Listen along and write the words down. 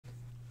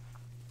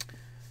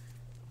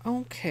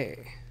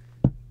Okay.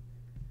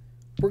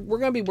 We're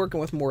going to be working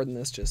with more than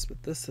this,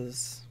 but this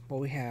is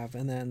what we have.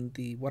 And then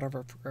the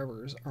whatever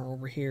forevers are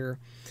over here.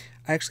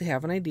 I actually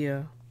have an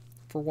idea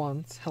for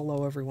once.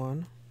 Hello,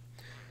 everyone.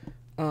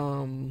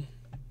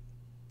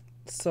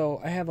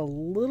 So I have a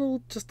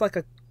little, just like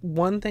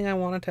one thing I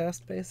want to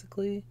test,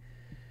 basically.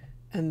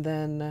 And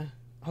then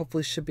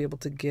hopefully should be able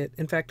to get,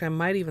 in fact, I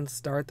might even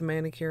start the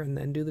manicure and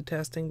then do the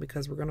testing,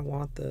 because we're going to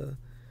want the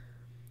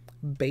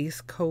base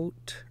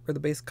coat, or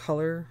the base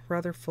color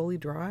rather, fully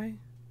dry.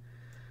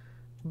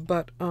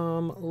 But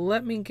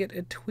let me get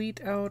a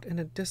tweet out in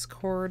a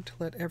Discord to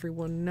let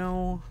everyone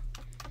know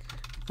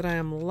that I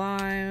am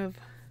live.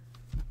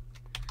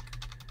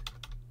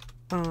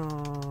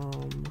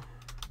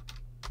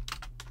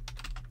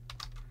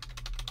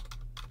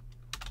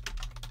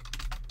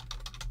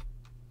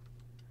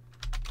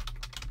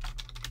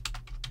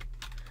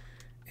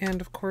 And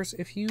of course,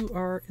 if you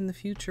are in the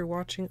future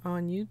watching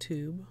on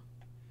YouTube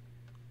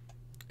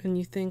and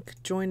you think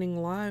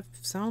joining live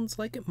sounds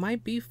like it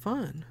might be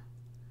fun,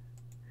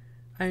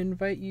 I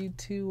invite you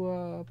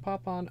to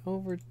pop on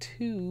over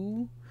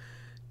to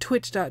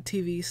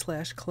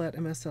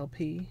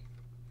twitch.tv/ColetteMSLP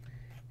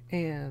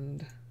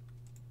and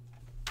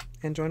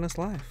join us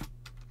live.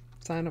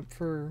 Sign up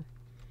for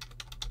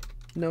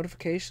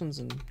notifications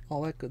and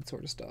all that good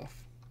sort of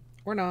stuff.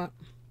 Or not.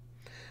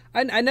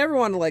 I never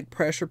want to like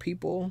pressure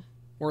people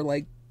or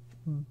like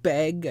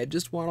beg. I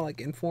just want to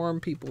like inform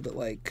people that,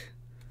 like,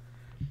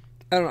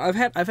 I don't know.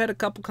 I've had a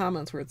couple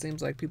comments where it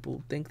seems like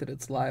people think that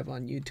it's live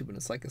on YouTube, and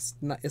it's like it's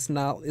not.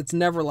 It's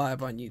never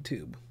live on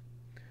YouTube.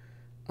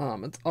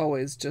 It's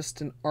always just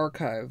an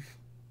archive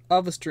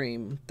of a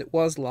stream that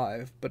was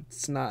live, but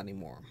it's not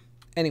anymore.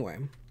 Anyway,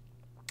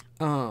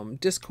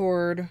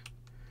 Discord.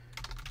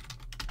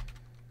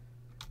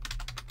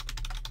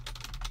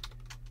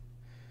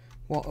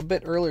 Well, a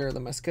bit earlier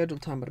than my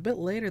scheduled time, but a bit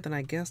later than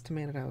I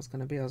guesstimated I was going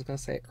to be. I was going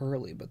to say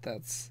early, but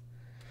it's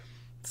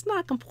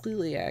not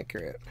completely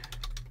accurate.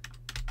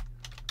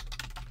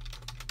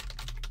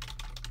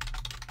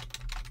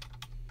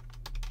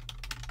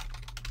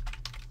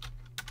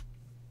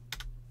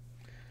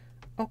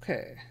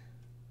 Okay.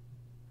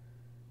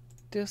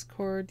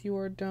 Discord, you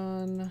are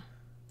done.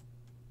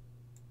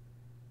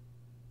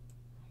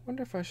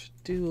 Wonder if I should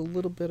do a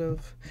little bit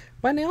of...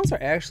 My nails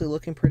are actually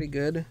looking pretty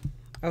good.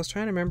 I was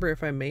trying to remember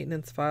if I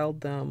maintenance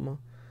filed them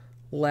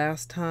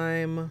last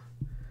time.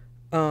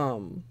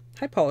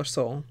 Hi, Polish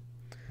Soul.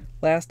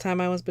 Last time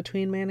I was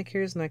between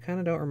manicures, and I kind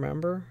of don't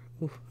remember.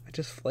 Ooh, I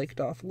just flaked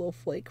off a little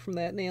flake from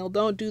that nail.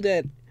 Don't do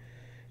that.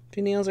 If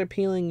your nails are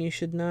peeling, you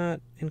should not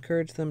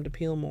encourage them to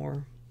peel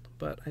more.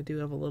 But I do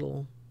have a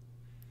little...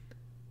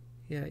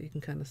 Yeah, you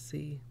can kind of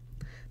see.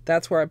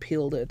 That's where I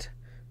peeled it.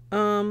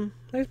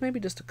 There's maybe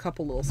just a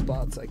couple little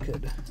spots I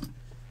could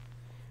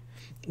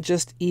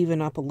just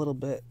even up a little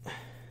bit.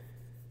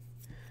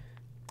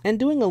 And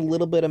doing a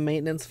little bit of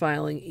maintenance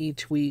filing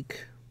each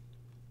week,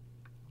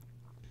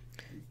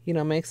 you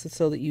know, makes it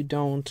so that you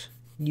don't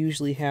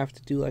usually have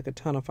to do like a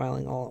ton of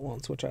filing all at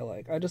once, which I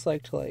like. I just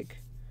like to like,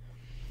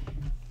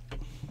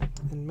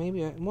 and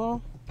maybe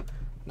no,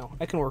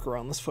 I can work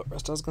around this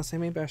footrest. I was going to say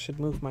maybe I should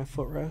move my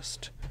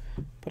footrest,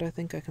 but I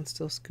think I can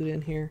still scoot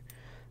in here.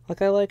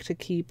 Like, I like to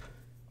keep,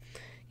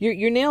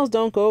 your nails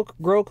don't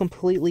grow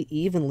completely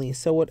evenly,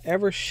 so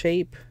whatever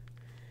shape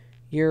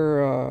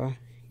you're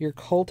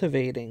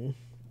cultivating,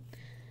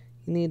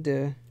 you need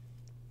to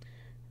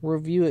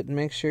review it and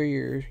make sure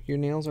your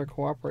nails are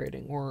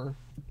cooperating, or,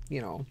 you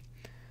know,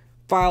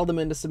 file them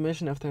into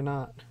submission if they're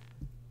not.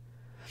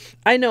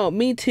 I know,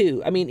 me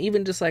too. I mean,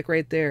 even just like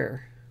right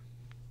there.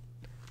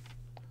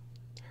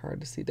 It's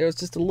hard to see. There's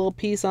just a little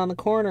piece on the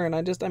corner, and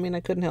I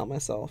couldn't help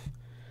myself.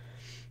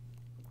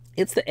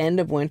 It's the end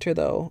of winter,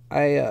 though.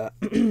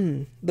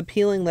 The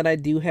peeling that I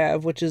do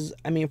have, which is,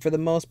 I mean, for the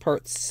most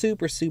part,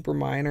 super, super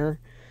minor.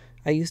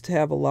 I used to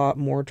have a lot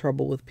more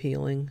trouble with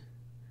peeling.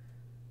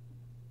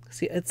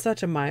 See, it's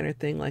such a minor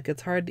thing. Like,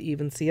 it's hard to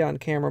even see on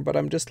camera, but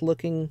I'm just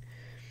looking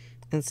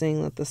and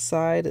seeing that the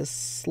side is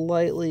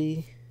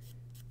slightly,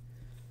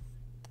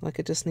 like,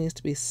 it just needs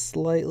to be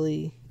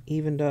slightly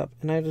evened up.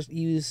 And I just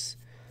use,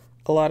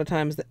 a lot of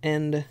times, the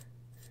end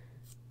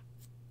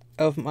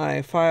of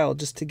my file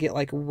just to get,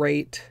 like,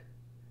 right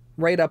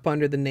up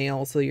under the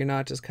nail, so you're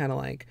not just kind of,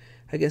 like,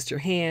 against your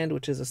hand,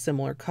 which is a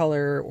similar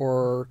color,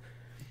 or,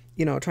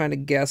 you know, trying to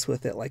guess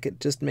with it. Like, it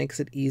just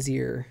makes it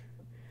easier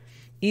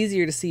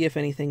to see if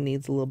anything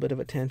needs a little bit of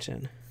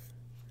attention.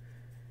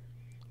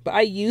 But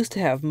I used to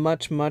have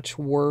much, much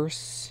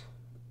worse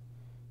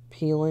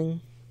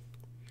peeling.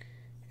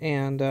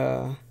 And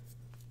I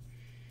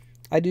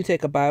do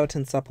take a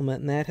biotin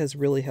supplement, and that has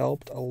really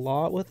helped a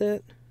lot with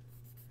it.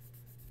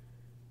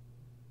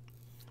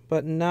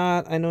 But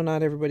I know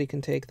not everybody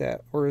can take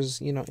that, or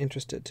is, you know,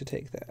 interested to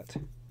take that.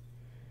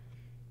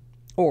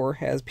 Or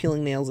has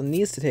peeling nails and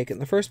needs to take it in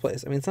the first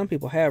place. I mean, some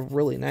people have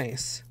really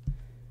nice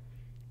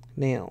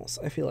nails.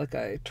 I feel like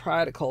I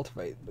try to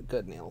cultivate the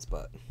good nails,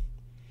 but...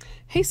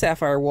 Hey,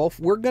 Sapphire Wolf,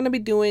 we're going to be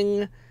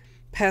doing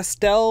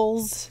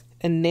pastels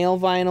and nail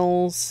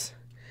vinyls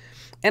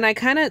And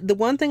the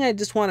one thing I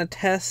just want to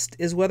test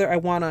is whether I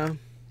want to,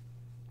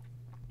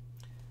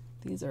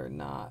 these are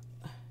not,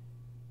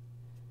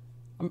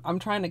 I'm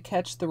trying to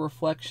catch the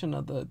reflection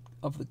of the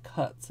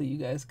cut so you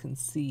guys can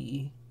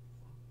see.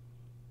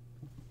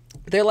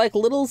 They're like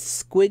little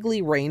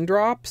squiggly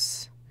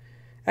raindrops.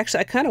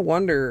 Actually, I kind of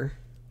wonder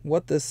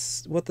what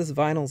this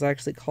vinyl is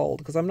actually called,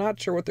 because I'm not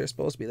sure what they're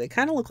supposed to be. They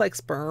kind of look like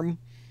sperm,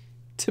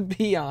 to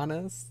be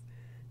honest.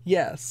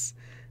 Yes,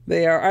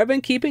 they are. I've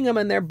been keeping them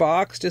in their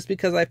box just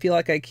because I feel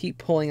like I keep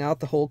pulling out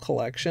the whole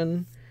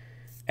collection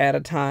at a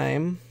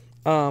time.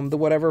 The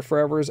Whatever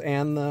Forevers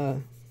and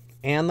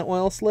the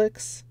oil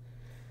slicks.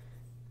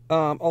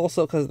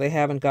 Also because they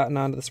haven't gotten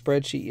onto the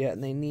spreadsheet yet,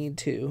 and they need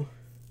to.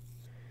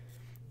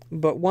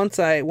 But once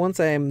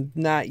I'm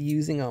not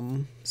using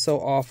them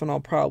so often, I'll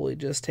probably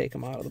just take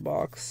them out of the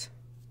box.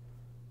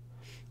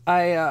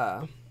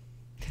 Yeah.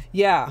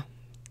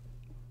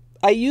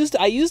 I used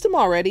them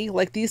already.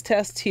 Like these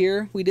tests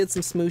here, we did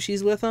some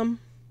smooshies with them.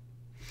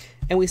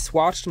 And we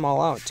swatched them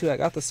all out too. I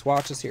got the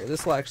swatches here.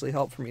 This will actually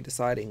help for me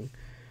deciding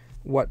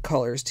what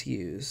colors to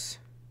use.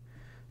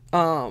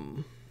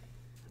 Not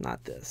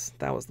this.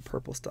 That was the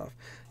purple stuff.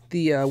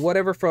 The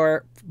Whatever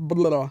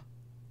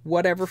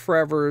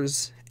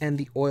Forevers and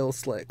the oil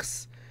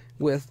slicks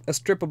with a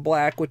strip of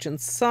black, which in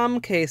some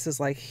cases,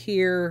 like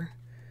here,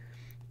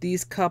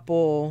 these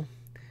couple,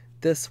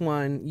 this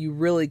one, you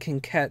really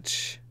can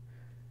catch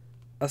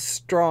a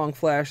strong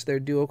flash of their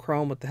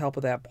duochrome with the help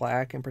of that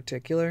black in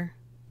particular.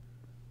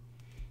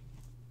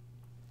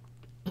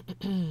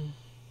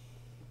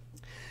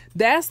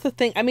 That's the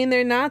thing. I mean,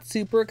 they're not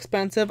super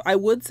expensive. I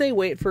would say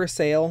wait for a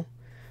sale.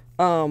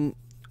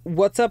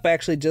 What's Up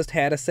actually just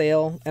had a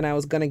sale, and I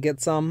was gonna get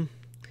some.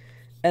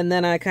 And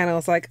then I kind of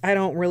was like, I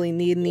don't really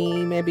need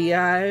any. Maybe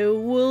I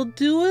will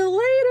do it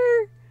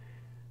later.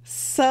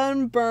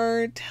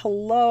 Sunburnt.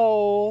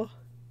 Hello.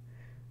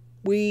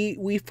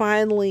 We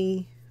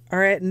finally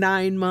are at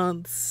 9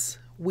 months.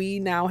 We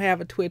now have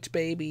a Twitch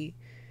baby.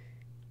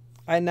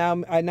 I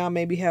now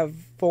maybe have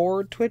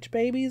 4 Twitch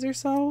babies or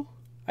so.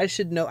 I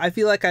should know. I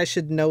feel like I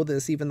should know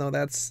this, even though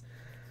that's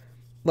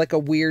like a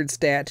weird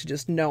stat to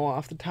just know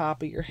off the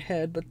top of your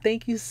head. But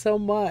thank you so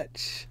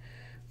much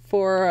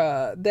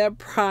for that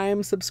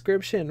Prime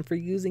subscription, for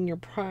using your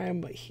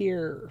Prime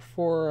here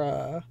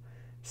for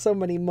so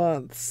many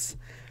months.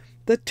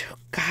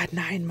 God,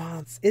 9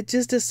 months. It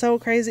just is so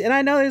crazy. And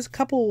I know there's a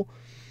couple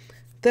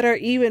that are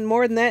even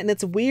more than that, and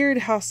it's weird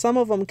how some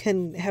of them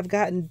can have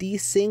gotten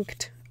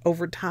desynced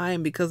over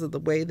time because of the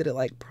way that it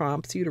like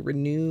prompts you to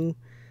renew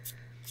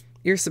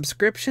your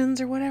subscriptions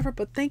or whatever.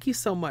 But thank you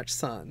so much,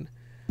 son.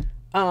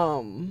 We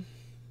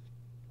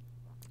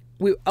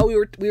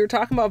were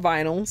talking about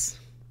vinyls.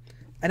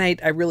 And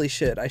I really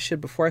should.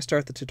 Before I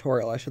start the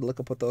tutorial, I should look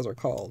up what those are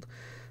called.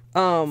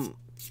 And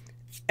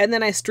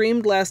then I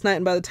streamed last night,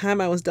 and by the time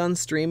I was done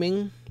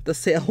streaming, the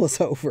sale was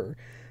over.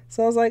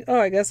 So I was like, oh,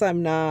 I guess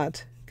I'm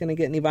not going to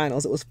get any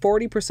vinyls. It was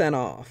 40%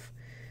 off.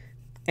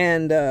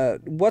 And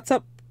What's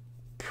Up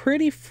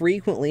pretty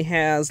frequently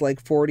has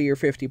like 40 or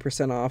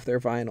 50% off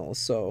their vinyls.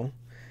 So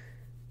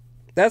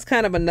that's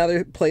kind of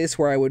another place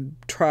where I would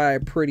try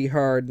pretty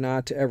hard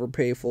not to ever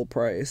pay full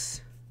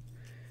price,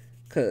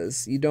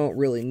 because you don't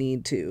really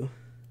need to.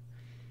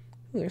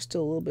 There's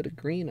still a little bit of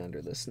green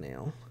under this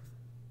nail.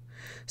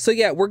 So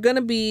yeah, we're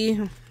gonna be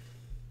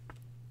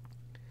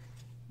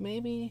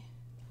maybe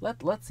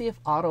let's see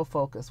if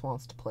autofocus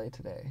wants to play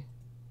today.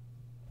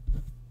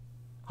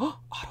 Oh,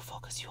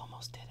 autofocus, you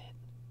almost did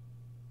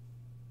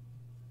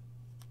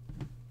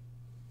it.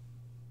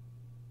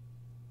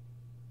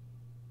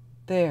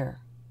 There.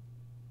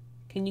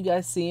 Can you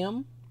guys see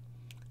them?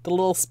 The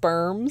little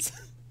sperms.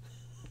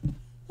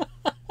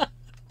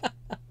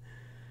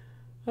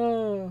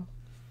 Oh.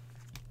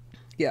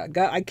 Yeah,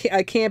 I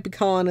can't be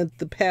calling it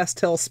the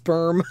pastel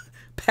sperm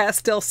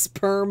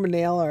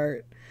nail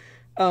art.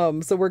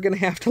 So we're gonna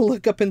have to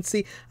look up and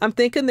see. I'm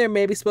thinking they're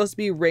maybe supposed to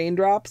be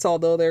raindrops,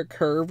 although they're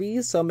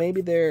curvy, so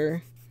maybe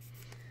they're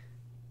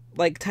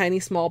like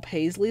tiny small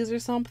paisleys or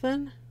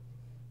something.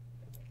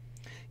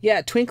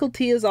 Yeah, Twinkle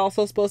Tea is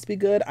also supposed to be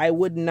good. I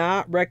would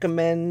not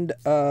recommend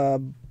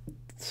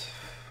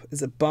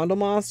is it Bundle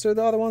Monster,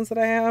 the other ones that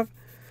I have?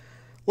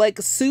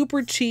 Like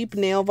super cheap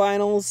nail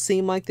vinyls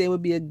seem like they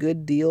would be a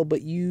good deal,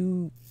 but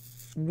you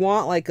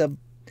want like I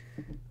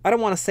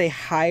don't want to say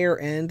higher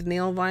end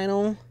nail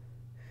vinyl,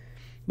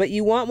 but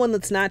you want one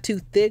that's not too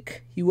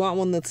thick. You want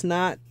one that's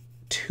not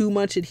too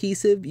much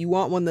adhesive. You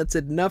want one that's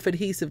enough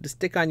adhesive to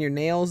stick on your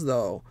nails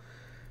though.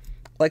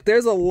 Like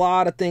there's a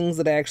lot of things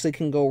that actually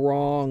can go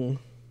wrong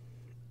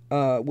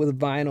with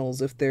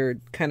vinyls if they're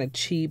kind of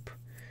cheap.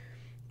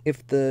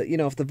 If the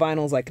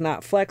vinyl's like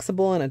not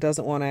flexible and it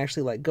doesn't want to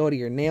actually like go to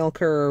your nail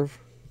curve.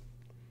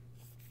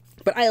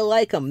 But I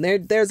like them.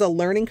 There's a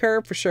learning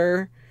curve for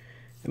sure.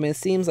 I mean, it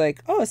seems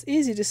like, oh, it's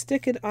easy to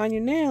stick it on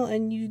your nail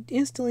and you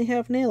instantly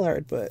have nail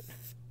art, but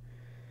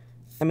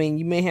I mean,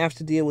 you may have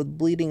to deal with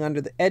bleeding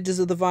under the edges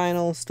of the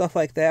vinyl, stuff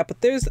like that.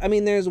 But there's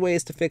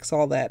ways to fix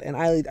all that, and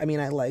I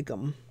like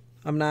them.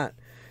 I'm not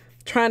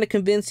trying to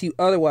convince you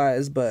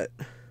otherwise, but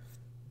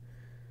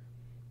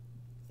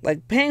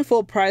Like paying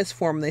full price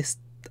for them,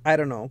 I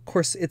don't know. Of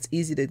course, it's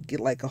easy to get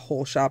like a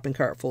whole shopping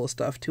cart full of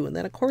stuff too. And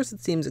then of course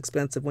it seems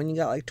expensive when you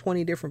got like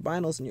 20 different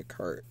vinyls in your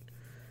cart.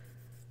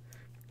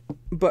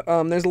 But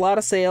there's a lot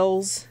of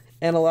sales,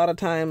 and a lot of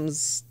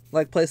times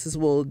like places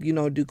will, you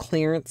know, do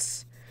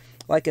clearance.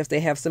 Like if they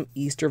have some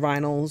Easter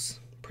vinyls,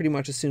 pretty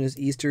much as soon as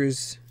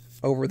Easter's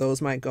over,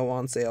 those might go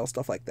on sale,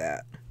 stuff like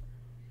that.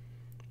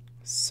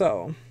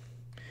 So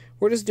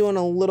we're just doing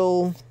a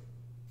little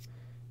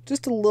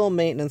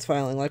maintenance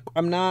filing. Like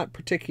I'm not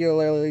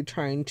particularly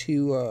trying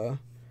to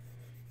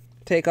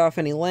take off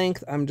any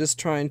length. I'm just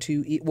trying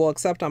to eat, well,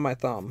 except on my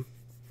thumb.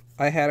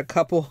 I had a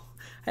couple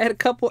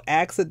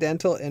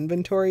accidental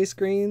inventory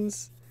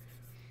screens.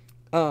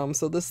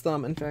 So this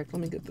thumb, in fact,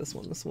 let me get this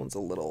one. This one's a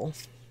little,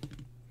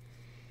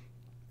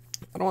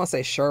 I don't want to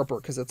say sharper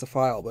because it's a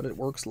file, but it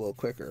works a little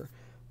quicker.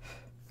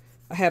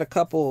 I had a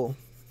couple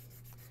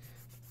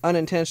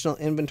unintentional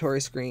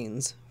inventory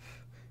screens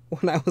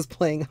when I was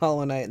playing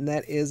Hollow Knight, and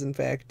that is in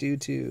fact due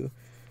to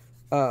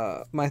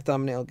my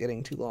thumbnail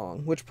getting too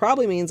long, which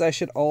probably means I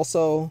should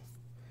also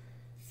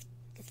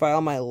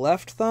file my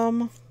left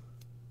thumb.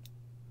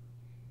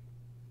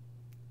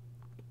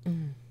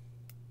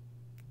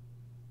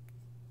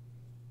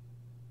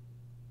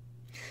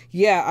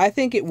 Yeah, I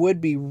think it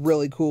would be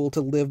really cool to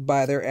live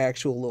by their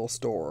actual little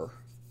store.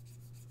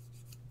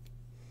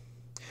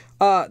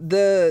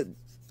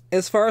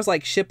 As far as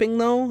like shipping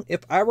though, if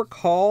I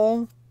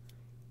recall,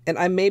 and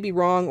I may be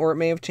wrong or it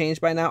may have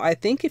changed by now, I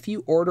think if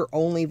you order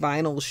only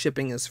vinyl,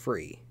 shipping is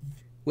free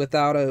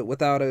without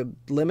a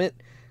limit,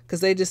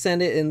 because they just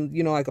send it in,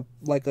 you know,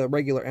 like a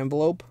regular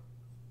envelope.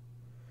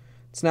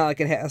 It's not like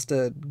it has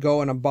to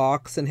go in a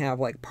box and have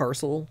like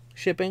parcel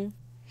shipping.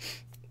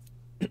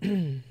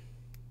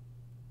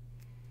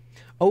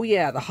 Oh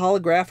yeah, the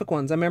holographic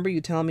ones. I remember you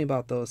telling me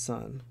about those,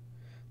 son.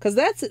 Because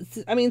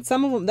I mean,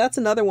 some of them, that's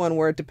another one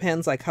where it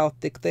depends like how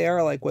thick they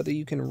are, like whether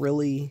you can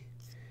really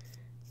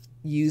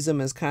use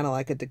them as kind of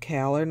like a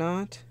decal or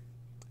not.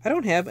 I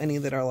don't have any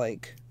that are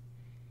like,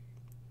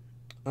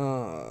 what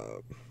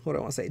do I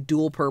want to say,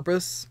 dual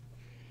purpose.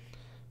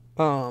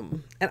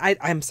 And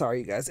I'm sorry,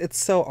 you guys, it's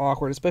so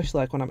awkward, especially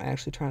like when I'm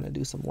actually trying to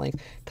do some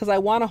length, because I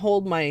want to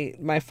hold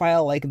my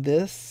file like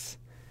this,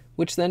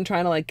 which then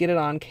trying to like get it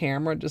on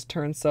camera just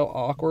turns so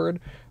awkward.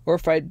 Or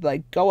if I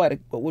like go at it,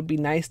 what would be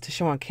nice to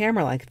show on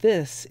camera like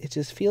this, it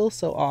just feels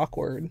so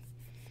awkward.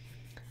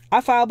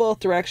 I file both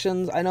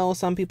directions. I know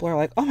some people are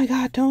like, oh my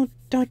god, don't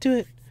do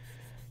it.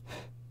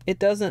 It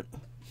doesn't,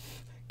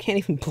 can't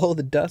even blow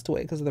the dust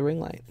away because of the ring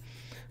light.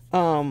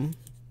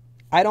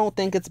 I don't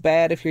think it's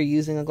bad if you're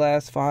using a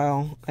glass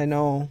file. I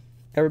know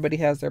everybody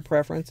has their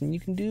preference and you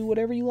can do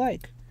whatever you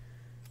like.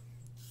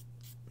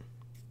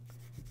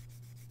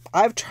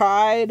 I've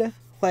tried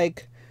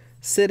like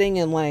sitting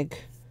and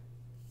like,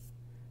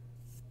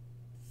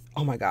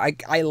 oh my god,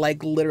 I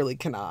like literally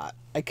cannot.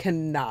 I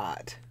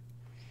cannot.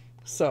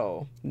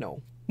 So,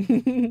 no.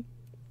 The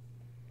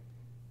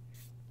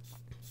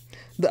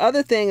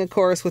other thing, of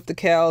course, with the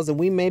cows, and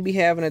we may be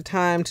having a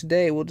time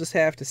today, we'll just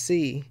have to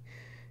see,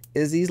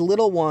 is these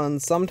little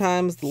ones,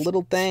 sometimes the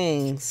little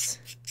things,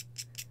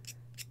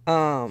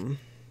 like,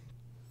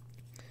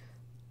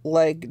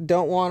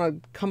 don't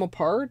want to come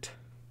apart.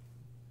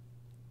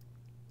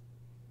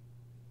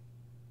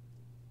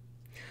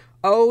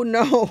 Oh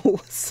no,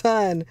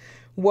 son.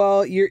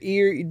 Well,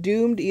 you're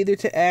doomed either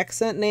to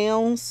accent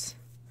nails,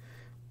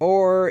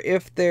 or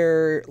if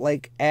they're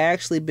like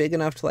actually big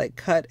enough to like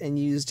cut and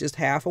use just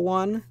half of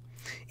one.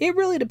 It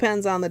really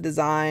depends on the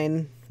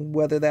design,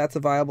 whether that's a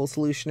viable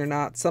solution or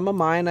not. Some of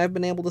mine I've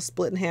been able to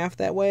split in half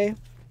that way.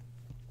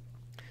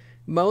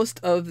 Most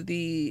of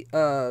the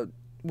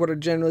what are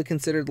generally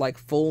considered like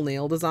full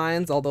nail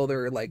designs, although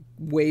they're like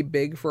way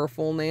big for a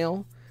full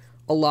nail,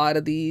 a lot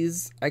of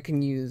these I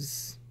can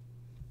use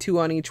 2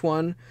 on each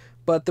one,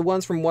 but the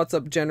ones from What's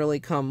Up generally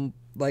come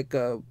like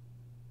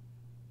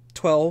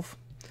 12.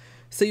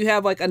 So you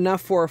have like enough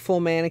for a full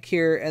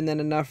manicure and then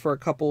enough for a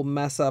couple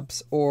mess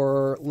ups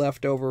or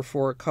leftover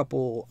for a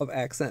couple of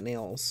accent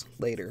nails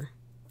later.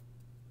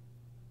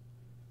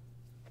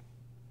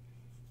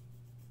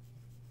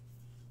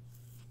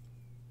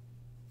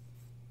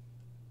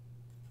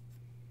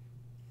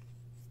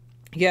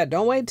 Yeah,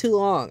 don't wait too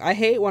long. I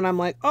hate when I'm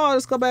like, oh,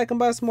 let's go back and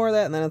buy some more of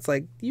that. And then it's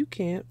like, you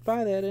can't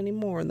buy that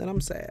anymore. And then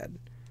I'm sad.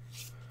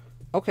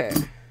 Okay.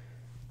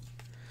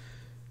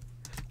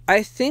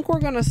 I think we're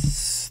going to...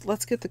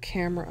 Let's get the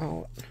camera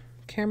out.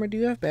 Camera, do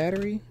you have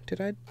battery?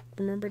 Did I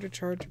remember to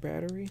charge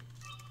battery?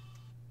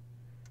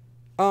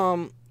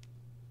 I'm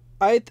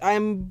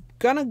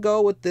gonna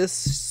go with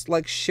this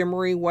like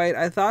shimmery white.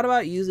 I thought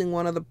about using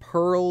one of the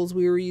pearls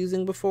we were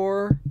using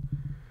before.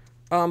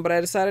 But I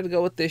decided to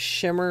go with this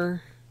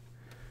shimmer.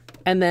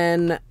 And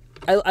then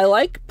I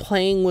like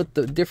playing with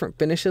the different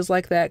finishes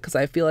like that because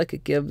I feel like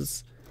it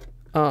gives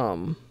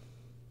God,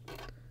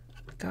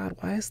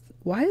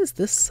 why is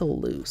this so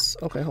loose?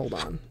 Okay, hold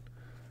on.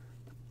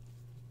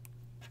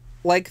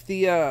 Like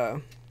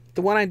the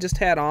one I just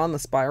had on, the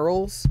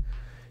spirals,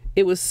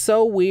 it was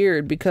so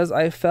weird because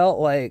I felt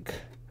like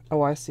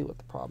Oh, I see what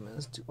the problem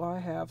is. Do I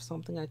have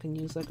something I can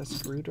use like a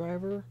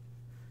screwdriver?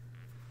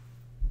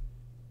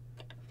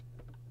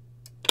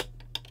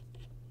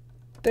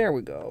 There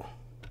we go.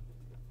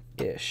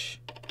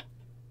 Ish.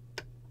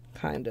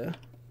 Kinda.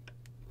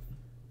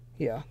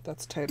 Yeah,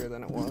 that's tighter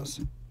than it was.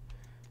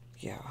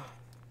 Yeah.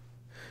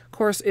 Of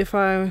course, if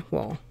I...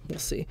 Well, we'll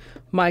see.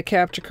 My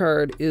capture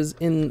card is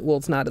in... Well,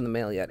 it's not in the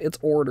mail yet. It's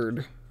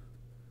ordered.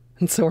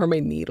 And so are my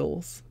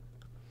needles.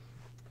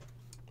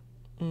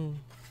 And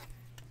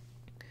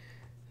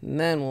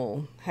then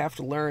we'll have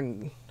to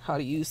learn how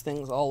to use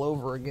things all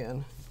over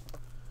again.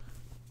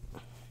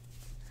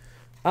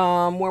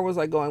 Where was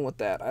I going with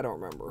that? I don't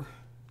remember.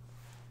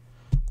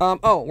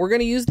 Oh, we're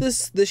going to use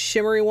this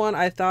shimmery one.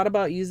 I thought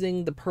about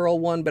using the pearl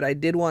one, but I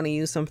did want to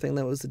use something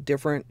that was a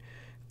different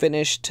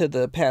finish to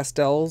the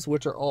pastels,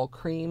 which are all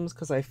creams,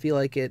 because I feel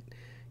like it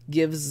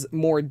gives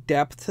more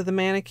depth to the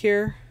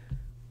manicure.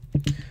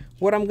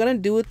 What I'm going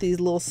to do with these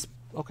little...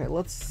 Okay,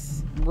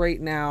 let's...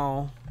 Right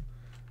now...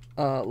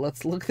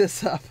 let's look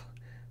this up.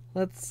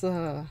 Let's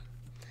go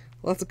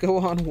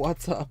on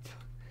What's Up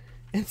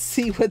and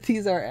see what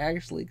these are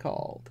actually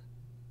called.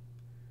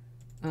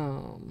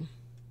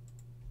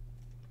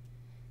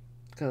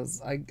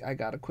 Because I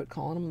gotta quit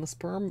calling them the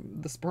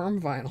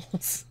sperm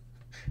vinyls.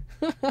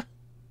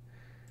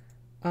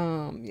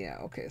 Yeah,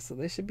 okay, so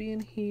they should be in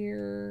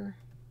here.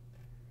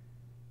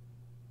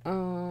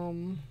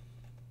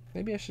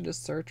 Maybe I should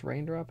just search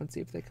Raindrop and see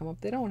if they come up.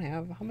 They don't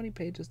have... How many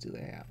pages do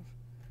they have?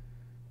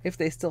 If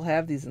they still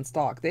have these in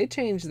stock. They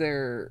change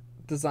their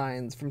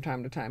designs from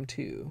time to time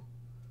too.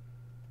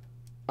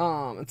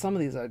 And some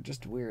of these are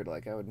just weird.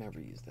 Like, I would never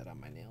use that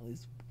on my nail.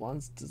 These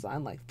ones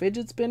designed like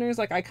fidget spinners.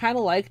 Like, I kind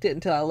of liked it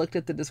until I looked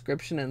at the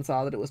description and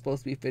saw that it was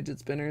supposed to be fidget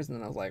spinners. And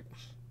then I was like...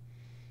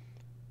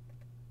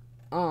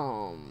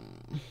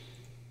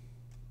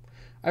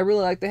 I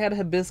really like... They had a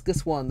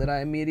hibiscus one that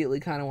I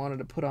immediately kind of wanted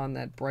to put on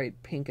that bright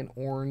pink and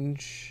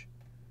orange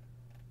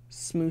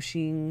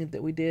smooshing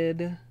that we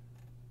did.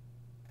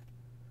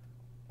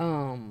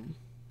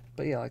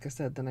 But yeah, like I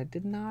said, then I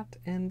did not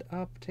end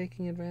up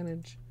taking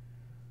advantage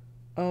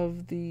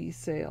of the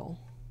sale.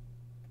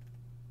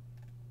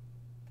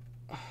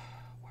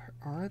 Where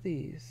are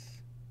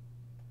these?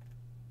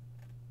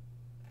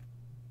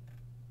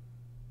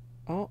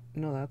 Oh,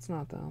 no, that's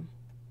not them.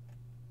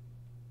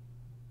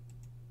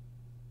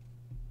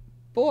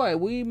 Boy,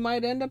 we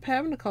might end up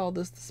having to call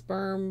this the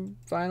sperm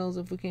vinyls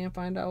if we can't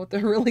find out what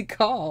they're really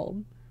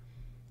called.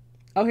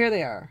 Oh, here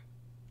they are.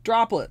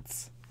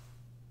 Droplets.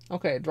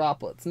 Okay,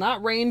 droplets.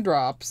 Not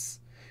raindrops.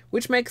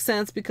 Which makes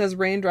sense because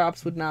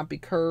raindrops would not be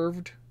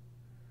curved.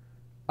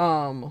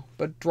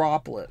 But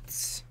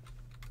droplets.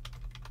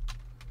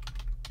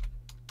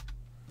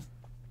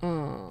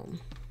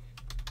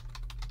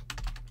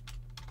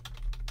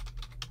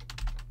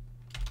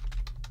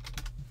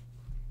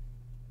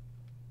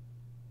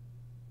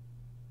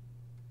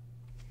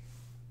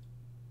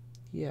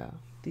 Yeah,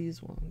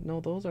 these ones. No,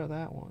 those are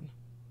that one.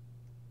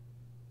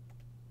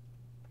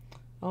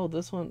 Oh,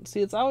 this one.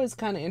 See, it's always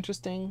kind of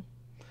interesting.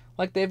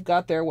 Like, they've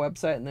got their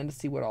website, and then to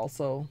see what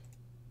also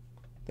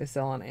they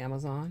sell on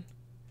Amazon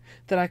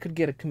that I could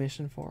get a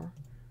commission for.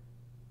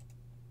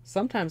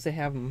 Sometimes they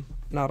have them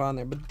not on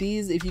there. But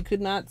these, if you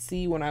could not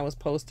see when I was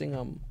posting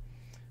them,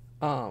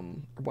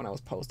 when I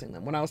was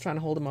trying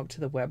to hold them up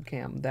to the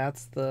webcam,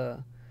 that's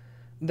the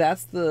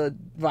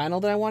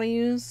vinyl that I want to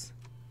use.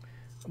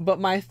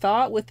 But my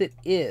thought with it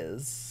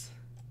is...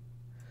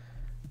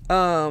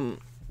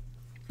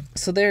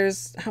 So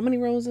there's, how many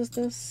rows is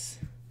this?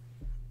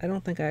 I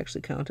don't think I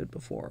actually counted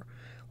before.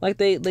 Like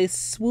they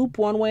swoop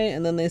one way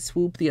and then they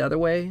swoop the other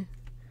way.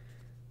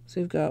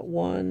 So we've got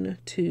 1,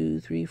 2,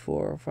 3,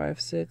 4,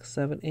 5, 6,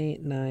 7,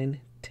 8,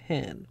 9,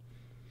 10.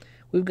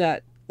 We've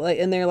got like,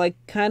 and they're like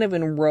kind of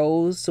in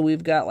rows. So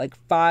we've got like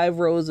 5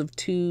 rows of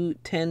 10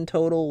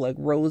 total, like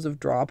rows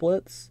of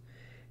droplets.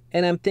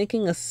 And I'm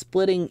thinking of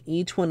splitting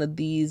each one of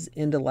these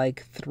into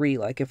like 3.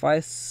 Like if I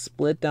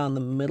split down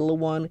the middle of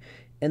one,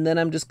 and then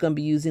I'm just going to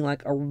be using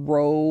like a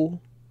row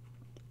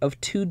of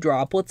 2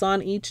 droplets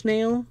on each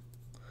nail.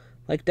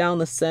 Like down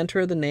the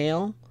center of the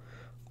nail.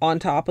 On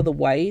top of the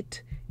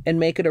white. And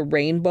make it a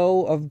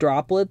rainbow of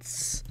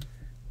droplets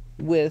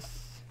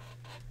with...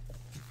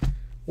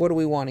 What do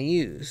we want to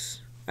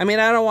use? I mean,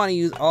 I don't want to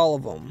use all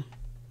of them.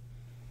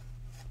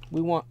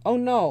 We want... Oh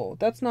no,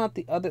 that's not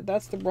the other...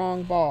 That's the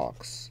wrong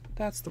box.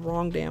 That's the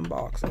wrong damn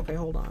box. Okay,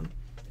 hold on.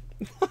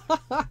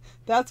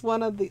 That's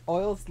one of the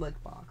oil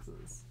slick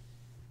boxes.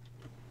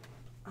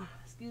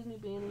 Excuse me,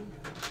 Benny.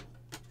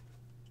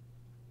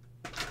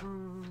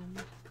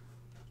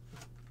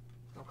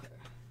 Okay.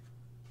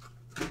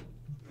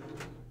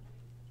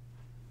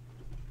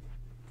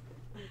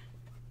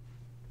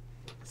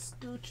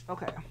 Scooch.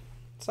 Okay.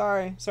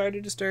 Sorry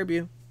to disturb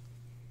you.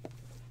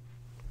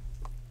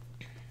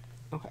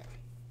 Okay.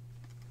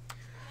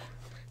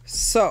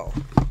 So,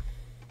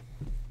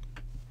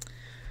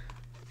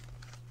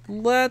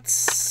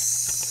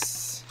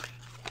 let's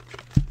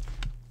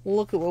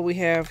look at what we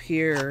have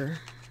here.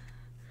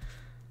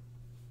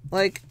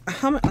 Like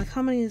how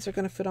many of these are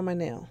going to fit on my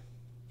nail?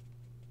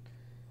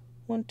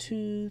 1,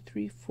 2,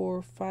 3,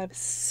 4, 5,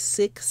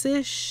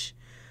 6-ish.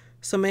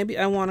 So maybe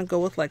I want to go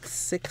with like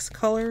 6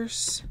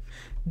 colors.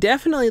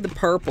 Definitely the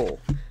purple.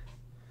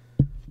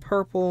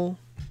 Purple.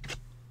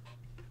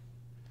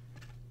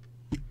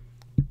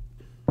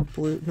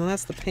 Blue. No,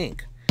 that's the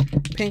pink.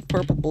 Pink,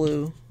 purple,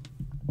 blue.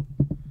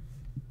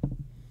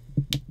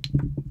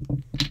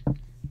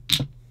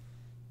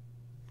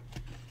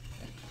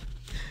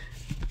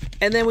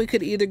 And then we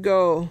could either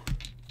go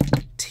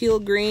teal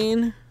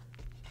green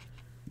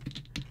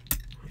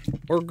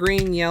or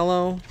green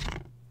yellow.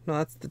 No,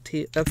 that's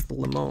the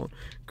lemon.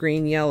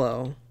 Green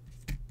yellow.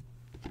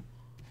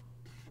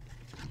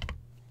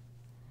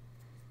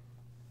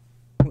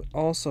 We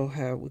also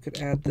have, we could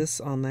add this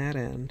on that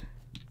end.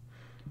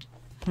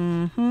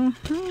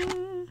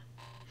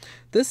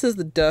 This is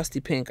the dusty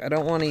pink. I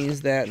don't want to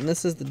use that. And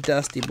this is the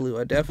dusty blue.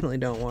 I definitely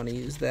don't want to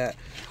use that.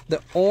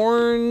 The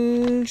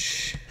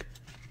orange.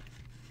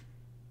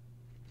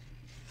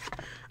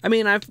 I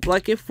mean,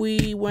 like if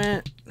we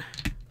went,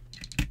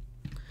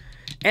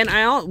 and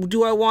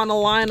do I want to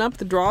line up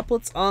the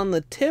droplets on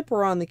the tip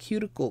or on the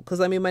cuticle?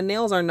 Because I mean, my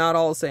nails are not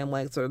all the same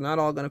length, so they're not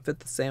all going to fit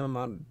the same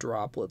amount of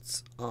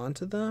droplets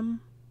onto them.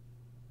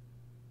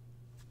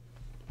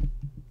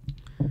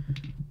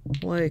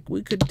 Like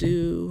we could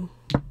do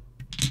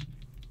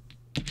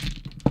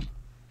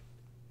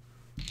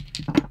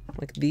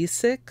like these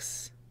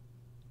 6.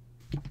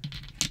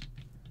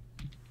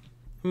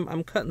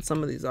 I'm cutting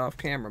some of these off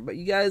camera, but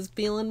you guys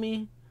feeling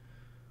me?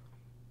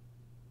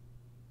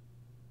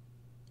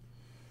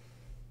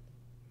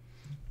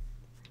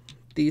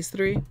 These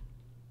 3?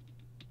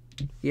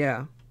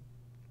 Yeah.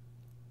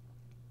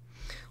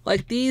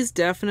 Like these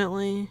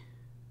definitely.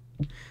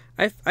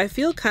 I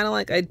feel kind of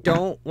like I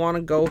don't want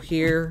to go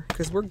here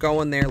because we're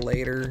going there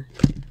later.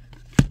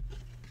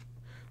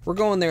 We're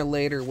going there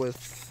later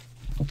with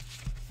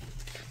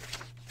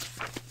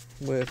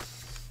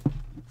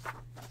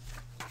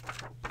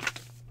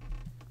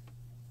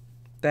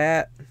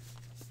that.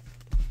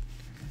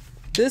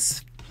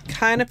 This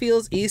kind of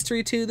feels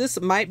Eastery too.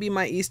 This might be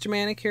my Easter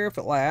manicure if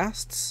it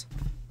lasts.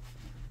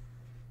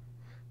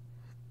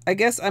 I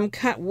guess I'm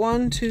cut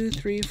 1, 2,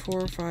 3,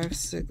 4, 5,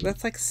 6.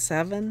 That's like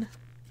 7.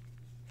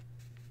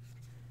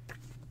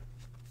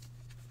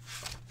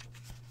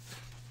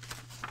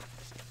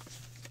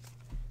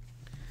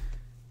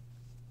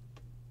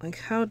 Like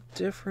how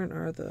different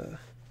are the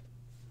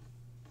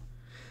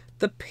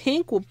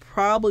pink will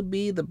probably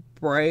be the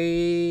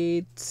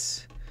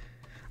bright.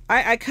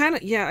 I kind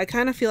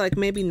of feel like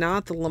maybe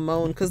not the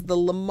lemon, because the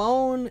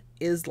lemon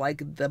is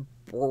like the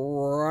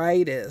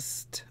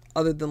brightest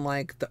other than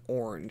like the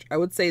orange. I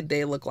would say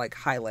they look like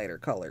highlighter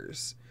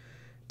colors.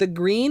 The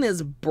green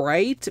is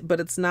bright, but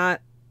it's not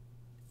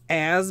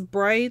as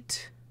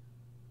bright.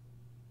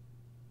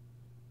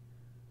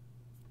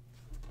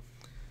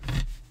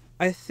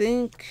 I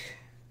think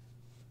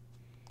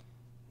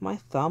my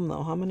thumb,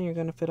 though, how many are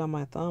going to fit on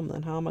my thumb?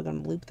 Then how am I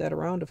going to loop that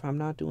around if I'm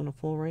not doing a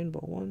full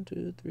rainbow? 1,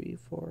 2, 3,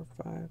 4,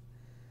 5,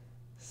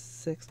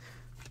 6.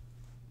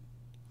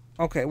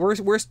 Okay,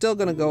 we're still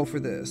going to go for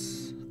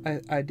this.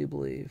 I do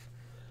believe.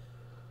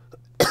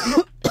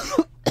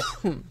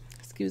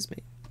 Excuse me.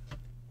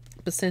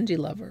 Basenji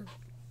lover.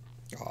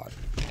 God.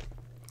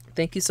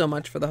 Thank you so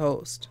much for the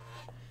host.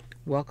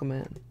 Welcome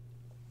in.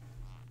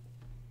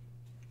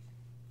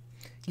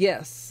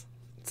 Yes,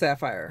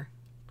 Sapphire.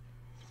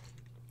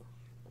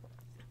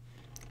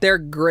 They're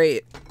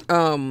great.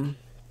 I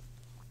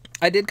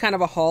did kind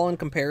of a haul and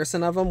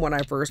comparison of them when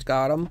I first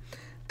got them.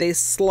 They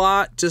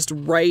slot just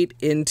right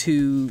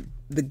into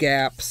the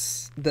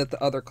gaps that the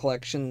other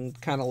collection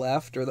kind of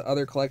left, or the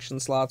other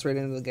collection slots right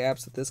into the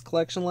gaps that this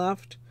collection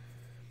left.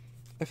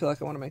 I feel like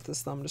I want to make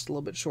this thumb just a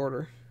little bit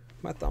shorter.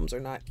 My thumbs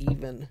are not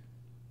even.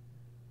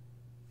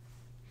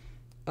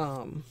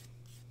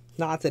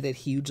 Not that it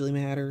hugely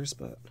matters,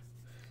 but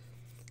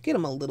get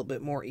them a little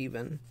bit more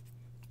even.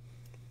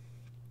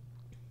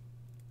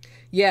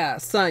 Yeah,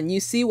 son, you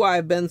see why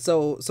I've been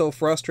so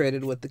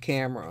frustrated with the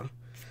camera.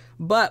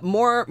 But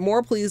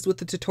more pleased with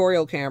the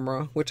tutorial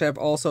camera, which I've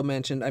also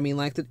mentioned. I mean,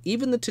 like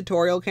even the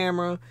tutorial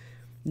camera,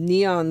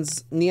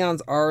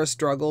 neons are a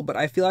struggle, but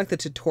I feel like the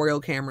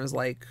tutorial camera is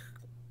like,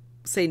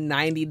 say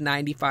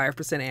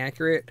 90-95%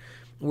 accurate,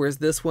 whereas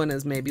this one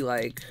is maybe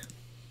like,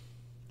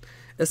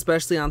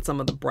 especially on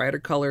some of the brighter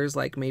colors,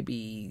 like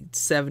maybe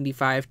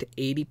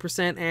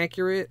 75-80%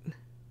 accurate.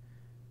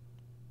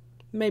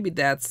 Maybe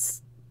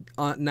that's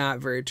not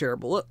very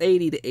terrible.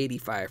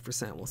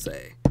 80-85%, we'll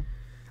say.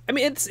 I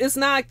mean, it's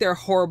not like they're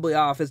horribly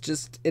off. It's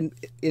just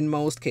in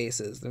most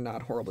cases they're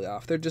not horribly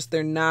off.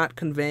 They're not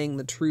conveying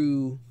the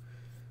true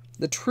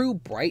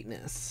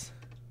brightness.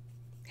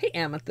 Hey,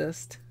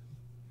 Amethyst.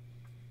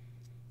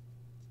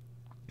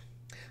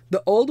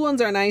 The old ones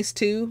are nice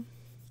too,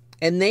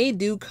 and they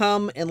do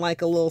come in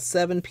like a little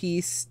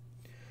 7-piece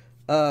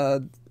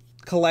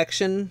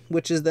collection,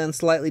 which is then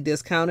slightly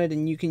discounted,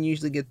 and you can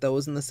usually get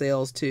those in the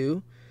sales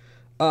too.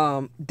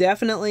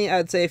 Definitely,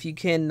 I'd say if you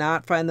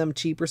cannot find them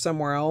cheaper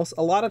somewhere else,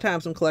 a lot of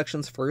times when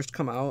collections first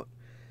come out,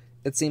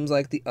 it seems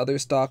like the other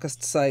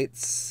stockist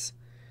sites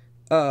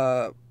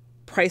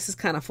prices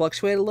kind of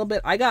fluctuate a little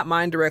bit. I got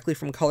mine directly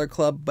from Color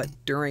Club, but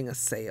during a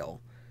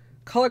sale.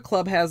 Color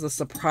Club has a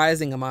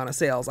surprising amount of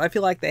sales. I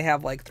feel like they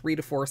have like 3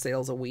 to 4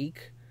 sales a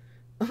week.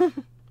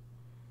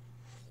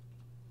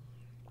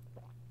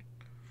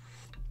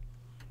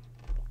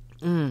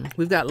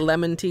 We've got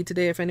lemon tea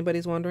today, if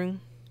anybody's wondering.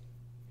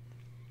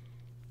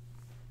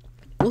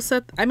 We'll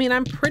set... I mean,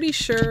 I'm pretty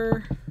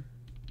sure...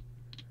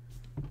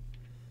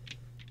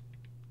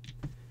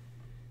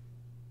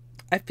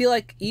 I feel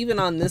like even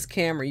on this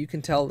camera, you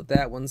can tell that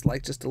that one's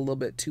like just a little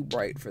bit too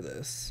bright for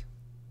this.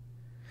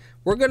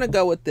 We're going to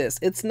go with this.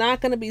 It's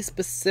not going to be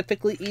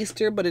specifically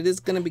Easter, but it is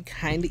going to be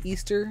kind of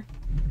Easter.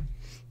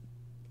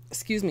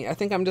 Excuse me. I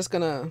think I'm just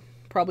going to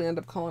probably end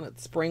up calling it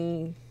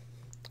spring.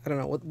 I don't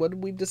know. What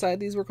did we decide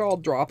these were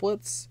called?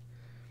 Droplets?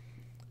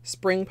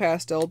 Spring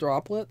pastel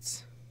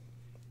droplets.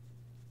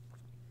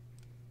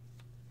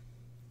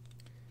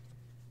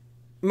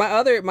 My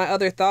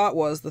other thought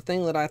was the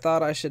thing that I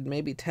thought I should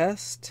maybe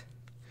test,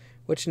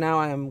 which now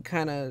I'm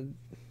kind of...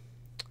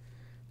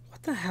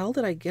 What the hell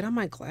did I get on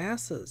my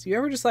glasses? You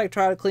ever just like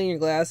try to clean your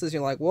glasses?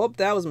 You're like, whoop,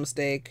 that was a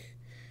mistake.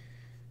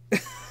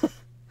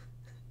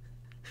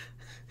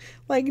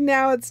 Like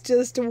now it's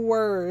just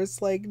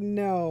worse. Like,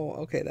 no.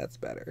 Okay, that's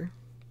better.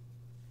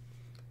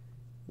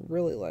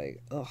 Really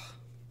like, ugh.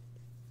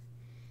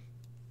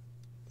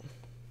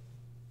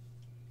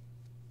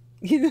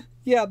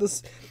 Yeah,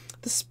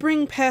 the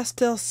spring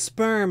pastel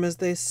sperm as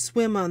they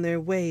swim on their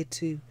way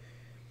to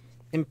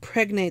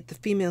impregnate the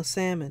female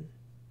salmon.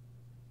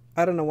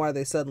 I don't know why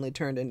they suddenly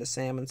turned into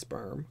salmon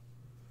sperm.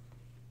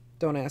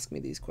 Don't ask me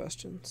these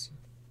questions.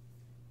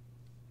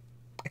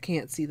 I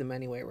can't see them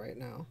anyway right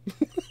now.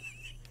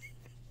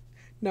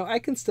 No, I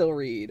can still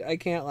read. I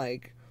can't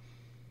like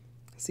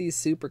see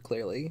super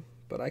clearly,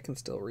 but I can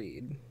still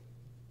read.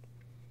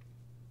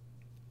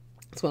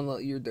 It's one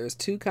of there's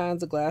 2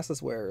 kinds of glasses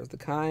wearers. The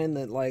kind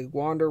that like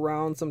wander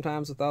around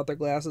sometimes without their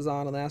glasses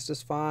on, and that's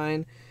just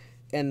fine.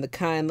 And the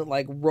kind that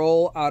like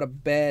roll out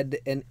of bed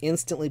and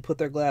instantly put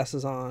their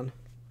glasses on,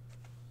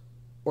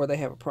 or they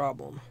have a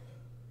problem.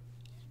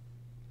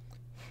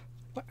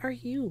 What are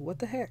you? What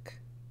the heck?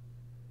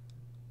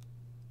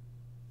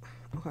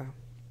 Okay.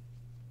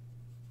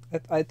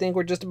 I think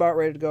we're just about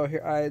ready to go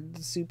here. I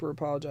super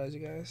apologize,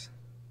 you guys.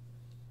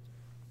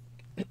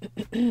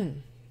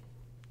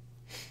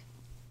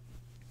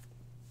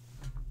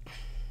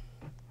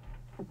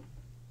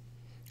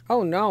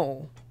 Oh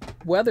no.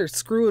 Weather's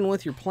screwing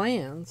with your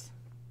plans.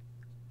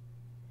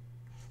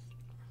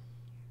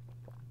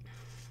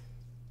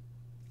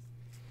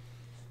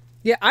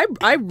 Yeah,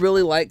 I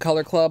really like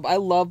Color Club. I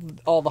love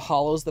all the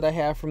hollows that I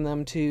have from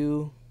them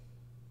too.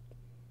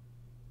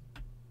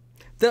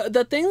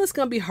 The thing that's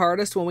going to be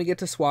hardest when we get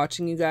to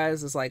swatching, you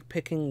guys, is like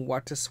picking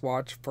what to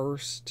swatch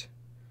first.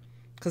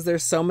 Because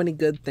there's so many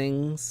good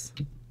things.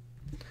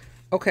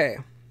 Okay.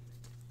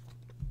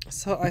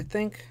 So I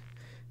think...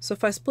 So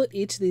if I split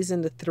each of these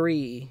into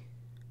 3,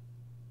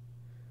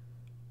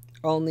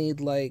 I'll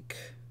need like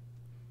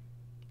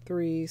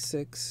 3,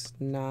 6,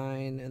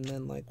 9, and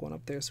then like one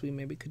up there, so we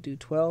maybe could do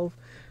 12.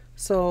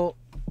 So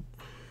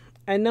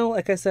I know,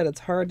 like I said,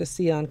 it's hard to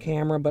see on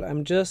camera, but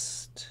I'm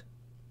just...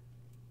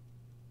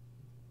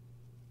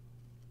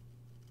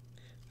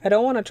 I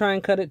don't want to try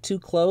and cut it too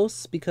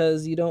close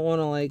because you don't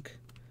want to like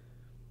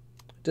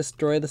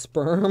destroy the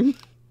sperm.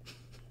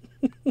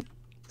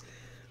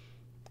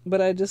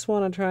 But I just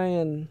want to try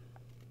and,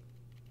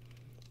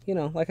 you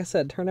know, like I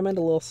said, turn them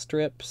into little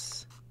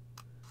strips.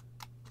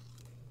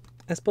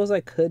 I suppose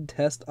I could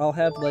test. I'll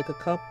have like a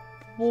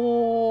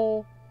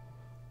couple.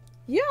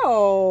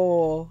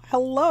 Yo,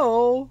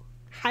 hello.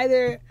 Hi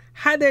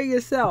there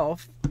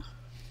yourself.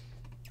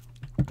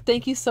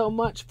 Thank you so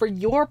much for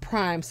your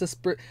Prime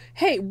subscription.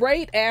 Hey,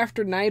 right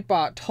after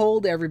Nightbot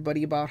told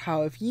everybody about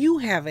how if you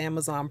have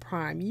Amazon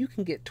Prime, you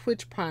can get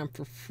Twitch Prime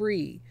for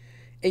free.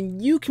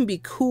 And you can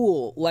be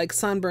cool like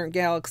Sunburnt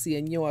Galaxy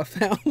and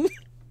UFM.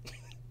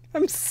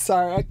 I'm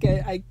sorry,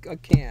 I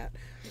can't.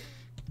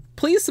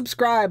 Please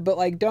subscribe, but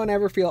like don't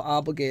ever feel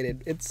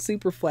obligated. It's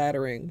super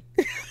flattering.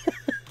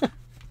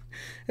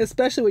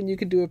 Especially when you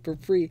can do it for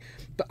free.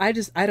 But I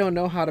don't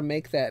know how to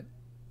make that.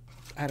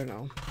 I don't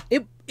know.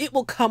 It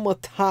will come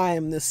with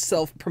time, this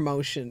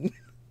self-promotion.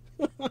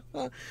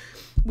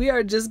 We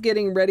are just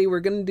getting ready. We're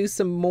going to do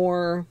some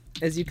more,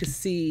 as you can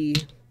see,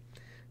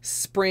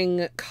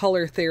 spring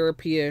color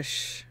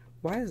therapy-ish.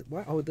 Why?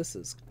 Oh, this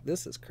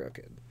is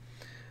crooked.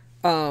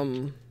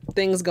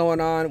 Things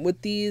going on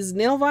with these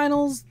nail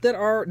vinyls that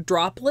are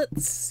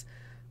droplets,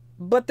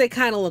 but they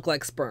kind of look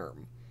like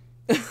sperm.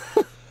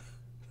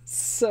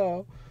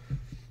 So,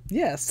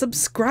 yeah,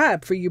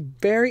 subscribe for your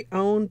very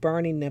own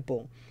Barney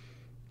nipple.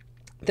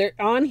 They're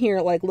on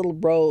here like little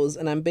rows,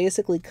 and I'm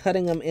basically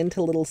cutting them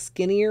into little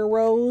skinnier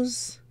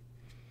rows.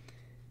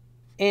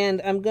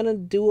 And I'm gonna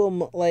do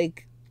them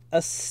like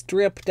a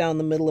strip down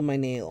the middle of my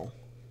nail.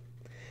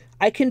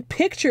 I can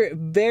picture it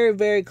very,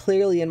 very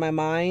clearly in my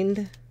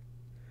mind.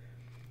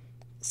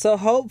 So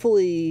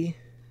hopefully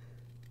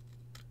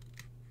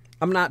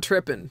I'm not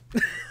tripping.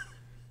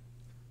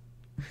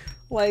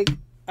 Like,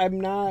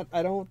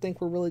 I don't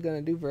think we're really going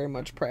to do very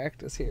much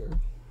practice here.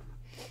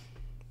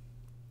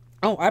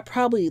 Oh,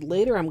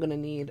 later I'm going to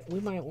need, we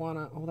might want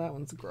to, oh, that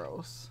one's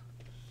gross.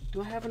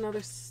 Do I have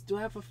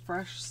a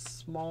fresh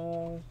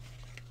small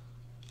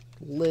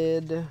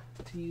lid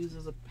to use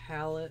as a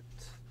palette?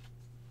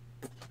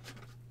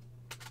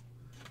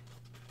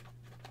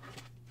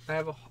 I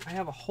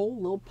have a whole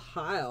little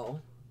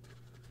pile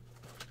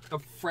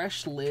of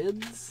fresh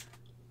lids.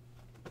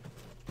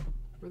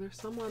 Were there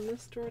some on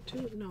this drawer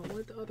too? No,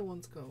 where'd the other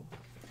ones go?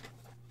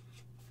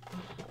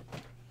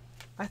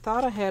 I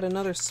thought I had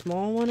another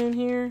small one in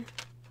here.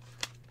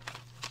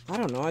 I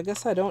don't know. I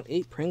guess I don't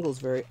eat Pringles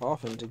very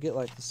often to get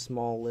like the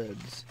small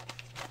lids.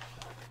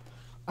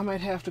 I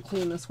might have to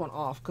clean this one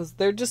off because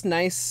they're just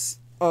nice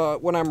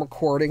when I'm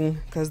recording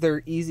because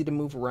they're easy to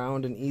move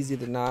around and easy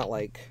to not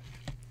like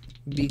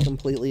be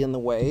completely in the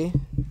way.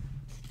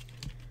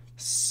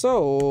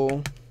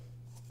 So,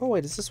 oh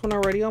wait, is this one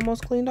already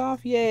almost cleaned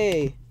off?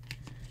 Yay!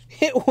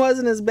 It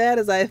wasn't as bad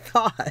as I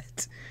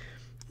thought.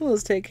 Well,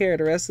 let's take care of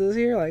the rest of this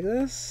here like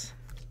this.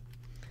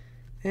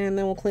 And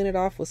then we'll clean it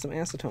off with some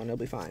acetone. It'll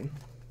be fine.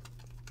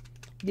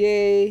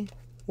 Yay!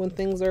 When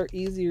things are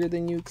easier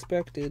than you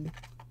expected.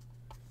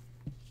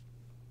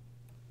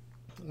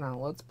 Now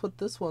let's put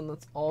this one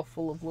that's all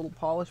full of little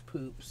polish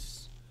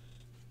poops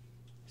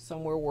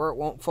somewhere where it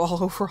won't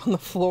fall over on the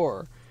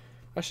floor.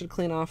 I should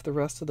clean off the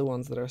rest of the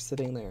ones that are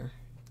sitting there.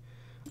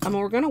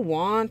 We're gonna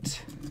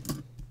want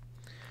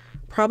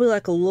probably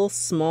like a little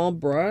small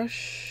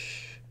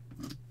brush.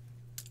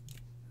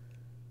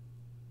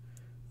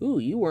 Ooh,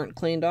 you weren't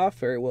cleaned off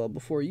very well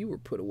before you were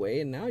put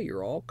away, and now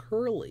you're all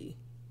curly.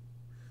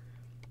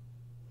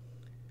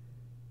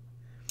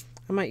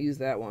 I might use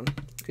that one.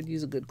 Could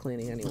use a good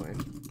cleaning anyway.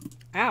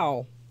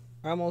 Ow!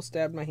 I almost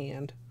stabbed my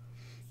hand.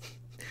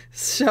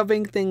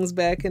 Shoving things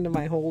back into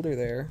my holder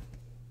there.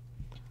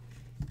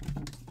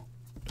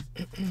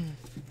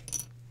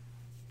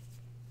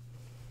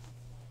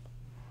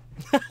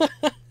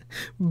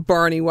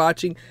 Barney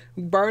watching.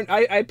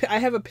 I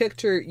have a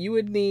picture. You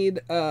would need,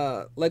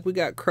 like we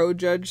got Crow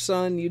Judge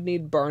son, you'd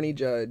need Barney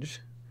Judge.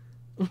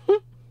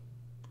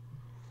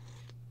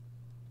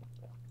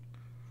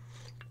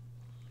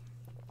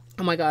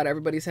 Oh my god,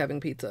 everybody's having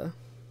pizza.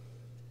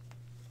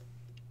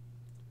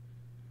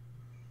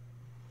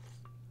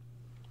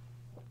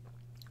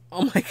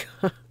 Oh my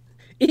god.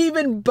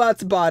 Even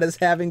Buttsbot is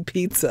having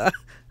pizza.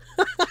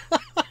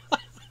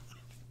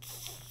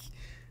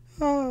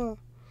 Oh.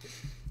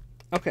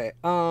 Okay,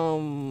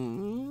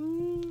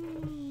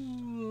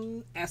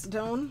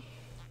 acetone.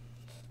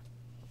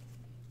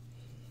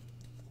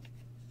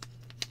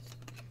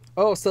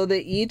 Oh, so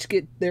they each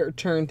get their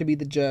turn to be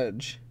the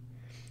judge.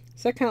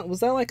 Was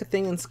that like a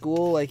thing in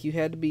school? Like you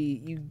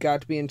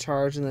got to be in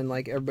charge and then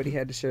like everybody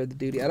had to share the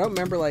duty. I don't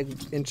remember like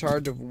in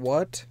charge of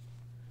what.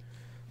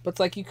 But it's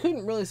like you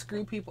couldn't really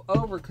screw people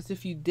over because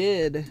if you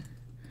did,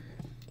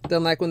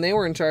 then like when they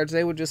were in charge,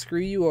 they would just screw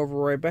you over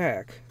right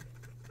back.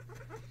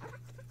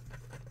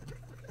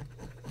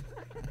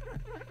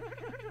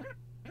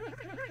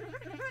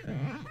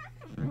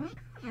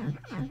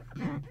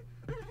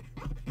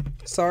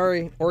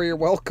 Sorry, or you're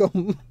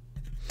welcome.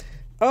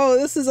 Oh,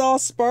 this is all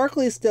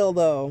sparkly still,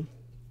 though.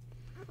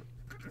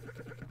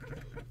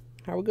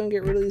 How are we gonna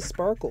get rid of these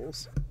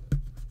sparkles?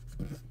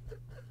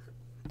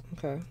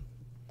 Okay.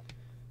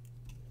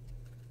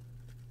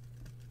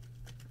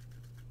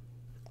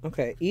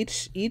 Okay,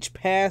 each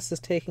pass is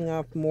taking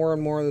off more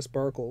and more of the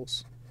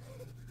sparkles.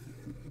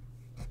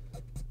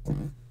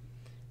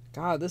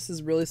 God, this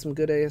is really some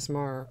good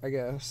ASMR, I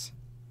guess.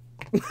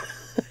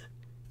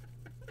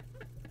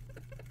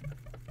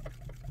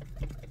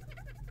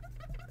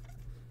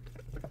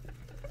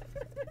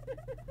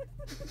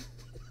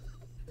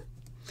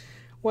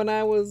 When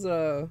I was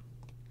doing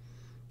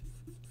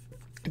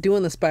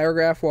the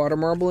spirograph water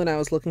marbling, I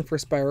was looking for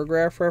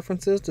spirograph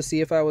references to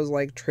see if I was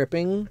like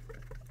tripping.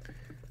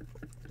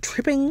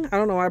 I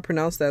don't know why I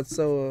pronounced that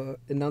so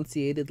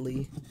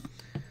enunciatedly.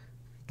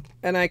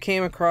 And I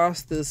came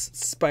across this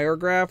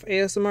spirograph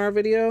ASMR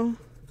video.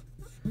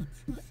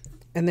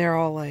 And they're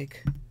all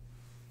like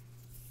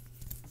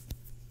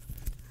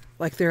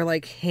they're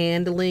like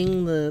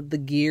handling the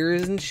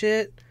gears and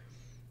shit.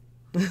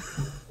 I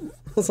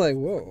was like,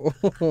 whoa,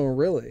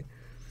 really?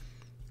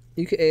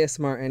 You could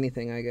ASMR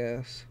anything, I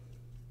guess.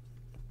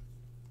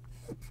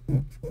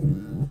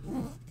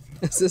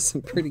 This is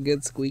some pretty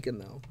good squeaking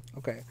though.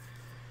 Okay.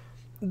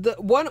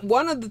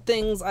 One of the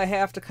things I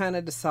have to kind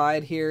of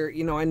decide here,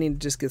 you know, I need to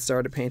just get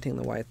started painting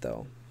the white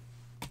though,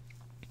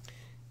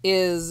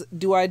 is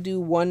do I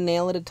do one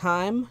nail at a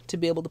time to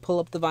be able to pull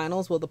up the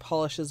vinyls while the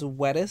polish is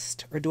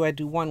wettest, or do I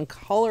do one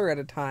color at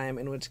a time,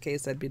 in which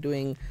case I'd be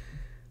doing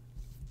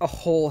a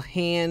whole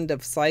hand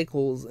of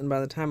cycles, and by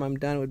the time I'm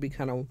done it would be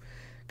kind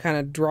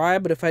of dry.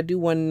 But if I do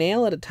one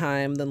nail at a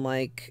time, then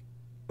like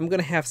I'm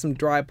gonna have some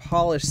dry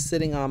polish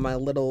sitting on my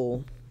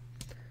little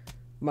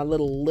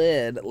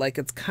lid. Like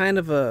it's kind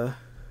of a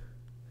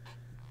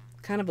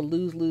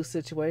lose-lose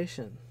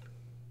situation.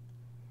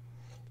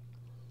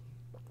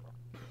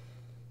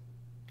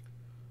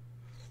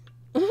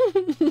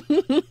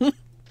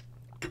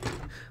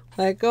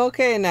 Like,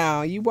 okay,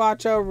 now you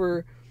watch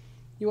over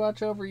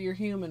your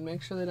human.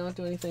 Make sure they don't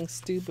do anything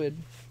stupid.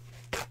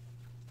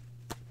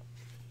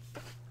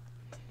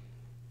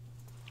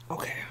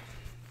 Okay.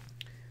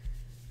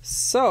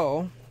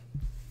 So,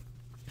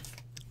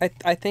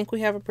 I think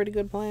we have a pretty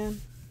good plan.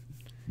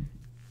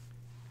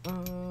 Let's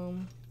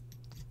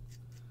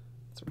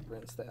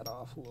rinse that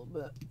off a little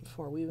bit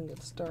before we even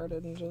get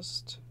started and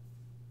just...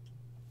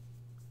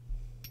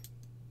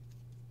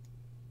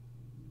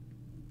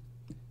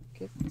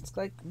 It's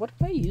like, what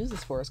did I use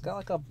this for? It's got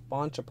like a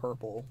bunch of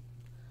purple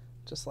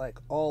just like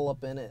all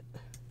up in it.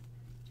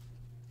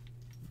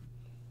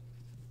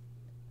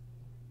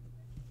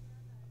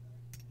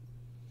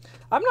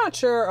 I'm not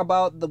sure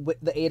about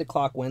the 8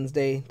 o'clock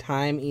Wednesday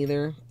time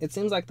either. It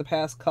seems like the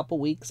past couple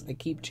weeks I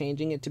keep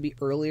changing it to be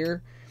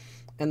earlier.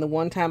 And the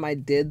one time I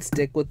did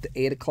stick with the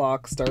 8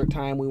 o'clock start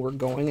time, we were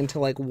going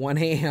until like 1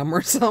 a.m.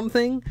 or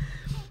something.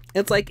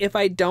 It's like if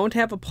I don't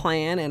have a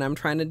plan and I'm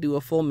trying to do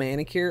a full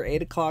manicure,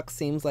 8 o'clock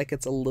seems like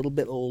it's a little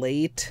bit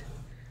late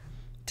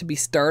to be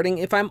starting.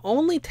 If I'm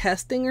only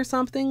testing or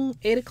something,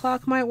 8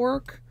 o'clock might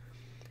work.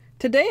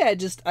 Today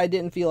I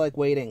didn't feel like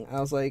waiting. I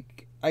was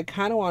like, I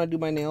kind of want to do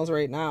my nails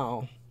right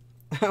now.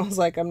 I was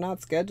like, I'm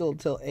not scheduled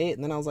till 8.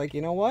 And then I was like,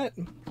 you know what?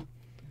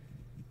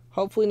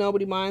 Hopefully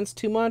nobody minds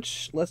too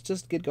much. Let's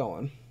just get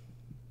going.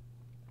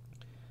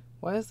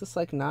 Why is this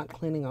like not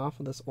cleaning off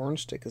of this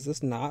orange stick? Is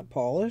this not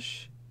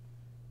polish?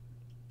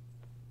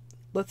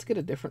 Let's get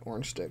a different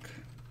orange stick.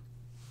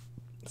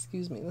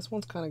 Excuse me, this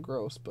one's kind of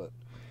gross, but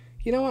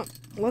you know what?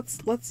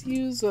 Let's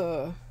use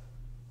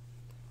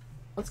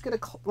let's get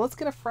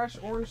a fresh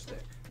orange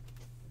stick.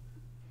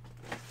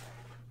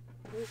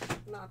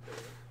 Not there.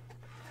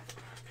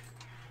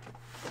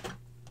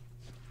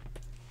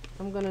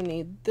 I'm gonna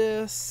need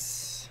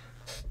this.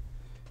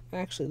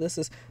 Actually, this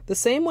is the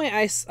same way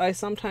I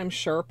sometimes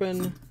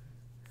sharpen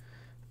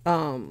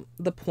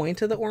the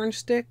point of the orange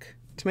stick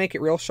to make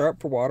it real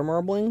sharp for water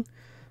marbling.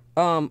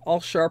 I'll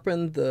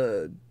sharpen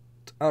the,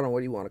 I don't know, what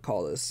do you want to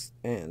call this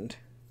end?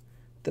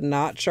 The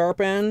not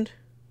sharp end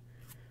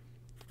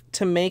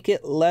to make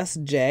it less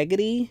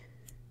jaggedy.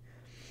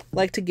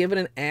 Like to give it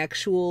an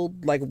actual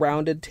like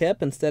rounded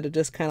tip instead of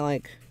just kind of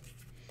like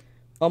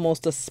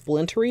almost a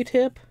splintery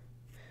tip.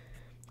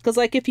 Because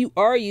like if you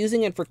are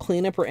using it for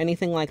cleanup or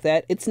anything like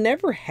that, it's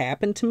never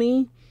happened to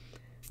me.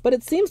 But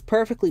it seems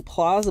perfectly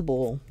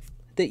plausible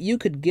that you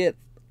could get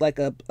like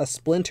a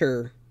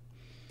splinter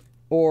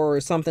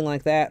or something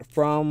like that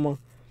from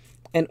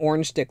an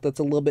orange stick that's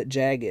a little bit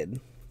jagged.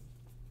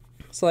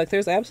 So like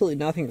there's absolutely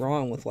nothing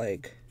wrong with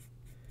like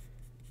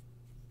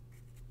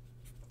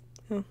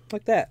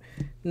that.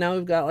 Now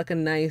we've got like a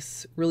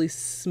nice, really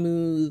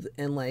smooth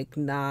and like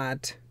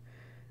not,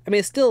 I mean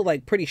it's still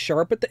like pretty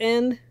sharp at the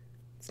end.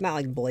 It's not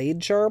like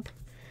blade sharp.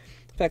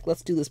 In fact,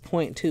 let's do this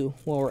point too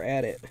while we're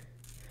at it.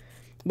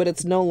 But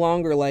it's no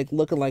longer like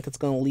looking like it's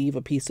going to leave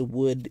a piece of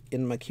wood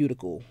in my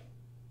cuticle,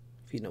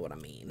 if you know what I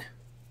mean.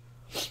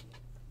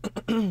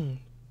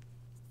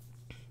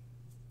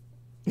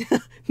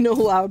 No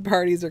loud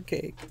parties or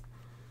cake.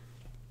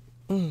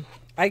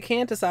 I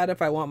can't decide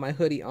if I want my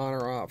hoodie on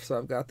or off, so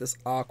I've got this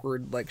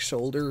awkward like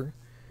shoulder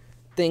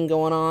thing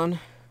going on.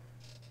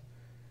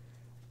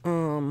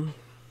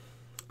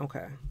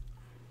 Okay.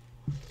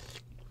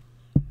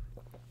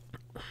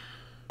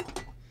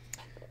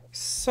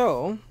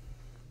 So,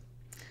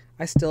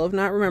 I still have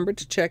not remembered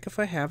to check if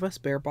I have a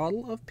spare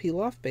bottle of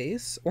peel-off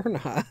base or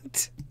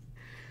not.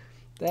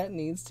 That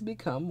needs to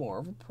become more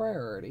of a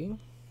priority.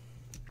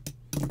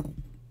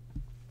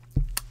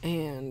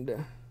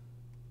 And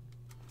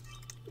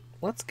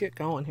let's get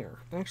going here.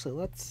 Actually,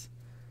 let's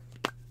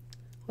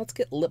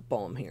get lip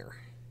balm here.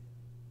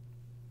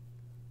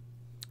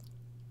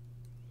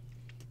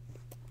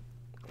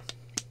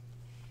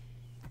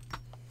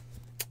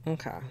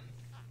 Okay.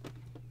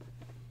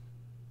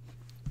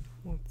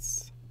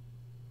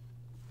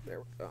 There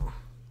we go.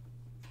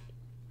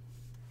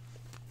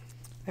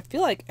 I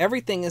feel like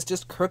everything is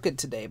just crooked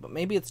today, but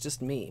maybe it's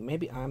just me.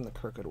 Maybe I'm the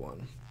crooked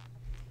one.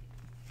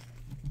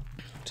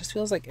 It just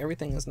feels like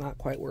everything is not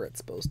quite where it's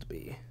supposed to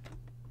be.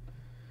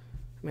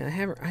 I mean, I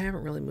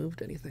haven't really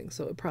moved anything,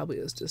 so it probably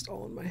is just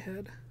all in my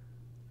head.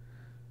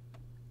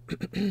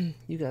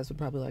 You guys would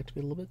probably like to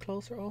be a little bit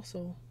closer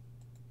also.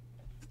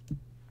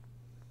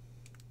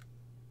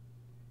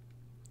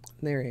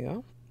 There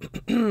you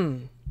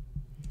go.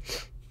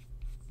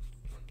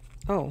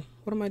 Oh,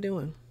 what am I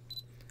doing?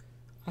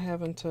 I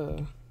haven't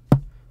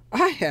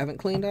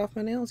cleaned off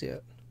my nails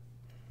yet.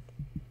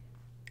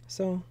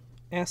 So,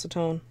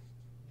 acetone,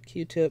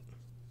 Q-tip,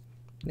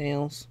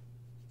 nails.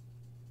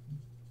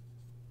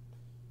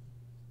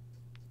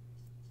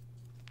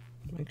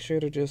 Make sure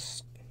to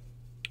just,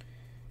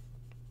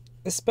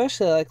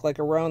 especially like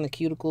around the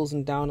cuticles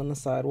and down on the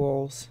side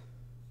walls.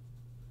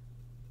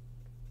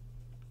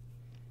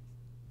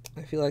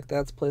 I feel like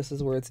that's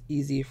places where it's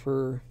easy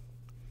for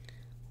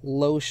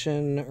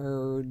lotion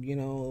or, you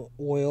know,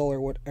 oil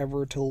or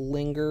whatever to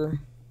linger.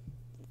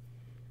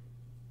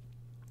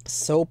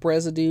 soap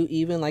residue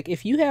even. Like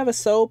if you have a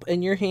soap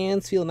and your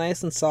hands feel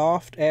nice and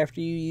soft after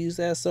you use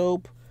that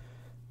soap,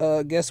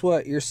 guess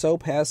what? Your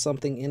soap has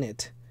something in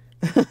it.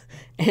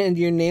 And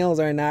your nails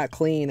are not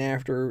clean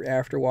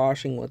after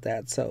washing with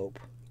that soap,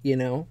 you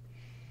know?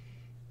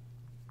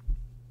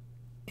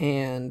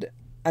 And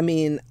I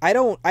mean, I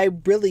don't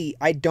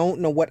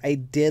know what I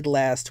did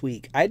last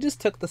week. I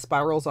just took the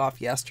spirals off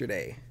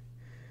yesterday.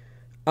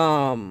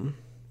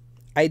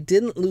 I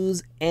didn't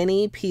lose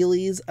any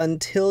peelies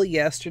until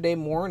yesterday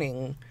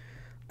morning.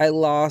 I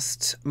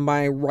lost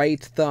my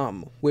right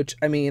thumb, which,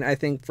 I mean, I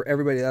think for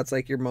everybody that's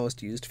like your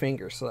most used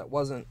finger, so that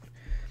wasn't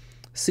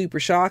super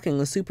shocking.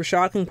 The super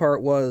shocking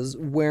part was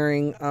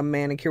wearing a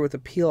manicure with a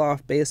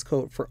peel-off base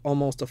coat for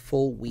almost a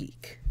full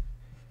week.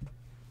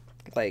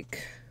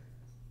 Like,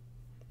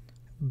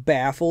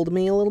 baffled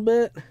me a little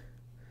bit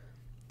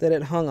that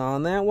it hung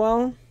on that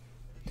well.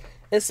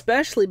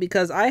 Especially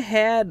because I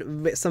had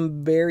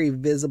some very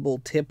visible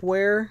tip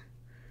wear.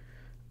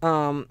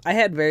 I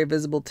had very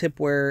visible tip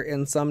wear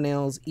in some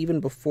nails even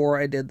before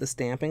I did the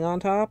stamping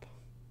on top.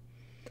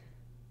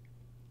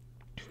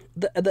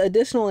 The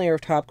additional layer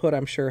of top coat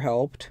I'm sure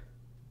helped.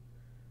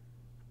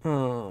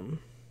 But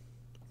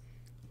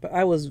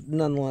I was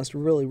nonetheless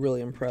really,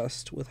 really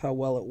impressed with how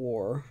well it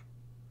wore.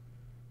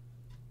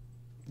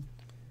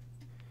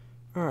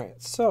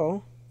 Alright,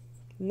 so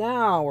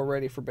now we're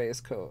ready for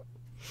base coat.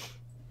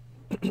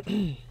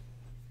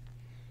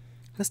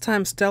 This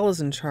time Stella's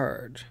in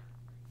charge.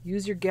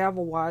 Use your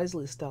gavel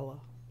wisely,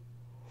 Stella.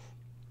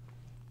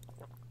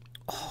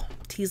 Oh,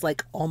 tea's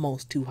like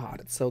almost too hot.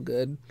 It's so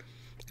good.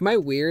 Am I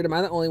weird? Am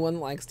I the only one that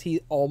likes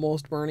tea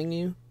almost burning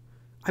you?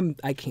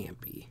 I can't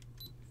be.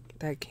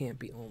 That can't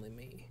be only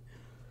me.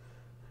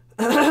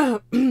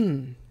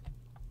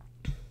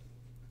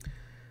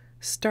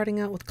 Starting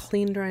out with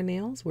clean dry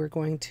nails, we're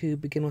going to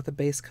begin with a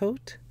base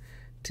coat.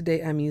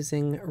 Today I'm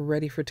using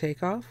Ready for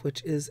Takeoff,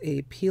 which is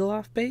a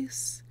peel-off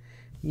base.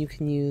 You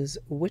can use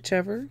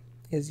whichever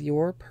is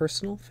your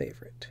personal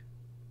favorite.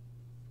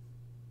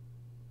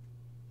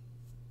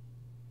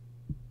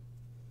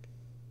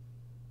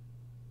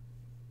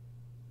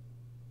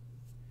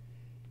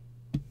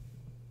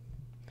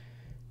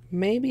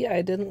 Maybe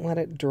I didn't let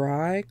it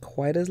dry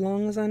quite as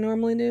long as I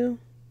normally do.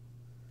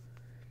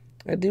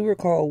 I do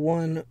recall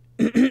one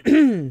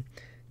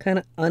kind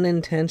of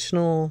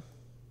unintentional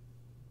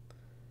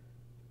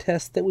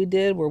test that we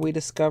did where we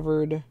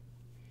discovered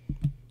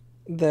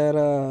that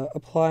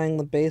applying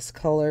the base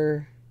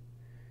color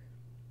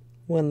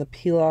when the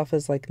peel off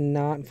is like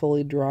not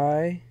fully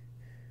dry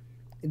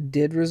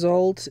did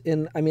result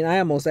in, I mean, I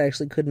almost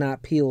actually could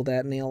not peel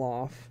that nail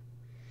off.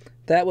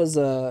 That was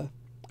a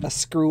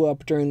screw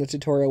up during the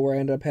tutorial where I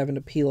ended up having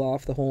to peel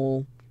off the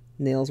whole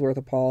nail's worth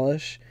of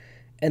polish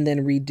and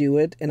then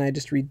redo it, and I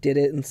just redid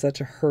it in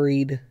such a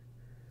hurried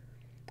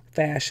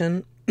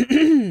fashion.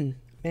 Man,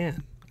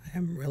 I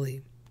am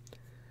really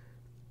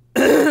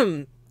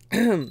I'm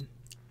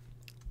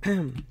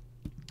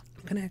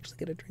gonna actually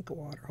get a drink of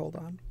water. Hold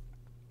on.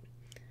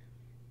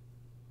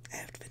 I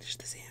have to finish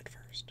this hand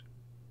first.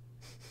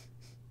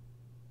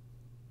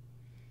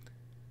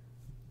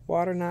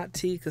 Water, not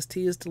tea, because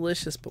tea is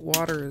delicious, but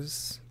water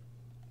is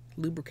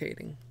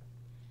lubricating.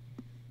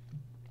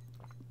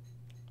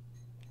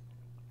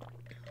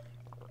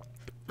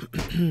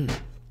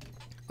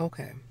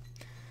 Okay.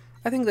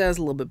 I think that is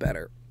a little bit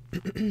better.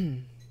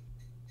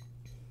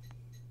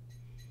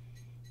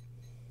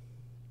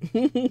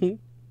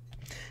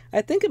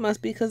 I think it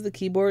must be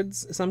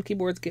because some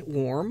keyboards get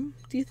warm,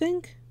 do you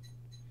think?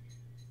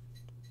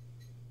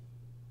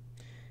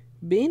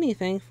 Beanie,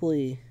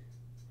 thankfully,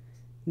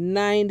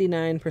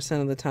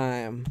 99% of the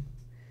time,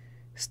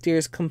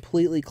 steers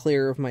completely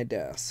clear of my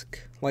desk.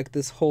 Like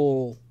this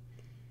whole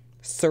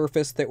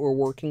surface that we're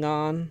working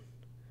on.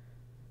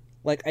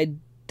 Like, I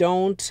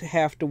don't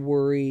have to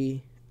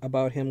worry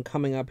about him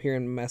coming up here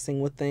and messing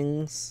with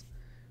things.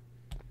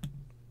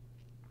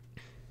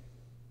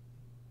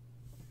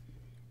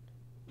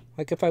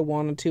 Like, if I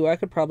wanted to, I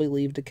could probably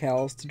leave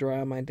decals to dry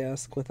on my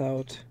desk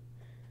without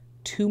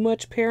too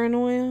much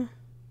paranoia.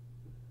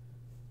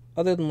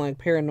 Other than, like,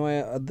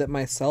 paranoia that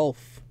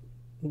myself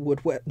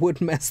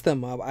would mess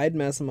them up. I'd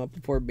mess them up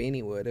before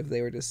Beanie would if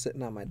they were just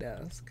sitting on my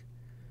desk.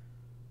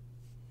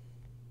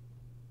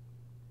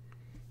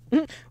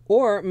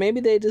 Or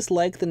maybe they just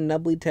like the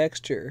nubbly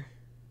texture.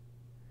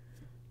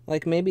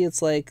 Like, maybe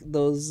it's like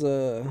those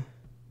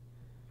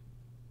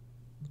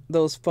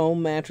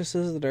foam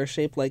mattresses that are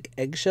shaped like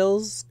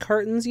eggshells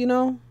cartons, you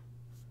know?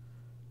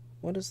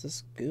 What is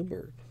this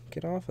goober?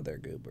 Get off of there,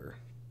 goober.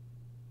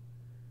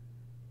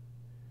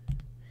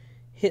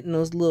 Hitting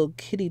those little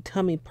kitty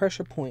tummy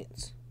pressure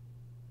points.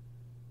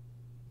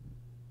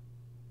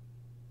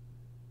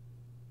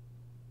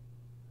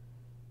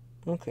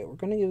 Okay, we're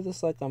going to give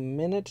this like a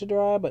minute to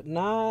dry, but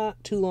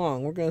not too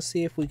long. We're going to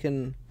see if we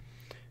can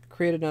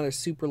create another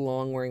super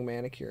long wearing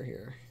manicure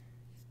here.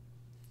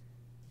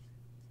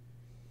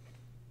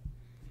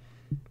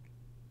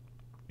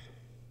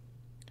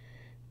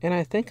 And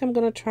I think I'm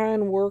going to try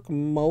and work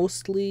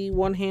mostly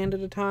one hand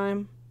at a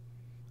time.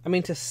 I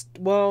mean,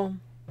 well,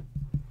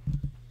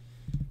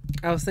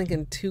 I was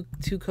thinking two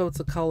coats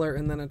of color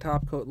and then a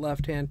top coat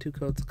left hand, 2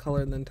 coats of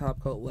color and then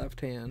top coat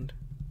left hand.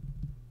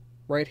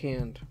 Right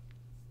hand.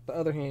 The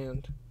other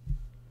hand.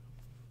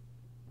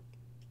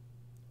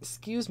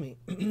 Excuse me.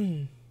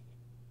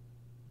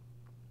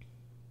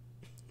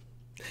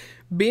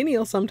 Beanie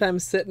will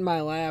sometimes sit in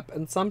my lap,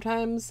 and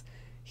sometimes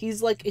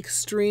he's like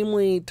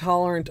extremely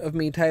tolerant of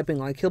me typing.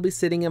 Like he'll be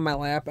sitting in my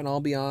lap and I'll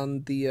be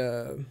on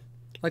the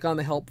like on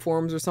the help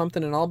forms or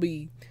something, and I'll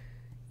be,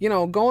 you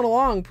know, going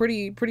along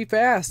pretty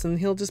fast, and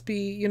he'll just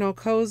be, you know,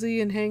 cozy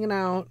and hanging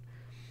out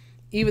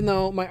even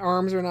though my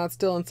arms are not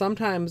still. And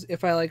sometimes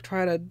if I like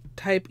try to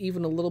type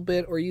even a little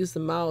bit or use the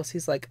mouse,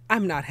 he's like,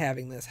 I'm not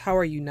having this. How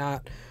are you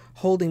not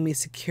holding me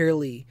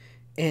securely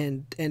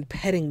and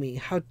petting me?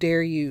 How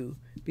dare you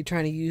be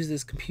trying to use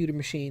this computer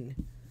machine?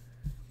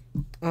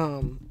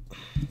 I'm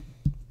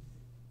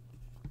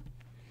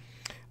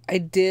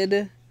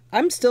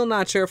still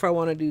not sure if I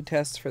want to do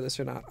tests for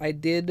this or not. I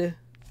did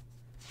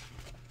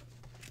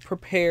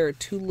prepare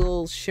 2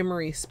 little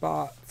shimmery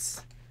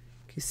spots.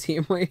 Can you see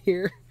them right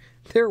here?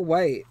 They're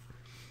white.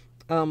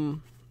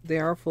 They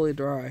are fully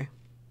dry.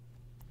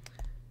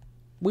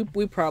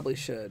 We probably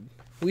should.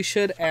 We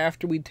should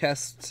after we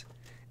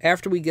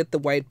get the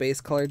white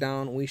base color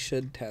down, we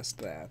should test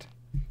that.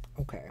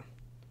 Okay.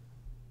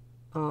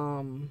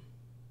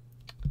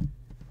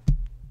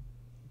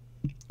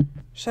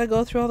 Should I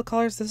go through all the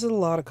colors? This is a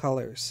lot of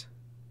colors.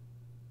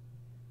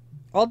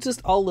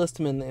 I'll list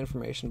them in the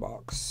information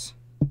box.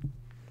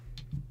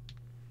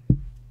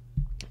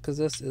 Because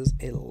this is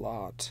a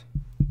lot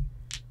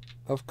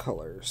of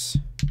colors.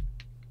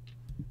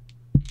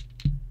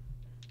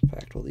 In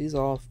fact, will these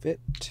all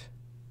fit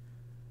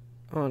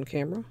on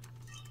camera?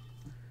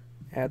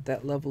 At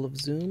that level of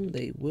zoom,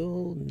 they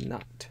will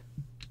not.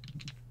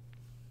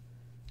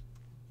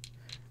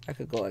 I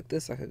could go like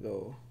this, I could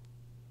go.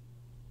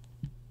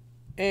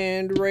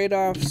 And right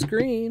off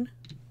screen.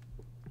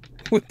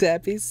 Would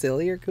that be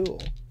silly or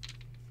cool?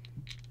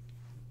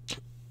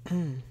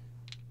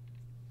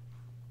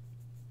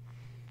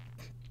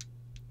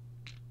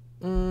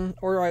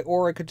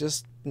 Or I could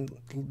just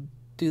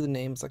do the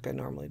names like I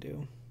normally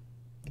do.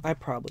 I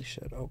probably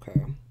should.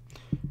 Okay.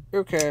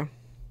 Okay.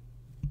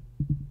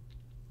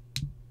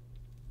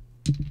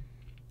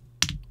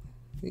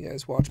 You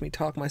guys watch me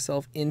talk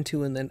myself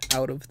into and then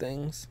out of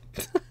things.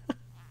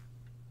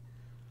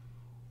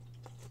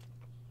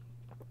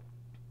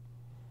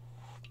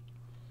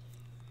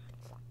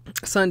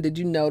 Son, did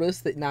you notice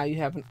that now you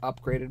have an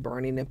upgraded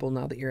Barney nipple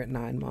now that you're at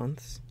 9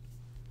 months?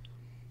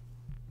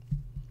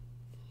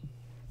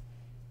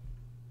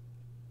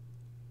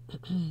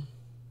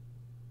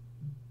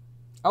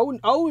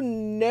 Oh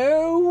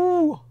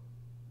no!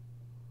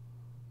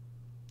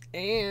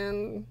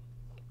 And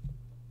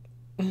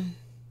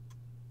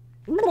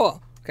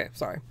okay,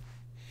 sorry.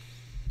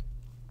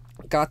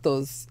 Got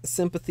those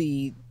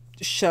sympathy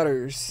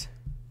shudders.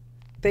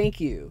 Thank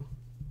you.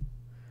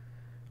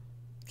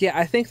 Yeah,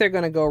 I think they're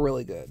gonna go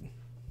really good.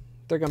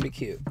 They're gonna be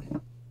cute.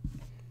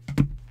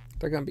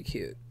 They're gonna be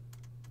cute.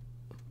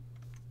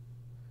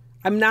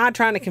 I'm not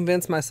trying to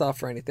convince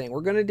myself or anything.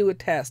 We're going to do a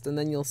test and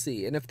then you'll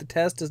see. And if the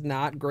test is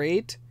not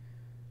great,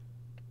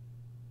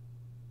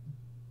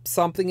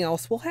 something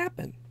else will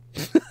happen.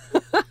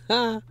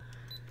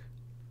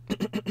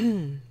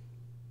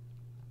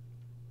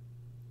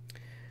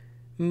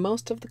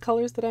 Most of the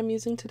colors that I'm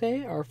using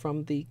today are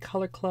from the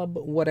Color Club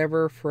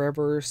Whatever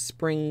Forever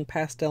Spring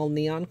Pastel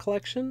Neon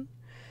Collection.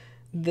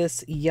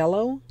 This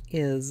yellow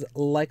is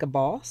Like a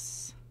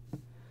Boss.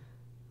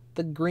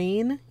 The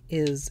green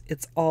is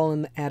It's All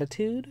in the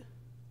Attitude.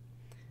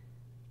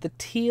 The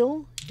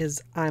teal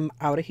is I'm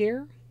Outta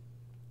Here.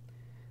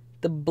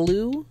 The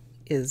blue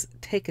is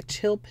Take a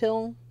Chill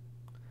Pill.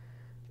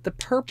 The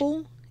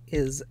purple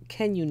is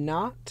Can You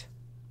Not?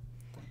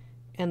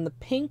 And the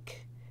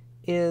pink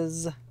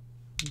is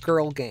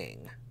Girl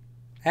Gang.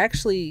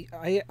 Actually,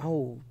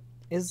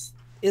 is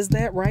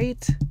that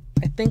right?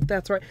 I think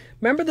that's right.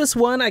 Remember this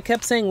one I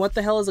kept saying, what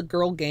the hell is a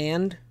girl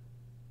gang?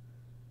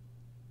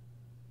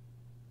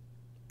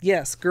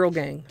 Yes, Girl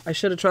Gang. I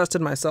should have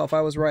trusted myself.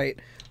 I was right.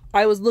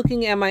 I was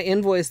looking at my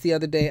invoice the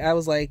other day. I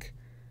was like,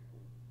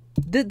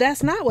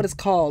 that's not what it's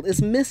called. It's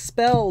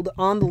misspelled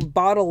on the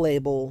bottle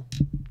label,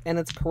 and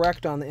it's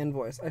correct on the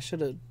invoice. I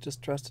should have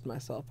just trusted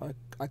myself. I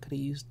could have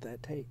used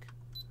that take.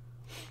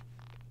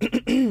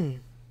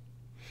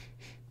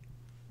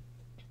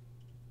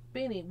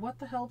 Beanie, what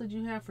the hell did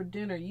you have for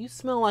dinner? You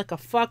smell like a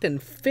fucking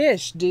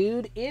fish,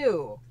 dude.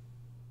 Ew.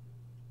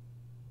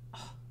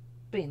 Oh,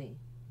 Beanie.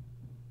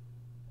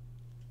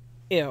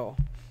 Ew.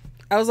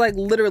 I was like,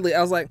 literally,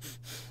 I was like,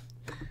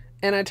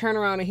 and I turn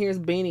around and here's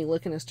Beanie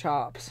licking his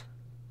chops.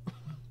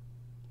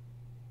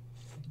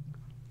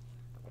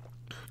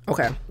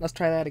 Okay, let's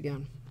try that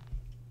again.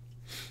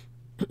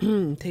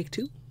 Take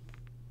 2.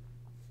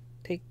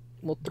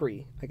 Well,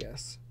 3, I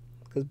guess.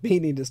 Because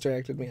Beanie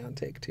distracted me on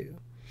take 2.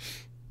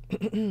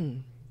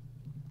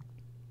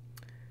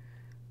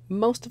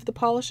 Most of the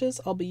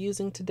polishes I'll be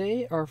using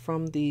today are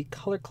from the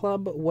Color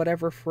Club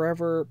Whatever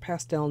Forever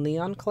Pastel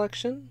Neon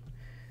Collection.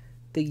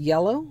 The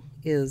yellow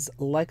is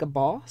Like a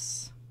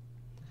Boss.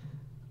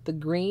 The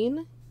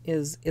green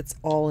is It's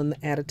All in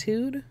the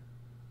Attitude.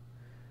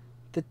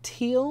 The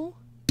teal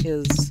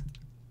is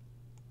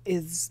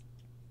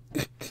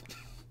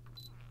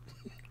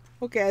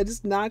okay, I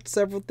just knocked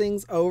several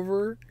things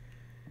over.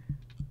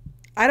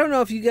 I don't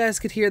know if you guys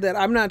could hear that.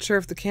 I'm not sure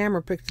if the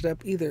camera picked it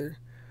up either.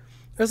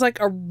 There's like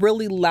a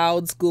really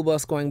loud school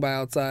bus going by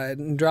outside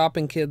and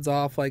dropping kids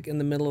off like in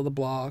the middle of the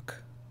block.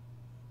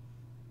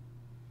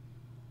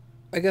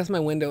 I guess my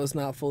window is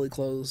not fully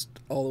closed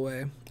all the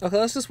way. Okay,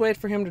 let's just wait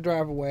for him to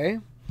drive away.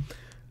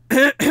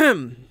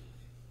 And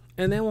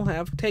then we'll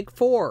have take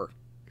 4.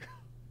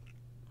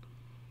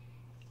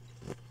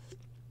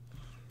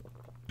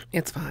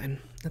 It's fine.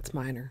 It's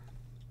minor.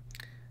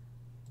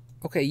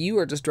 Okay, you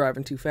are just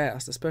driving too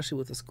fast, especially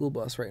with the school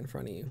bus right in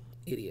front of you.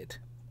 Idiot.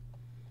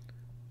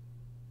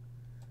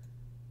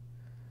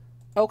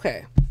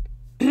 Okay.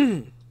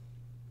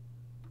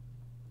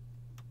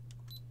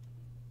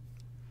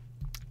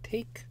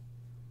 Take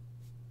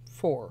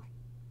 4.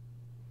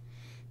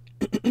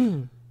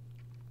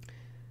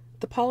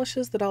 The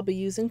polishes that I'll be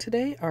using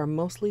today are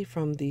mostly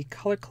from the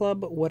Color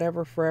Club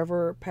Whatever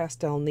Forever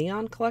Pastel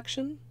Neon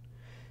collection.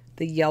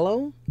 The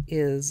yellow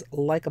is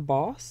Like a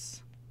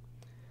Boss.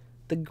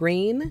 The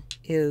green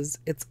is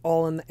It's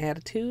All in the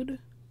Attitude.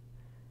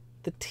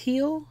 The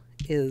teal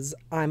is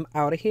I'm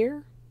Outta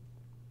Here.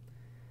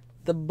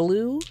 The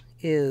blue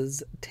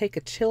is Take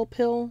a Chill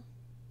Pill.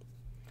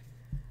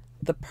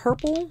 The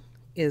purple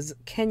is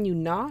Can You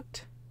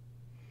Not?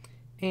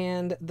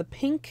 And the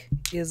pink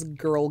is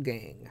Girl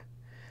Gang.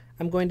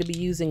 I'm going to be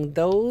using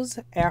those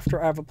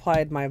after I've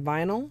applied my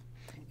vinyl.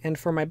 And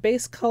for my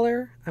base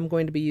color, I'm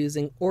going to be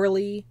using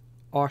Orly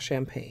Eau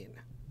Champagne.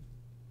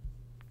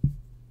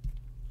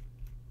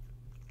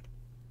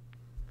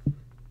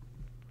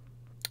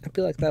 I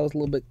feel like that was a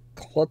little bit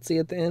klutzy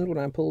at the end when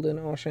I pulled in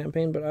Eau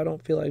Champagne, but I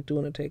don't feel like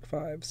doing a take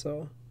 5,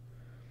 so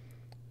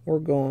we're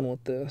going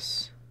with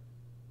this.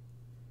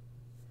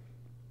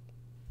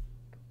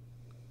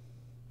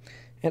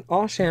 And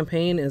Eau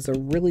Champagne is a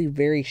really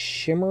very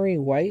shimmery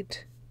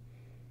white,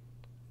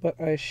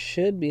 but I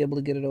should be able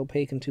to get it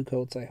opaque in 2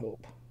 coats, I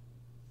hope.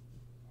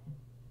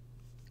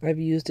 I've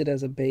used it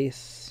as a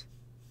base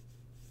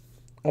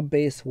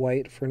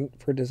white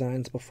for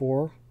designs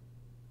before.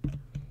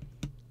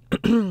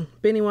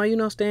 Benny, why you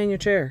not stay in your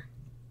chair?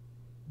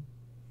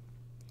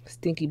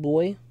 Stinky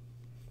boy.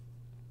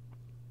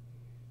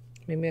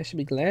 Maybe I should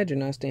be glad you're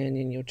not staying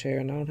in your chair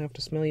and I don't have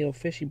to smell your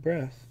fishy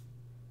breath.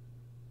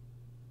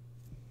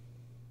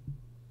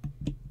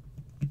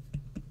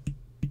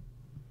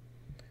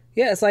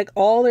 Yeah, it's like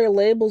all their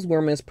labels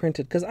were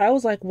misprinted because I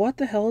was like, what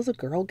the hell is a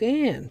Girl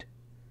Gand?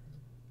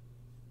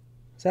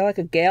 Is that like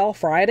a Gal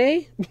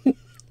Friday?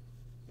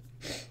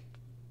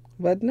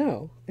 But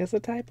no, it's a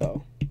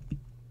typo.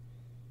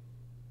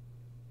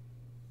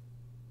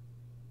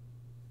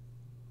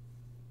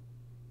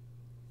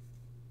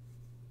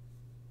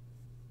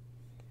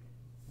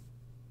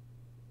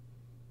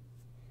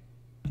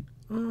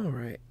 All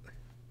right.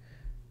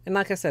 And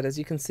like I said, as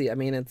you can see, I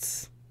mean,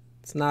 it's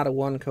not a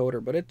 1 coater,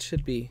 but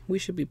we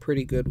should be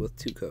pretty good with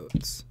 2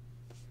 coats.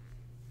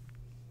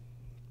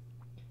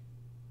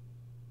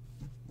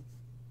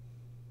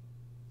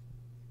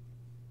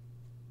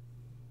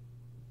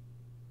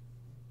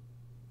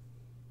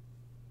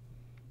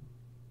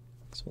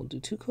 So we'll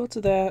do 2 coats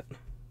of that,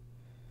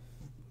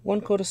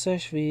 1 coat of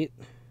Sèche Vite,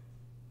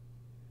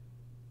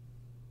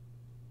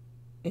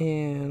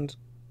 and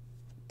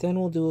then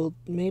we'll do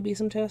maybe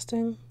some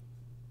testing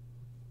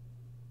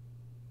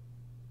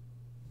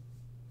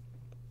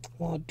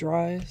while it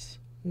dries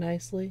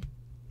nicely.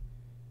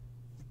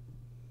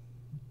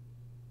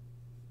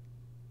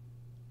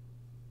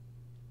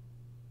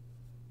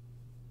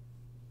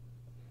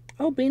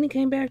 Oh, Beanie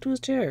came back to his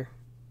chair.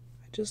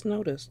 I just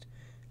noticed.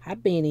 Hi,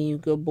 Beanie, you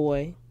good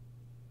boy.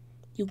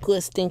 You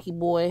good stinky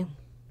boy.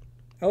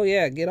 Oh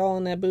yeah, get all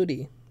in that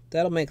booty.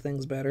 That'll make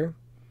things better.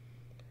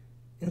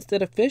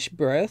 Instead of fish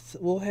breath,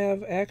 we'll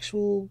have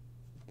actual,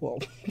 well,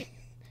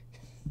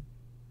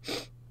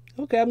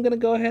 okay, I'm going to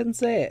go ahead and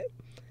say it.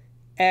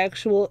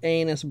 Actual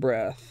anus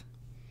breath.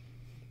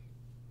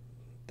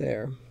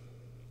 There.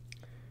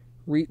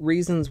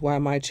 Reasons why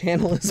my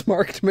channel is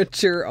marked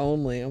mature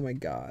only. Oh my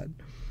god.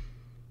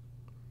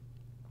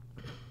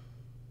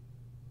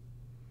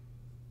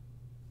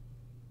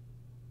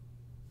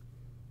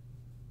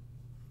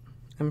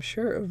 I'm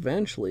sure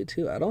eventually,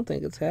 too. I don't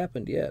think it's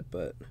happened yet,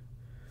 but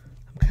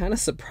I'm kind of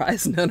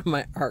surprised none of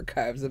my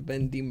archives have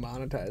been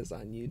demonetized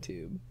on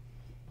YouTube.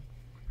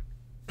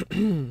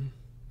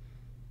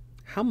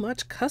 How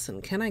much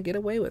cussing can I get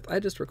away with? I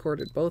just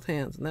recorded both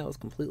hands, and that was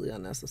completely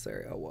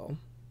unnecessary. Oh, well.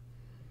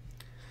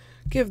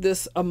 Give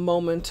this a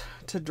moment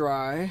to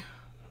dry.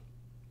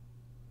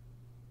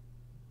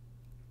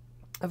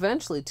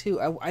 Eventually, too,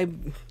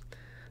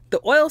 the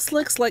oil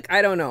slicks, like,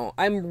 I don't know.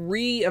 I'm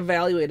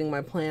re-evaluating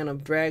my plan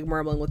of drag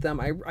marbling with them.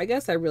 I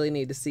guess I really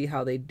need to see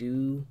how they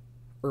do,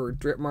 or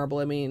drip marble,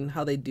 I mean,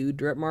 how they do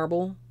drip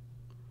marble.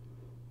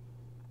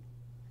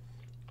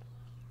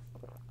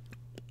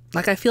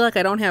 Like, I feel like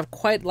I don't have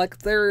quite, like,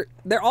 they're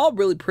all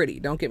really pretty,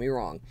 don't get me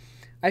wrong.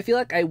 I feel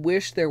like I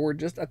wish there were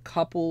just a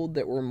couple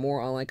that were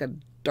more on, like, a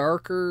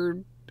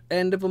darker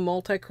end of a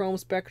multi-chrome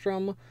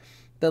spectrum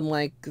than,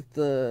 like,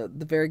 the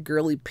very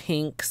girly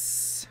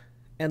pinks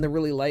and the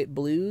really light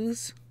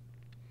blues.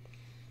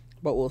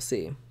 But we'll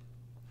see.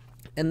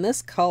 And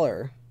this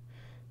color,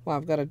 wow,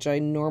 I've got a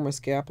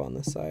ginormous gap on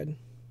this side.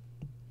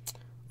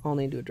 I'll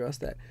need to address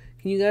that.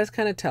 Can you guys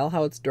kind of tell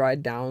how it's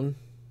dried down,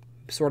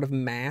 sort of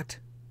matte?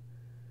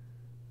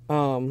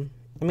 I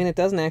mean, it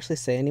doesn't actually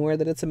say anywhere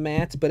that it's a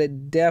matte, but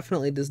it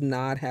definitely does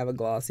not have a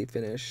glossy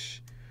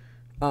finish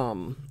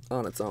on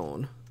its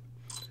own.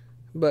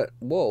 But,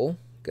 whoa,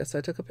 guess I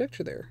took a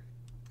picture there.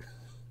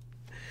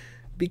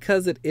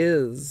 Because it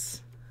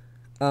is,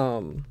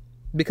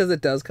 because it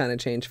does kind of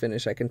change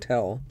finish, I can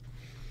tell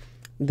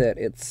that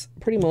it's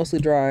pretty mostly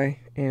dry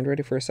and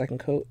ready for a second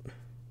coat.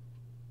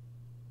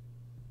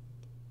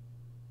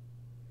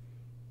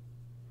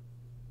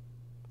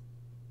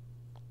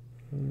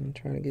 I'm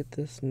trying to get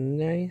this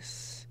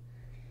nice,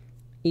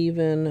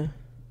 even,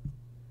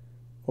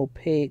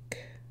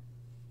 opaque.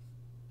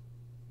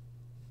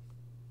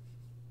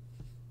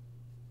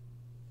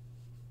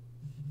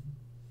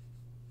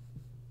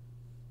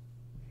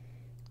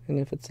 And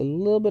if it's a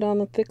little bit on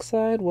the thick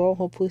side, well,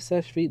 hopefully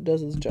Seche Vite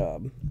does its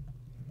job.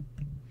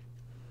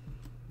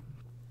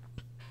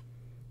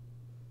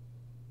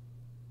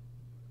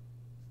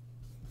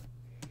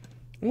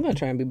 I'm going to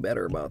try and be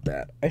better about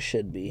that. I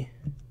should be.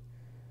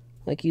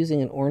 Like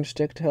using an orange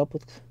stick to help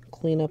with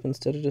cleanup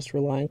instead of just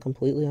relying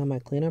completely on my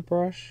cleanup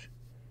brush.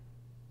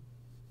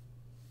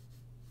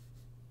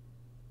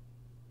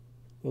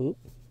 Oop,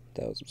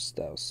 that was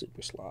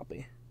super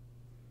sloppy.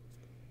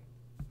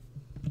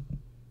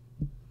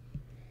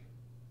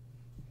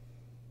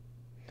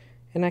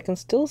 And I can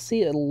still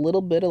see a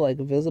little bit of like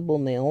visible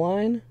nail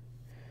line,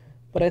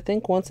 but I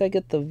think once I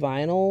get the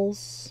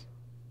vinyls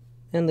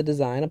and the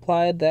design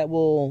applied, that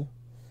will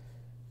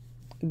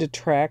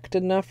detract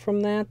enough from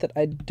that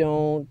I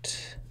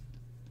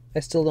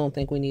still don't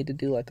think we need to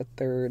do like a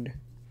third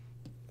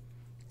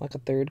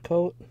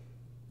coat.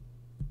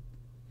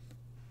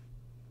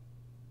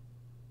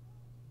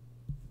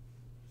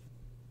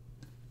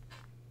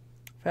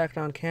 In fact,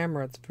 on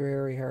camera it's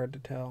very hard to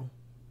tell.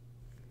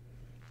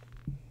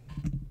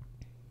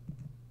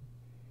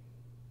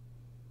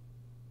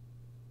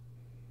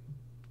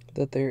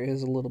 That there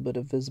is a little bit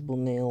of visible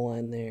nail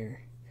line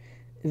there.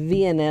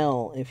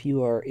 VNL if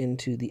you are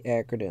into the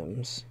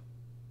acronyms.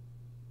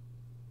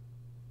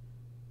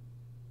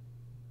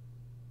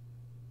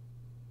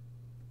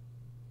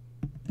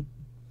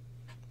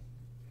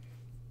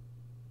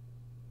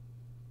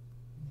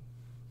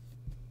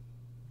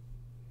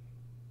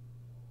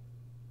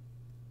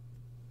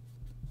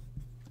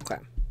 Okay.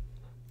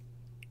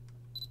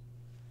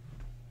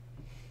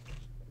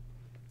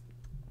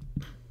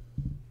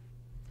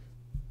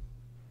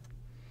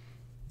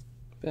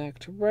 Back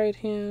to right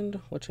hand,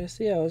 which I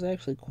see I was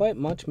actually quite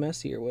much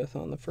messier with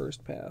on the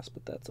first pass,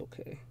 but that's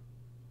okay.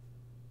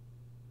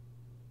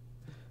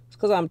 It's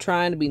because I'm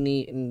trying to be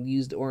neat and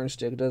use the orange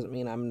stick. Doesn't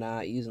mean I'm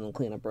not using the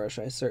cleanup brush.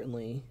 I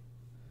certainly,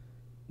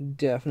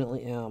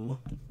 definitely am.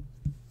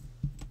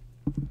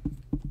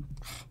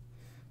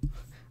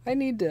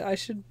 I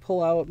should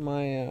pull out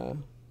my,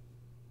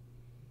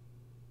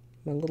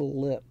 my little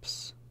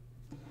lips.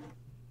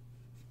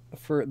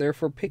 They're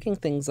for picking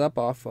things up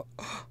off of...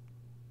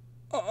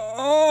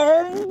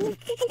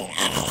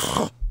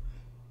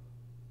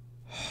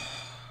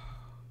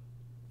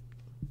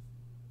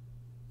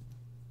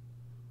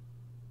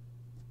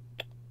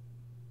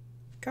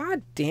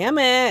 God damn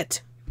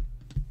it!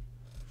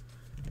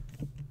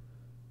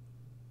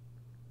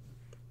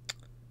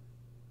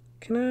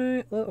 Can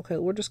I... Well, okay,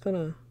 we're just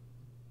gonna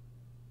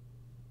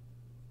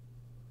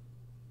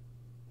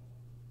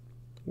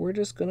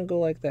go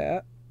like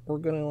that. We're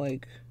gonna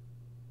like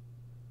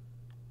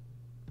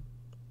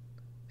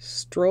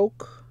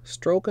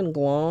stroke and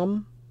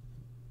glom.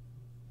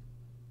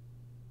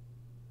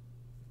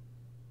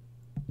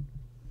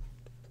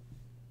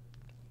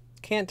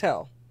 Can't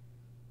tell.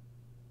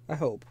 I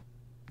hope.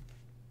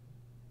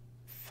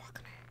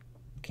 Fucking,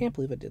 can't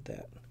believe I did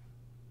that.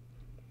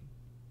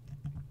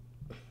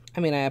 I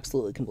mean, I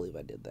absolutely can believe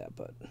I did that,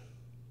 but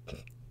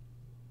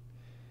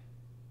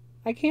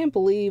I can't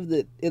believe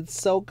that it's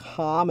so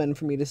common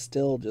for me to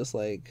still just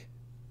like,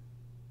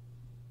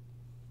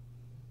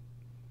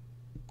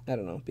 I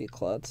don't know, be a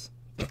klutz.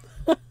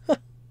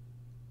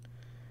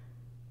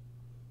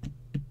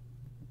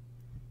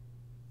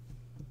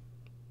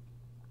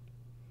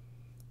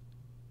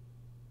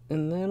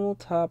 And then we'll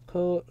top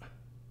coat.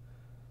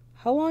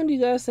 How long do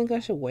you guys think I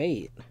should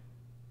wait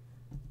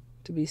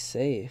to be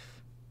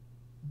safe?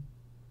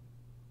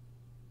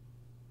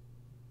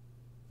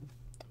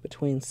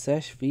 Between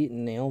Seche Vite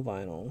and nail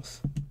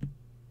vinyls.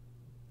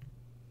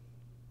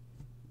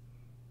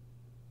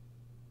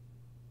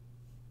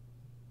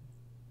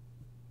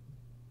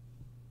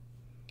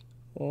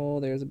 Oh,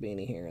 there's a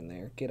beanie here and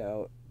there. Get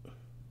out.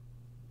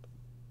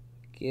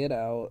 Get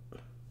out.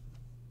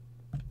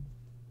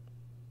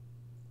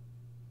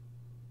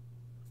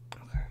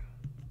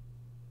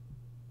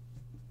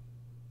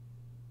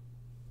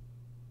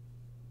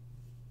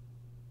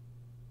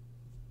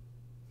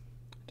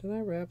 Did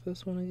I wrap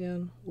this one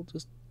again? We'll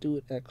just do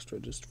it extra,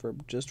 just for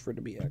it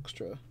to be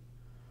extra.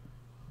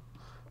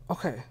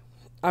 Okay.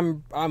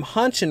 I'm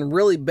hunching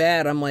really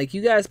bad. I'm like,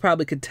 you guys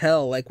probably could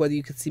tell, like, whether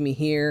you could see me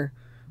here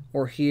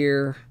or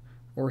here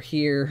or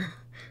here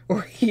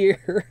or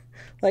here.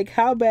 Like,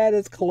 how bad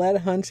is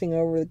Colette hunching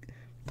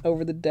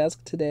over the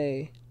desk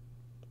today?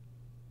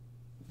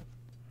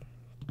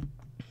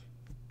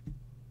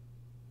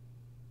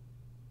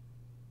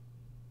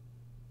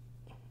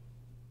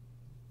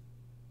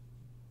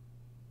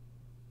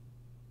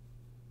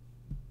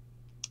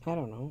 I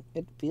don't know.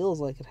 It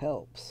feels like it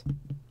helps.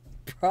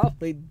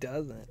 Probably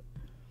doesn't.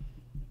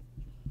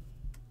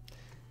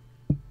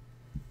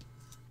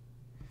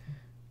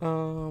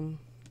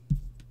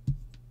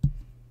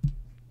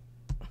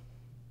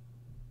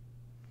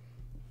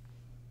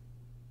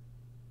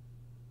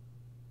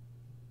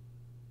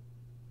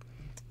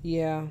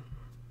 Yeah.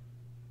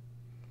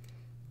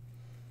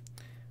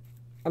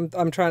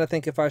 I'm trying to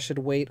think if I should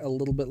wait a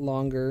little bit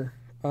longer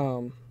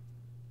on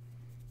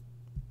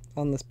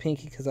this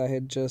pinky because I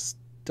had just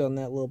done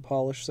that little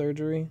polish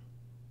surgery.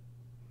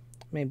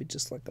 Maybe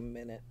just like a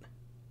minute.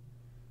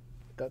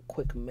 Like a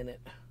quick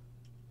minute.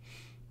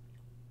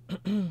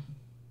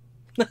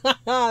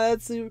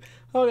 That's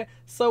okay.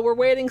 So we're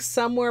waiting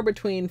somewhere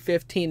between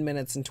 15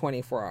 minutes and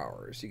 24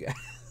 hours, you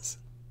guys.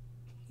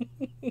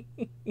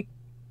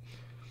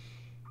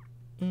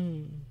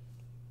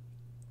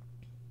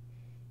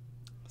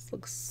 This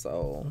looks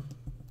so...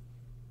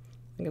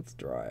 I think it's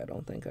dry. I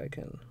don't think I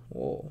can...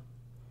 Whoa.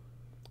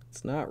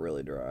 It's not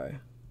really dry.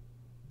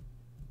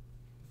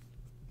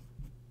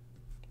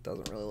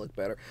 Doesn't really look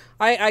better.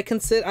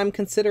 I'm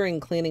considering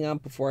cleaning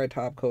up before I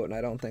top coat, and I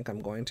don't think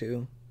I'm going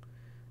to.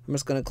 I'm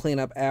just going to clean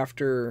up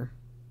after.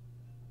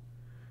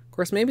 Of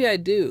course, maybe I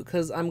do,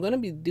 because I'm going to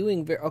be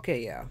doing...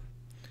 Okay, yeah.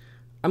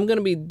 I'm going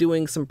to be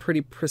doing some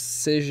pretty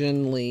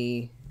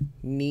precisionally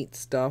neat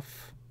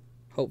stuff,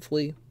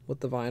 hopefully,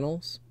 with the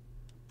vinyls.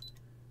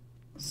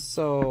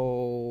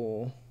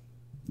 So,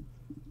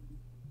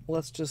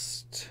 let's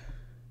just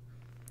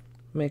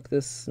make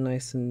this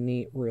nice and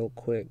neat real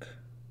quick.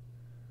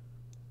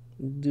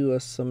 Do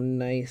us some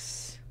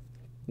nice,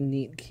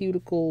 neat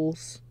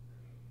cuticles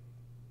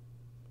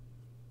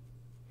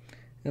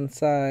and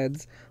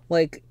sides.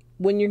 Like,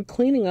 when you're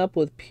cleaning up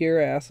with pure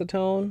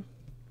acetone,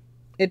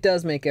 it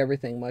does make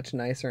everything much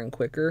nicer and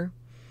quicker,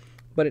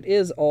 but it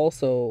is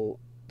also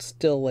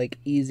still, like,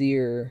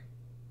 easier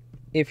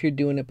if you're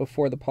doing it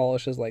before the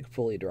polish is, like,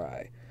 fully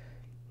dry.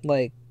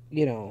 Like,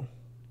 you know,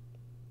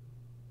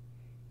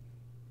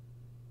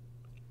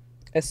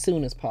 as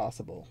soon as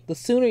possible. The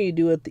sooner you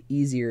do it, the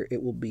easier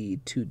it will be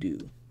to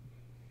do.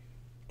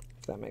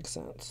 If that makes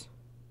sense.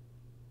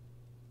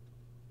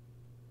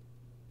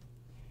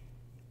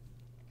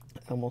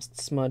 I almost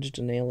smudged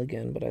a nail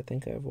again, but I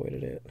think I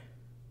avoided it.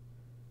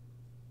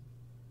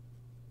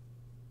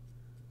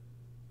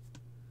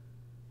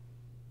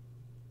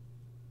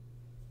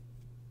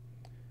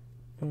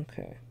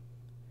 Okay.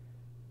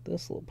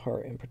 This little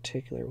part in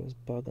particular was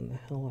bugging the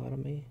hell out of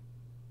me.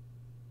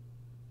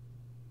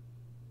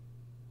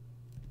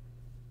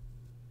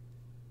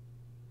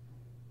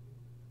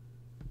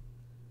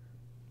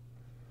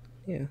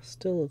 Yeah,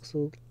 still looks a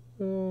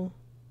little...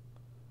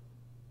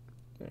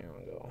 There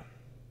we go.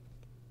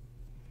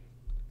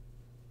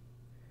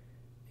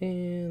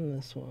 And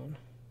this one.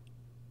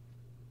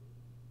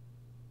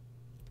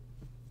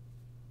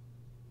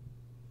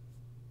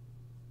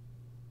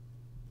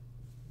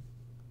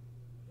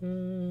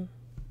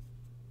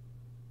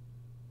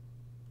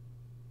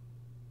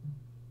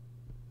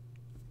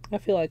 I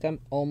feel like I'm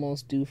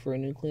almost due for a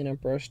new cleanup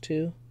brush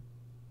too.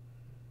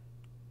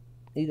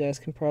 You guys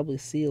can probably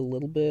see a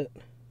little bit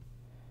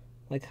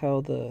like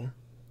how the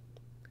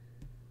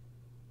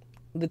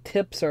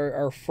tips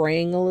are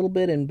fraying a little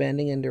bit and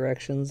bending in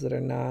directions that are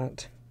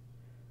not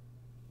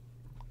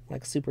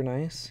like super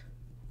nice.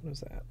 What is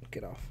that?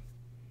 Get off.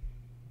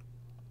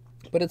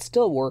 But it's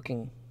still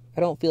working. I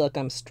don't feel like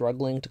I'm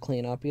struggling to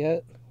clean up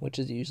yet, which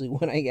is usually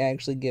when I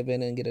actually give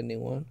in and get a new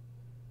one.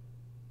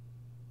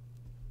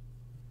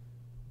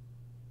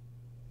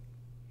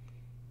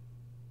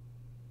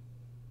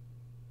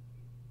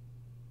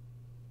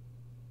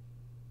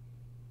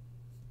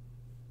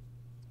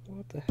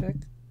 What the heck?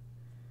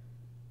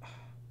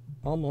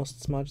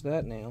 Almost smudged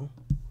that nail.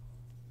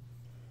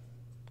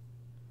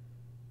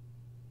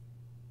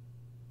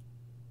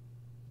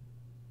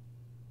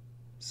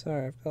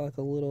 Sorry, I've got like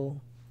a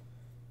little...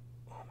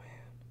 Oh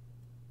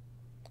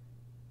man.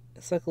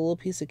 It's like a little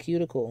piece of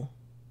cuticle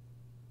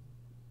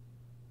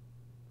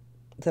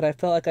that I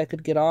felt like I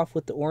could get off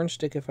with the orange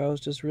stick if I was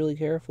just really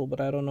careful, but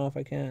I don't know if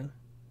I can.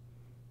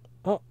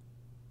 Oh.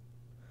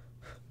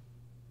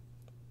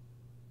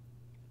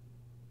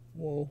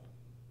 Whoa.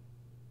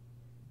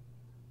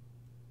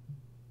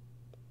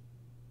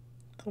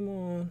 Come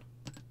on.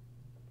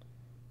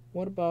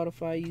 What about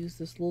if I use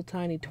this little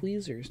tiny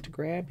tweezers to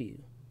grab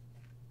you?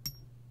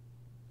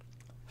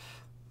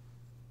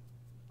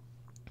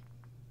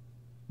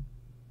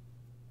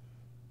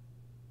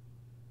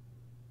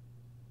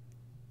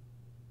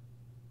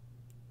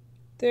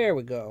 There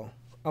we go.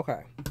 Okay.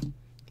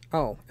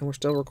 Oh, and we're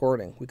still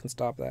recording. We can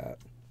stop that.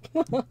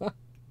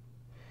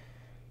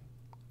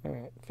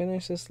 Alright,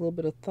 finish this little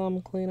bit of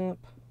thumb cleanup.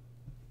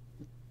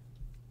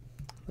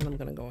 Then I'm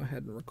going to go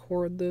ahead and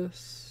record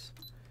this.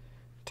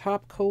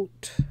 Top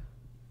coat.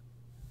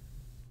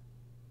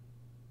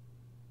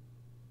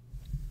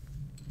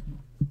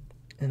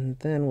 And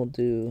then we'll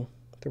do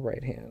the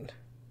right hand.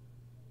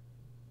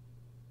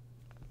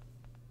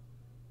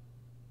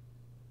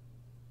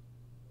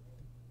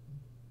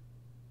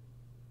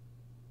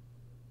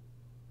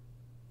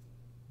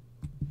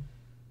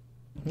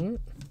 Hmm.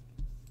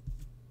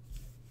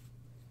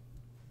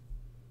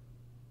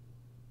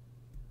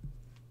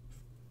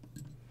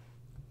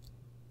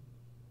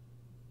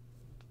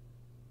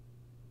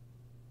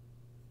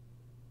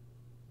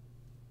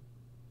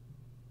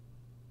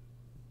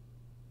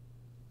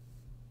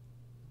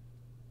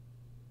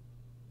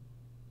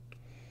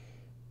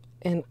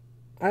 And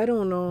I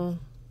don't know.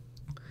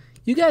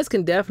 You guys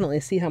can definitely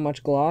see how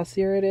much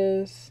glossier it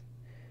is.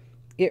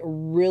 It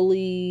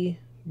really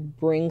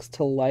brings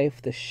to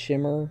life the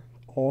shimmer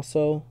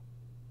also.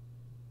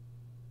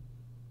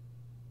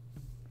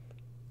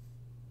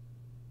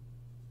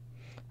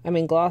 I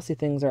mean, glossy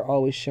things are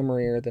always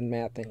shimmerier than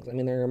matte things. I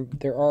mean,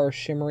 there are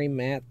shimmery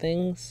matte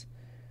things,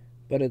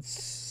 but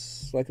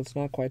it's like it's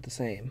not quite the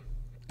same,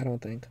 I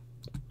don't think.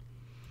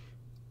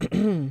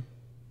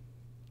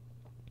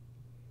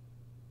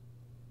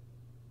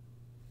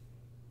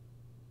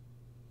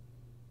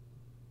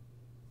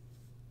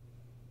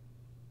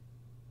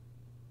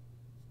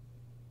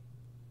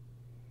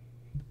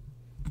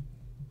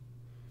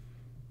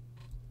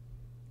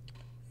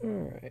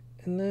 Alright,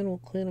 and then we'll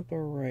clean up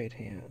our right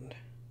hand.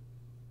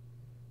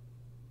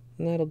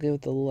 And that'll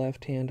give the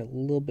left hand a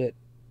little bit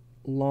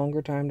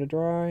longer time to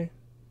dry.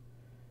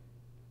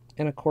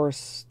 And of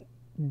course,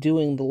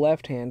 doing the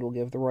left hand will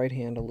give the right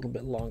hand a little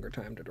bit longer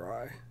time to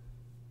dry.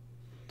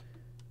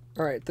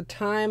 Alright, the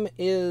time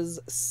is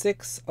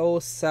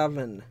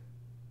 6:07.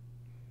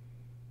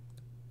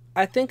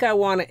 I think I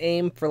want to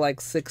aim for like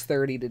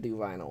 6:30 to do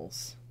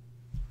vinyls.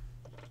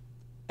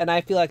 And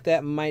I feel like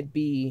that might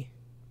be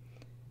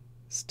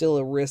still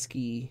a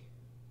risky...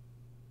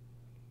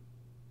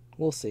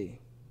 We'll see.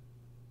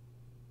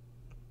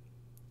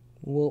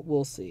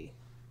 We'll see.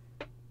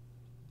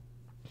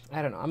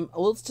 I don't know.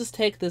 Let's just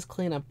take this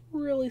cleanup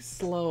really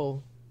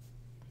slow.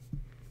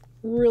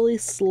 Really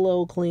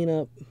slow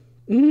cleanup.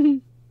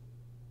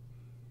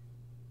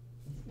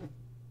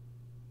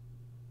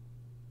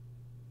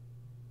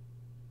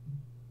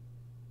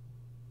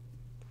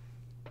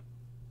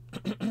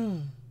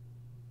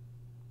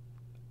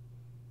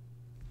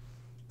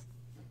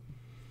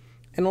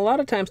 And a lot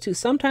of times too,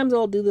 sometimes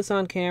I'll do this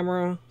on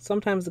camera.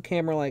 Sometimes the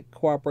camera like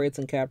cooperates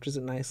and captures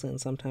it nicely, and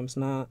sometimes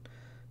not.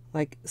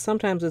 Like,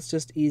 sometimes it's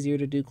just easier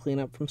to do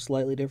cleanup from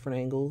slightly different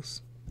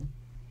angles.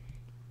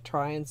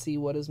 Try and see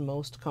what is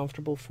most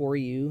comfortable for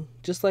you.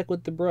 Just like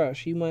with the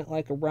brush. You might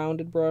like a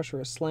rounded brush or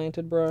a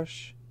slanted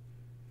brush.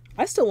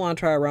 I still want to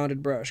try a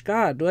rounded brush.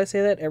 God, do I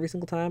say that every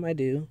single time? I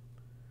do.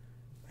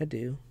 I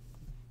do.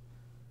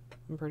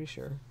 I'm pretty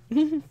sure.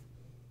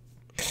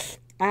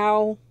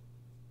 Ow.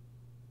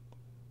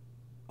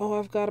 Oh,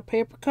 I've got a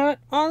paper cut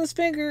on this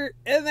finger,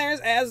 and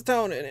there's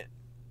acetone in it.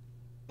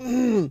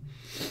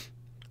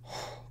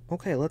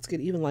 Okay, let's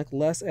get even like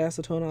less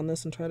acetone on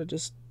this and try to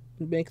just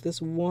make this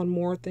one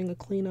more thing a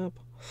cleanup.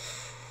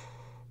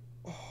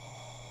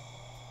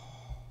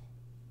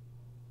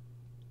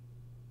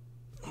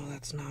 Oh,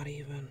 that's not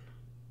even.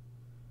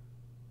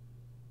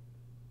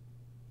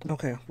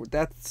 Okay,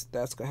 that's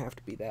gonna have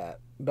to be that.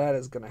 That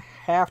is gonna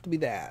have to be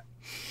that.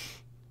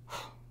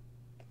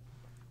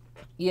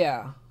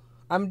 Yeah,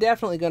 I'm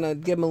definitely gonna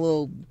give him a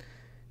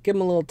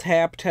little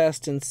tap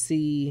test and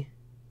see.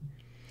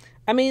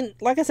 I mean,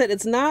 like I said,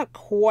 it's not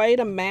quite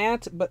a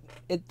matte, but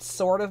it's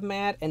sort of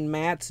matte, and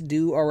mattes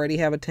do already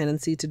have a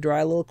tendency to dry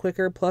a little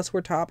quicker, plus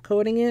we're top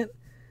coating it.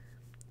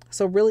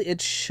 So really,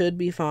 it should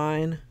be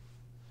fine.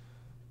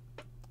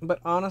 But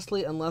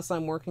honestly, unless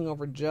I'm working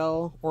over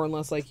gel, or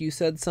unless, like you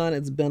said, son,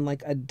 it's been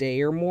like a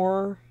day or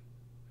more,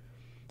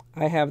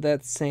 I have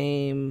that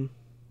same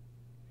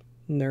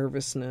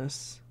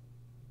nervousness.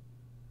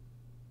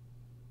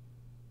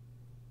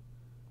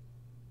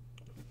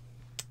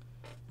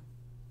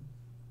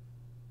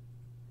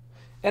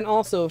 And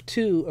also,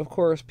 too, of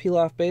course, peel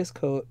off base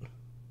coat.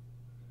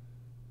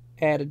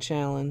 Added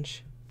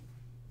challenge.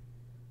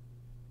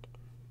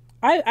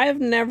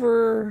 I've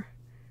never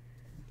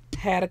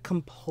had a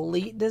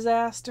complete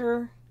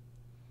disaster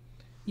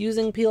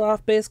using peel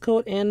off base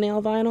coat and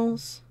nail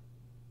vinyls.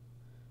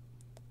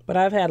 But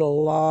I've had a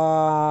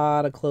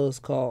lot of close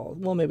calls.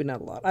 Well, maybe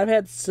not a lot. I've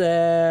had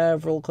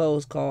several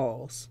close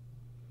calls.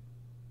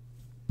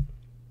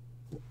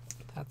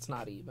 That's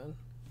not even.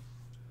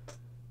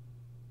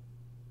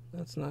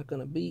 That's not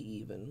going to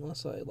be even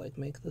unless I like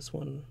make this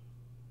one.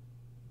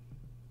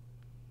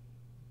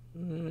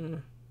 I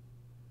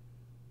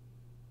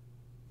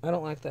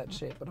don't like that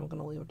shape, but I'm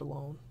going to leave it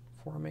alone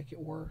before I make it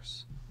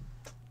worse.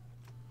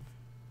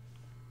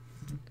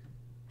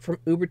 From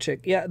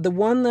Uberchick. Yeah, the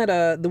one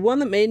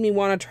that made me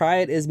want to try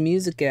it is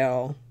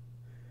Musical.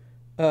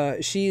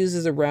 She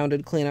uses a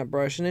rounded cleanup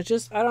brush, and it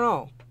just, I don't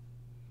know.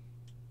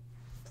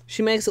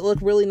 She makes it look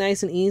really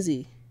nice and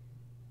easy.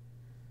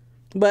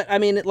 But I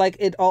mean, like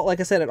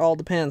I said, it all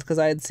depends, because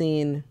I had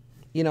seen,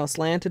 you know,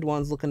 slanted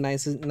ones looking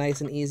nice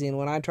and easy, and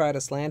when I tried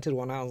a slanted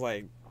one, I was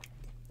like,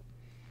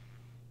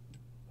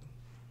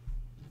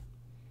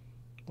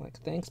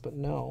 thanks, but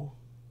no.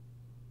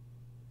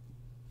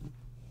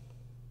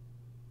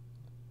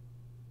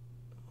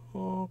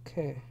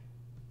 Okay.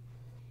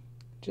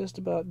 Just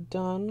about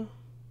done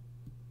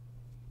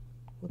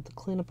with the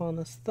cleanup on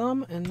this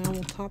thumb, and now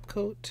we'll top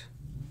coat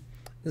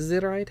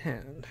the right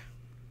hand.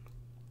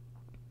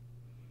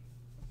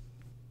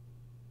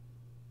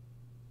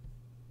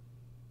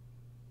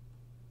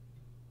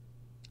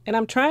 And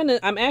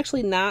I'm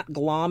actually not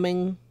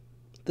glomming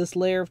this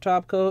layer of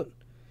top coat.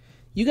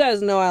 You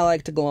guys know I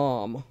like to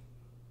glom.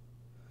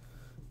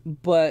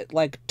 But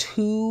like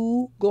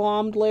 2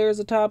 glommed layers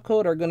of top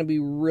coat are going to be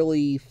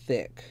really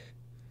thick.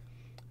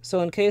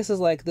 So in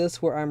cases like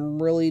this where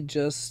I'm really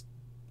just,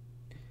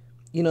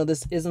 you know,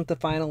 this isn't the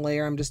final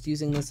layer, I'm just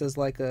using this as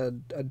like a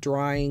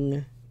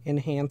drying,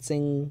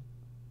 enhancing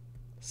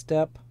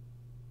step.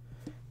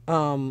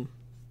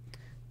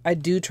 I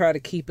do try to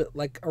keep it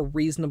like a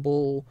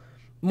reasonable,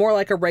 more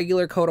like a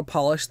regular coat of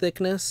polish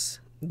thickness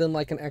than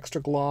like an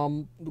extra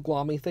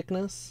glommy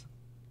thickness.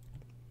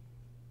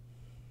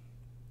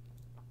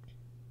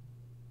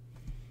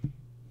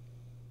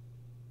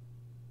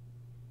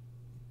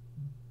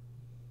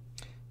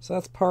 So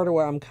that's part of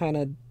why I'm kind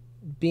of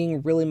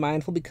being really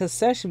mindful, because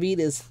Sèche Vite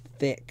is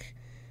thick.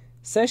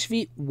 Sèche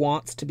Vite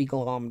wants to be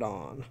glommed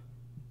on.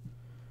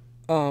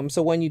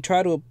 So when you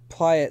try to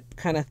apply it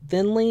kind of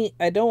thinly,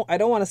 I don't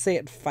want to say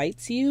it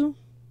fights you,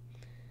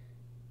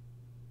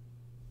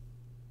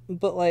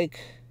 but like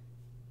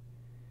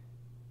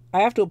I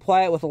have to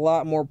apply it with a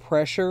lot more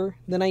pressure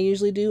than I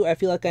usually do. I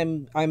feel like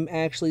I'm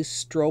actually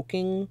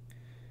stroking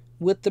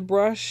with the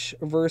brush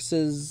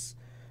versus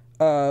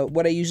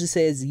what I usually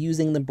say is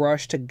using the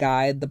brush to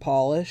guide the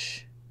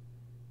polish.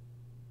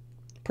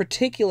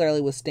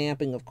 Particularly with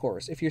stamping, of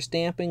course. If you're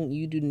stamping,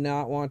 you do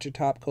not want your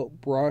top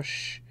coat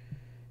brush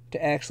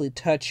to actually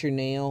touch your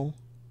nail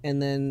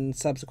and then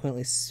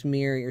subsequently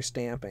smear your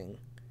stamping.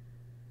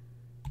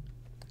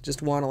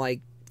 Just want to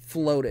like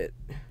float it.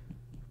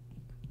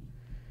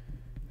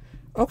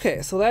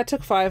 Okay, so that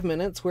took 5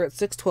 minutes. We're at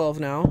 6:12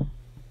 now.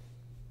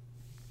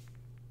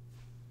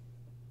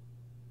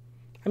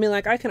 I mean,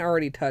 like, I can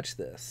already touch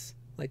this,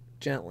 like,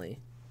 gently.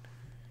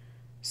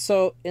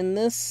 So in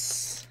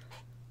this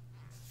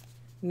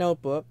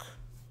notebook,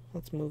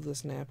 let's move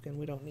this napkin.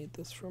 We don't need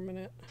this for a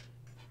minute.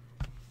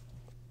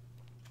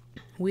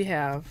 We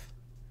have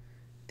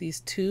these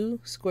 2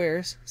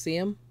 squares. See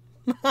them?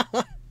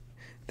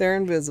 They're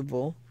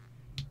invisible.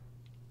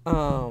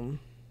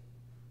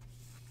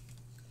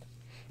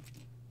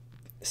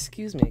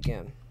 Excuse me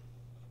again.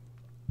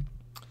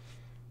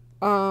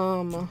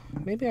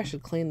 Maybe I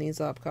should clean these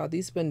up. God,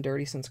 these have been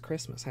dirty since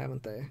Christmas,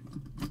 haven't they?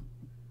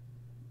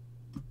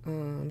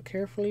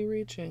 Carefully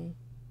reaching.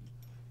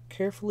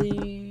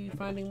 Carefully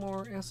finding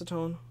more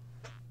acetone.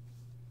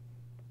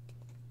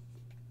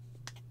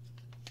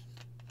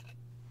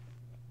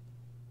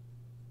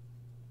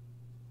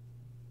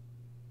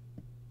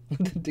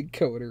 The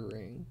decoder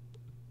ring.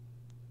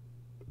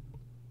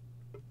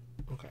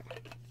 Okay.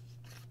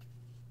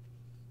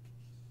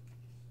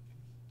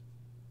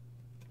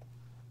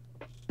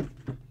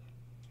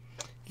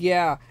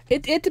 Yeah,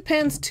 it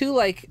depends too,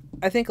 like,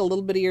 I think a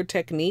little bit of your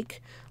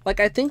technique. Like,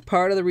 I think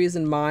part of the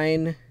reason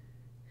mine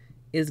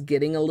is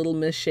getting a little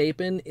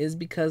misshapen is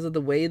because of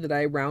the way that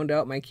I round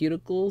out my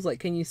cuticles. Like,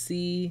 can you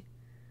see,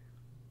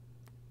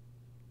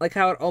 like,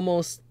 how it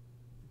almost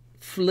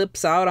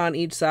flips out on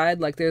each side?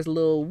 Like, there's a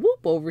little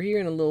whoop over here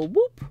and a little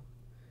whoop.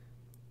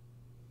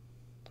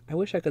 I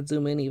wish I could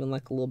zoom in even,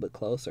 like, a little bit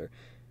closer.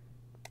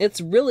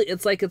 It's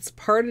like it's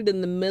parted in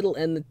the middle,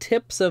 and the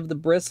tips of the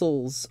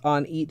bristles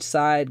on each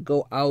side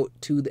go out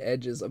to the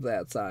edges of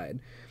that side.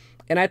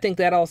 And I think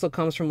that also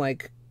comes from,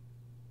 like,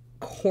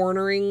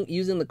 cornering,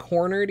 using the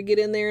corner to get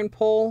in there and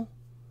pull.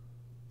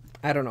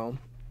 I don't know.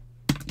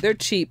 They're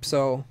cheap,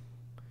 so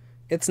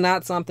it's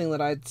not something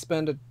that I'd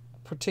spend a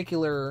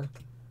particular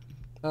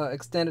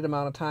extended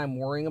amount of time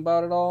worrying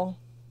about at all.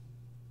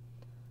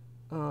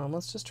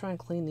 Let's just try and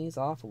clean these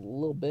off a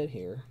little bit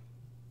here.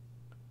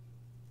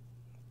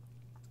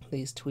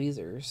 These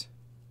tweezers.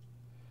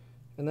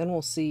 And then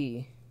we'll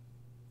see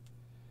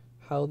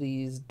how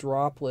these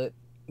droplet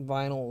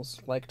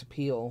vinyls like to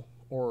peel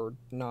or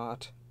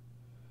not,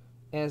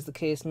 as the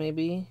case may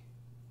be.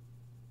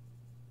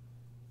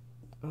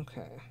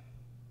 Okay.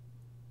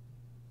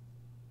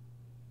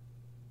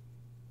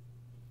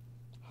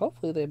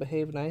 Hopefully they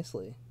behave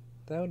nicely.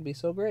 That would be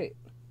so great.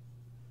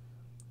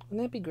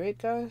 Wouldn't that be great,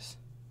 guys?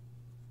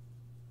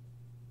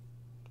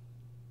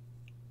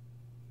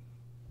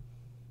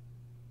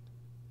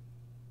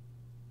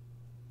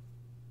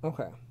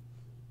 Okay.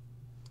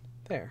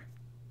 There.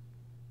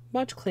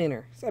 Much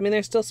cleaner. I mean,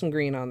 there's still some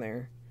green on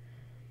there.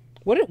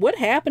 What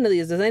happened to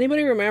these? Does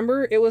anybody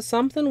remember? It was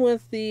something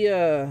with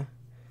the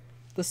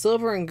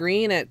silver and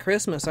green at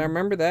Christmas. I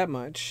remember that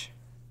much.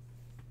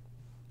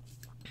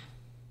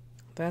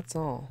 That's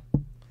all.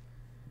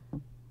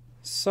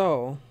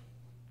 So,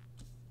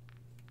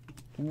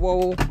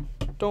 whoa,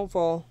 don't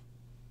fall.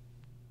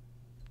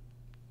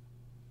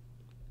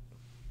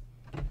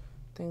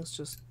 Things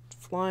just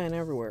flying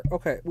everywhere.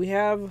 Okay, we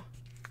have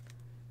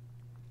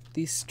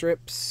these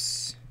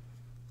strips.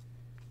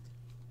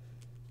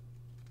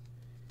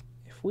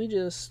 If we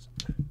just,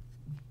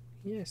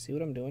 yeah, see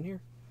what I'm doing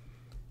here?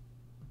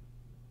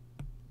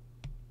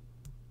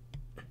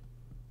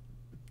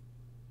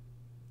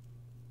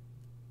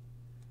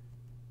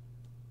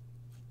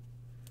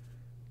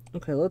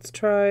 Okay, let's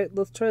try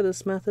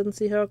this method and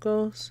see how it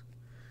goes.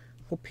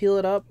 We'll peel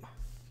it up.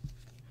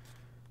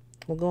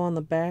 We'll go on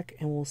the back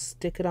and we'll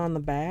stick it on the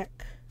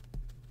back.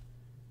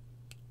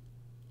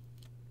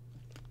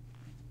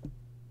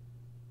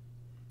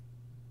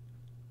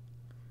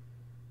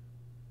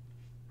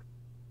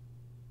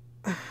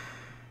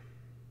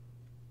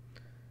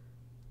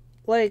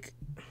 Like,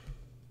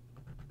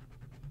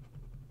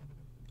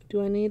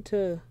 do I need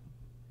to...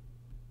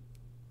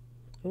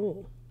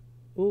 Ooh.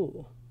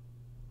 Ooh.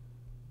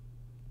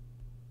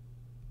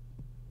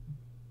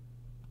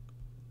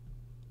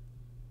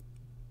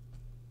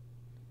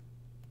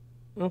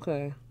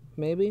 Okay,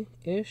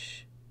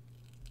 maybe-ish.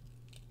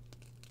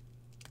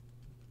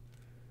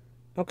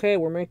 Okay,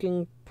 we're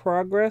making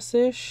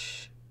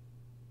progress-ish.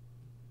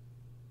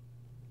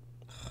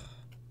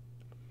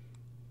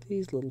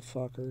 These little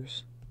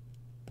fuckers.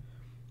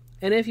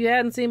 And if you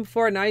hadn't seen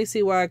before, now you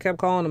see why I kept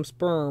calling them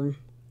sperm.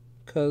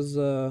 Because,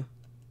 that's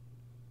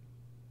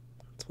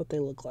what they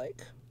look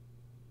like.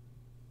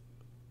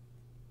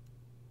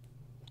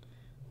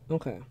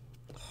 Okay.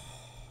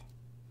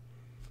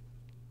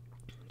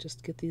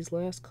 Just get these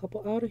last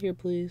couple out of here,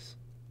 please.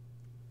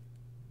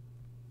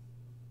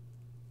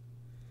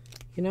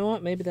 You know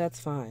what? Maybe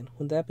that's fine.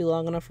 Would that be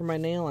long enough for my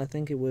nail? I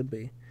think it would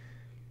be.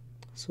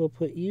 So we'll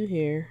put you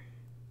here.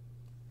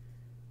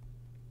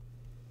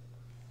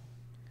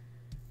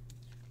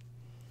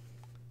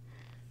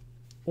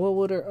 What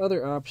would our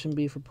other option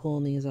be for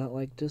pulling these out?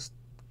 Like, just,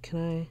 can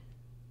I...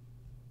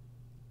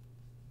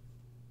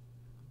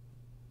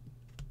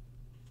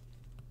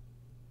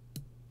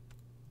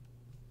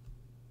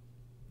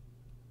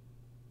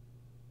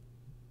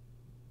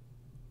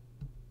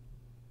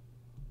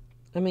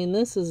 I mean,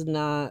 this is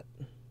not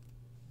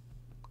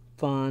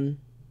fun.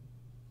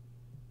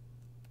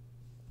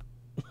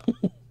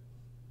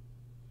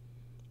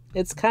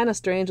 It's kind of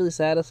strangely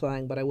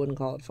satisfying, but I wouldn't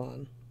call it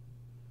fun.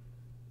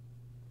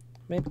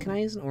 Maybe, can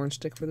I use an orange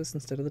stick for this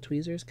instead of the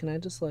tweezers? Can I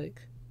just,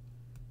 like...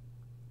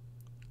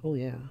 Oh,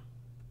 yeah.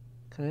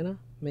 Kinda?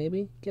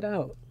 Maybe? Get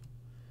out.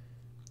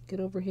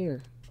 Get over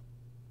here.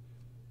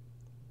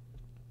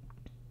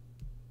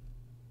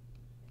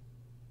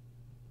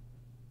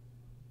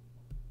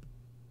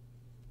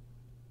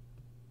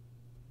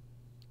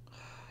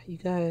 You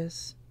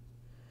guys,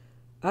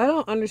 I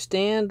don't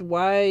understand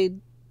why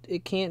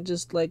it can't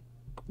just, like,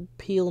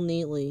 peel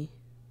neatly.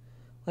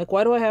 Like,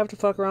 why do I have to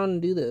fuck around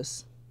and do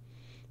this?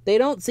 They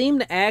don't seem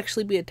to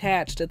actually be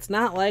attached. It's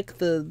not like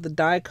the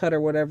die cut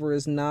or whatever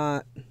is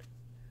not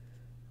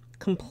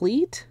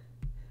complete.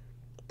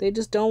 They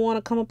just don't want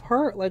to come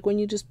apart, like when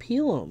you just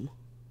peel them.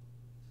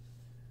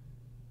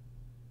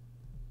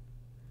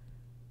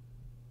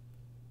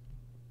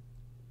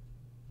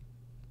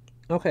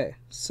 Okay,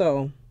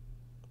 so...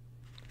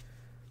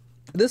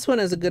 this one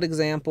is a good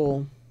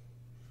example.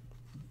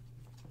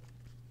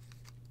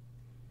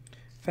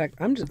 In fact,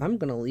 I'm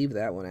gonna leave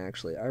that one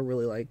actually. I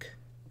really like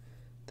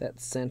that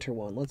center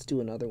one. Let's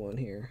do another one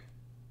here.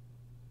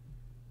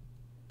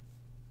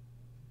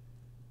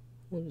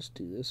 We'll just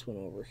do this one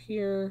over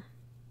here.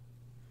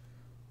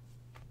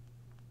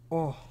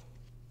 Oh.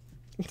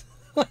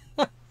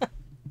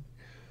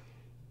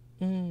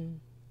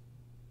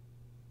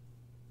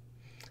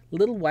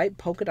 Little white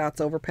polka dots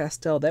over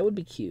pastel. That would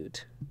be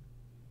cute.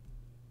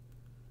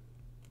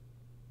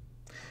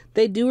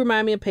 They do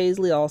remind me of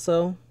Paisley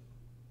also.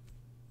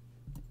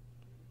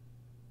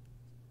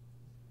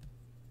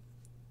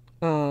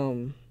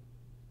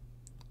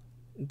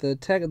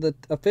 The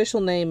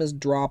official name is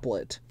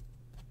Droplet.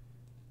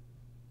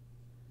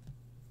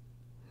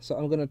 So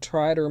I'm gonna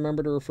try to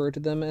remember to refer to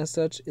them as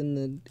such in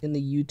the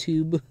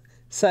YouTube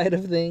side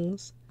of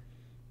things.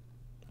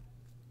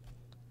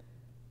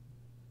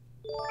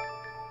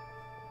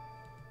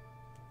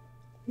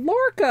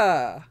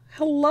 Lorca!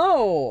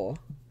 Hello!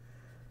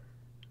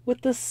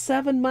 With the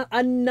 7 month,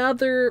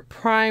 another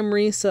Prime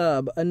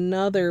resub,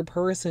 another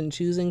person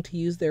choosing to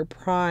use their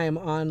Prime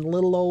on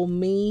little old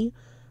me.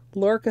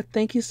 Lorca,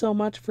 thank you so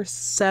much for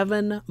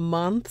 7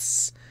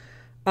 months.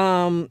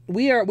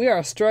 We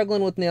are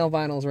struggling with nail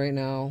vinyls right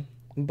now,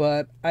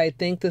 but I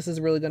think this is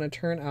really going to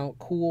turn out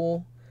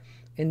cool.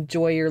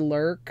 Enjoy your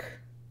lurk,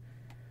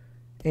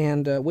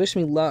 and wish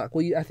me luck.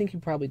 Well, I think you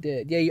probably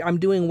did. Yeah, I'm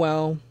doing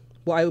well.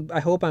 Well, I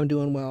hope I'm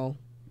doing well.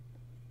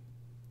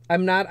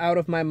 I'm not out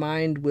of my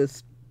mind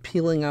with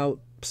peeling out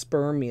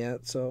sperm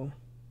yet, so...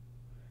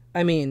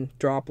 I mean,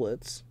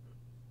 droplets.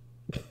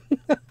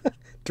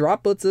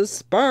 Droplets is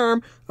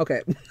sperm.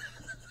 Okay.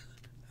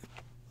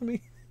 Let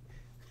me...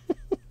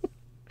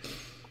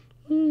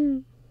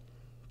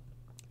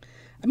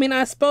 I mean,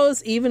 I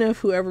suppose even if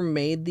whoever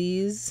made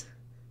these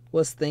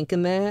was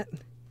thinking that,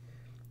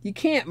 you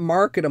can't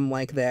market them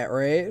like that,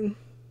 right?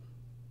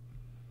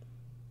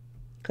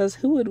 Because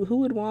who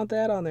would want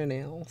that on their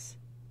nails?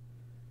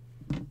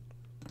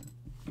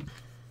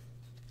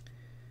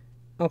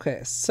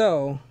 Okay,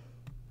 so...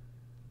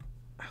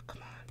 Oh,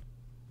 come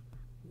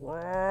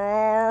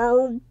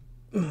on.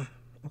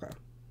 Okay.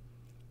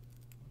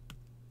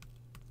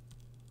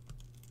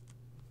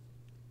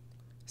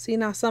 See,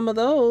 now some of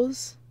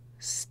those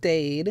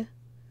stayed.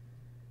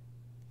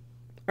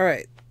 All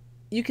right.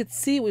 You could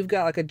see we've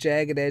got like a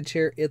jagged edge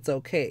here. It's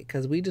okay,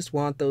 because we just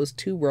want those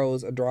 2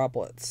 rows of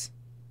droplets.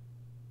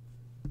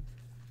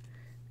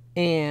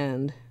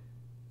 And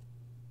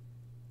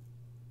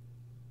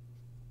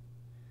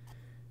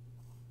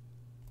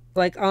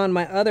like on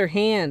my other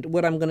hand,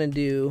 what I'm going to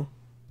do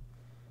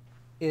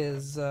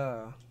is,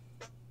 you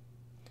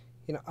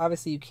know,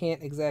 obviously you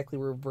can't exactly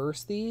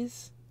reverse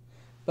these,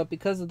 but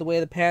because of the way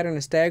the pattern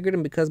is staggered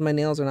and because my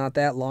nails are not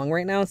that long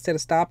right now, instead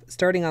of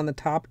starting on the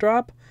top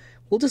drop,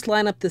 we'll just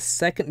line up this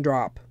second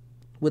drop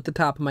with the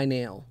top of my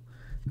nail.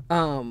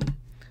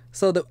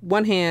 So that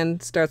one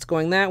hand starts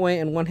going that way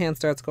and one hand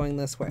starts going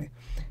this way.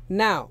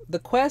 Now, the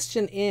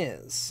question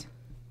is,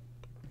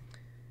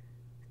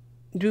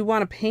 do we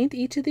want to paint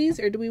each of these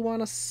or do we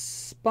want to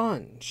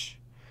sponge?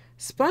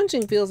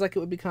 Sponging feels like it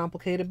would be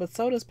complicated, but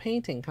so does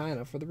painting, kind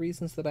of, for the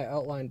reasons that I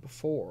outlined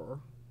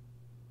before.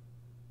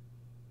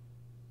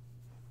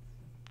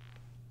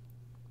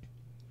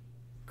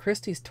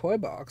 Christie's Toy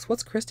Box.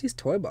 What's Christie's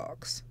Toy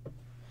Box?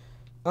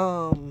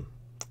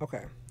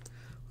 Okay.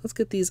 Let's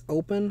get these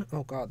open.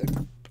 Oh god,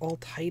 they're all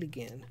tight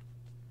again.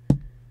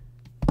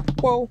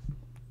 Whoa.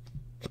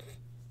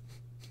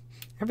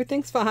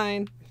 Everything's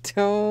fine.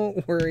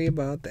 Don't worry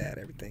about that.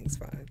 Everything's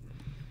fine.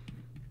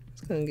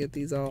 Just gonna get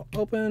these all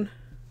open.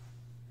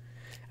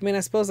 I mean,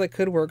 I suppose I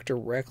could work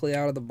directly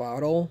out of the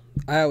bottle.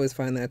 I always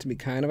find that to be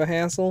kind of a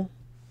hassle.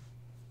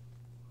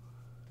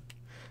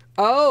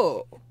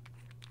 Oh!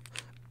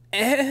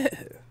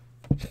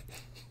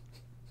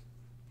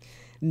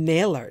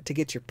 Nail art to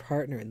get your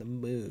partner in the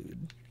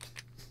mood.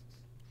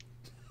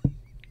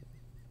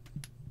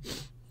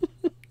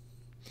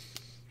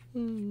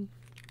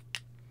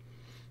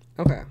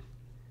 Okay.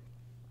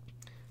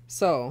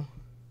 So,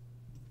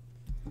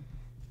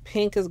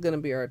 pink is going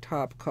to be our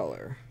top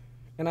color.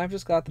 And I've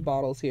just got the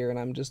bottles here and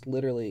I'm just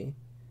literally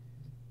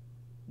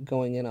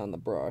going in on the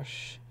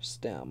brush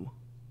stem.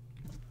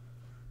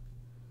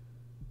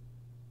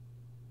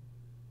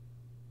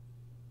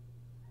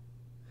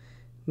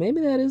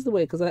 Maybe that is the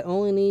way, because I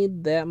only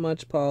need that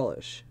much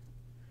polish.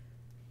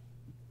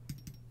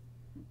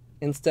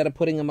 Instead of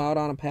putting them out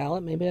on a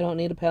palette, maybe I don't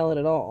need a palette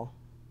at all.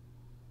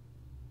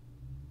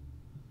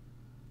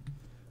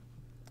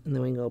 And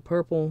then we can go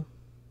purple.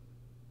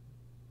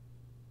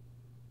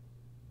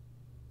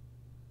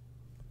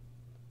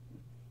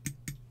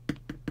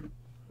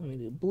 Let me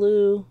do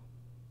blue.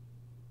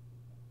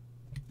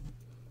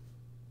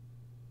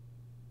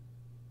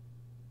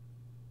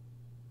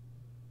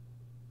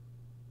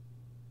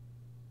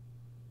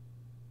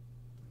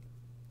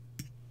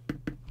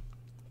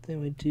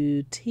 Then we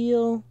do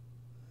teal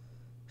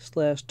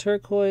 /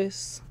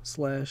 turquoise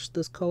 /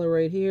 this color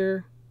right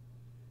here.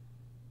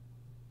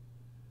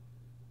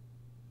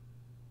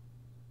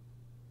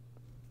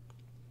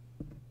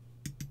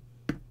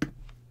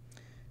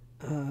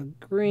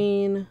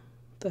 Green. What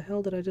the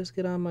hell did I just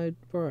get on my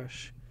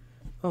brush?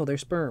 Oh, they're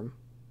sperm.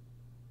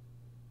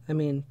 I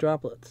mean,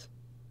 droplets.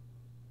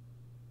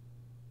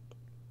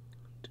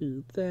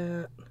 Do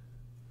that.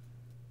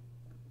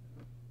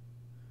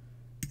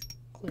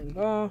 Clean it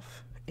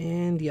off.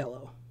 And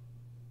yellow.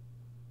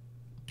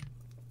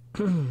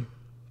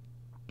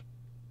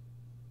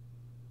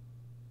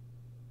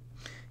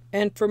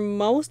 And for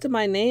most of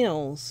my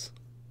nails,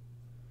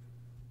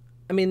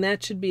 I mean,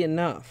 that should be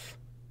enough.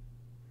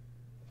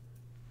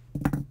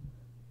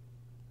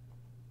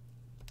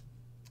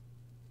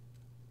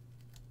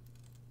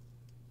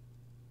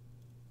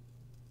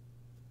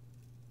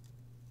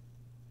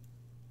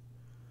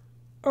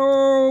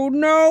 Oh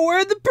no,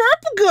 where'd the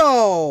purple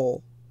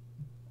go?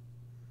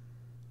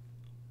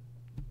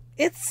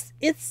 It's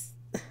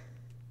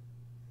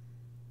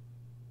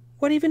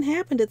what even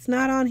happened? It's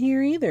not on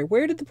here either.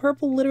 Where did the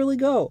purple literally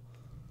go?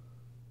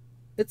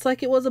 It's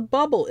like it was a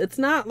bubble. It's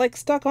not like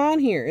stuck on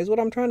here is what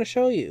I'm trying to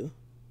show you.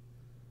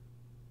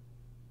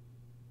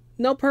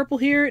 No purple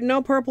here,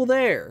 no purple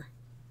there.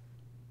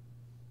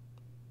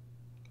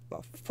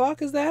 The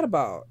fuck is that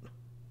about?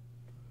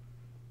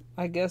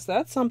 I guess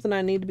that's something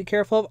I need to be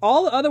careful of.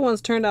 All the other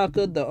ones turned out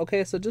good though.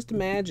 Okay, so just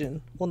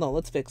imagine. Well, no,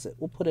 let's fix it.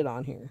 We'll put it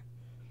on here.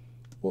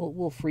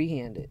 We'll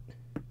freehand it.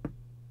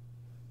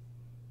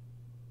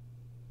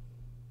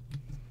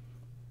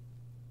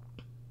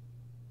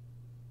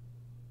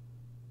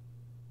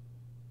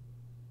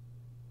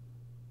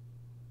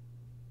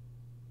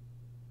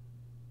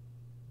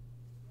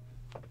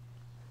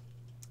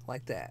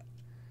 Like that.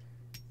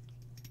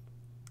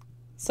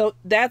 So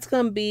that's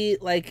going to be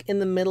like in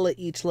the middle of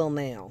each little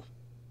nail.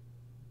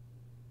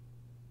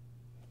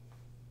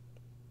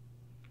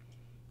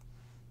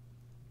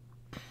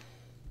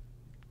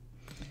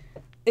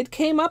 It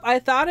came up, I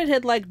thought it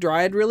had like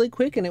dried really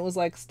quick and it was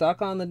like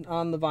stuck on the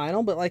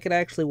vinyl, but like it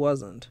actually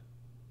wasn't.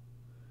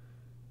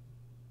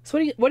 So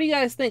what do you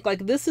guys think?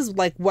 Like, this is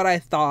like what I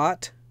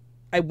thought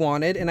I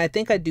wanted, and I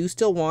think I do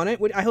still want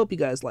it. I hope you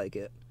guys like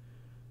it.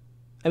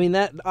 I mean,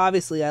 that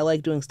obviously I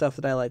like doing stuff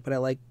that I like, but I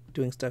like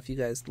doing stuff you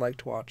guys like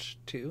to watch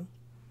too.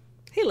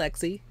 Hey,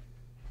 Lexi.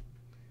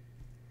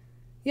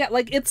 Yeah,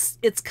 like it's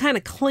kind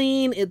of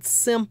clean, it's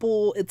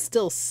simple, it's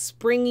still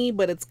springy,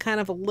 but it's kind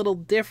of a little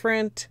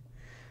different.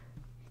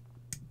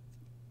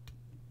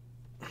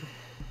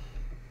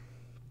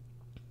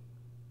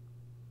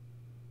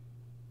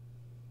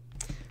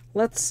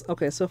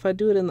 Okay, so if I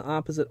do it in the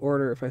opposite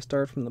order, if I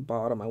start from the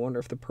bottom, I wonder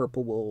if the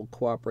purple will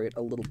cooperate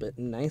a little bit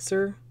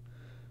nicer.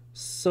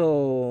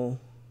 So,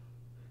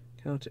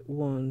 count it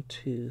 1,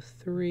 2,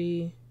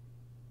 3.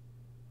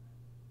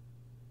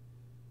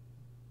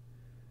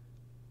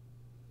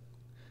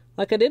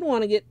 Like, I didn't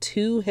want to get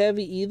too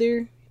heavy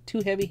either,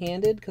 too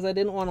heavy-handed, because I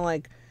didn't want to,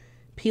 like,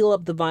 peel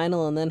up the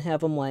vinyl and then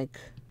have them, like,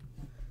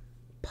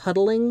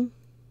 puddling.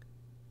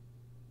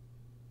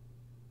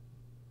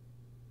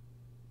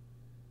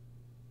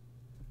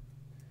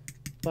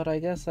 But I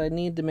guess I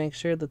need to make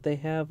sure that they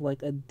have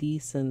like a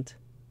decent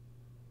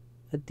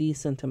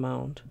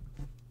amount.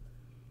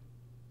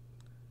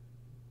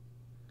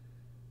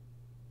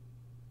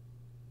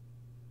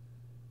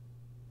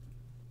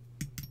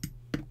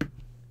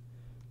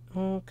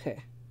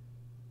 Okay.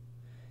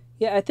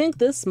 Yeah, I think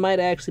this might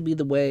actually be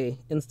the way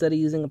instead of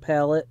using a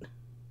palette,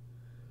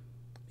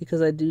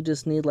 because I do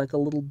just need like a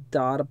little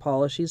dot of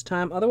polish each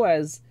time.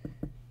 Otherwise,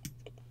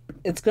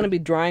 it's going to be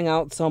drying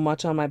out so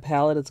much on my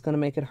palette, it's going to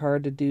make it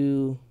hard to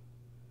do...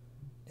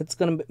 that's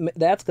going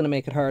to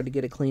make it hard to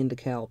get a clean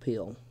decal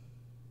peel.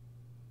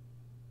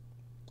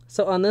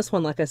 So on this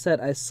one, like I said,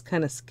 I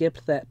kind of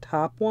skipped that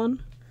top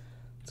one.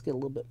 Let's get a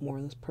little bit more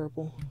of this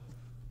purple.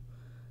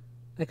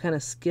 I kind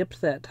of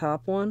skipped that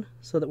top one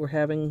so that we're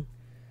having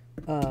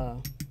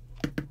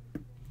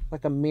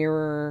like a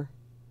mirror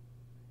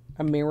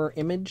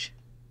image.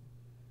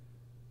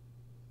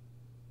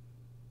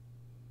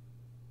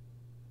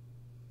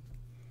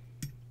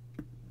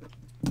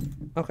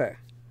 Okay.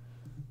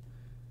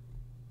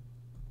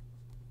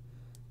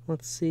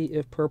 Let's see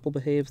if purple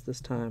behaves this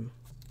time.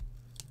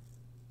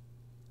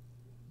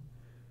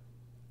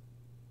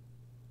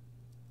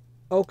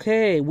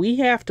 Okay, we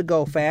have to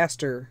go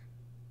faster.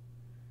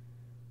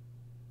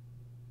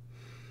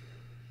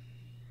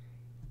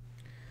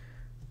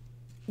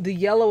 The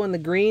yellow and the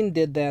green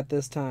did that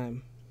this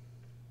time.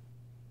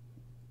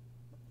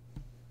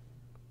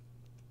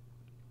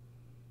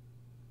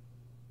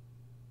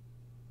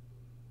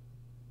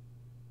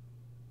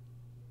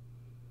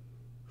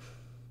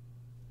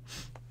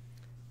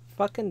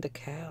 Fucking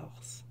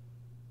decals.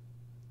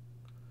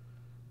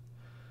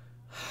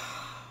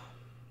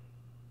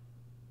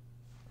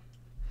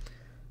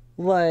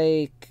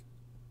 Like,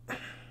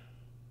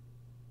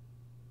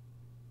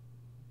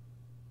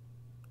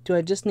 do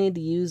I just need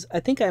to use... I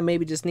think I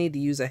maybe just need to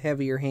use a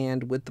heavier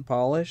hand with the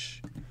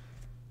polish,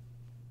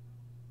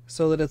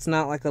 so that it's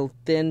not like a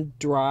thin,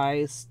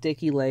 dry,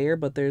 sticky layer,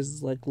 but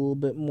there's like a little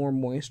bit more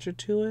moisture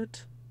to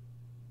it.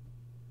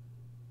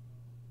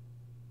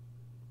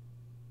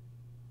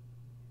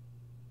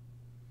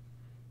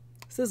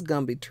 This is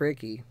gonna be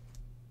tricky.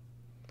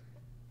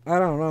 I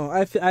don't know.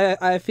 I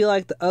feel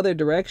like the other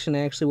direction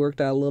actually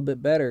worked out a little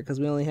bit better, because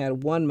we only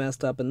had one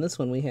messed up, and this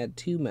one we had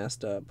two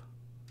messed up.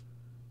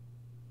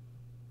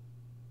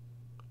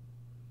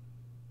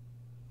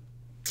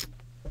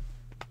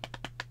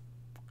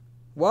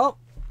 Well,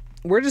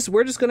 we're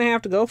just gonna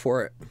have to go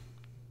for it.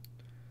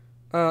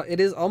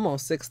 It is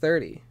almost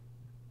 6:30.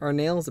 Our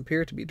nails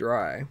appear to be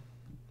dry.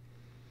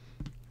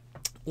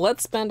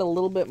 Let's spend a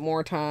little bit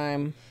more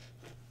time.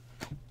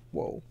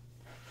 Whoa.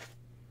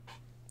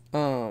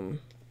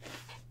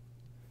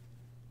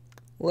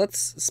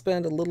 Let's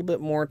spend a little bit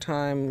more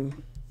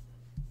time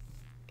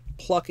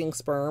plucking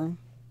sperm.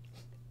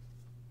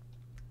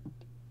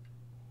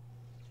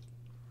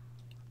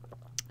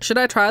 Should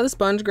I try the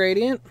sponge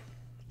gradient?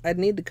 I'd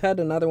need to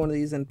cut another one of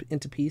these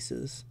into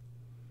pieces.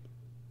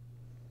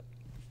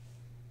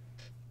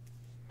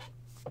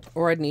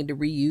 Or I'd need to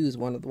reuse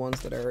one of the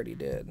ones that I already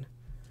did.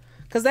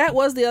 Because that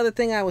was the other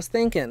thing I was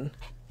thinking.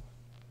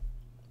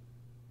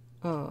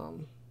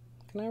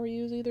 Can I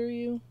reuse either of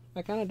you?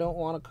 I kind of don't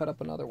want to cut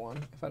up another one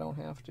if I don't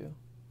have to.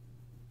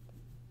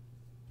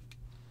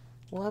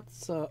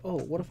 Let's, oh,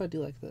 what if I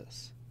do like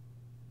this?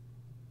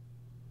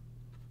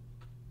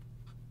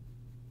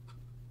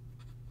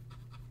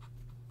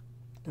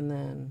 And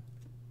then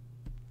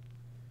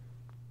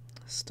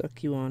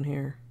stuck you on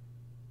here.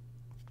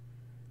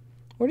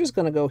 We're just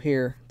going to go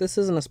here. This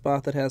isn't a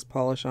spot that has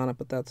polish on it,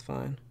 but that's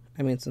fine.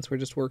 I mean, since we're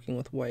just working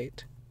with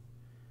white.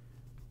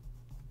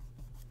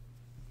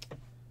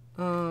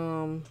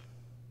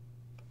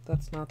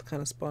 That's not the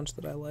kind of sponge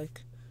that I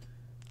like.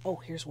 Oh,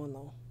 here's one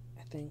though,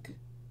 I think.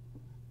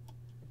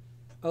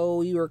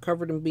 Oh, you are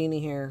covered in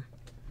beanie hair.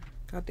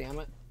 God damn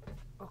it.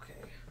 Okay.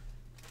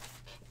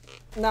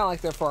 Not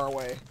like they're far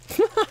away.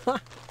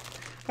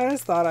 I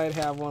just thought I'd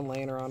have one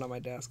laying around on my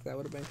desk. That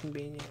would have been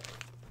convenient.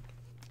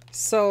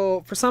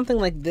 So, for something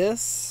like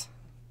this,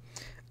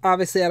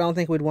 obviously I don't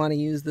think we'd want to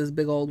use this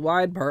big old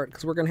wide part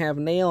because we're going to have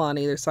nail on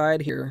either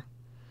side here.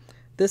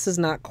 This is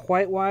not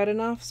quite wide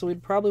enough, so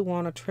we'd probably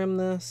want to trim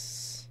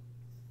this.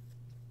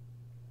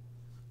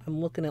 I'm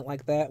looking at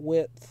like that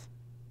width.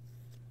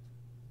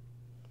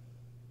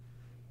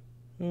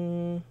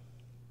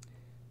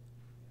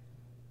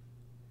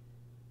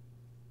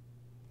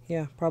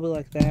 Yeah, probably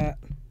like that.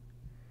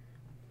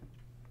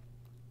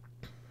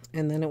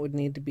 And then it would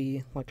need to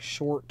be like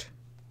short,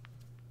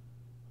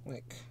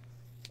 like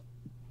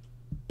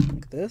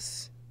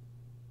this.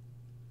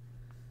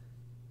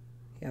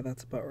 Yeah,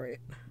 that's about right.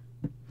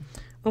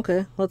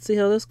 Okay, let's see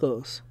how this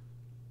goes.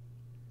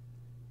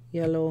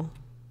 Yellow,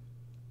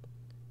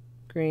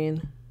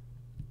 green,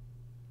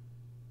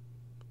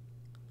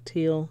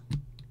 teal,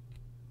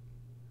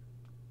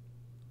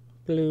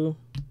 blue,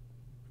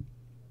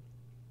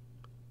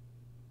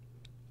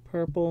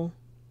 purple,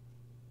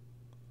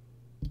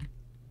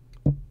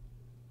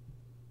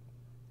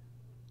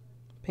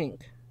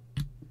 pink.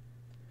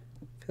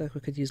 I feel like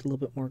we could use a little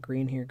bit more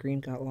green here. Green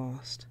got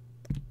lost.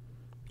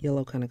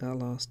 Yellow kind of got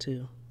lost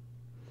too.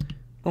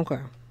 Okay.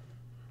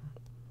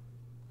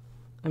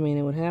 I mean,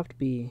 it would have to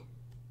be...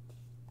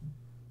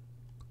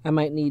 I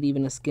might need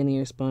even a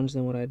skinnier sponge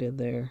than what I did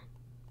there.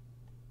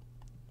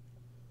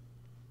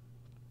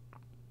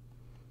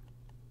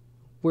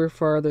 We're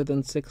farther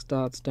than 6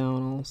 dots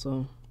down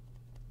also.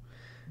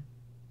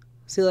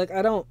 See, like,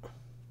 I don't...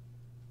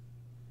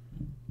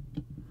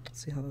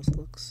 Let's see how this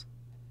looks.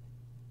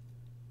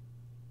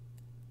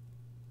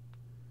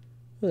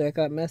 Ooh, that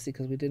got messy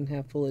because we didn't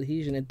have full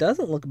adhesion. It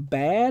doesn't look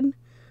bad.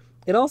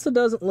 It also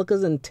doesn't look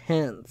as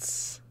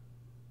intense.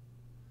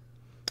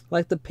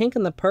 Like the pink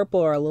and the purple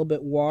are a little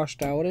bit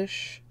washed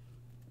out-ish.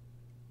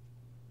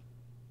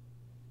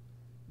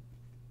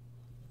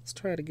 Let's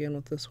try it again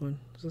with this one.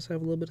 Does this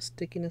have a little bit of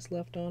stickiness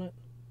left on it?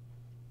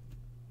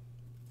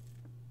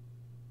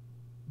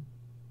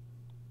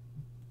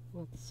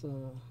 Let's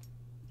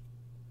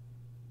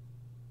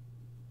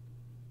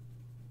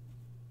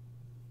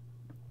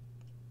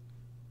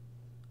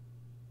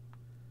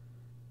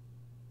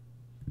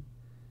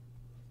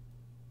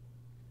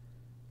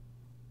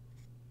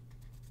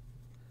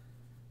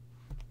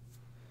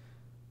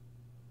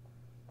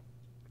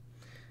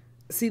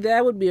see,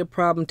 that would be a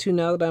problem too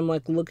now that I'm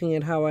like looking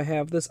at how I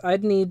have this.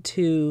 I'd need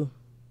to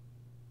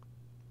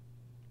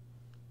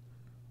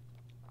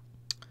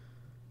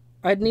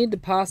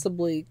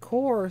possibly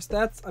course.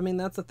 That's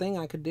a thing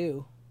I could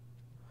do.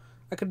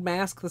 I could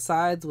mask the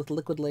sides with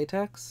liquid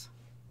latex.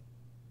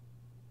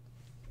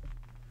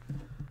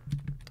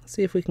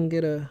 See if we can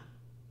get the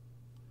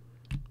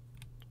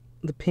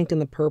pink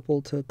and the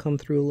purple to come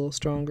through a little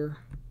stronger.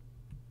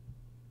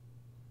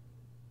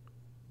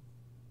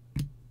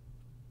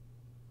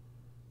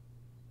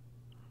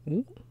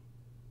 Ooh.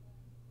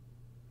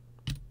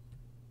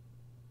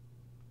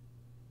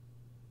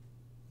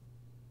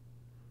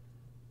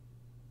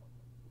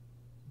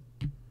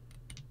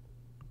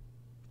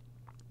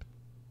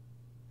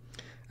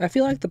 I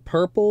feel like the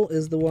purple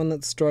is the one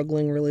that's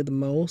struggling really the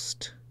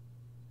most.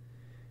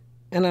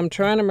 And I'm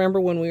trying to remember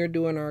when we were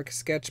doing our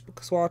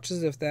sketchbook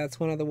swatches if that's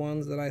one of the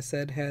ones that I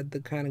said had the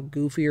kind of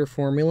goofier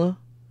formula.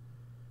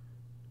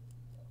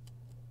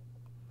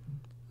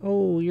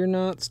 Oh, you're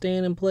not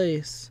staying in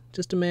place.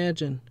 Just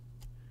imagine.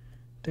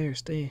 There,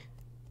 stay.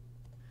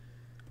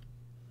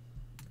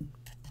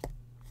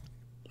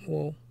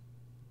 Whoa.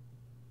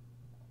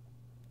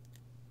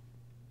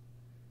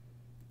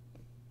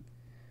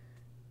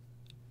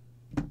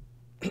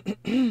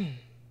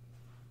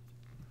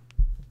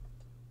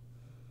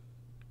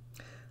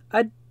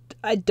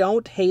 I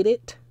don't hate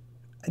it.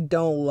 I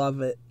don't love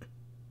it.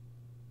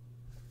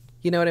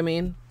 You know what I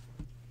mean?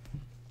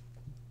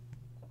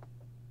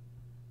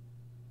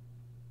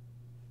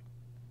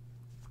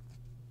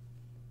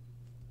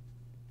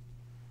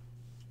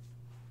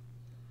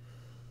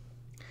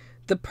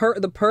 The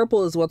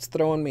purple is what's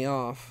throwing me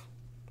off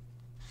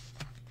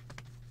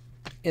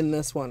in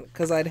this one,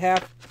 because I'd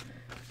have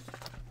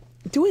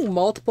doing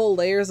multiple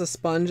layers of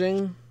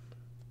sponging.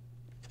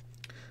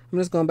 I'm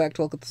just going back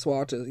to look at the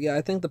swatches. Yeah,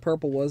 I think the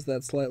purple was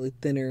that slightly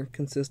thinner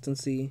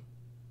consistency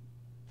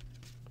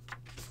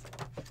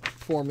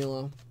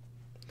formula.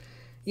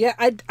 Yeah,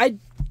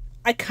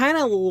 I kind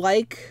of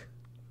like...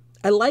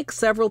 I like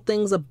several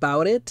things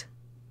about it.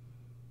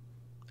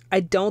 I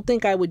don't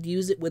think I would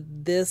use it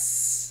with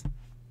this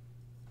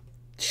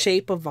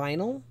shape of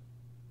vinyl.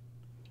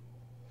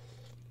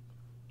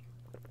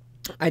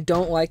 I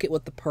don't like it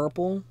with the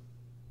purple.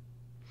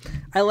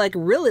 I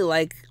really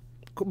like...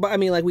 I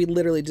mean, like, we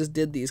literally just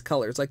did these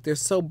colors. Like, they're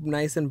so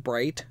nice and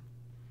bright.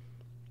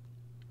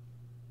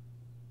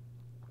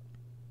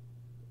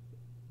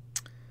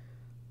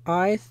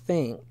 I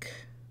think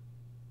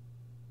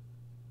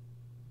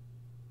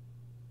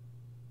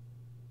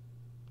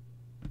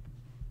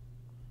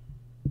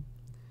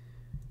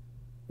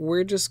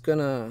we're just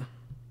gonna...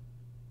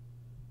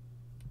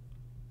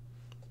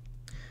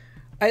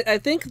 I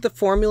think the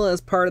formula is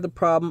part of the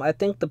problem. I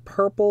think the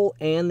purple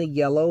and the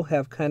yellow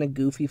have kind of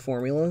goofy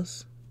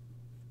formulas.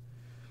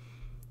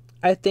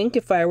 I think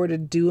if I were to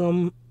do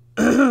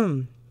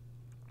them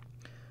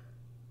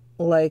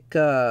like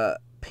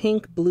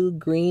pink, blue,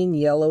 green,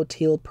 yellow,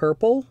 teal,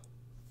 purple,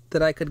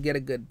 that I could get a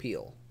good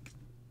peel.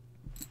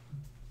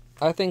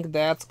 I think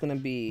that's going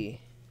to be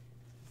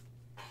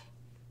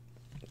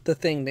the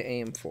thing to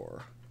aim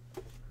for.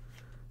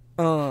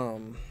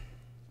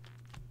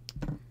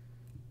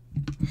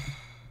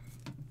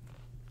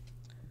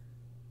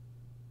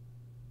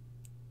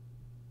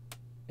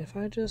 If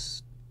I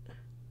just,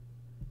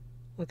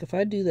 like, if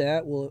I do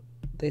that, will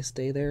they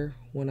stay there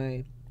when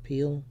I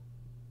peel?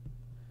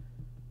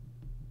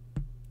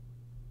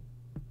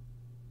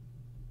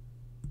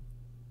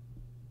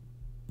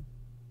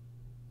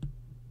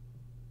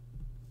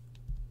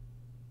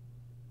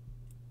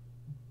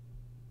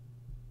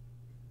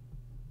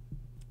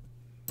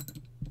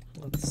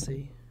 Let's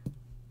see.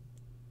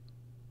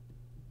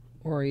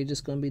 Or are you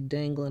just going to be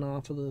dangling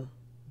off the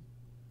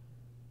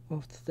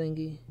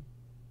thingy?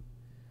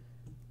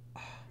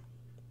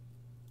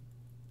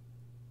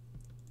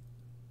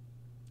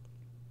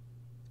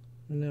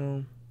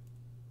 No.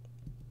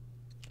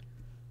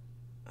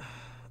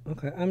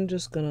 Okay, I'm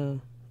just gonna...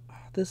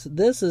 This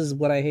is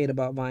what I hate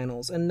about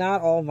vinyls. And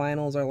not all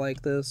vinyls are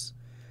like this.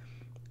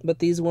 But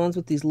these ones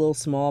with these little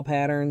small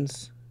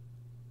patterns...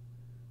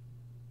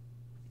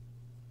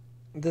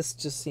 This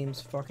just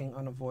seems fucking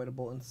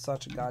unavoidable and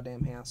such a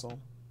goddamn hassle.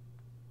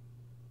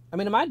 I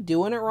mean, am I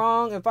doing it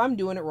wrong? If I'm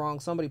doing it wrong,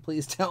 somebody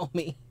please tell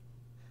me.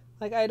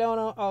 Like, I don't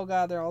know. Oh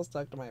god, they're all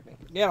stuck to my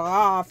finger. Get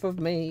off of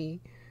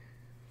me.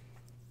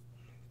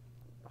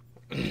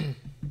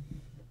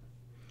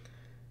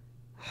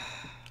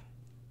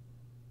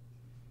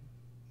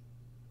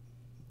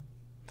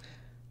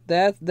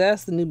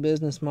 That's the new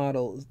business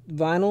model.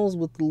 Vinyls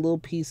with the little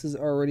pieces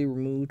already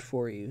removed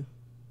for you.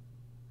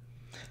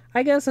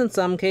 I guess in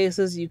some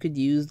cases you could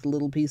use the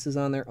little pieces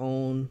on their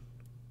own.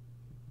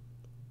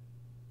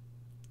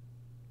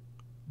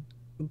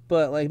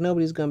 But like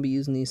nobody's gonna be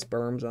using these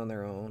sperms on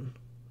their own.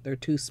 They're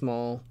too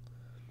small.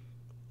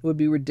 It would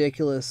be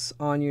ridiculous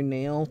on your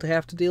nail to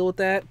have to deal with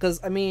that.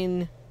 Because, I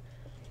mean,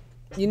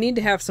 you need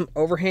to have some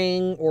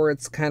overhang or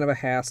it's kind of a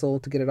hassle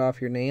to get it off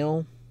your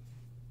nail.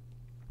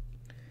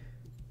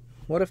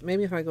 What if,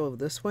 maybe if I go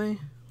this way?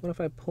 What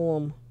if I pull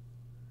them?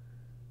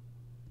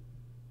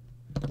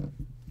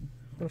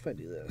 What if I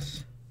do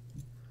this?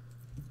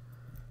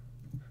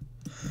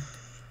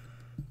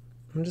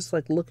 I'm just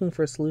like looking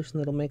for a solution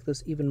that'll make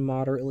this even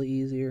moderately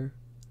easier.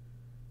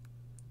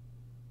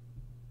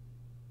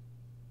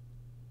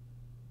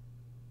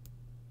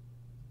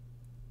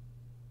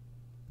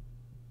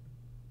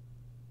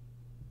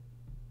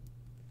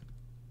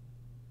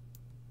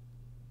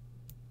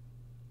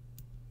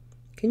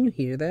 Can you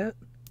hear that?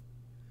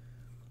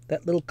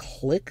 That little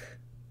click?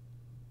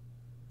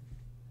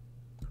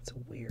 That's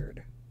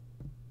weird.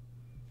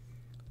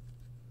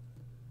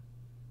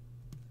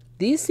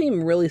 These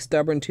seem really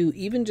stubborn too.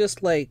 Even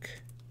just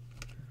like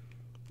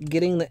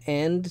getting the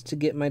end to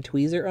get my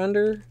tweezer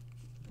under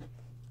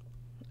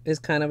is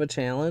kind of a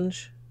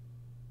challenge.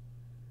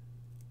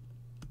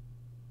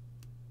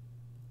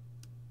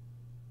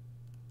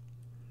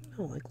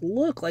 No, like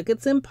look, like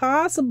it's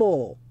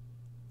impossible.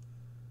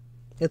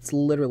 It's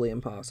literally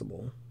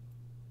impossible.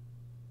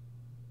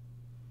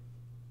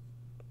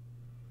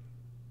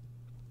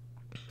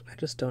 I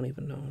just don't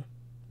even know.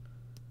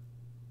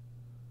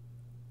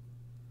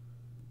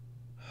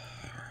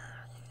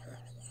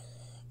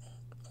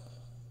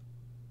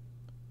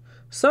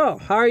 So,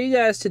 how are you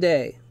guys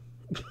today?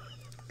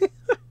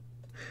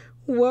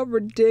 What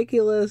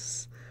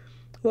ridiculous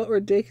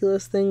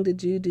thing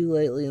did you do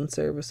lately in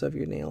service of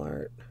your nail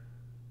art?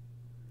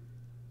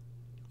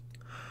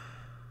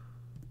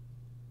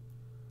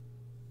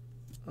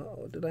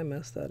 Oh, did I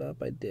mess that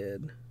up? I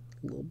did.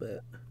 A little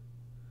bit.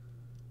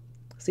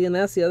 See, and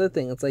that's the other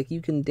thing. It's like you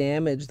can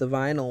damage the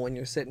vinyl when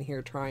you're sitting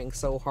here trying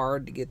so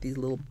hard to get these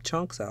little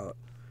chunks out.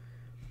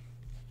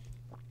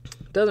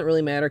 It doesn't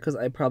really matter because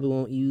I probably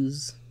won't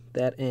use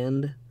that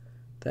end.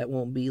 That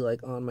won't be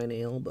like on my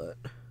nail, but...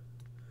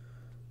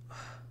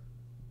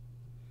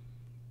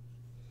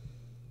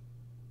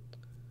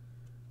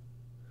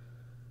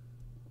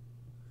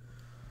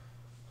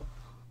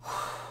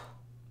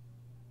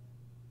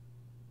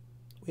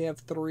 We have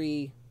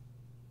 3.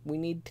 We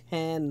need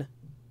 10.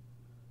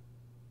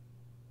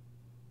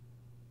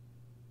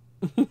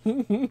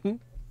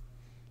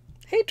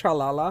 Hey,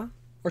 Tralala.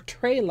 Or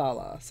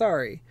Traylala.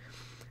 Sorry.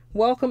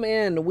 Welcome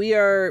in. We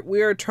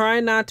are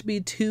trying not to be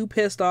too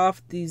pissed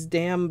off these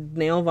damn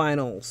nail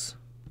vinyls.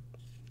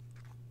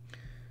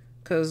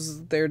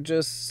 Because they're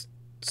just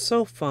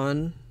so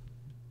fun.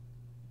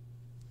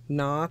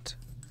 Not.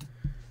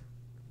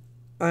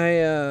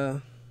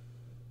 I'm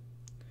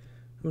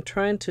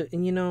trying to,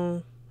 and you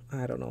know,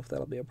 I don't know if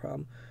that'll be a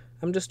problem.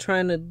 I'm just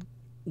trying to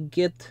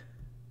get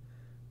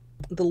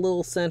the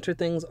little center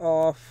things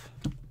off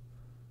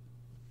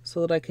so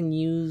that I can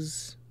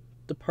use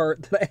the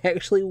part that I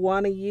actually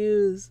want to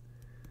use.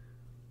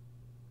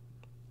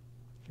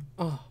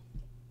 Oh.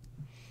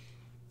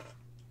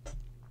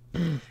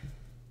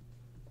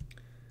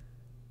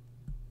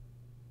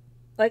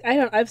 Like,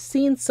 I've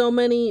seen so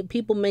many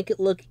people make it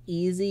look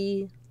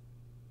easy.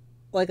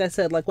 Like I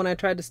said, like when I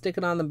tried to stick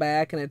it on the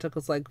back and it took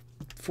us like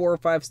 4 or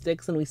 5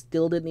 sticks and we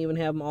still didn't even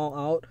have them all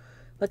out.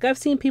 Like, I've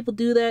seen people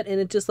do that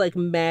and it just like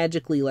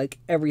magically, like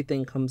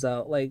everything comes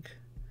out. Like,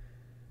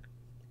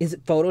 is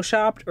it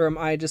photoshopped or am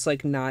I just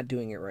like not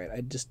doing it right?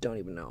 I just don't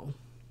even know.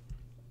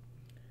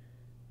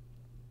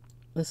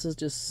 This is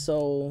just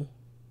so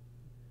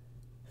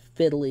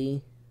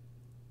fiddly.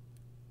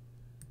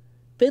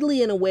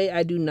 Fiddly in a way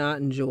I do not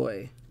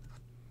enjoy.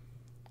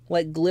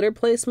 Like, glitter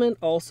placement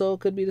also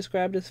could be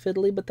described as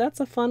fiddly, but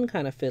that's a fun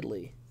kind of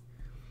fiddly.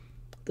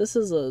 This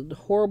is a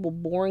horrible,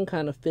 boring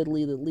kind of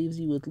fiddly that leaves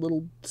you with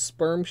little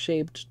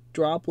sperm-shaped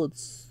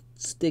droplets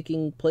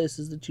sticking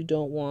places that you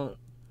don't want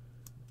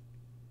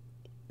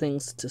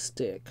things to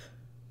stick.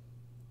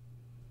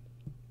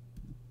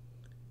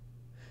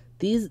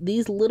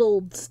 These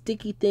little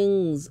sticky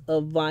things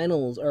of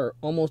vinyls are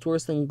almost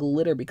worse than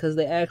glitter because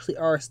they actually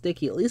are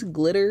sticky. At least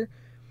glitter,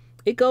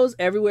 it goes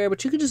everywhere,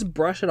 but you can just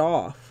brush it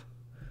off.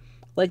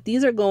 Like,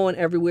 these are going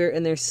everywhere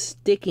and they're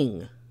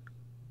sticking.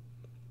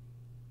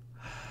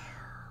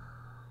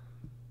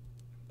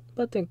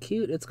 But they're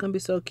cute. It's going to be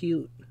so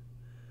cute.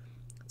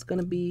 It's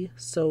going to be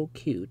so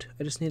cute.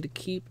 I just need to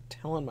keep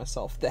telling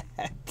myself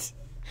that.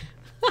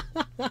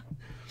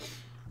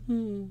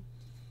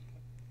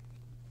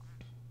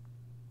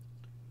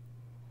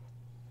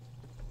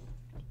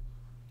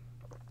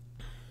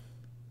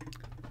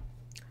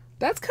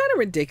 That's kind of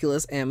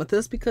ridiculous,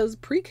 Amethyst, because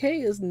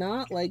pre-K is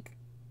not, like,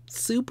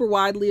 super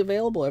widely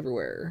available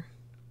everywhere.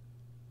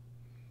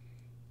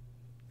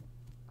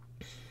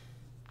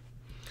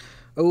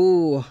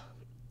 Oh,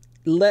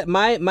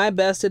 my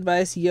best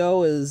advice,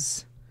 yo,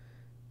 is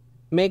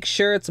make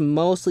sure it's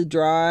mostly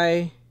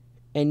dry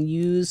and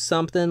use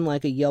something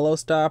like a yellow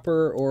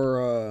stopper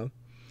or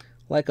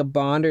like a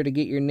bonder to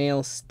get your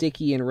nails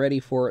sticky and ready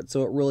for it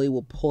so it really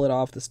will pull it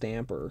off the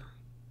stamper.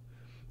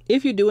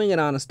 If you're doing it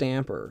on a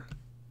stamper,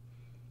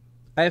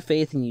 I have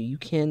faith in you.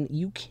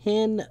 You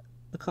can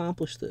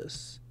accomplish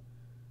this.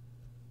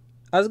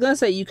 I was going to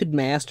say you could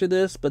master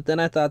this, but then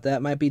I thought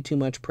that might be too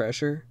much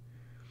pressure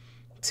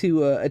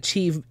to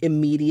achieve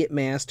immediate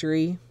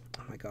mastery.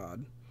 Oh my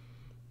god.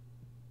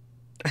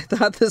 I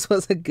thought this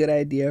was a good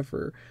idea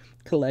for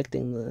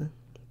collecting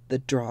the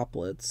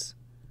droplets.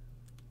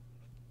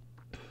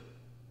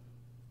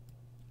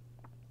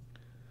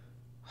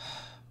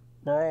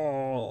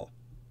 Oh.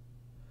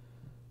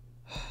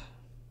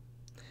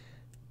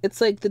 It's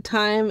like the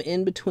time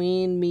in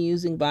between me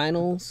using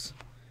vinyls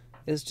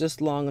is just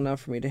long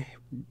enough for me to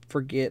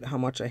forget how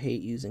much I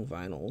hate using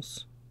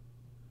vinyls.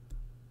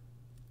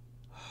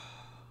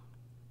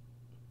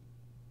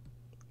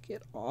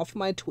 Get off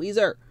my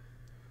tweezer.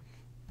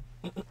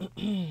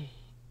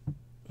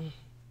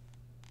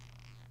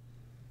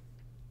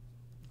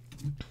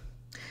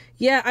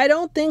 Yeah, I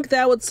don't think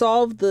that would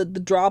solve the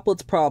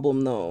droplets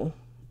problem, though.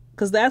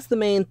 Because that's the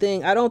main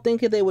thing. I don't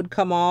think they would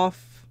come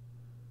off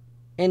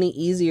any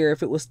easier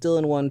if it was still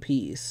in one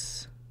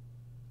piece.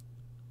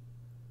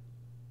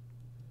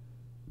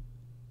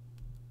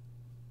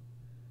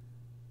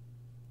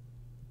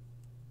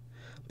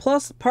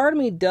 Plus, part of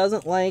me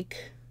doesn't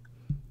like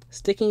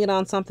sticking it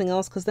on something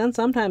else because then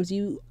sometimes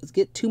you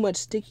get too much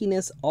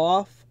stickiness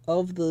off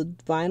of the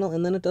vinyl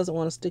and then it doesn't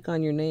want to stick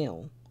on your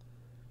nail.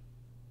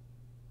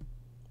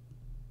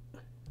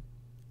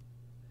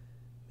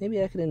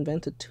 Maybe I could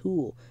invent a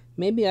tool.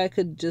 Maybe I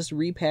could just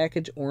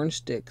repackage orange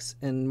sticks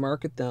and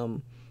market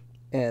them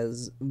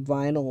as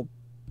vinyl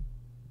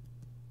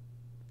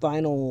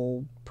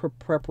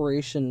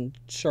preparation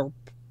sharp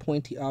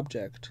pointy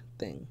object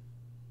thing.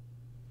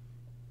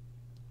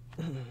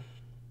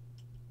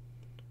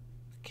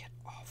 Get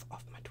off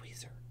of my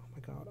tweezer. Oh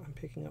my god, I'm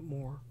picking up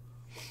more.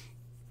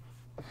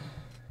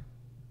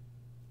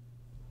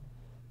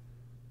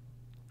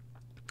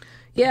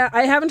 Yeah,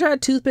 I haven't tried a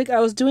toothpick. I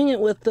was doing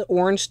it with the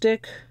orange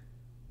stick.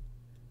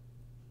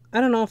 I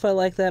don't know if I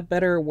like that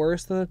better or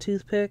worse than the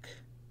toothpick.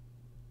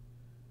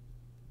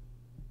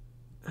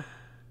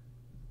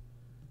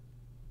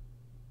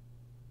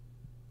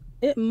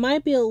 It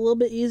might be a little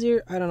bit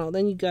easier. I don't know.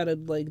 Then you gotta,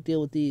 like, deal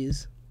with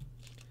these.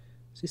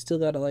 So you still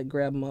gotta, like,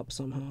 grab them up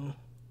somehow.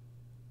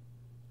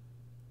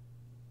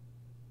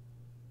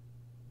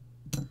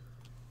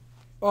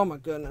 Oh my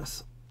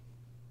goodness.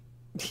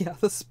 Yeah,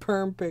 the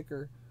sperm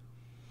picker.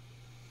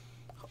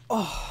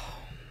 Oh.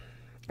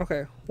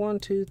 Okay. 1,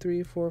 2,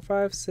 3, 4,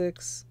 5,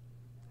 6,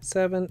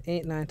 7,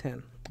 8, 9,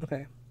 10.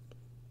 Okay.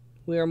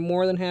 We are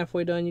more than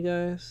halfway done, you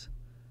guys.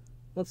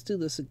 Let's do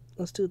this.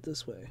 Let's do it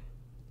this way.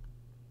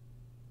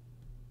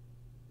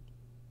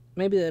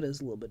 Maybe that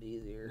is a little bit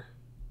easier.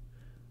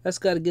 I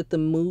just got to get the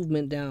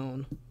movement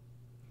down.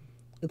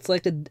 It's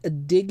like a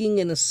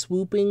digging and a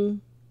swooping.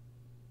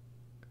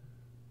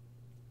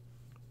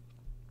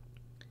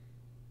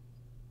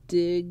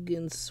 Dig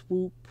and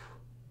swoop.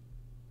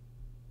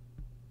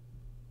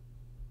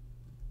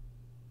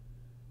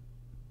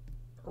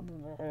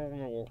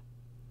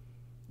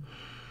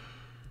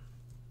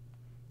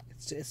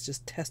 It's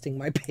just testing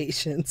my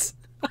patience.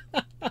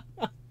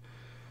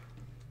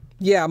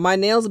 Yeah, my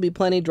nails will be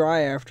plenty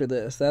dry after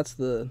this. That's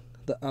the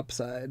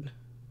upside.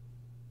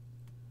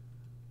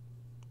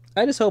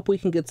 I just hope we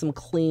can get some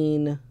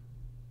clean,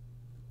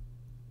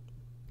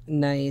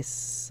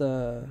 nice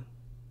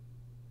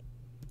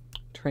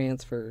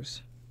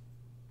transfers.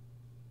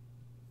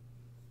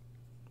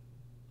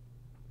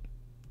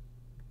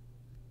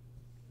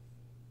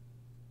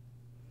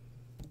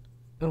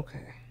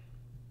 Okay.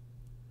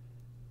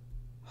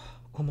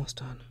 Almost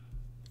done.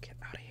 Get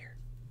out of here.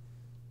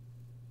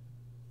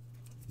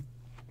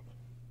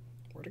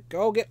 Where'd it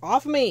go? Get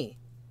off of me!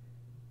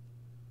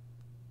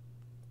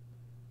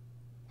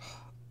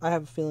 I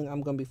have a feeling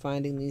I'm going to be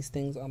finding these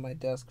things on my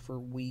desk for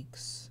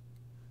weeks.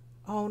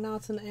 Oh, now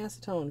it's an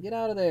acetone. Get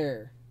out of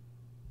there.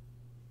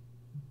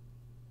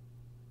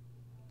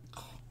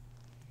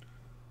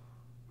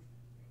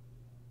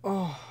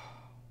 Oh.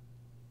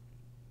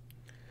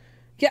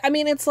 Yeah, I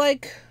mean, it's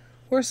like...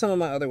 Where's some of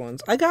my other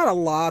ones? I got a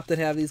lot that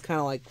have these kind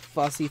of like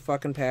fussy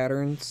fucking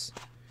patterns.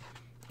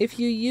 If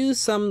you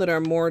use some that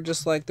are more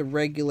just like the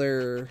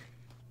regular...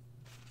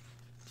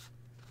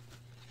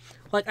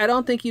 Like, I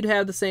don't think you'd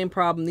have the same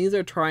problem. These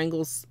are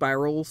triangle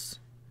spirals.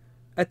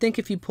 I think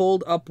if you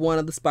pulled up one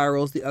of the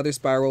spirals, the other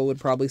spiral would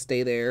probably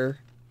stay there.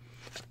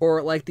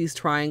 Or like these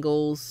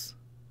triangles.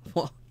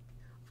 Well,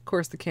 of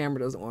course the camera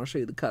doesn't want to show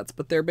you the cuts,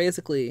 but they're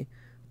basically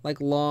like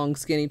long,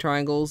 skinny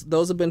triangles.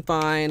 Those have been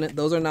fine.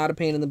 Those are not a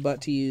pain in the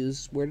butt to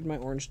use. Where did my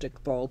orange stick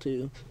fall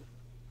to?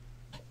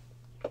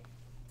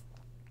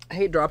 I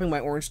hate dropping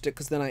my orange stick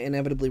because then I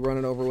inevitably run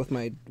it over with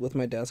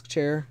my desk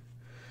chair.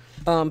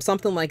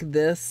 Something like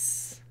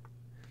this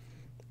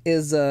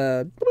is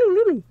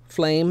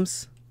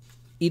flames.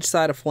 Each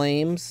side of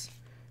flames.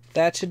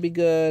 That should be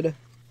good.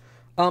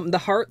 The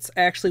hearts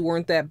actually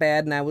weren't that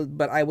bad, and I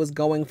was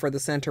going for the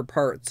center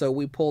part, so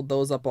we pulled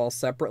those up all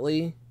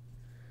separately.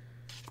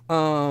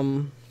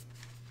 You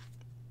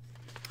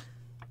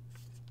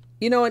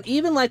know, and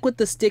even like with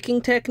the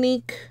sticking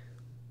technique,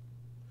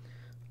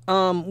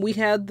 we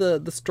had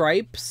the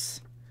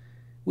stripes.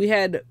 We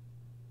had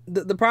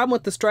the problem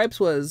with the stripes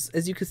was,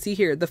 as you can see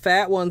here, the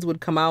fat ones would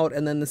come out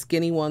and then the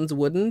skinny ones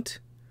wouldn't.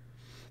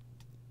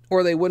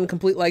 Or they wouldn't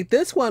complete. Like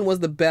this one was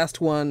the best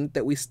one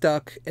that we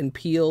stuck and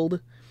peeled.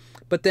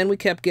 But then we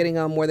kept getting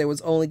them where there was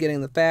only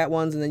getting the fat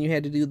ones, and then you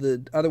had to do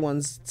the other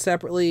ones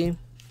separately.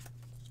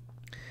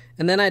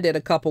 And then I did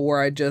a couple where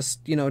I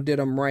just, you know, did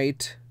them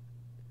right.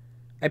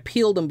 I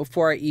peeled them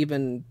before I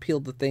even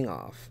peeled the thing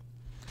off.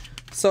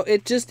 So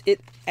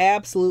it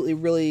absolutely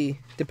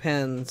really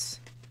depends.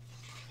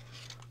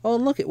 Oh,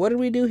 and look at, what did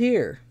we do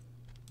here?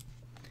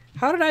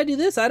 How did I do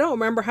this? I don't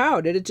remember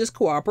how. Did it just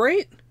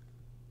cooperate?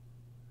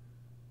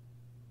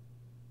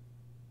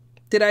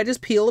 Did I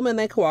just peel them and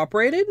they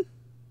cooperated?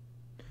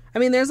 I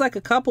mean, there's like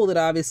a couple that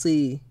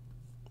obviously,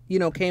 you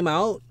know, came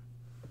out.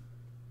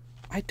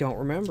 I don't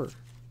remember.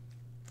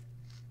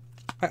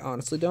 I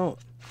honestly don't.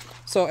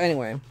 So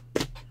anyway.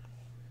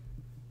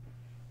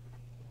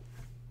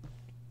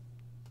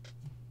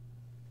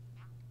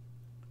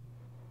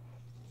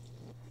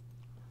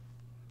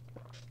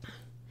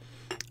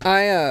 I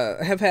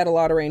have had a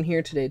lot of rain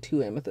here today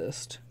too,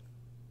 Amethyst.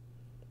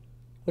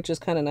 Which is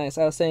kind of nice.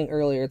 I was saying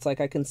earlier, it's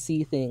like I can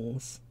see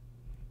things.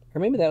 Or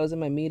maybe that was in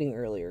my meeting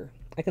earlier.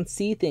 I can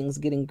see things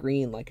getting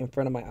green, like in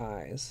front of my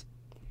eyes.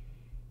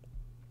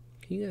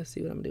 Can you guys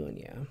see what I'm doing?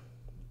 Yeah.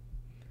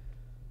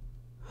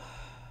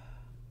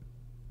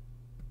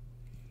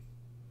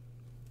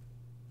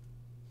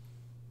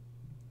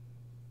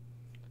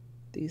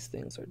 These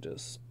things are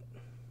just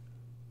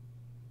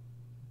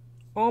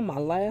on my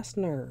last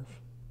nerve.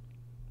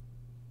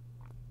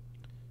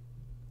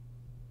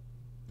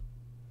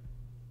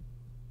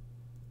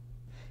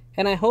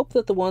 And I hope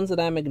that the ones that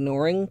I'm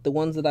ignoring, the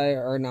ones that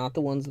are not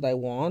the ones that I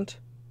want,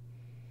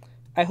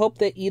 I hope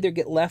they either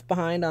get left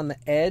behind on the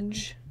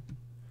edge,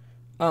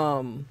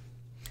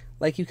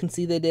 like you can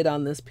see they did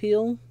on this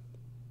peel,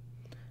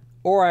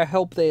 or I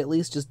hope they at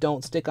least just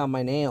don't stick on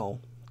my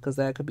nail, because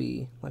that could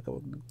be like a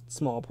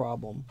small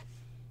problem.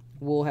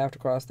 We'll have to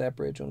cross that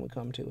bridge when we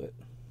come to it.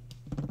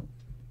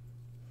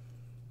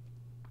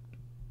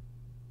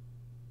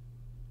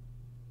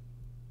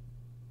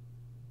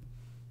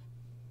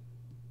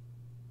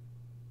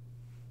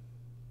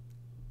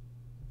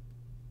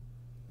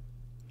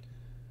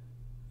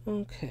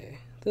 Okay,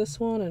 this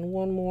one and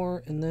one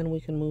more, and then we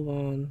can move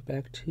on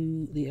back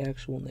to the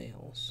actual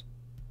nails.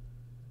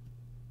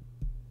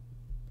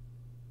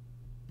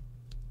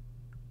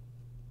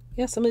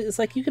 Yeah, it's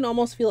like you can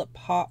almost feel it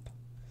pop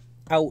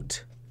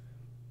out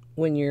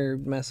when you're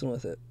messing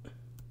with it.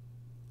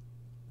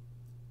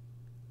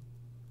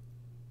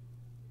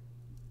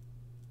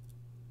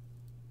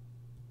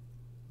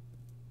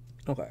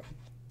 Okay.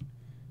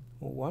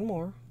 One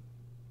more.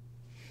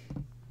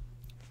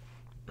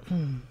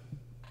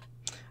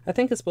 I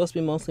think it's supposed to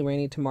be mostly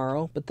rainy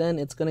tomorrow, but then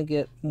it's going to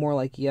get more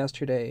like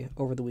yesterday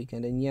over the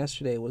weekend, and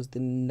yesterday was the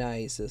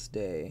nicest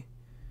day.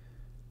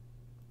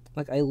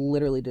 Like, I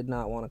literally did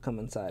not want to come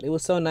inside. It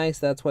was so nice.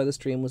 That's why the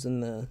stream was in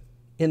the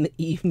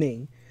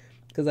evening,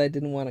 because I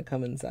didn't want to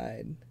come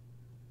inside.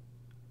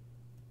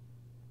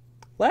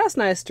 Last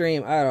night's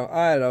stream,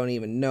 I don't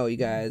even know, you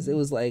guys. It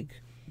was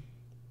like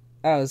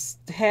I was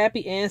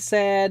happy and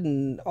sad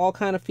and all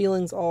kind of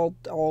feelings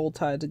all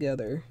tied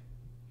together.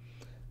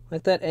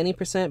 Like that any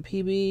percent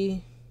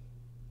PB,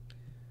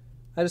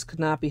 I just could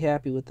not be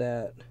happy with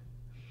that.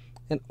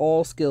 And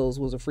all skills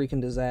was a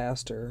freaking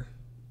disaster.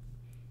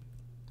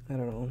 I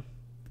don't know.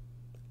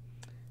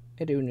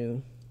 I do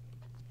know.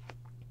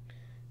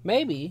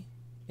 Maybe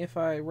if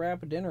I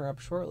wrap dinner up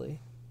shortly,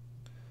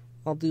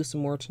 I'll do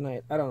some more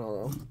tonight. I don't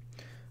know though.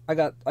 I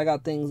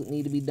got things that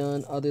need to be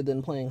done other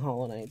than playing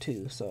Hollow Knight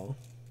too, so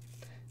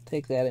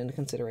take that into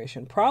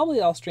consideration. Probably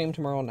I'll stream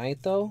tomorrow night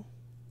though.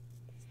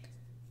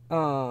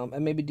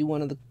 And maybe do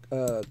one of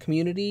the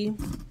community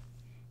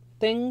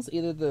things,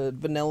 either the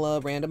vanilla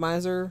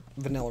randomizer,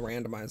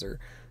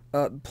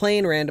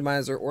 plain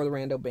randomizer, or the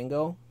rando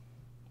bingo.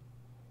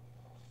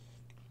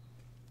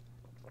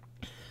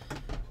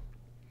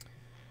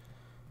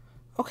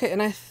 Okay,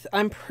 and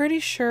I'm pretty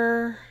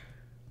sure.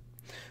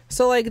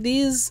 So like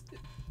these.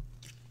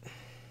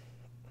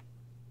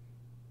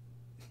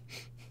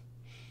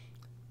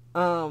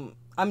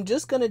 I'm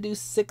just gonna do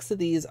 6 of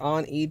these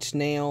on each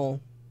nail,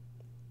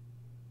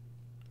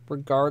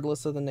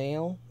 regardless of the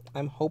nail.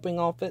 I'm hoping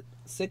I'll fit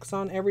 6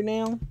 on every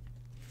nail.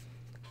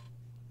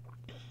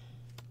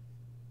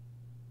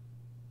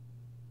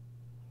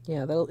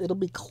 Yeah, it'll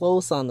be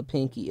close on the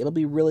pinky. It'll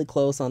be really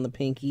close on the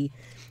pinky,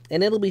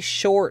 and it'll be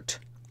short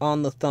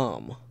on the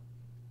thumb.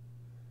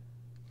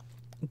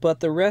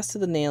 But the rest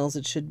of the nails,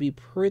 it should be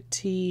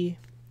pretty.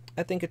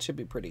 I think it should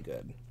be pretty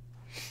good.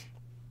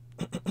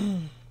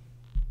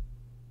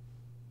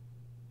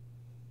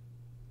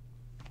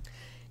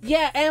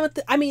 Yeah, and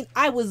I mean,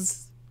 I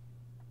was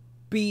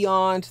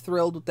beyond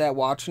thrilled with that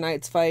Watch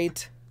Nights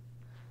fight.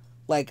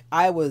 Like,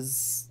 I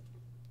was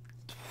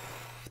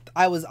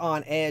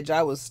on edge.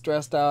 I was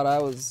stressed out.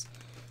 I was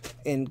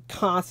in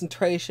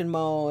concentration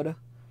mode.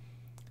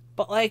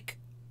 But, like,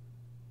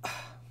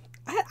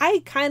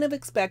 I kind of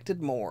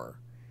expected more.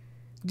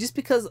 Just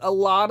because a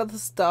lot of the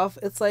stuff,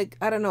 it's like,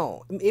 I don't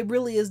know. It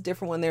really is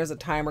different when there's a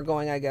timer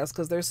going, I guess,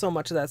 because there's so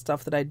much of that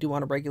stuff that I do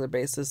on a regular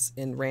basis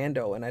in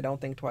rando, and I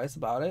don't think twice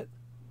about it.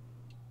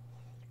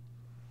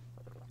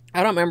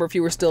 I don't remember if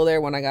you were still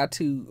there when I got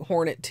to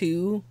Hornet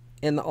 2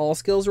 in the All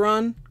Skills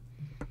run.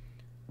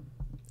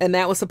 And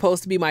that was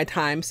supposed to be my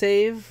time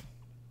save.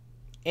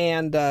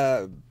 And,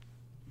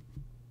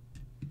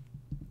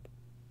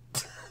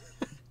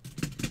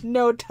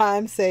 no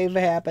time save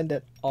happened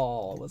at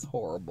all. It was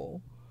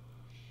horrible.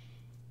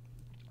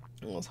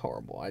 It was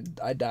horrible.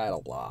 I died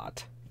a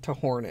lot to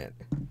Hornet.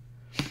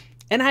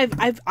 And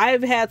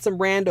I've had some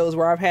randos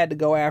where I've had to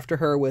go after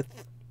her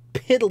with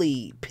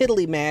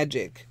piddly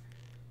magic.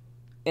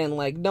 And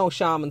like no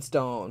shaman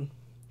stone.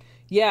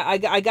 Yeah,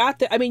 I got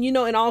the. I mean, you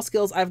know, in all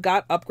skills, I've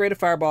got upgraded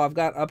fireball. I've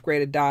got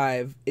upgraded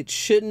dive. It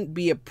shouldn't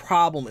be a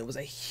problem. It was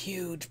a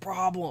huge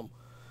problem.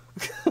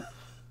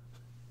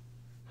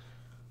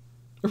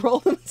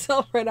 Rolled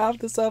himself right off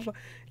the sofa.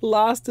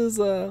 Lost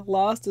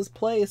his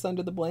place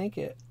under the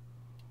blanket.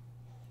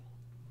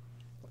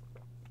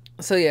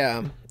 So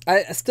yeah,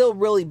 I still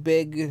really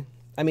big.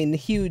 I mean,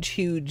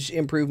 huge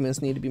improvements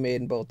need to be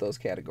made in both those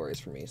categories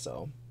for me.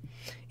 So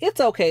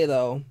it's okay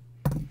though.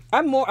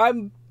 I'm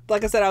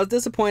like I said, I was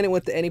disappointed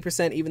with the any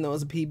percent, even though it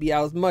was a PB.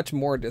 I was much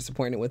more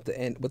disappointed with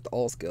the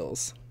all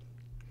skills.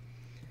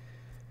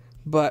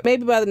 But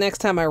maybe by the next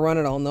time I run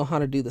it, I'll know how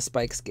to do the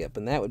spike skip,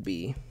 and that would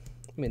be,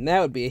 I mean, that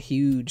would be a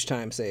huge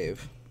time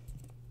save.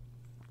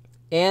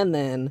 And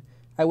then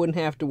I wouldn't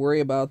have to worry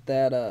about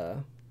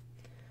that.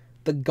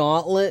 The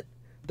gauntlet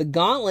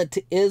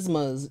to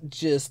Isma's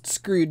just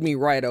screwed me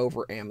right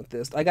over,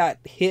 Amethyst. I got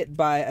hit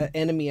by an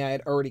enemy I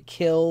had already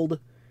killed.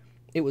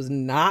 It was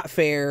not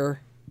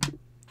fair.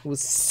 It was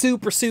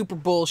super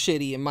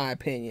bullshitty in my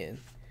opinion.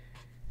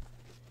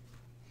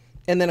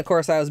 And then of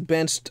course I was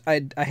benched.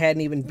 I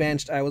hadn't even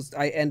benched. I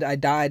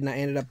died and I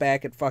ended up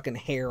back at fucking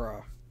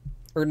Hera.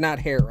 Or not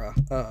Hera.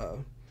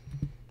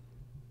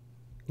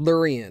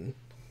 Lurian.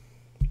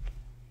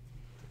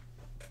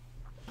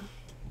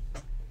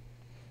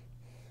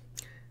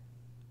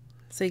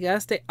 So you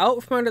gotta stay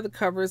out from under the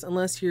covers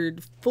unless you're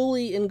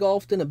fully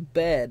engulfed in a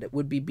bed,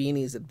 would be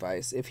Beanie's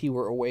advice if he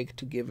were awake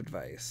to give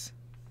advice.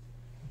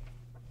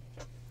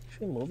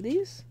 Should we move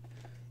these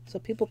so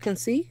people can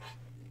see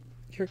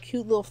your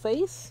cute little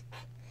face?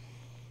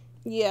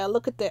 Yeah,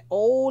 look at that.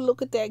 Oh,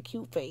 look at that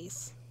cute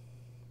face.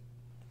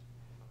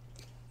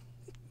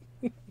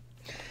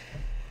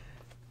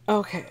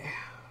 Okay.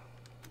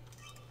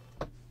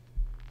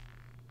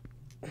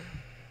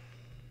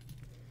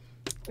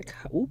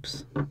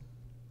 Oops.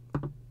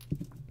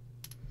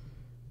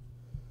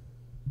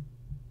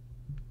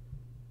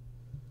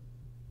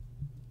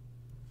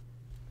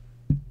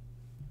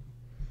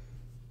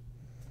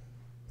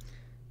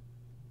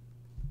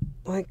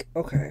 Like,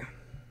 okay.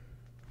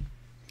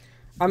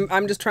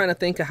 I'm just trying to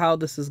think of how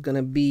this is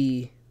gonna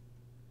be.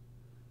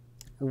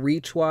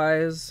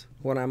 reach-wise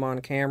when I'm on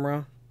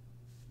camera.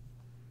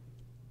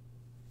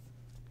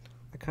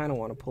 I kind of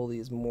want to pull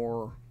these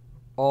more,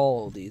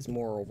 all of these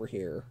more over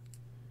here.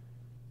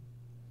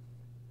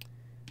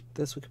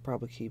 This we could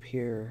probably keep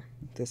here.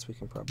 This we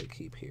can probably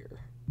keep here.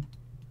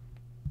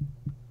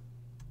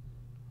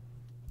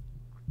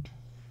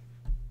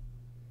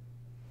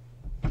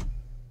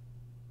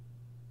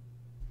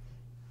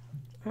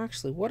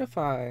 Actually, what if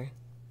I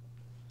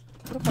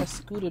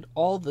scooted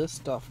all this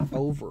stuff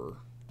over?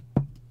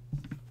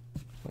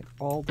 Like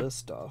all this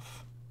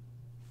stuff.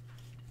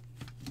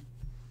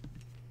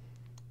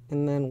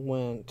 And then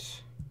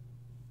went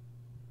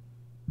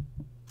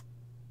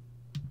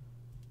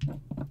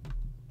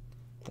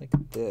like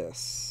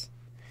this.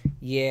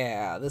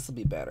 Yeah, this will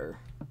be better.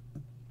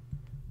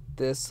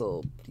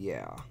 This'll,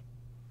 yeah.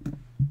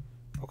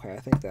 Okay, I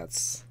think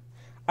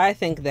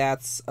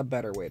that's a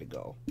better way to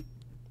go.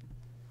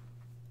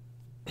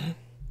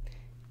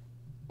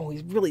 Oh,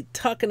 he's really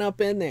tucking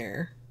up in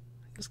there.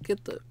 Let's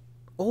get the,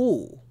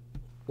 oh.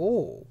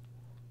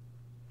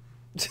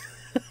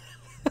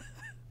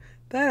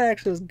 That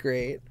actually was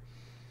great.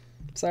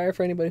 Sorry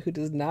for anybody who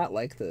does not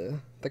like the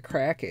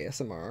crack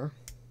ASMR.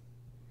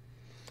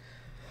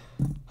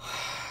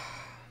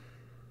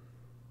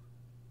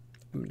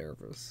 I'm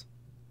nervous.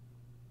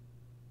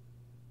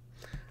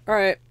 All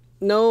right,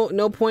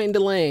 no point in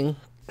delaying.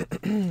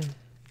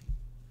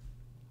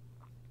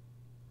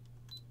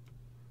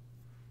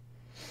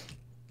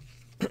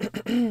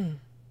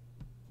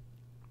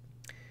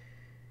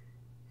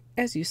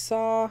 As you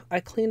saw, I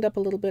cleaned up a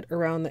little bit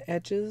around the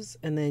edges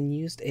and then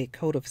used a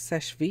coat of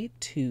Sèche Vite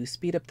to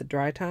speed up the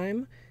dry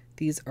time.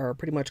 These are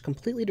pretty much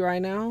completely dry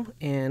now,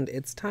 and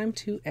it's time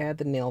to add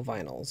the nail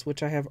vinyls,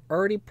 which I have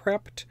already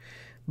prepped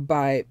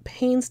by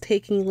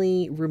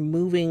painstakingly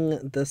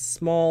removing the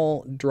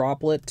small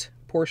droplet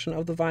portion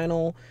of the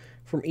vinyl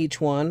from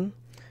each one.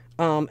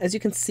 As you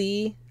can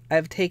see,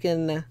 I've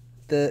taken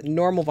the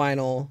normal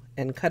vinyl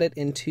and cut it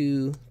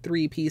into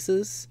 3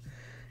 pieces,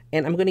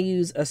 and I'm going to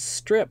use a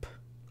strip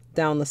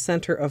down the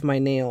center of my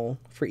nail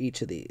for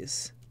each of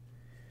these.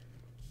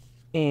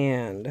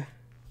 And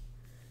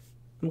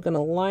I'm going to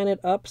line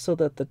it up so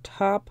that the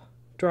top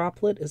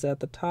droplet is at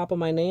the top of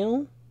my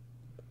nail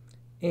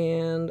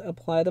and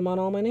apply them on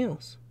all my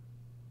nails.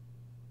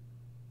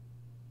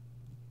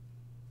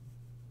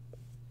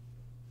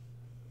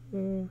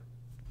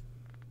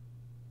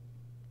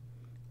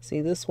 See,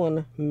 this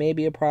one may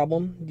be a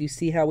problem. Do you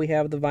see how we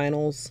have the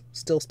vinyls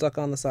still stuck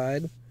on the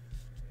side?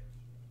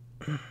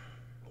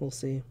 We'll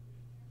see.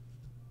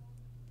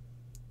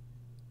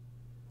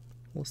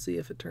 We'll see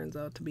if it turns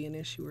out to be an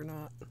issue or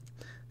not.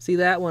 See,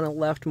 that one, it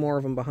left more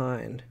of them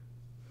behind.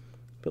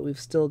 But we've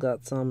still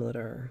got some that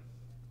are...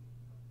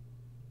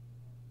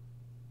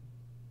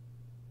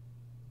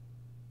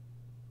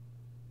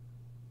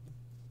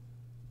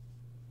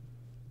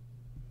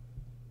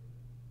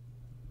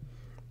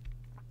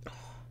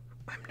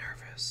 I'm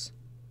nervous.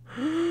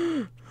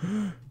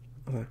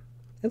 Okay,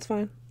 it's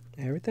fine.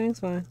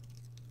 Everything's fine.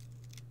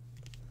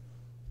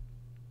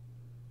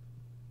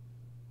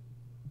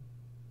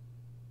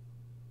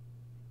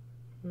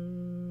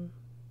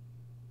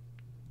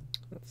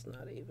 That's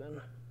not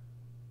even.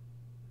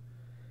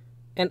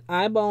 And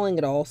eyeballing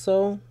it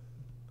also.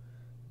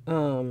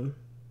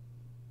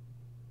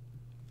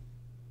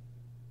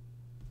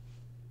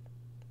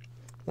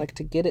 Like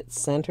to get it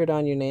centered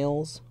on your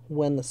nails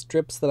when the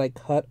strips that I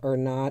cut are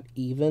not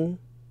even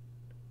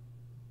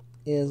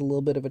is a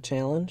little bit of a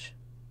challenge.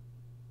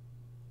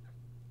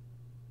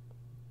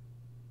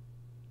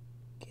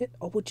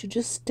 Oh, would you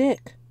just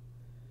stick?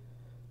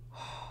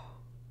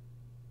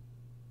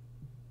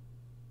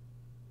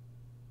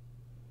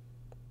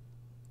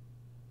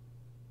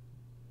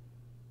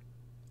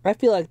 I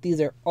feel like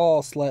these are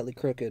all slightly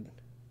crooked.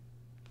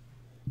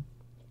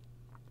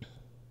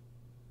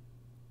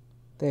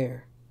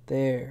 There.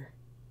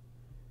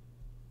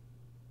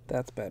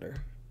 That's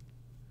better.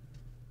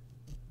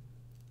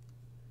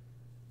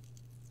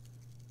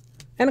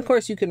 And of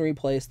course you can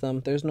replace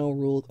them. There's no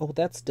rule. Oh,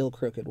 that's still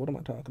crooked. What am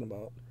I talking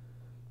about?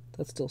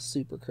 That's still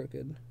super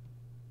crooked.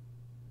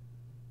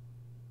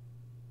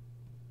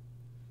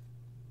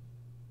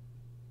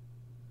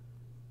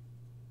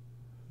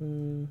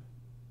 I'm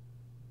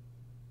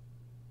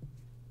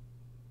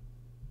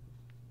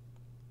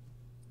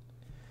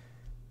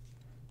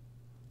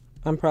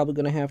probably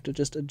going to have to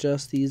just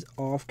adjust these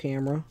off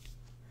camera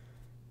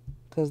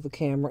because the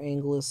camera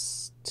angle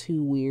is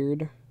too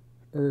weird,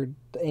 or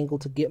the angle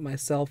to get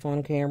myself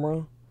on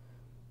camera.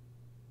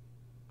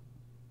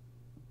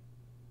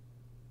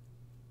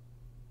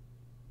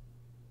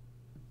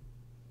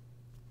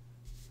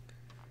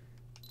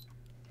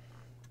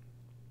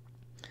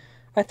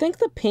 I think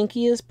the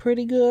pinky is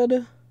pretty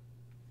good.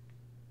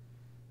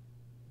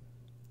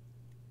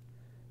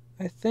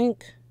 I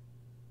think...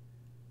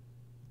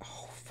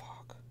 Oh,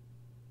 fuck.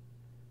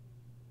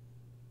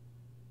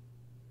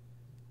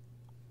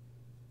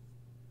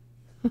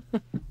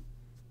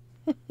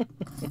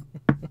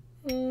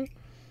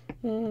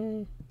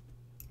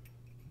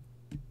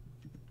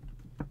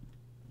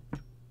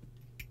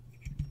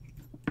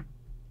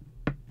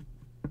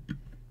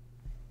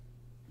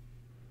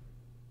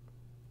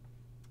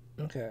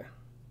 Okay.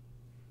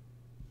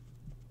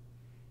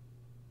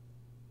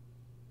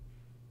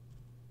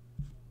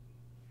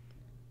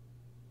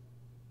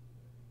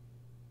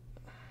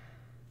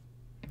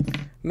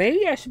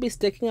 Maybe I should be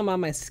sticking them on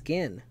my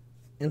skin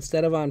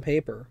instead of on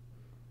paper.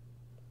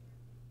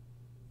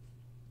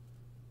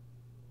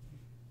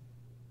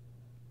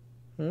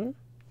 Hmm?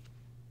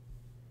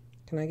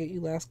 Can I get you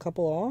last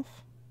couple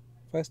off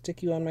if I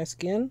stick you on my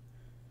skin?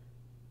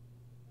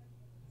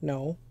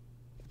 No.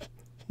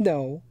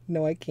 No.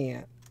 No, I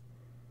can't.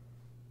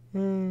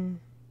 Hmm.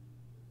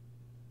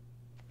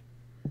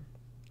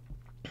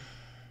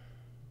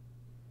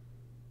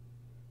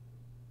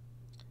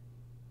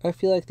 I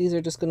feel like these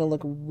are just going to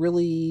look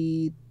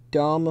really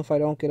dumb if I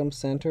don't get them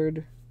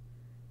centered.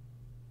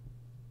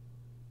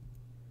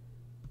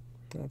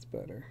 That's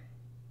better.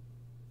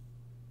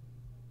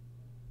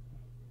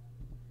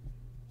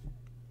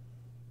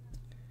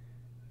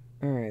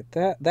 All right,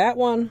 that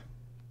one,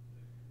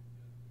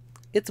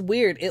 it's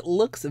weird. It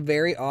looks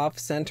very off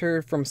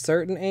center from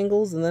certain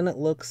angles, and then it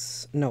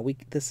looks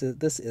this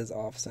is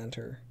off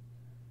center.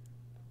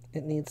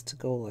 It needs to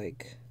go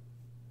like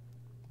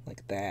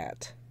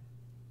that.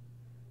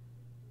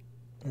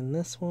 And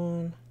this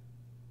one,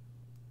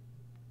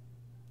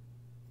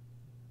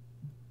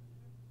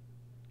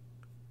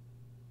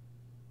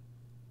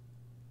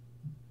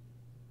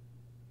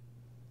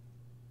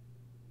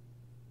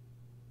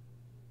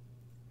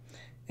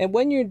 and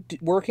when you're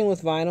working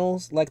with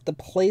vinyls, like the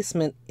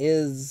placement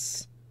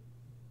is,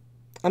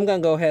 I'm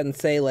gonna go ahead and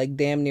say, like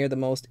damn near the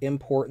most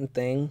important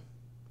thing.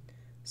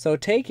 So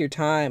take your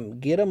time,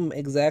 get them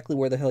exactly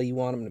where the hell you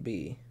want them to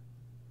be.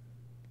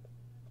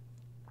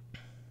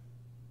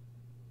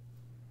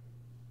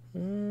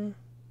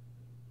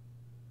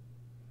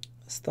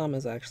 This thumb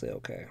is actually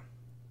okay.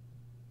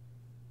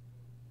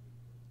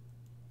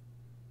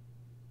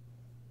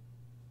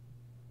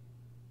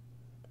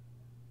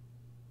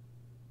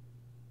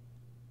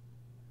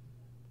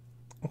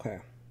 Okay.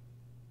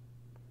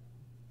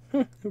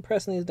 I'm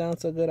pressing these down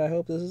so good. I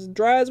hope this is as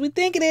dry as we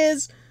think it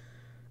is.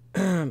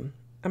 I'm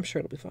sure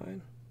it'll be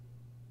fine.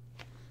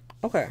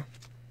 Okay.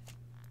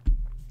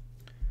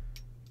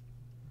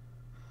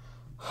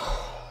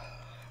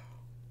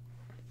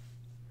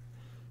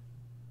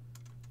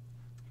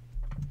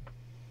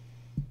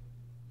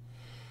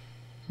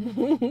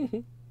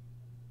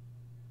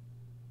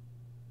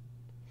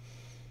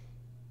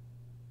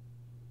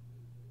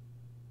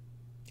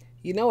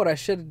 You know what I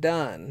should have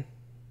done?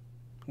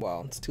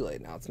 Well, it's too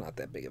late now. It's not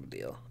that big of a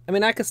deal. I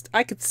mean, I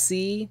could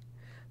see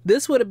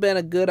this would have been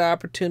a good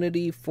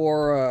opportunity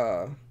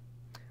for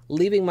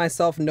leaving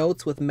myself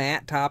notes with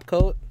matte top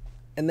coat,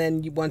 and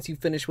then once you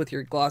finish with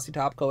your glossy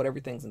top coat,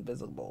 everything's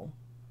invisible.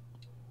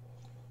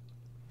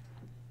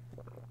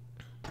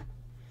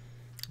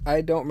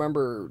 I don't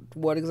remember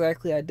what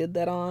exactly I did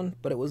that on,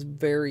 but it was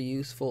very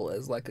useful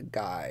as like a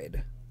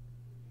guide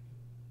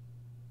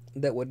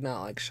that would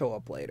not like show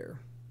up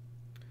later.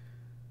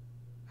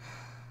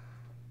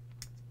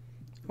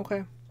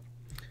 Okay.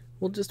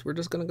 We're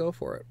just gonna go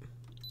for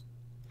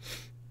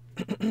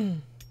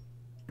it.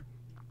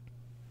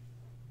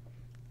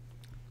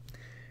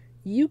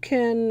 You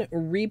can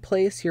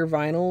replace your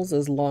vinyls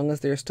as long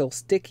as they're still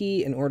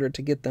sticky in order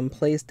to get them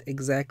placed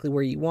exactly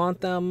where you want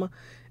them.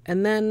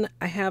 And then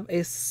I have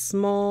a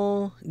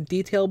small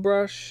detail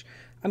brush.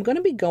 I'm going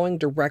to be going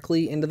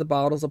directly into the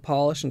bottles of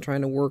polish and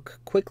trying to work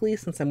quickly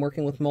since I'm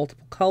working with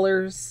multiple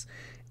colors.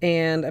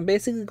 And I'm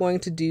basically going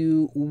to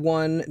do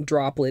one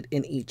droplet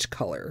in each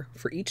color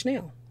for each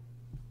nail.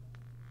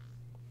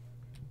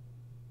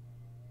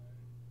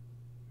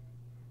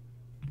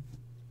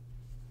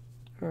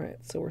 Alright,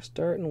 so we're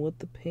starting with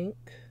the pink.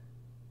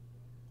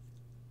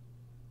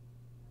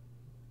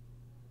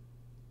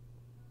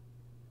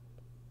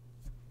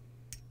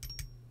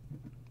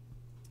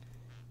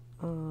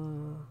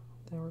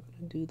 Then we're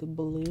going to do the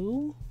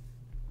blue.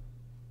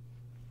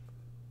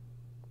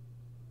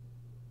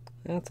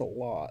 That's a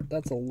lot.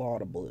 That's a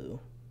lot of blue.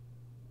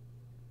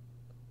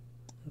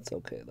 It's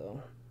okay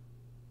though.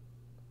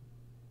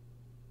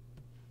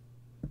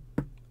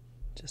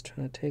 Just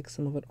trying to take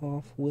some of it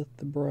off with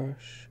the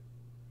brush.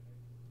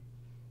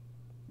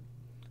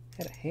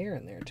 Had a hair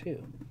in there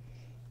too.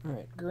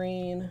 Alright,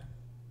 green.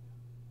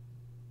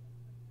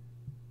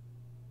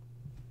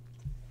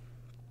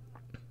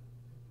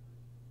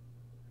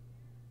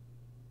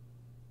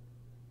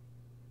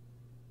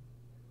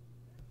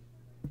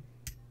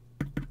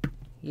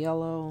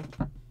 Yellow.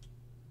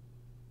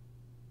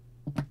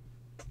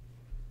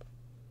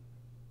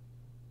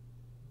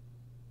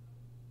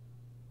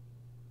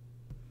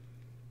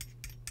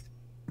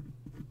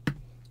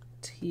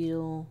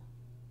 Teal.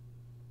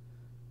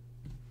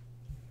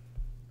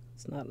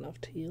 It's not enough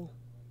teal.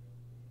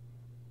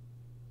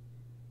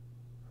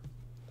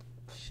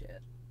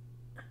 Shit.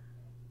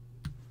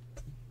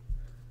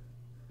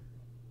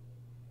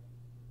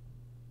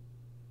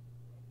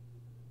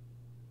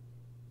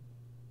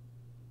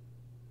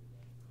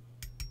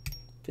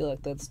 Feel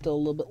like that's still a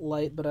little bit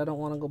light, but I don't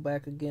want to go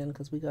back again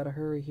because we gotta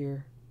hurry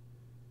here.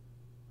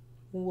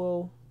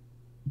 Whoa.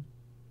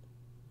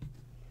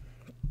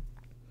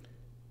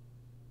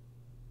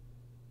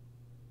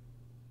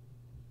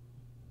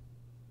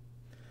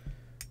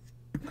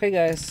 Okay,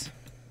 guys.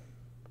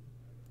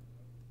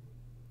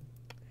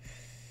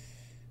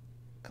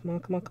 Come on,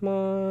 come on, come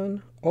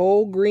on.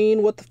 Oh,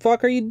 green, what the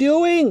fuck are you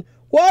doing?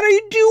 What are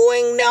you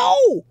doing?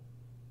 No!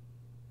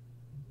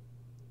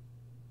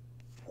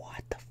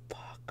 What the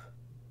fuck?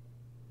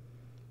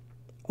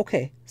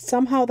 Okay,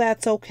 somehow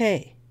that's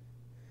okay.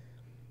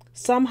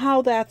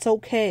 Somehow that's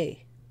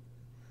okay.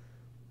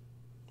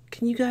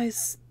 Can you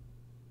guys...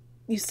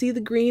 You see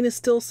the green is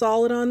still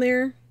solid on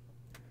there?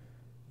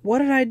 What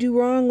did I do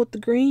wrong with the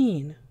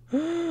green?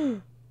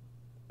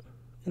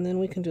 And then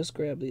we can just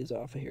grab these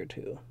off of here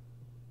too.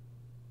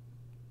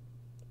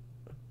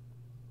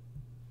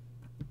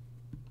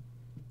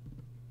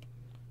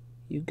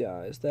 You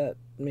guys, that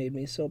made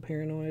me so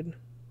paranoid.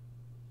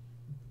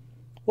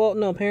 Well,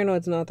 no,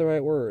 paranoid's not the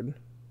right word.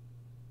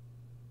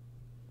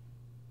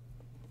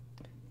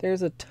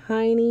 There's a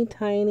tiny,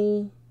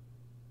 tiny...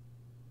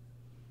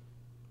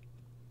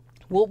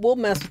 We'll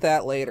mess with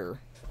that later.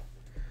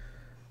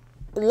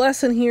 The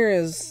lesson here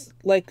is,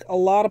 like, a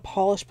lot of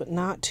polish, but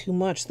not too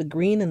much. The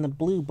green and the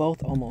blue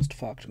both almost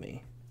fucked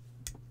me.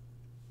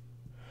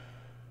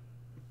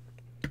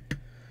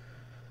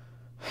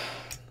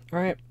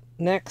 Alright,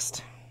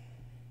 next.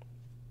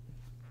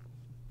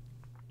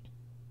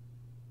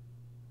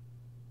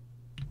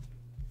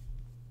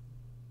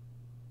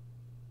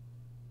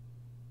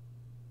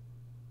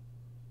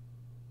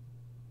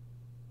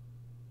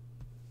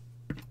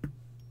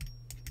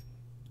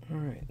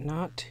 Alright,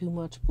 not too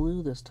much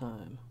blue this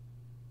time.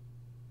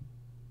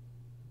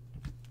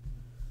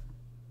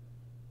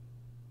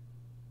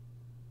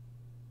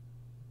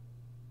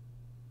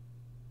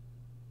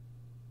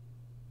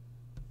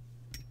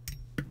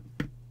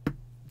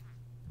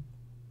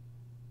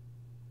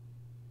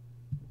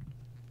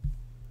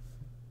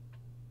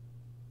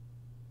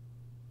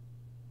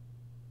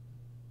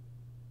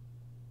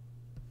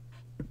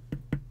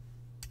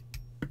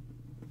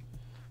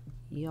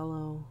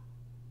 Yellow.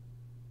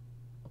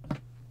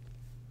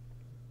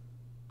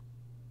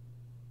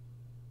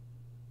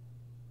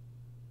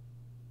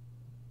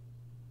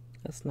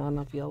 That's not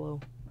enough yellow.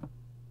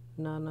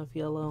 Not enough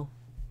yellow.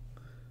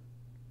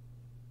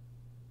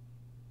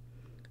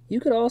 You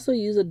could also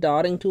use a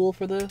dotting tool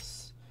for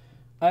this.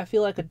 I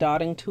feel like a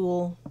dotting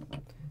tool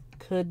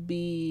could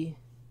be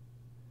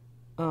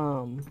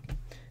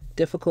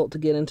difficult to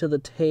get into the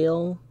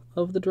tail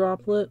of the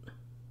droplet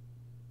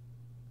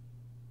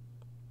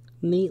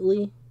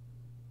neatly.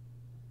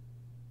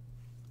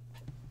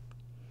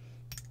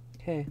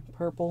 Okay,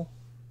 purple.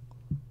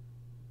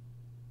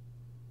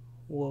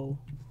 Whoa.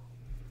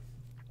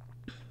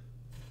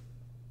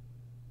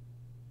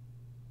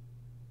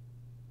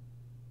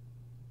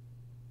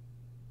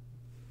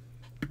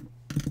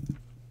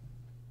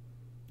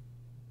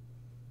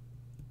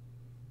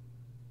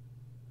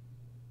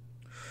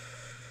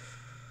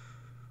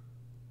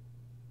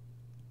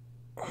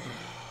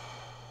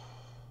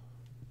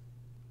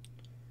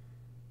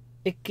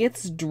 It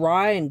gets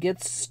dry and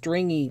gets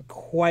stringy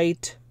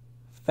quite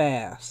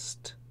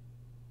fast.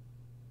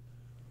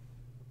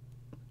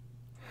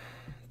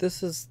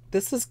 This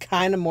is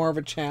kind of more of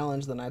a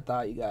challenge than I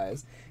thought, you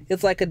guys.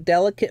 It's like a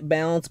delicate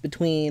balance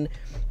between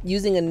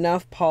using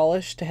enough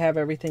polish to have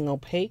everything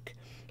opaque,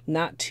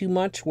 not too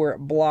much where it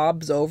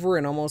blobs over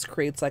and almost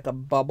creates like a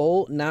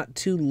bubble, not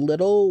too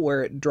little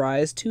where it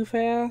dries too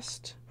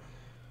fast.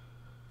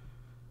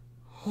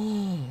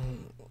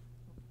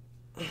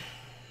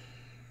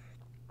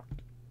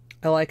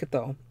 I like it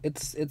though.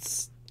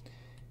 It's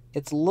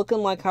looking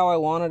like how I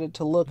wanted it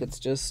to look. It's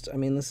just, I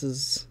mean, this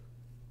is,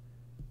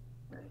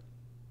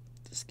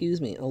 excuse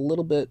me, a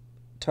little bit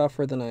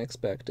tougher than I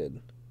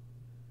expected.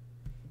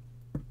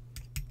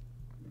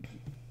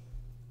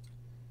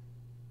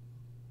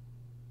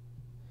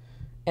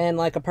 And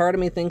like a part of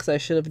me thinks I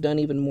should have done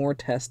even more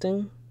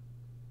testing.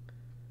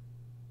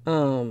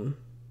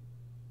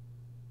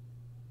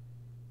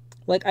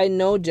 Like I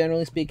know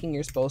generally speaking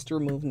you're supposed to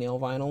remove nail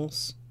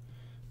vinyls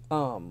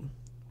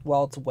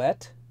while it's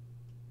wet.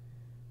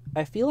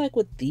 I feel like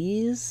with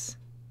these,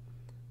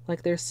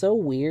 like they're so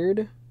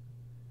weird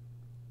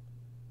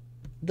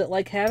that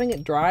like having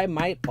it dry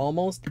might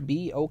almost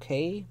be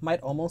okay, might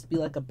almost be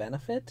like a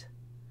benefit.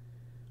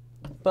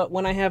 But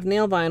when I have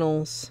nail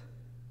vinyls,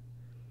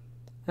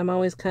 I'm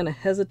always kind of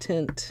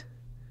hesitant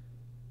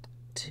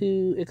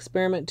to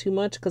experiment too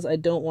much because I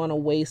don't want to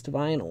waste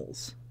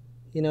vinyls.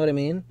 You know what I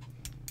mean?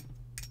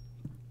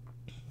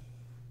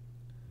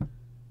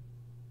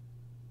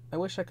 I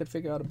wish I could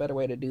figure out a better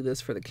way to do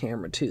this for the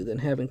camera too than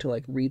having to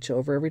like reach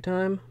over every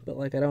time, but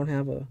like I don't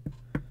have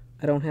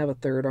a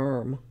third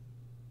arm.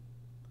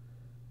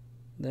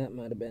 That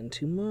might have been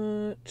too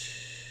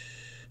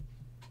much.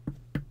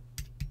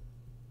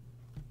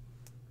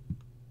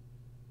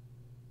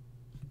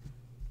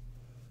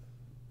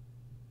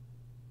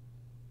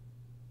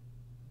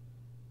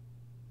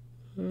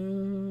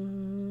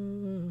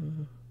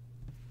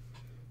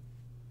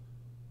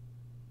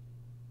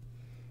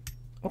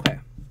 Okay.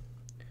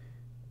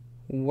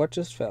 What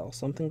just fell?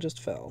 Something just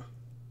fell.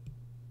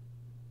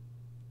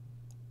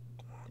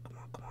 Come on, come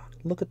on, come on.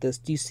 Look at this.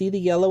 Do you see the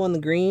yellow and the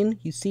green?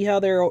 You see how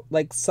they're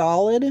like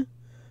solid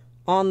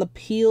on the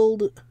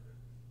peeled?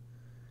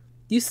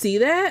 You see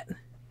that?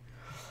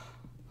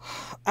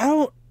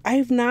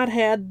 I've not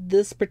had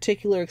this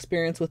particular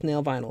experience with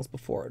nail vinyls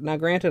before. Now,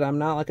 granted, I'm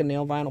not like a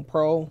nail vinyl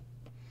pro.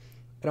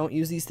 I don't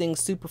use these things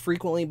super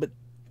frequently, but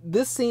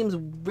this seems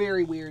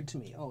very weird to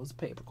me. Oh, it's a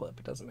paperclip.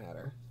 It doesn't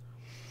matter.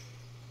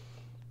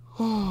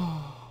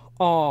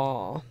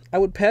 Aw. I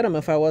would pet him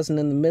if I wasn't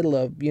in the middle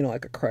of, you know,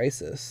 like a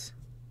crisis.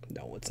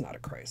 No, it's not a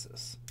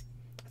crisis.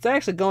 It's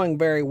actually going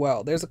very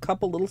well. There's a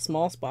couple little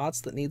small spots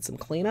that need some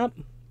cleanup.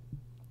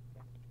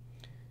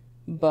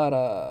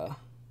 But,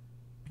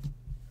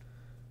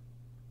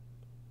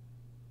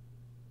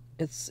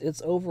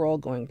 it's overall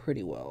going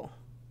pretty well.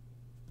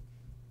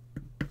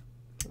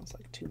 That's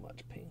like too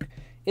much pink.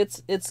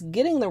 It's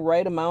getting the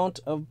right amount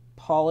of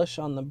polish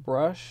on the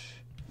brush.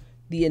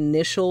 The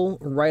initial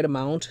right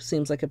amount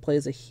seems like it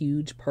plays a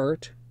huge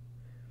part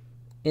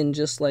in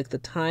just like the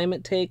time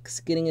it takes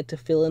getting it to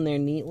fill in there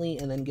neatly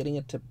and then getting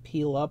it to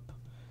peel up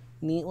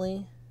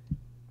neatly.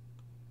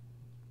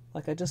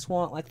 Like I just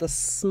want like the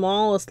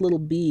smallest little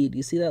bead.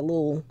 You see that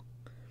little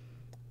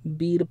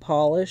bead of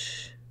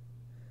polish?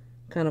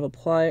 Kind of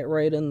apply it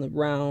right in the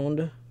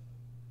round.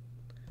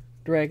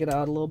 Drag it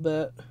out a little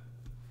bit.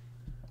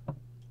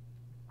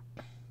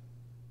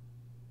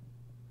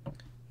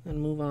 And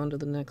move on to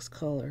the next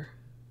color.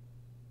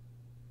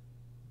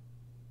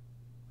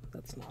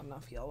 That's not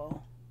enough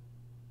yellow.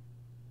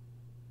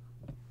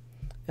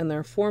 And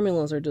their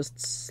formulas are just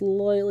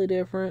slightly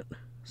different.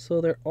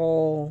 So they're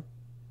all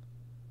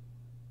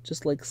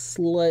just like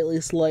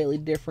slightly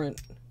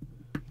different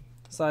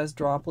size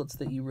droplets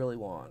that you really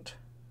want.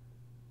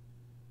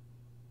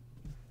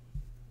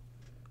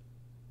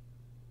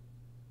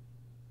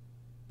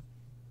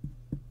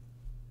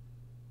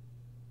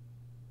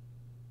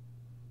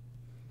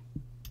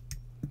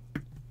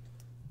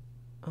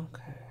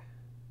 Okay.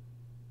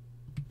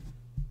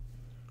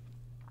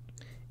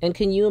 And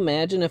can you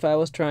imagine if I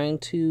was trying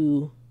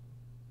to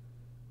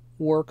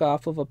work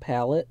off of a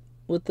palette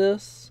with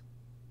this?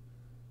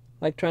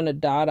 Like trying to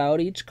dot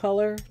out each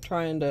color,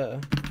 trying to...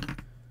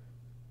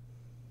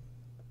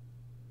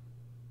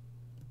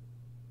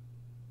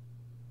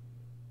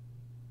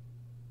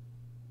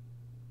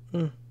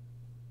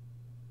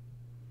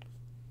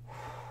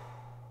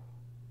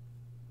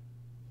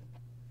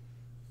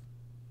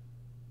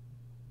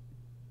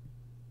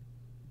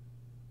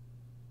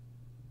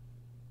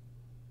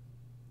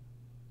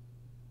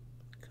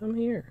 Come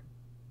here.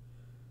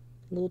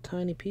 Little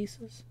tiny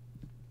pieces.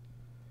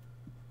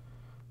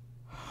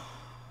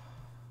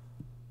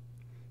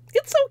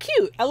 It's so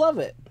cute. I love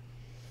it.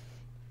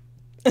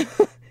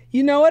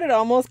 You know what it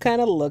almost kind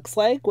of looks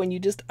like when you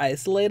just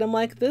isolate them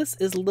like this?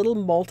 Is little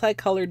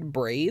multicolored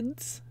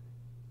braids.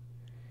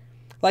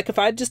 Like if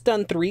I'd just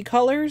done 3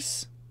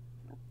 colors.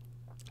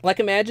 Like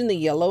imagine the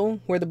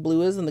yellow where the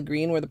blue is and the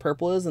green where the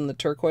purple is and the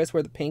turquoise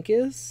where the pink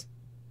is.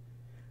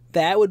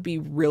 That would be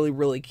really,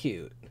 really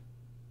cute.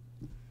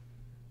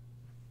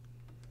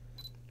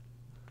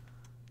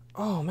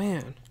 Oh,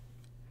 man.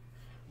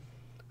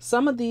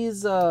 Some of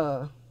these,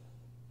 let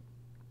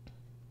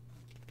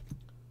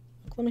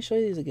me show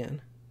you these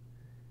again.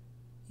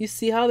 You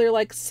see how they're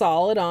like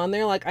solid on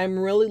there? Like I'm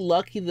really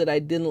lucky that I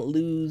didn't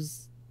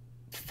lose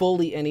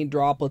fully any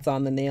droplets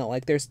on the nail.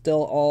 Like they're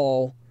still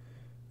all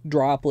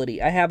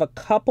dropletty. I have a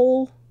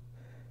couple,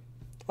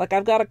 like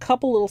I've got a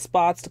couple little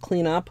spots to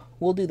clean up.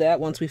 We'll do that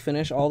once we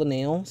finish all the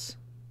nails.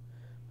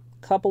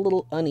 Couple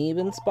little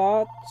uneven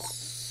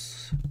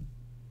spots.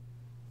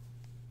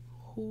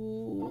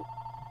 Ooh.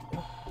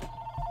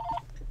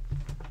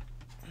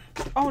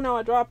 Oh no,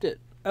 I dropped it.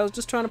 I was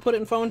just trying to put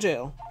it in phone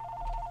jail.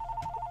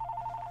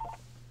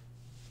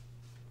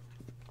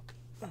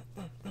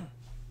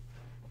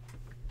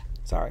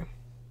 Sorry.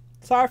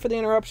 Sorry for the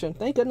interruption.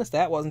 Thank goodness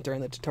that wasn't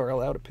during the tutorial.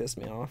 That would have pissed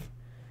me off.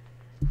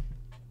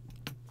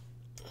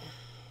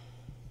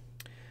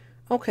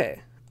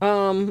 Okay.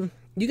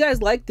 You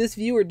guys like this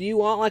view or do you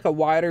want like a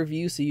wider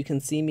view so you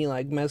can see me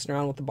like messing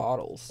around with the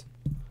bottles?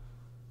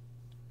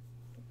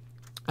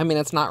 I mean,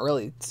 it's not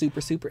really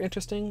super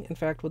interesting. In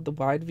fact, would the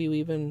wide view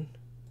even...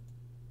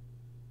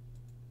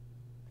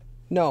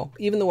 No,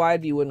 even the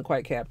wide view wouldn't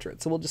quite capture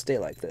it, so we'll just stay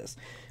like this.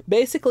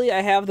 Basically,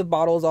 I have the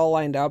bottles all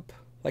lined up,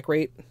 like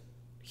right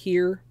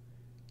here,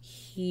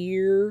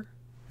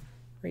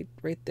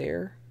 right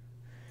there.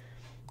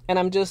 And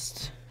I'm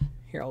just...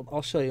 Here,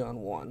 I'll show you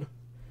on one.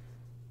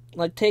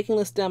 Like, taking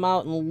the stem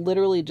out and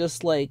literally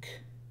just,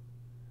 like,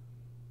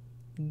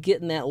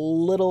 getting that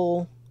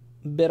little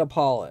bit of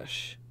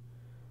polish.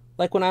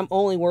 Like when I'm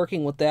only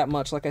working with that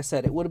much, like I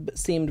said, it would have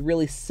seemed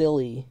really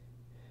silly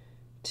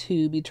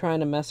to be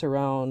trying to mess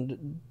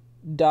around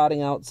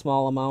dotting out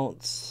small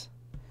amounts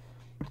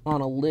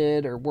on a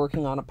lid or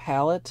working on a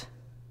palette.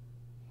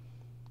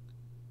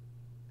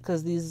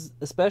 Because these,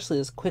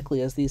 especially as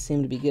quickly as these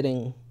seem to be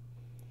getting...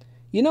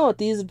 You know what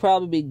these would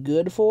probably be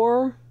good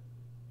for?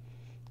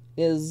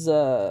 Is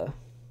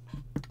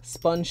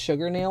sponge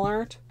sugar nail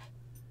art.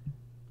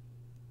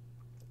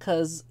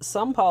 Because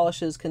some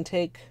polishes can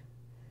take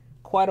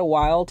quite a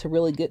while to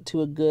really get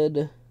to a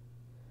good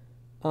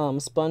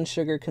sponge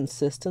sugar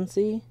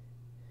consistency.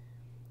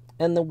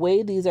 And the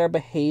way these are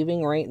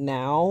behaving right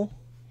now,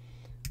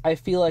 I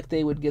feel like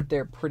they would get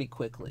there pretty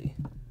quickly.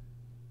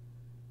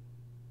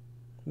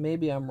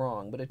 Maybe I'm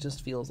wrong, but it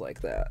just feels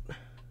like that.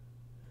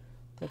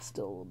 That's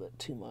still a little bit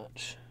too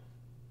much.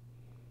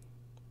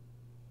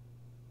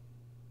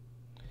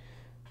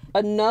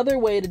 Another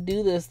way to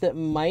do this that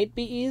might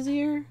be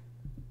easier,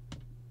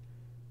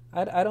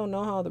 I don't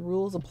know how the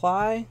rules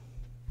apply,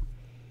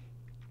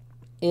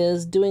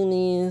 is doing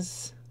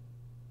these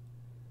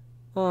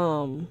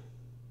as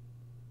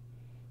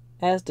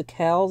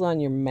decals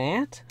on your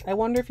mat. I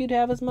wonder if you'd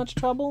have as much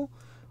trouble,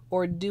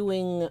 or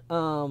doing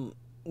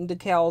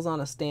decals on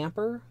a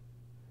stamper.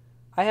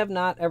 I have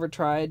not ever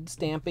tried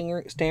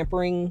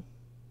stampering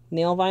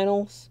nail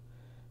vinyls,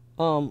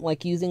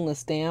 like using the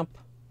stamp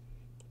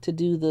to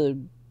do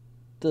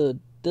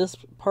this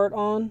part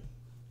on.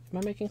 Am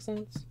I making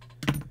sense?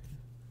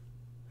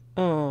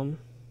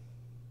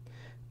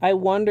 I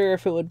wonder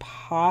if it would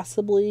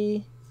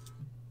possibly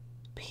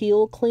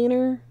peel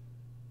cleaner.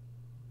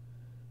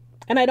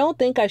 And I don't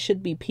think I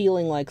should be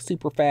peeling like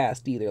super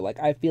fast either. Like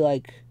I feel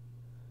like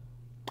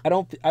I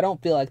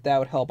don't feel like that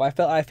would help. I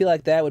feel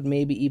like that would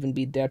maybe even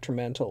be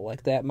detrimental.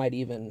 Like that might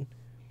even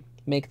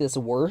make this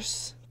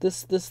worse.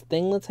 This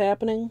thing that's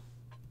happening.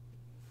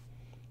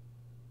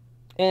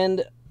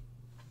 And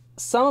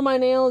some of my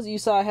nails, you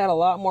saw I had a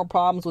lot more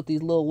problems with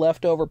these little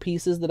leftover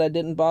pieces that I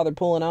didn't bother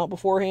pulling out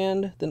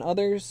beforehand than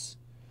others.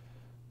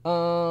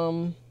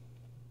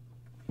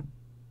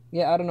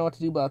 Yeah, I don't know what to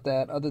do about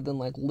that other than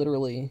like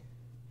literally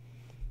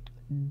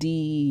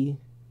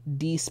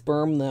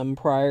de-sperm them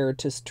prior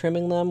to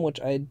trimming them, which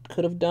I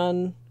could have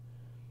done,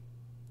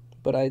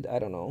 but I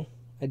don't know.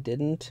 I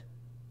didn't.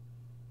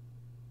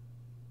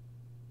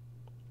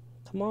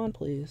 Come on,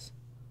 please.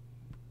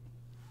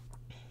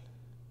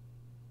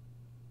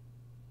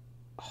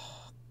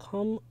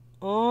 Come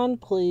on,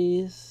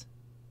 please.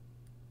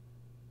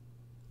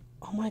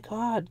 Oh my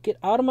God, get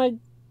out of my...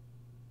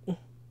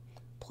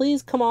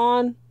 Please, come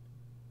on.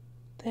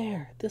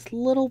 There, this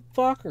little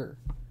fucker.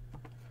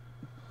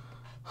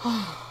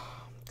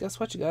 Guess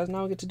what, you guys?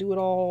 Now I get to do it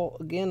all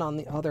again on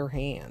the other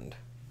hand.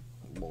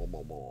 Blah,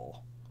 blah, blah.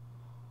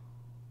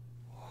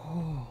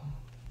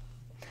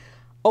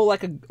 Oh,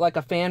 like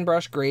a fan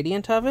brush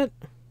gradient of it?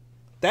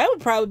 That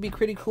would probably be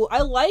pretty cool.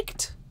 I would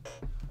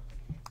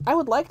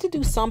like to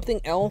do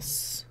something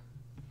else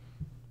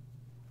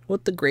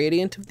with the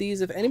gradient of these.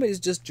 If anybody's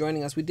just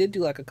joining us, we did do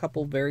like a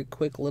couple very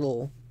quick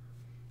little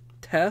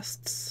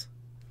tests.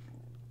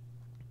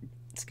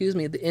 Excuse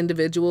me, the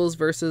individuals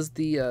versus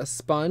the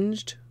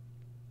sponged.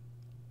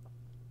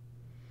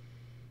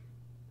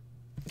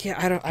 Yeah,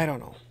 I don't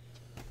know.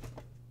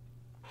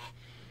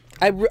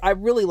 I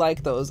really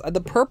like those.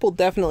 The purple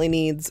definitely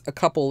needs a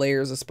couple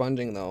layers of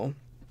sponging though.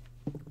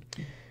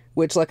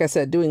 Which, like I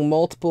said, doing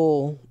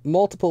multiple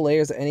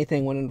layers of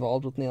anything when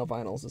involved with nail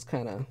vinyls is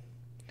kind of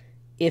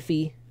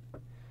iffy.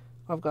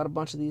 I've got a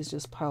bunch of these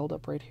just piled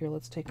up right here.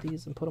 Let's take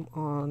these and put them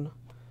on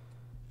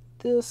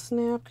this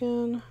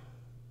napkin.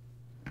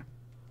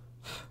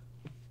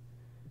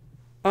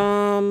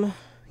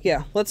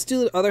 Yeah, let's do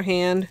the other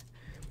hand,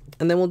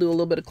 and then we'll do a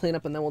little bit of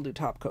cleanup, and then we'll do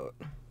top coat.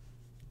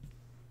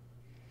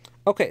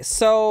 Okay,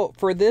 so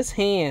for this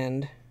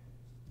hand,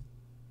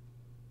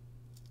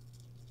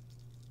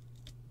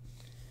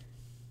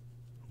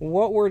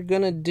 what we're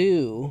gonna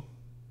do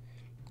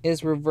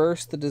is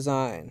reverse the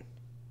design.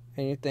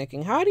 And you're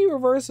thinking, how do you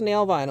reverse a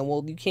nail vinyl?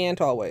 Well, you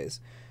can't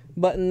always.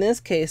 But in this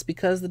case,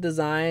 because the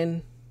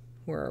design,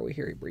 where are we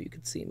here where you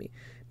can see me?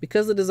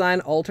 Because the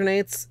design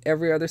alternates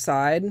every other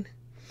side,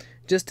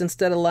 just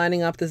instead of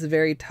lining up this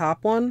very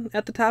top one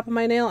at the top of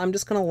my nail, I'm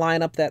just going to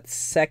line up that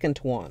second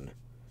one.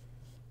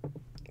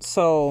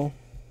 So,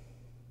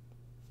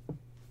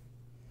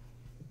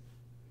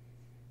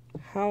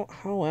 how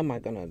am I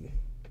going to...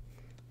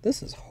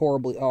 This is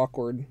horribly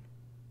awkward.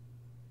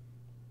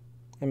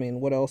 I mean,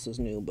 what else is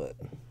new, but...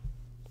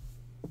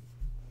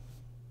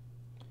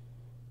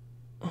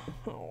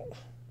 Oh.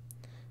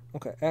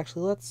 Okay,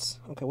 actually, let's...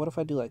 Okay, what if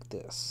I do like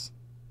this?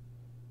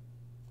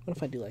 What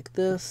if I do like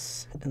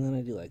this, and then I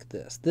do like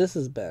this? This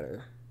is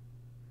better.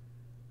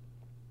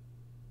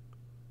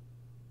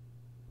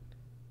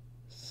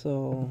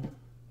 So...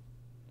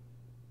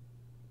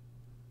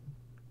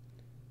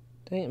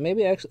 Dang it,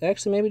 maybe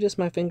actually maybe just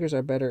my fingers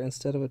are better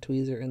instead of a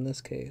tweezer in this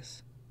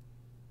case.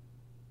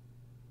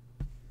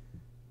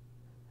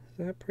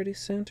 Is that pretty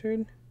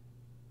centered?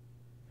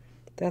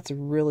 That's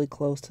really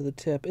close to the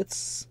tip.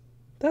 That's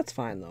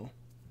fine though.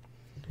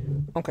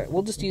 Okay,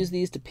 we'll just use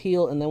these to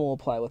peel and then we'll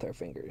apply with our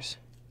fingers.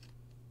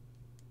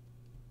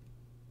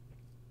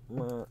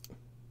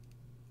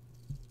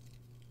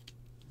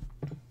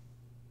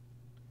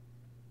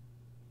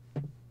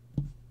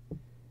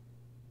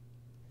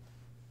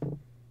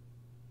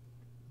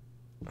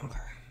 Okay.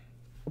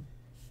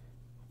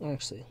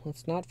 Actually,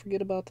 let's not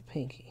forget about the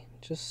pinky.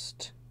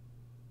 Just...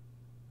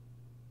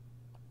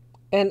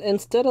 And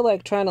instead of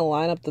like trying to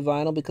line up the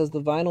vinyl, because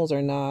the vinyls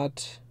are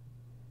not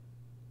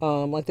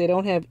Like they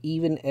don't have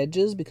even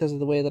edges because of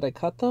the way that I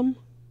cut them.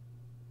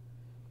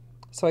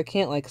 So I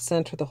can't like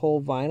center the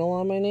whole vinyl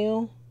on my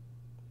nail.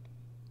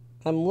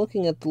 I'm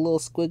looking at the little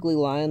squiggly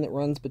line that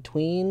runs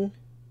between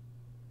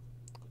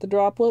the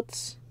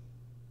droplets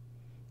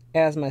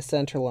as my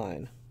center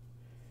line,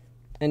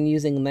 and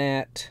using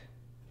that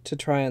to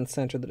try and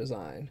center the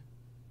design.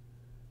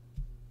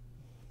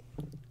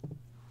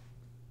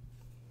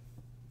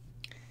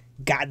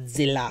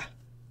 Godzilla.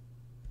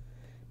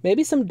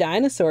 Maybe some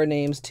dinosaur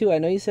names too. I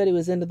know you said he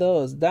was into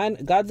those.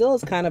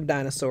 Godzilla's kind of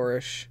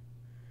dinosaurish.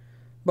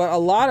 But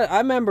I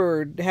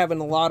remember having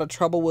a lot of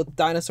trouble with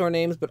dinosaur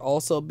names, but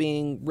also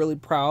being really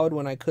proud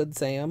when I could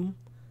say them.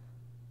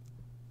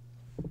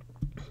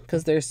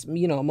 Because there's,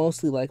 you know,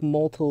 mostly like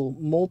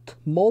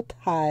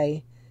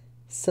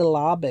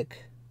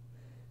multi-syllabic.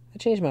 I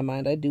changed my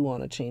mind. I do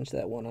want to change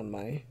that one on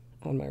my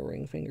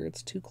ring finger.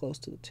 It's too close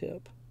to the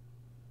tip.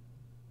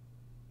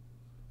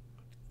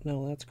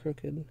 No, that's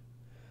crooked.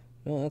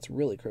 No, that's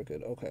really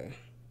crooked. Okay.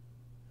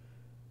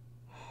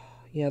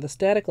 Yeah, the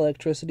static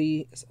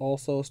electricity is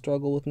also a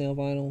struggle with nail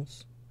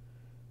vinyls.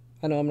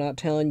 I know I'm not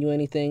telling you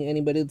anything.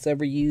 Anybody that's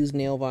ever used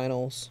nail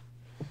vinyls,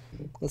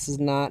 this is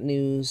not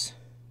news.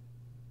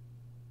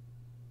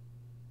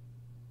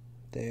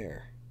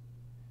 There.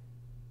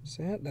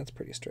 See that? That's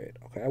pretty straight.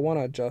 Okay, I want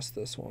to adjust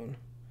this one.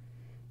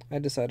 I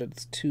decided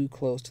it's too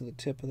close to the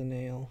tip of the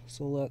nail.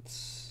 So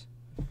let's...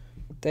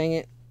 Dang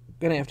it. I'm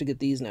gonna have to get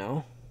these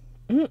now.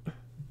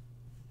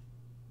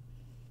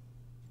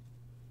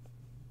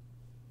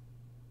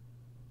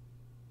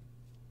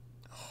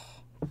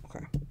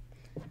 Okay.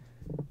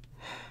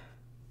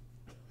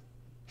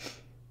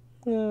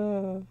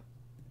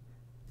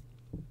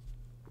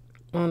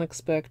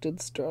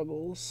 Unexpected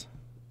struggles.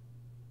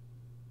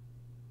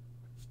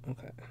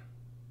 Okay.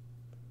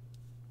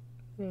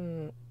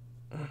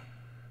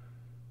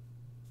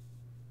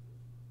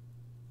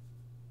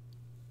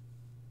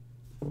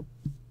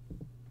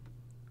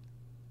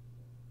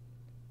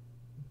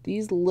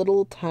 These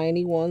little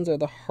tiny ones are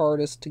the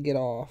hardest to get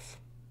off.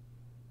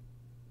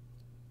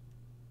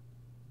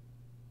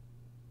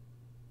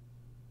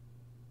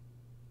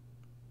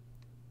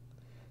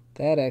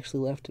 That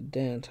actually left a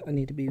dent. I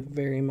need to be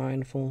very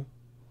mindful.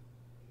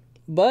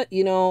 But,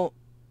 you know,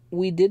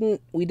 we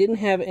didn't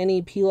have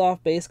any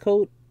peel-off base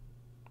coat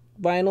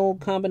vinyl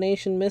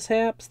combination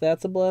mishaps.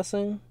 That's a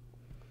blessing.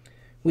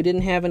 We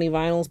didn't have any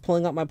vinyls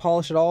pulling up my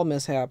polish at all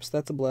mishaps.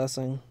 That's a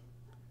blessing.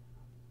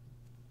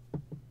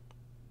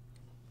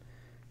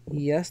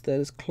 Yes, that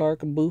is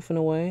Clark boofing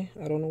away.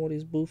 I don't know what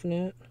he's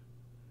boofing at.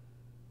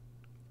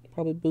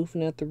 Probably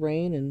boofing at the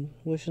rain and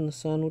wishing the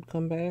sun would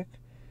come back.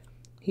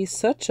 He's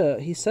such a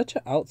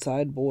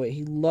outside boy.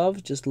 He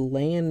loves just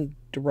laying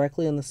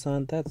directly in the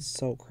sun. That's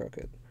so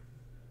crooked.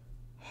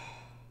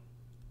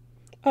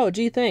 Oh,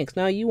 gee, thanks.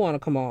 Now you want to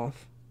come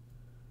off.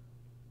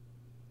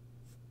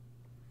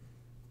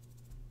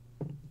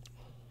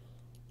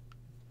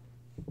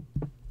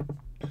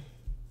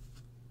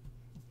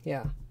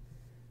 Yeah.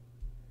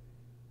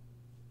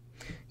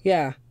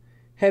 Yeah.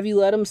 Have you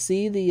let him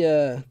see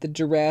the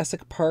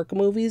Jurassic Park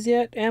movies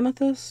yet,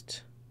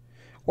 Amethyst?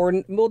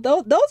 Or, well,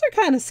 those are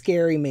kind of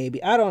scary,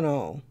 maybe. I don't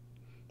know.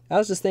 I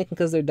was just thinking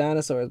because they're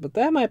dinosaurs, but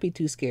that might be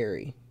too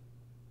scary.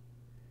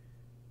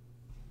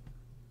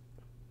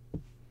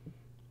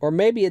 Or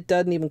maybe it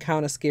doesn't even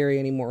count as scary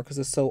anymore because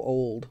it's so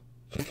old.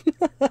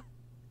 Oh,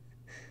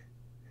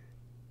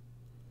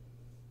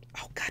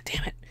 God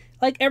damn it.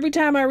 Like, every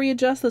time I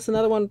readjust this,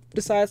 another one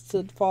decides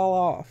to fall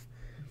off.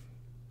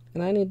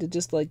 And I need to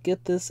just, like,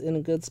 get this in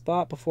a good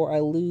spot before I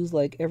lose,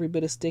 like, every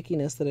bit of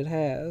stickiness that it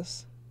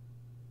has.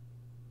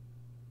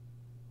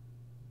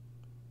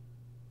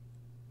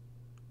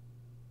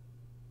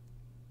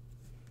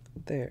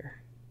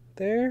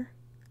 There.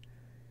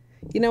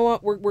 You know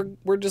what?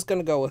 We're just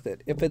gonna go with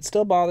it. If it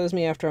still bothers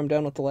me after I'm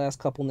done with the last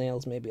couple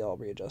nails, maybe I'll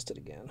readjust it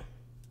again.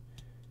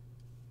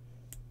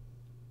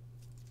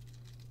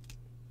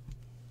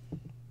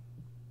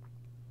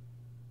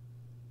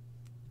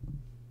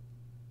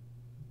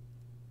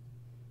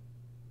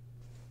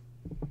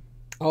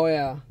 Oh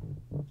yeah.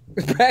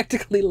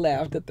 Practically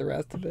laughed at the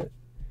rest of it.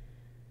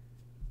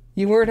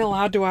 You weren't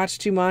allowed to watch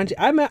Jumanji.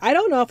 I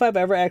don't know if I've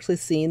ever actually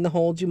seen the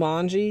whole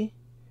Jumanji.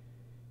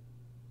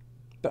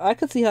 But I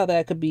could see how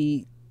that could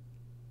be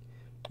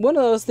one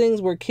of those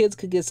things where kids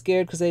could get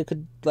scared because they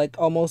could, like,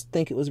 almost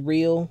think it was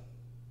real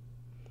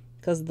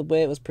because of the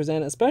way it was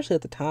presented, especially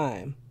at the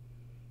time.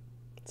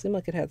 It seemed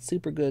like it had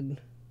super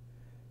good...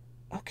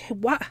 Okay,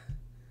 what?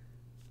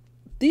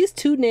 These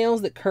two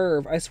nails that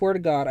curve, I swear to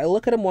God, I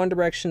look at them one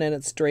direction and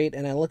it's straight,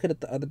 and I look at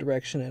it the other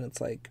direction and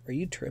it's like, are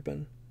you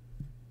tripping?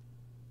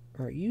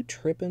 Are you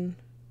tripping?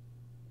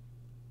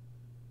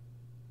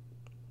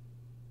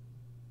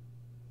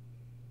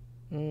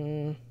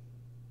 Okay.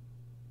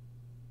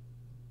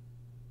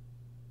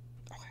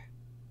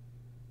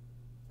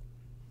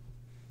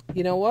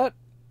 You know what?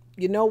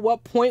 You know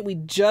what point we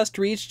just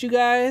reached, you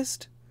guys?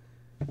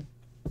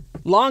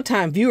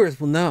 Longtime viewers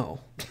will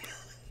know.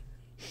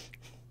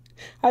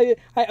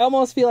 I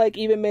almost feel like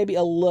even maybe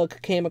a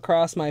look came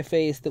across my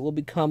face that will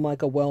become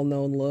like a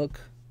well-known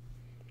look.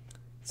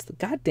 It's the,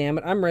 God damn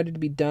it, I'm ready to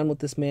be done with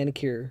this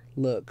manicure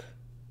look.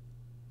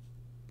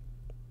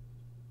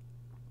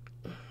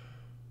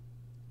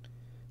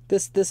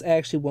 This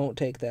actually won't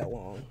take that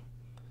long.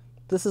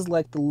 This is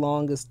like the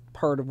longest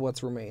part of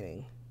what's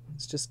remaining.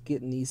 It's just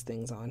getting these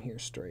things on here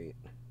straight.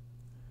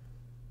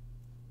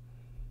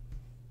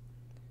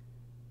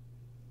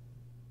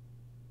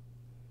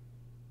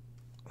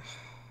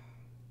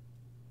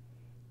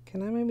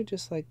 Can I maybe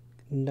just like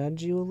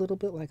nudge you a little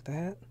bit like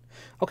that?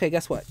 Okay,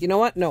 guess what? You know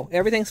what? No,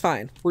 everything's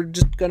fine. We're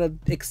just gonna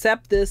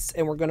accept this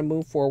and we're gonna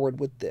move forward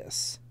with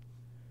this.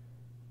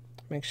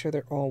 Make sure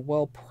they're all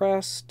well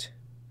pressed.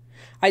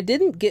 I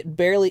didn't get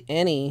barely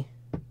any.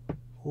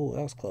 Oh,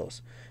 that was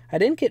close. I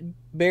didn't get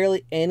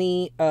barely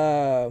any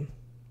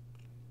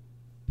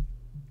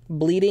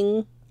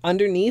bleeding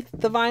underneath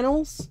the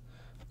vinyls.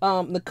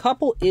 The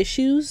couple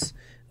issues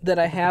that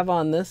I have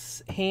on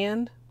this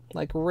hand,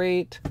 like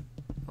right...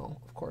 Oh,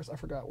 of course, I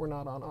forgot we're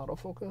not on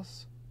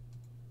autofocus.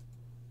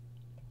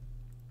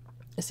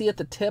 See at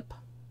the tip?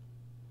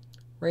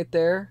 Right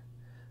there?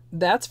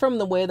 That's from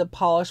the way the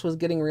polish was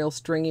getting real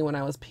stringy when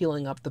I was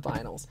peeling up the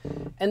vinyls.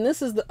 And this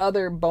is the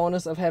other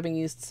bonus of having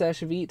used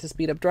Sèche Vite to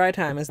speed up dry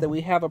time, is that we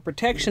have a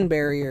protection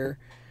barrier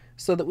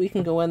so that we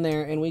can go in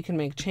there and we can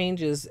make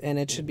changes and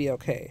it should be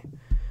okay.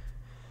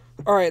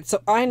 Alright,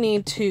 so I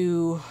need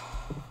to...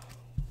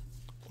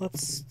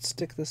 Let's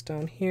stick this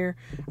down here.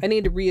 I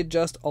need to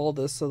readjust all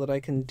this so that I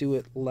can do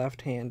it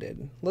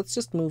left-handed. Let's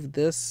just move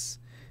this,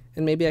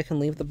 and maybe I can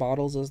leave the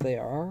bottles as they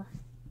are.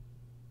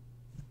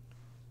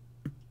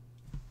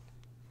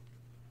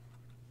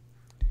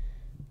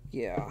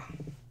 Yeah.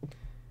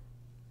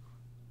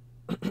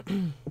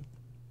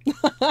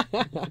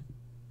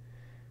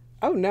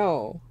 Oh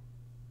no.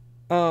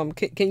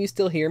 Can you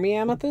still hear me,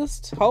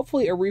 Amethyst?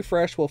 Hopefully a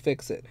refresh will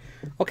fix it.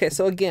 Okay,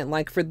 so again,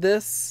 like for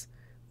this,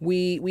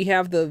 we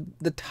have the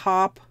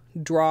top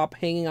drop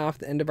hanging off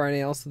the end of our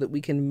nail so that we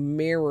can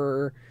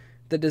mirror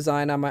the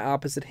design on my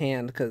opposite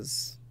hand,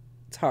 because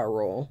it's how I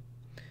roll.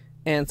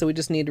 And so we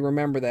just need to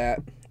remember that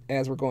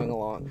as we're going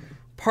along.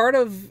 Part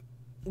of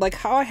like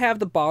how I have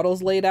the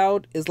bottles laid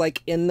out is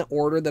like in the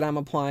order that I'm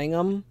applying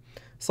them.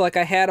 So like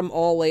I had them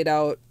all laid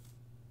out,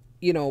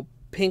 you know,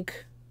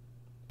 pink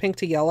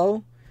to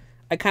yellow.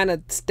 I kind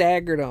of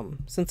staggered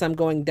them since I'm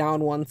going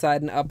down one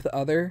side and up the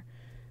other.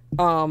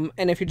 And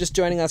if you're just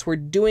joining us, we're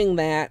doing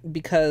that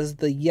because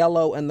the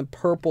yellow and the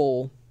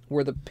purple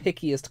were the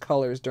pickiest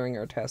colors during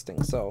our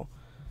testing. So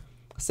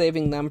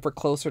saving them for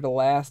closer to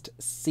last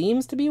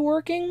seems to be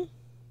working.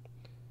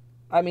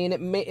 I mean,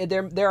 it may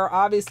there are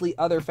obviously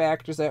other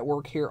factors at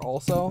work here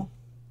also.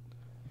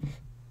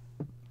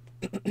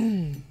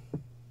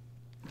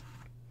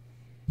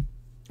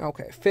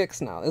 Okay,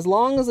 fix now. As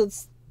long as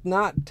it's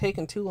not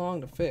taking too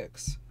long to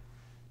fix.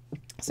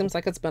 Seems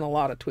like it's been a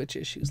lot of Twitch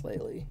issues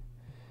lately.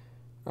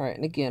 Alright,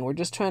 and again, we're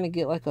just trying to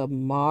get like a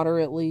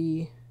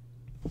moderately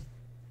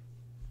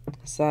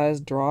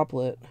sized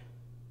droplet.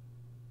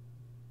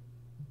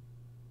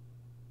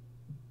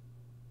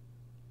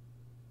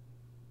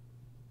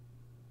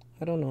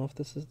 I don't know if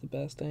this is the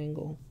best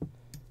angle.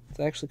 It's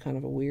actually kind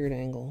of a weird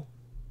angle.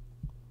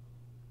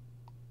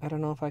 I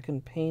don't know if I can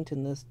paint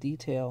in this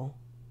detail.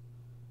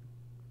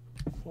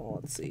 Well,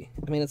 let's see.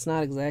 I mean, it's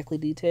not exactly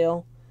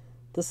detail.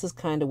 This is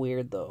kind of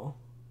weird, though.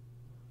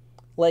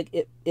 Like,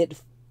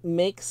 it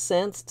makes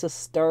sense to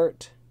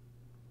start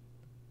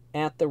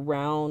at the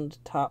round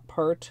top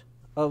part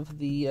of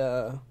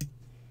the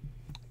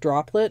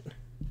droplet,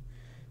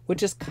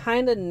 which is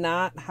kind of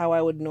not how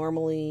I would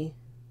normally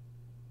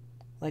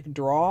like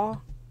draw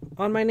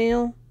on my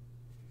nail.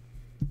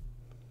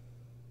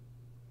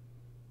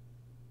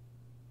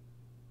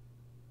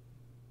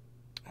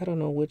 I don't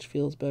know which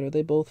feels better.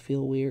 They both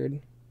feel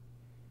weird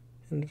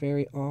and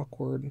very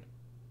awkward.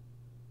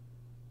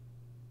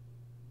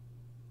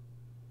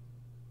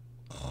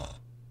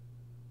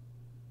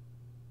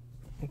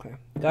 Okay,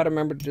 gotta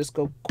remember to just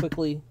go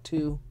quickly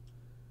too.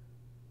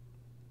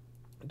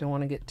 I don't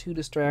want to get too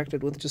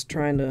distracted with just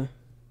trying to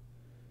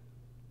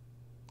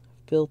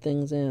fill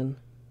things in,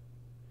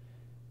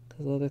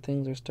 because other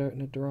things are starting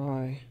to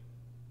dry.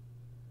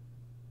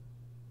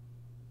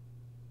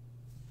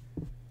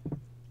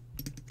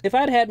 If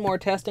I'd had more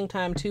testing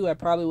time too, I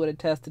probably would have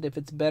tested if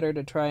it's better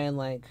to try and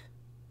like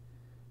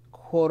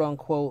quote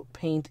unquote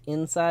paint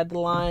inside the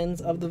lines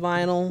of the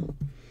vinyl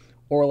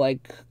or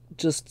like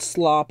just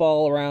slop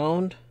all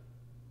around.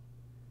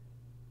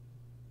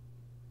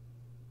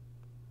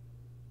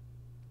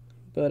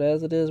 But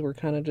as it is, we're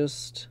kind of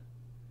just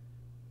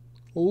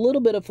a little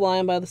bit of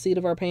flying by the seat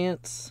of our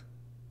pants.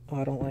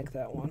 Oh, I don't like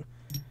that one.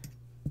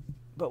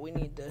 But we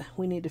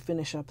need to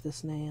finish up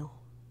this nail.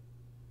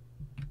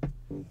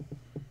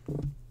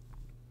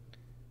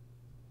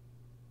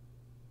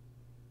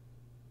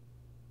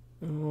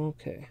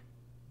 Okay.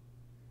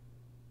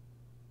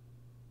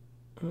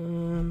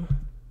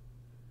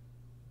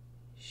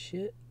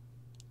 Shit.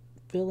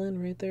 Fill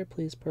in right there,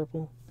 please,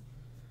 purple.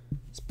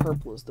 This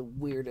purple is the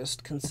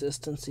weirdest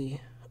consistency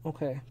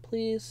Okay,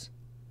 please.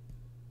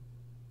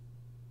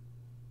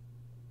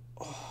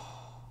 Oh.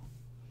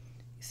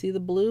 You see the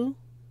blue?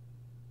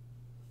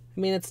 I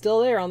mean, it's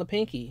still there on the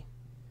pinky.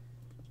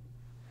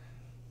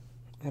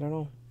 I don't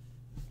know.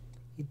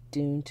 You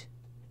don't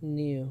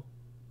know.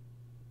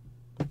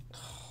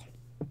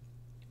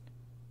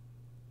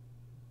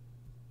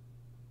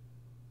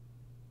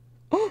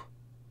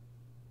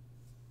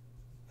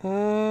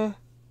 Oh!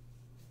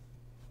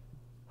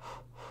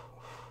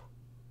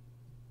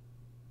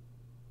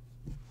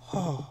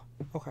 Oh,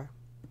 okay.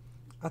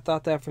 I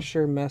thought that for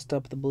sure messed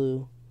up the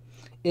blue.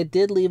 It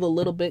did leave a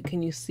little bit.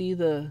 Can you see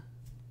the...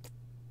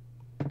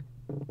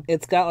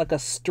 It's got like a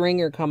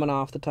stringer coming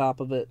off the top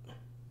of it.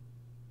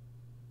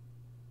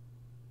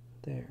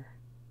 There.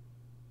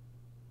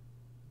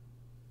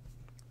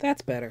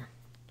 That's better.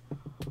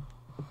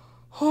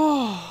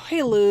 Oh,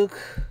 hey, Luke.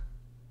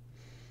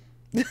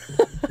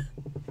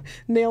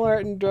 Nail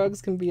art and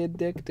drugs can be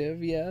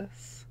addictive,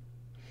 yes.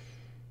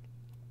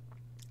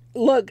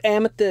 Look,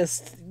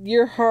 Amethyst,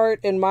 your heart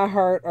and my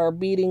heart are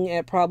beating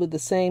at probably the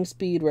same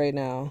speed right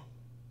now.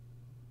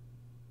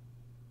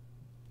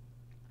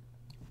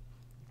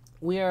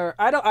 We are...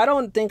 I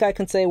don't think I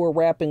can say we're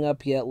wrapping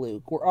up yet,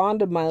 Luke. We're on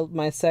to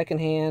my second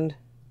hand.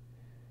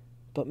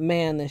 But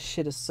man, this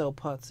shit is so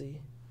putsy.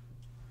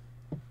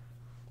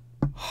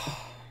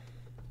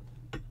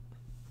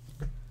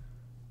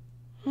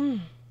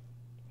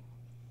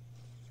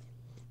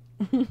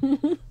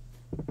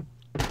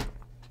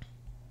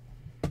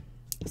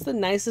 It's the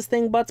nicest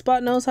thing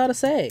Buttspot knows how to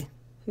say.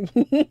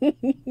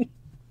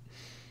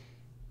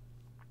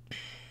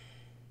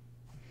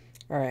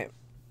 Alright.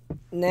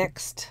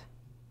 Next.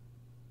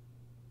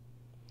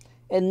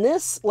 And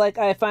this, like,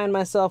 I find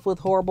myself with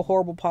horrible,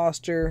 horrible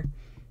posture.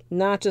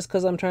 Not just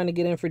because I'm trying to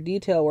get in for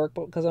detail work,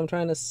 but because I'm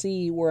trying to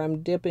see where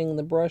I'm dipping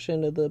the brush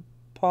into the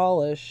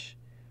polish.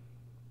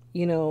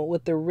 You know,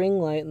 with the ring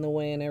light in the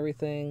way and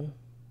everything.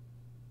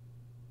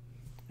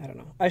 I don't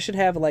know. I should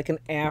have like an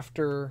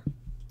after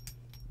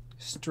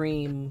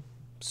stream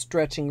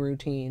stretching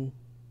routine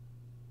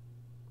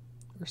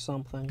or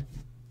something.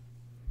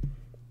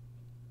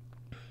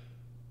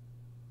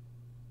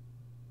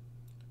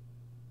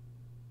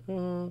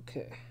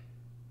 Okay.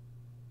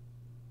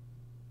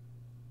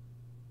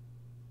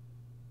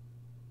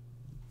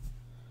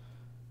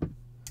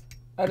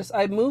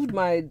 I moved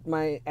my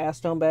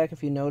acetone back,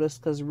 if you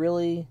noticed, because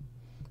really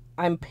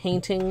I'm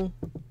painting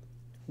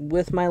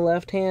with my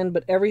left hand,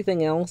 but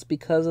everything else,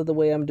 because of the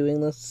way I'm doing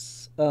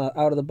this out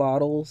of the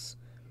bottles,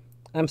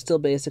 I'm still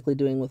basically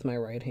doing with my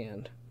right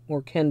hand,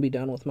 or can be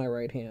done with my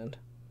right hand.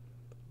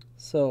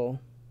 So,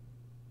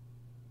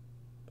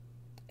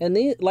 and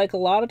like a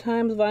lot of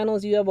times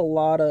vinyls, you have a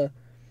lot of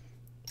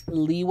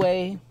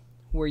leeway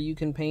where you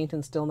can paint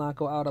and still not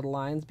go out of the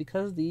lines,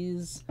 because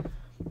these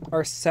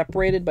are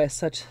separated by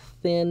such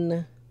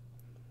thin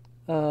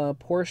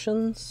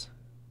portions.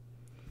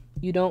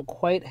 You don't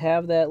quite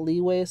have that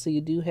leeway, so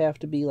you do have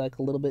to be like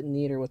a little bit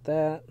neater with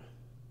that.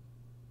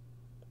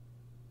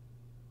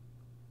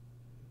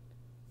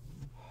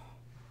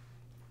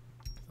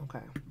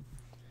 Okay.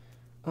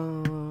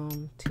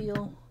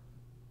 Teal.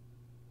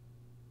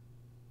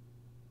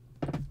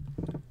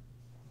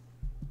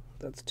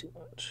 That's too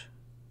much.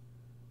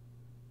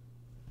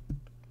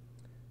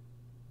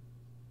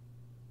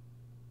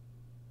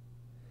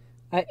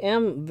 I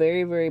am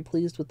very, very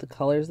pleased with the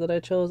colors that I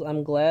chose.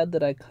 I'm glad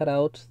that I cut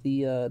out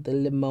the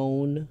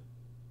limon,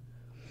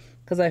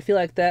 because I feel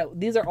like that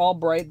these are all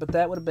bright, but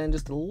that would have been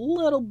just a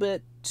little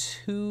bit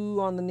too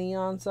on the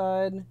neon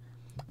side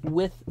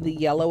with the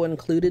yellow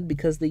included,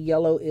 because the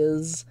yellow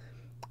is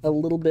a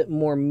little bit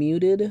more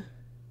muted.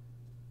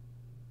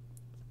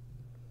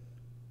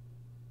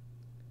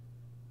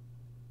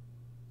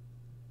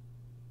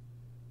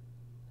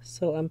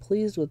 So I'm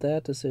pleased with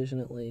that decision,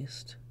 at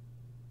least.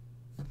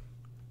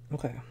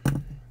 Okay.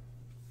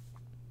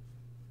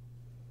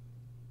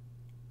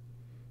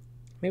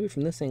 Maybe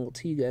from this angle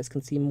too, you guys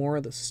can see more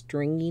of the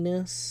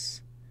stringiness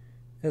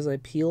as I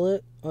peel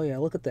it. Oh yeah,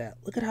 look at that.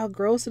 Look at how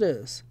gross it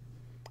is.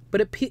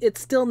 But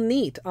it's still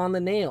neat on the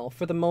nail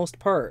for the most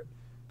part.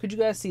 Could you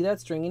guys see that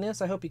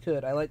stringiness? I hope you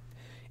could.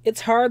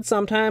 It's hard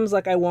sometimes,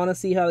 like I want to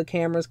see how the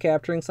camera's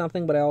capturing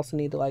something, but I also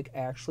need to like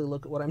actually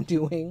look at what I'm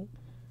doing.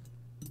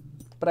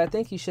 But I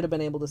think you should have been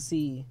able to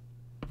see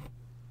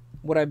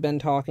what I've been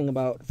talking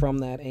about from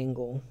that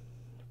angle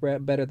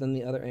better than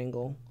the other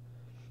angle,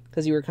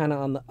 because you were kind of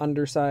on the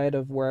underside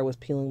of where I was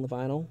peeling the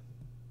vinyl.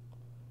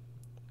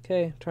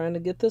 Okay, trying to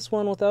get this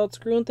one without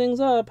screwing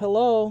things up.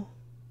 Hello.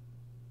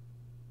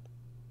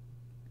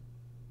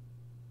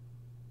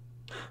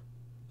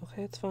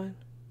 Okay, it's fine.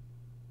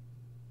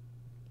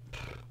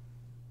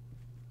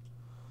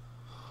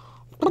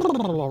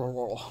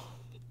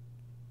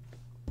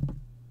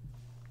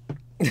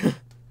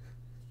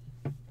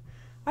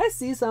 I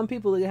see some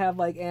people that have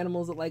like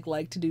animals that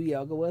like to do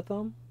yoga with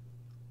them.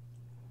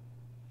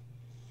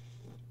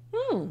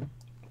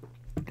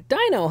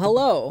 Dino,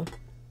 hello.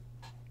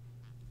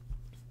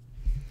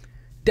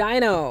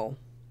 Dino,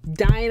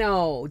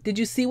 did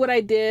you see what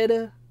I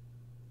did?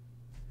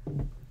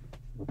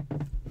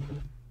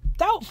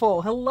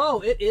 doubtful. Hello,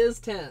 it is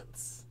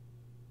tense.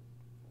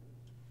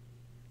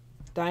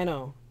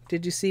 Dino,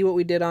 did you see what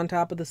we did on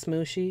top of the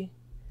smooshie?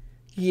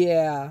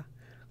 Yeah.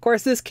 Of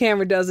course, this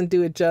camera doesn't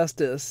do it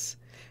justice.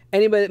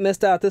 Anybody that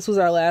missed out, this was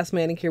our last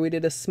manicure. We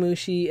did a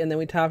smooshie, and then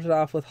we topped it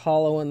off with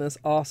hollow and this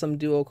awesome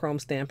duochrome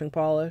stamping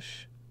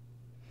polish.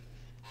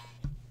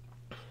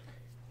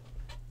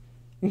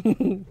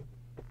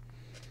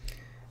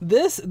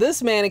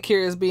 This manicure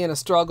is being a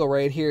struggle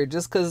right here,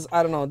 just because,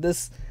 I don't know,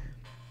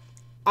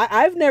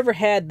 I've never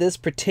had this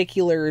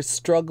particular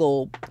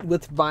struggle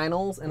with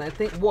vinyls, and I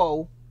think,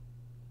 whoa,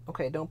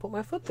 okay, don't put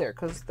my foot there,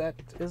 because that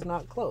is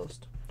not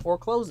closed. Or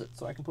close it,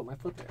 so I can put my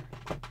foot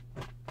there.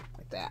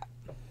 Like that.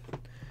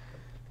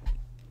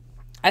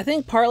 I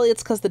think partly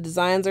it's because the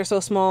designs are so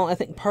small. I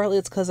think partly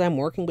it's because I'm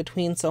working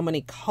between so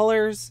many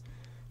colors.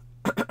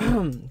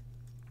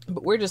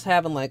 But we're just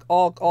having like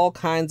all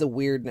kinds of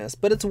weirdness.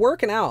 But it's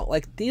working out.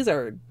 Like, these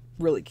are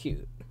really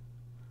cute.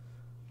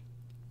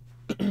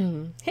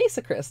 Hey,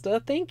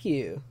 Sakrista. Thank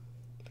you.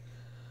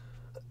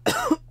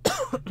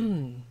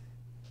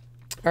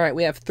 Alright,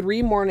 we have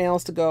 3 more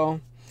nails to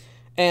go.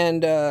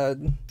 And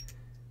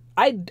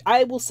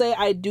I will say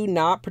I do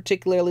not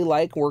particularly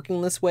like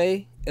working this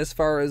way as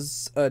far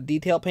as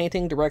detail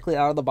painting directly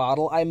out of the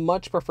bottle. I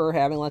much prefer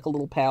having like a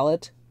little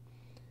palette.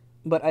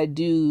 But I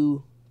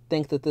do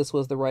think that this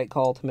was the right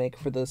call to make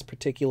for this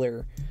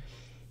particular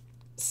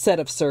set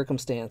of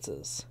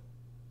circumstances.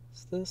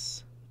 Is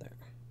this? There.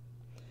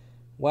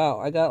 Wow,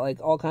 I got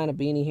like all kind of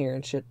beanie hair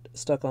and shit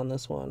stuck on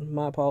this one.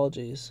 My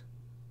apologies.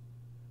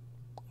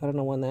 I don't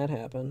know when that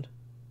happened.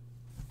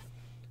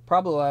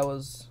 Probably I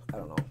was, I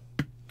don't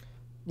know.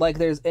 Like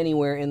there's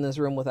anywhere in this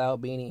room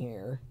without beanie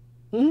hair.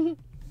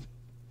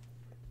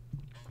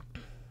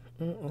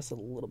 That's a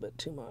little bit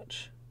too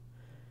much.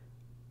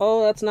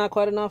 Oh, that's not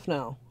quite enough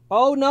now.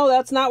 Oh, no,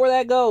 that's not where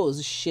that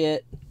goes.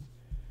 Shit.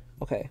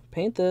 Okay,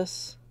 paint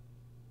this.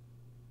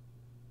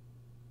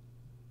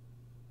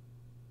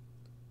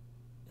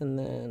 And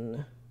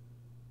then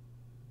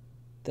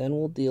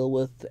we'll deal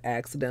with the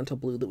accidental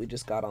blue that we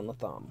just got on the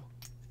thumb.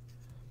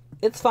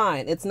 It's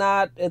fine. It's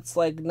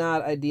like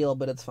not ideal,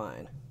 but it's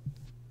fine.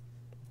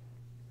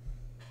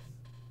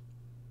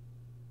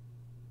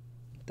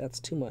 That's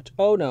too much.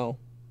 Oh, no.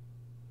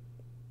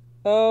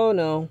 Oh,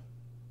 no.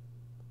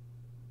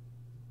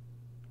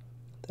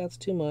 That's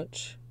too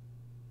much.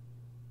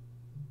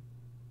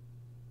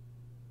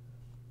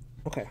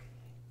 Okay.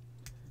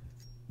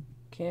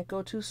 Can't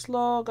go too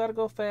slow. Gotta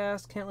go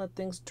fast. Can't let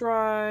things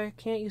dry.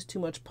 Can't use too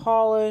much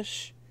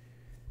polish.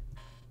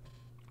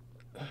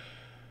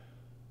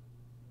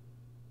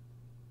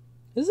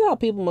 This is how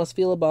people must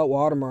feel about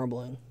water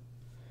marbling.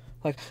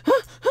 Like,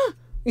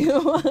 you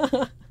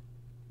know,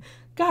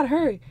 gotta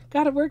hurry.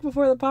 Gotta work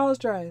before the polish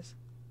dries.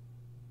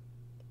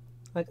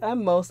 Like,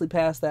 I'm mostly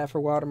past that for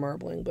water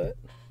marbling, but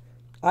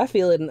I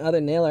feel it in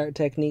other nail art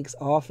techniques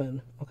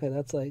often. Okay,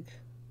 that's like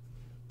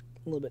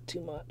a little bit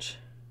too much.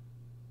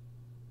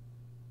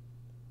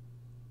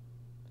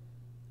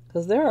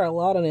 Because there are a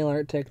lot of nail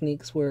art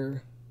techniques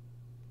where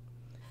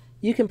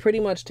you can pretty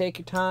much take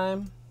your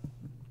time.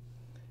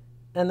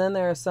 And then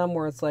there are some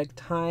where it's like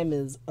time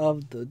is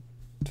of the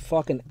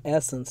fucking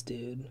essence,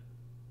 dude.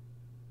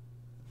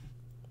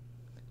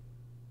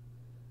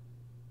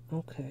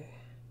 Okay.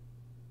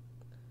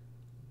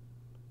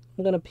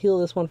 I'm going to peel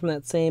this one from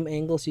that same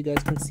angle so you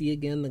guys can see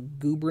again the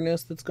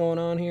gooberness that's going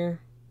on here.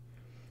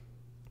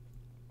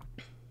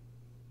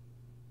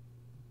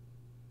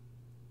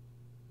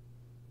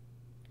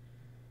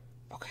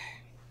 Okay.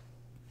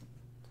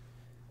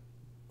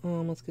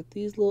 Let's get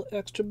these little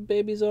extra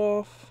babies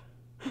off.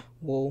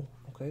 Whoa,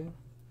 okay.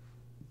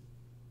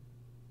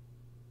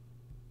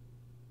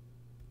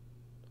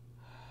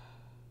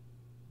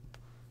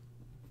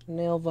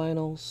 Nail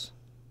vinyls.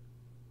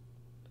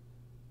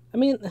 I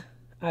mean,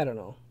 I don't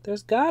know.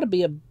 There's got to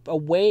be a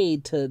way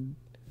to,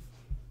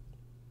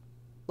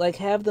 like,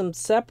 have them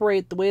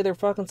separate the way they're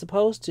fucking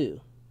supposed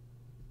to.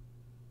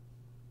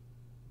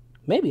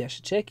 Maybe I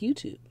should check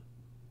YouTube.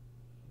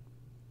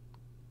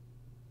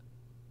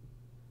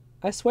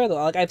 I swear, though,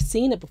 like, I've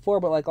seen it before,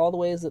 but, like, all the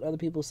ways that other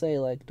people say,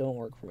 like, don't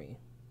work for me.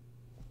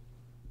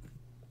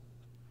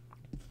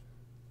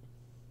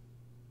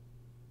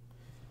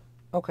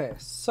 Okay,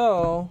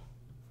 so,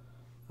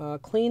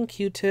 clean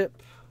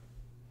Q-tip.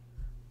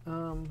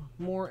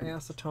 More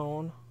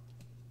acetone.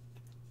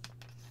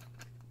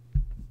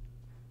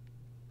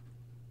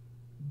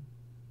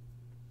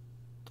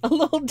 A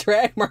little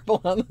drag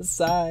marble on the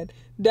side.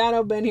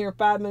 Dano been here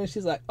 5 minutes.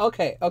 She's like,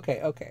 okay.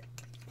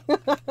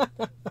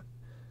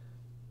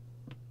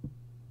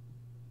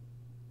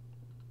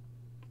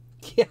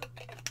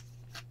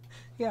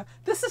 Yeah,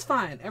 this is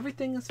fine.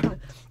 Everything is fine.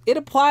 It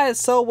applies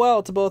so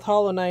well to both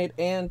Hollow Knight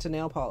and to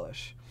nail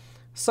polish.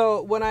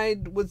 So when I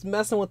was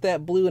messing with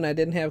that blue and I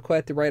didn't have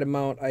quite the right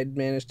amount, I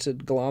managed to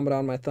glom it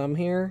on my thumb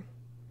here.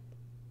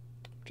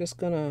 Just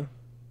gonna...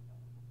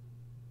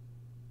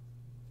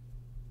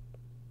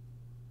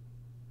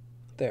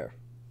 There.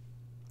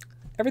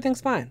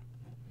 Everything's fine.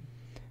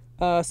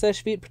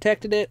 Seche Vite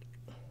protected it.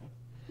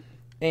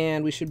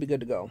 And we should be good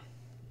to go.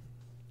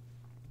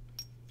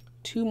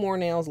 2 more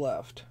nails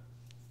left.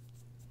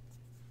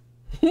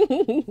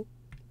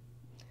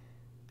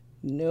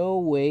 No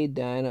way,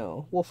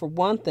 Dino. Well, for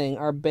one thing,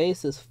 our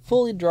base is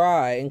fully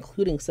dry,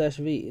 including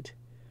sèche vide.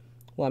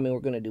 Well, I mean,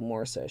 we're going to do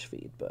more sèche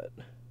vide, but...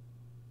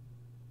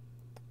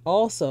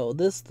 Also,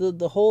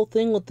 the whole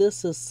thing with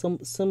this is some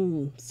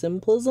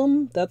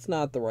simplism. That's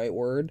not the right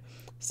word.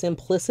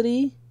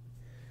 Simplicity.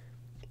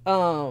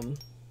 I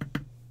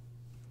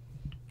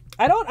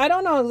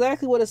don't know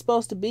exactly what it's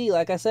supposed to be.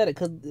 Like I said, it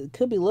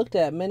could be looked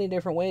at many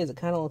different ways. It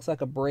kind of looks like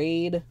a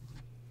braid.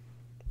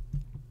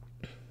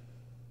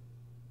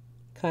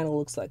 Kind of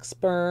looks like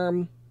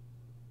sperm.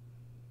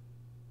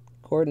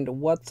 According to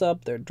What's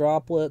Up, they're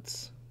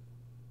droplets.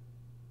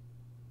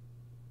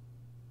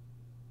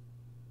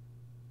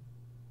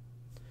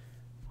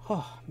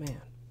 Oh,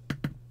 man.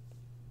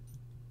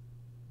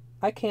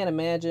 I can't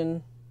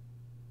imagine.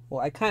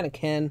 Well, I kind of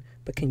can,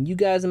 but can you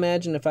guys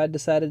imagine if I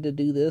decided to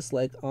do this,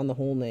 like, on the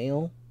whole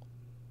nail?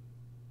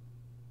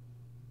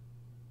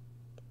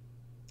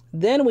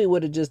 Then we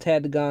would have just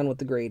had to gone with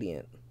the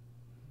gradient.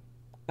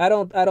 I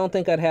don't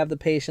think I'd have the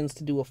patience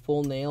to do a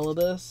full nail of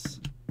this.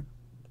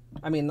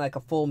 I mean, like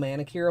a full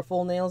manicure of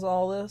full nails,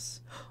 all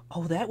this.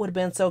 Oh, that would have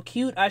been so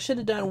cute. I should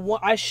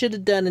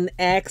have done an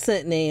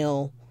accent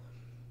nail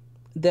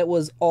that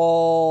was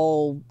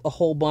all a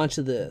whole bunch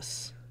of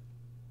this.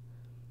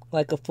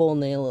 Like a full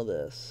nail of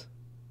this.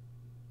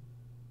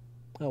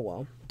 Oh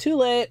well. Too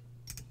late.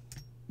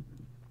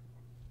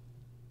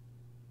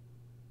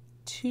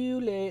 Too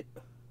late.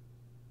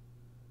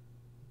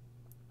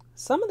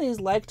 Some of these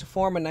like to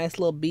form a nice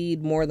little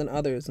bead more than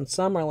others, and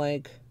some are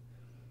like,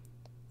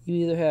 you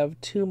either have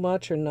too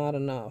much or not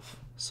enough.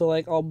 So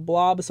like, I'll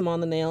blob some on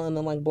the nail and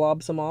then like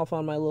blob some off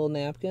on my little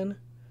napkin.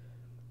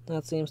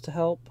 That seems to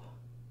help.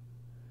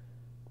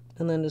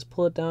 And then just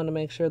pull it down to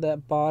make sure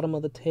that bottom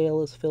of the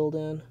tail is filled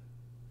in.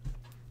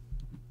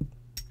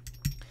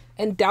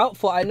 And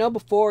doubtful, I know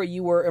before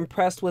you were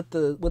impressed with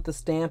the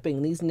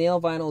stamping. These nail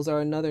vinyls are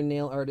another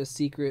nail artist's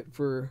secret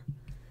for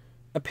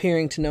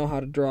appearing to know how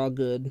to draw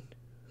good.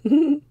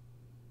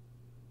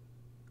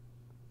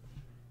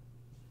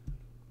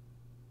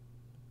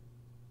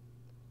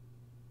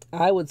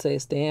 I would say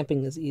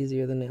stamping is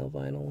easier than nail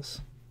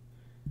vinyls,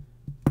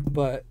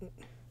 but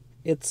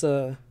it's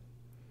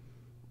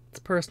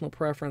personal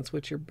preference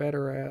which you're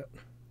better at.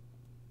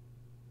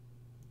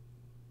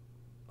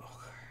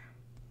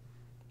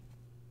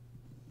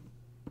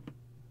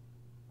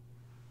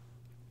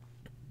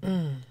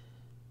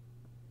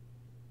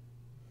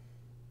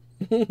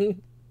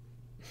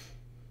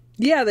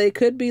 Yeah, they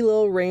could be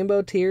little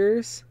rainbow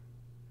tears.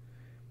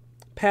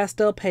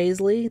 Pastel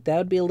paisley. That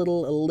would be a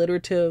little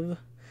alliterative.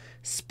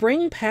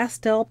 Spring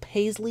pastel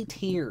paisley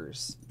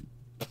tears.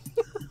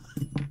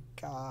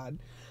 God.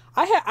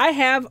 I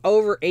have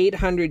over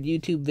 800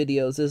 YouTube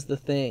videos is the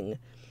thing.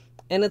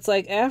 And it's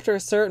like after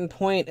a certain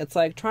point, it's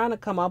like trying to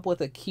come up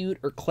with a cute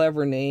or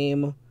clever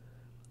name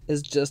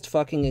is just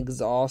fucking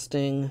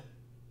exhausting.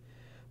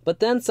 But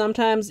then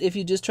sometimes if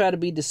you just try to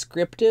be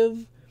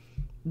descriptive,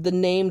 the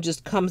name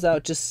just comes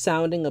out just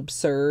sounding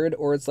absurd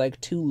or it's like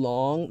too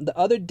long. The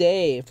other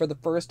day, for the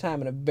first time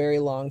in a very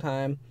long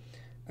time,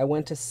 I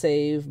went to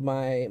save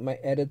my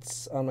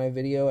edits on my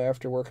video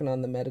after working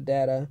on the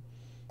metadata,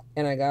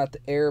 and I got the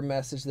error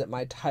message that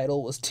my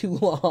title was too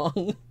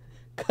long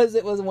because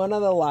it was one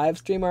of the live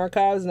stream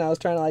archives and I was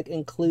trying to like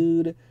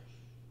include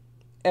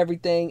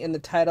everything in the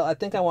title. I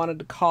think I wanted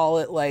to call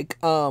it like,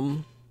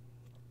 you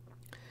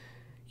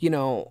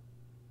know,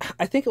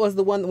 I think it was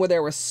the one where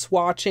there was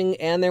swatching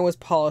and there was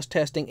polish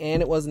testing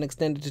and it was an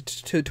extended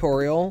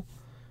tutorial.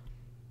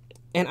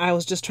 And I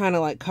was just trying to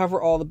like cover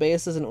all the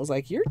bases and it was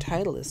like, your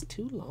title is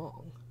too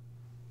long.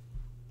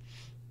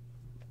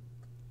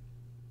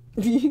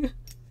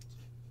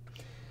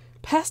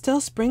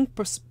 Pastel spring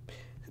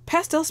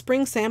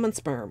salmon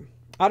sperm.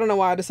 I don't know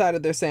why I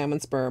decided they're salmon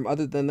sperm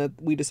other than that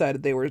we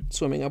decided they were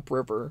swimming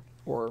upriver,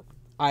 or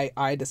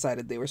I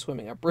decided they were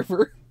swimming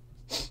upriver.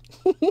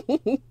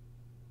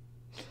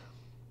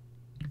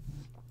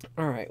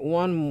 All right,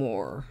 one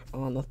more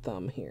on the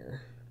thumb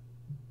here.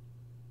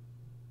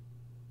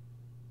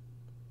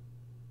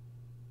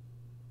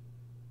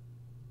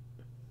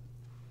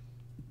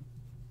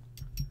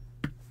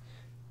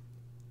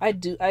 I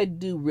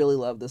do really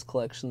love this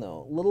collection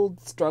though. Little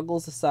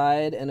struggles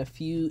aside and a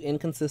few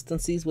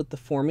inconsistencies with the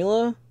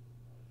formula.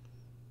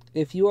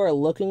 If you are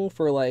looking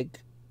for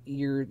like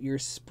your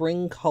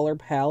spring color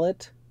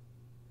palette,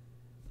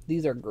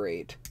 these are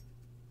great.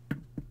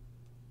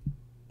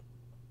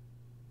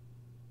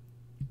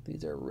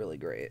 These are really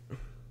great.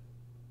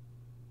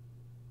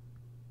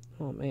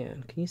 Oh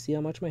man, can you see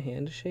how much my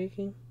hand is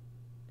shaking?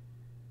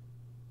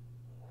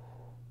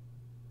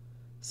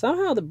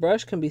 Somehow the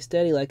brush can be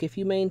steady. Like if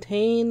you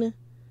maintain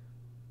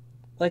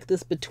like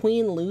this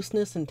between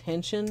looseness and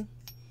tension,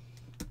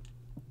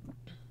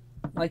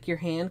 like your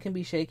hand can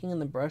be shaking and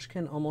the brush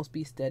can almost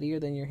be steadier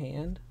than your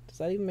hand. Does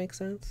that even make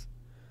sense?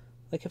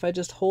 Like if I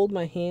just hold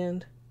my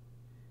hand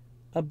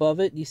above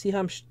it, you see how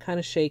I'm kind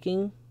of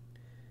shaking?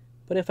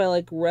 But if I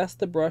like rest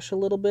the brush a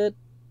little bit,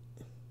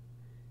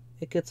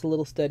 it gets a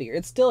little steadier.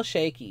 It's still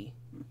shaky,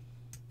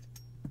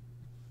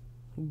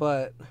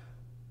 but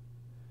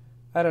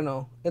I don't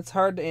know. It's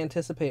hard to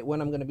anticipate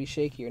when I'm going to be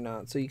shaky or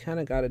not, so you kind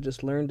of got to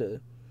just learn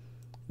to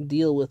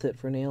deal with it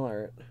for nail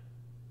art.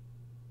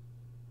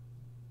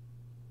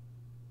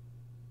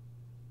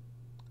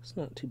 It's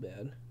not too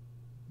bad.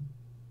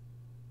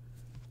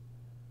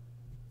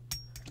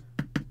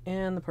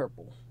 And the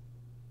purple.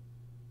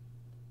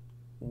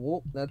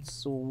 Whoop,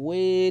 that's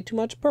way too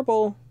much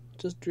purple.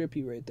 Just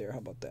drippy right there. How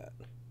about that?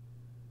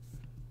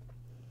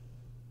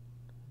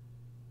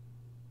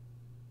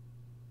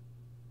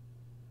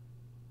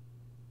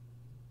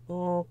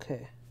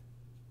 Okay.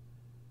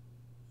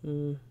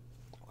 Okay.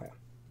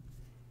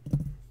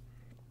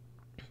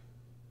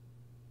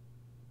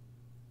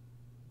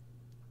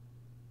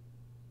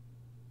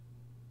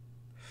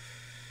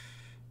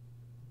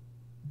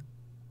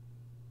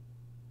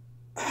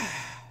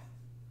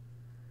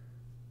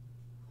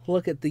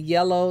 Look at the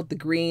yellow, the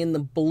green, the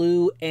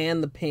blue,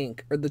 and the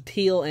pink. Or the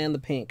teal and the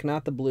pink,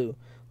 not the blue.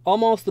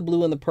 Almost the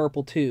blue and the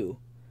purple, too.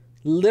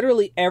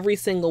 Literally every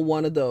single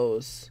one of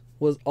those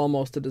was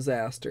almost a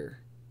disaster.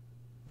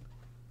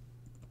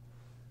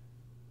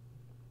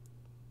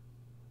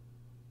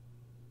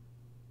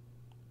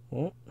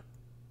 Oh.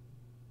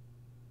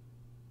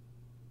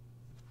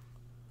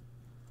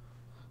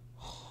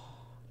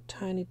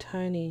 Tiny,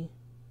 tiny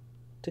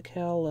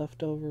decal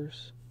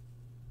leftovers.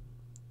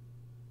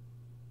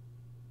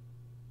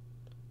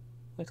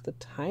 Like the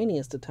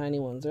tiniest of tiny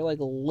ones. They're like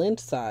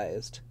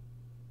lint-sized.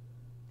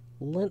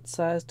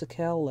 Lint-sized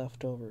decal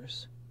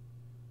leftovers.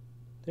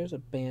 There's a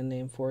band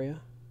name for you.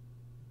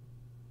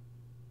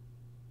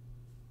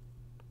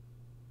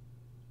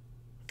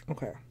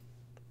 Okay.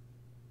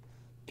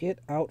 Get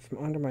out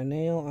from under my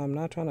nail. I'm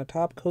not trying to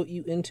top coat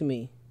you into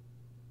me.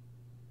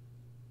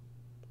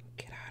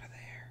 Get out of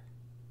there.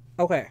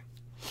 Okay.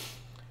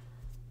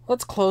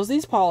 Let's close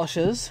these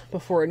polishes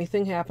before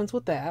anything happens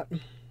with that.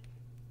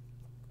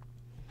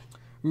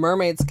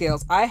 Mermaid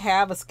scales. I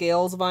have a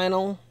scales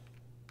vinyl,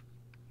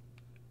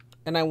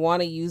 and I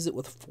want to use it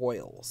with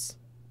foils.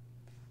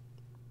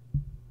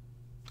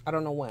 I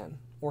don't know when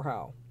or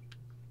how.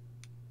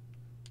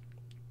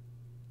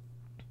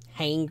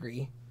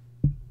 Hangry.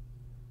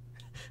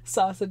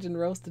 Sausage and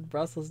roasted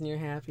Brussels and you're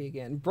happy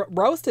again.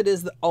 Roasted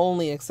is the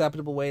only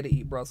acceptable way to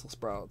eat Brussels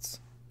sprouts.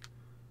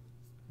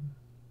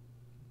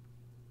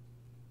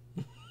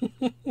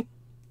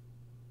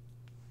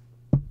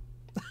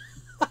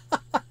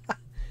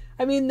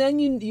 I mean, then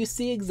you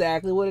see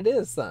exactly what it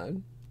is,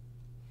 son.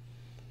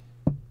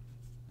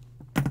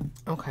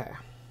 Okay.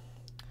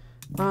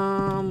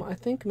 I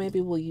think maybe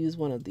we'll use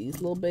one of these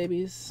little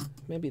babies.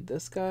 Maybe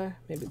this guy.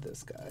 Maybe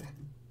this guy.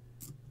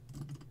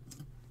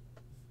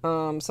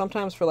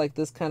 Sometimes for like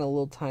this kind of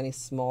little tiny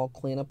small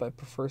cleanup, I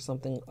prefer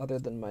something other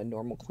than my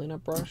normal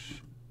cleanup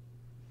brush.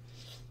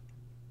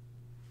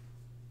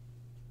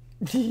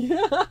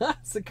 Yeah,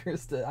 so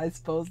Krista, I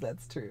suppose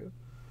that's true.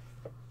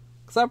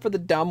 Except for the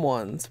dumb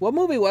ones. What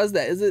movie was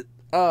that? Is it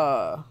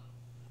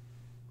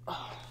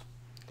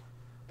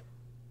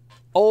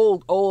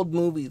old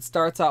movie? It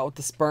starts out with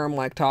the sperm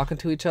like talking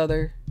to each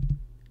other.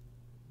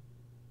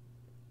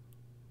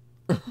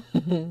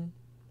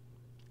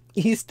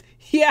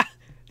 Yeah.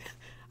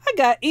 I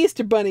got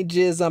Easter Bunny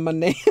jizz on my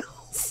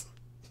nails.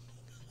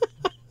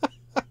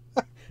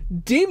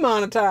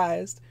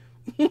 Demonetized.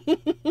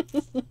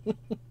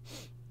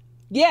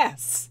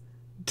 Yes.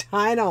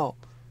 I know.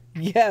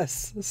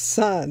 Yes,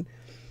 son.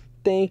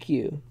 Thank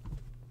you.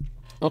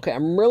 Okay,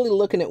 I'm really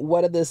looking at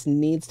what of this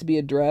needs to be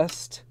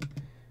addressed.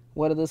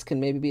 What of this can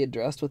maybe be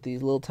addressed with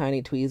these little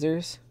tiny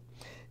tweezers.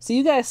 So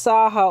you guys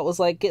saw how it was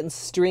like getting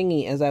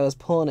stringy as I was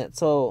pulling it.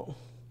 So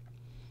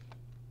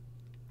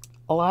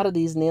a lot of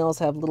these nails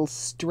have little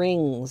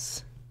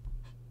strings.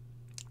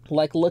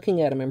 Like looking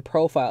at them in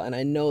profile, and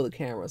I know the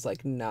camera's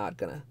like not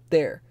gonna.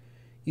 There.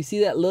 You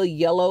see that little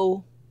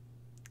yellow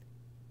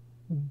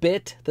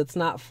bit that's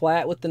not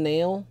flat with the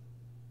nail?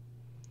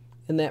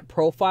 In that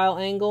profile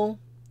angle?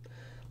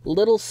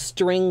 Little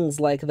strings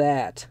like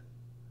that.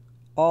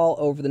 All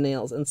over the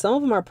nails. And some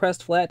of them are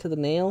pressed flat to the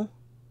nail.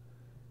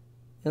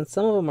 And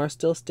some of them are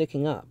still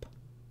sticking up.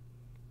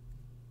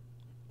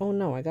 Oh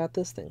no, I got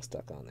this thing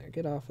stuck on there.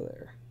 Get off of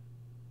there.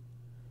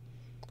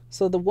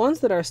 So the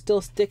ones that are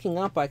still sticking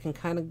up, I can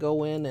kind of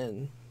go in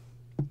and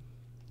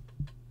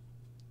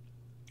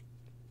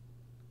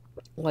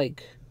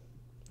like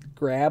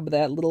grab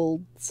that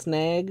little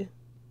snag.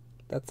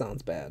 That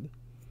sounds bad.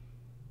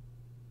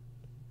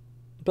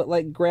 But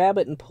like grab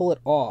it and pull it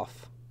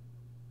off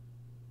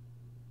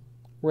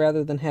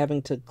rather than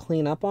having to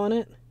clean up on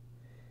it.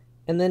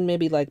 And then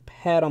maybe like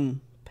pat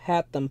them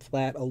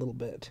flat a little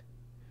bit.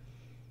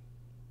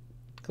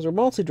 Because we're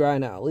mostly dry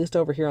now, at least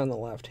over here on the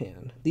left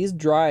hand. These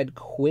dried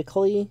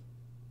quickly.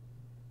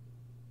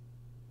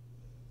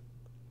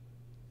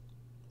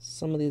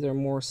 Some of these are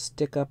more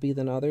stick-uppy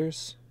than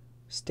others.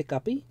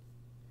 Stick-uppy?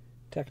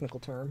 Technical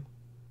term.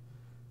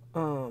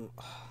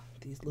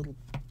 These little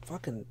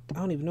fucking, I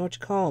don't even know what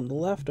you call them, the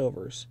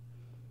leftovers.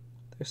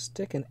 They're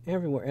sticking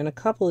everywhere. And a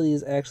couple of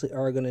these actually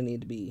are going to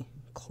need to be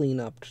clean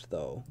up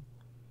though.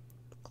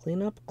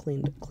 Cleaned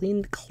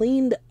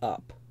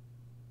up.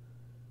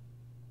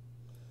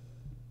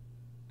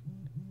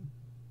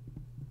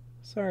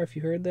 Sorry if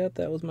you heard that.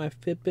 That was my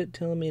Fitbit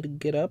telling me to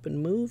get up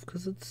and move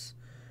because it's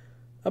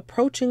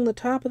approaching the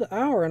top of the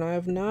hour and I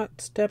have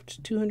not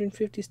stepped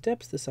 250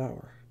 steps this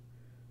hour.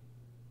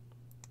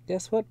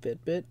 Guess what,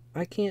 Fitbit?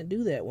 I can't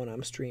do that when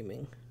I'm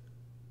streaming.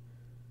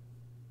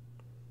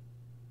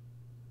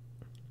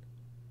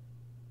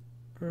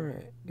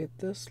 Alright, get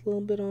this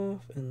little bit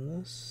off and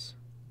this.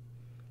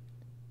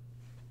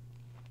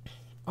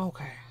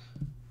 Okay.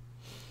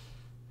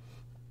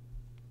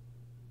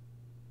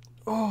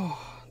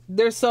 Oh,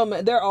 there's so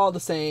many. They're all the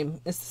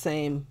same. It's the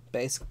same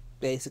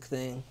basic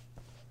thing.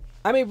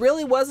 I mean,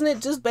 really, wasn't it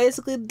just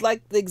basically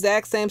like the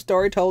exact same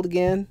story told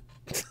again?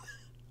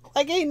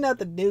 Like, ain't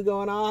nothing new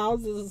going on.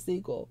 How's this a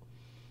sequel?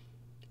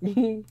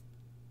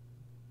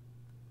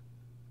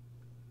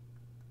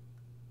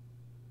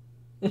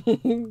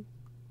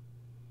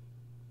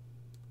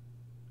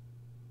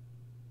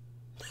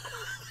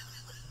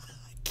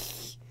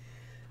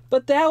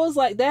 But that was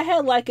like, that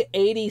had like an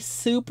 80s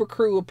super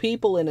crew of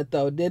people in it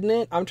though, didn't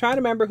it? I'm trying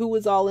to remember who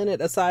was all in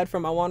it aside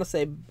from, I want to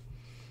say,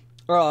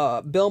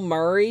 Bill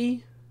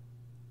Murray.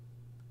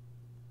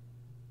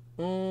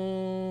 I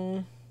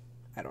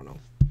don't know.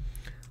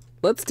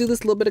 Let's do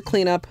this little bit of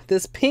cleanup.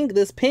 This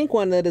pink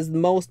one that is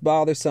most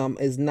bothersome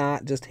is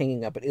not just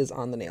hanging up. It is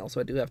on the nail, so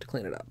I do have to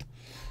clean it up.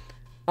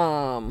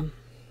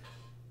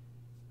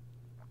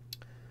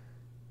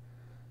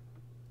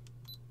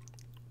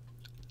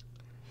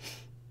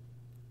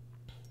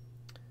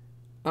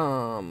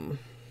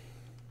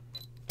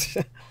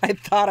 I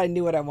thought I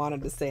knew what I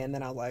wanted to say, and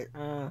then I was like,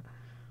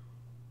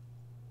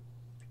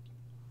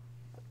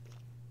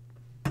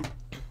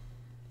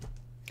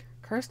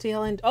 Kirstie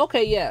Alley.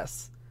 Okay,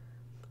 yes.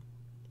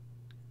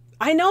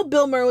 I know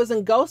Bill Murray was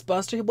in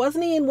Ghostbusters.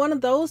 Wasn't he in one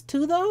of those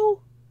too,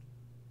 though?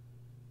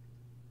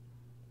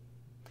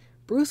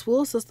 Bruce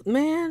Willis is...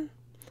 Man.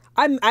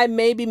 I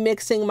may be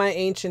mixing my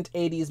ancient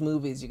 80s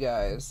movies, you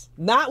guys.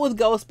 Not with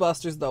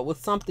Ghostbusters, though. With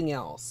something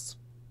else.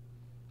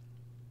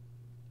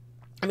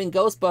 I mean,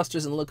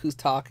 Ghostbusters and Look Who's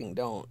Talking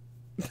don't.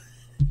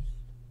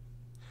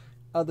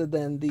 Other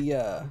than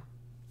the,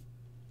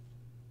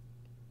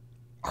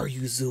 Are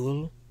you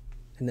Zool?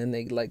 And then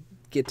they, like,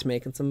 get to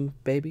making some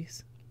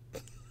babies.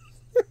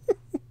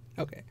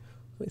 Okay,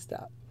 let me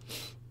stop.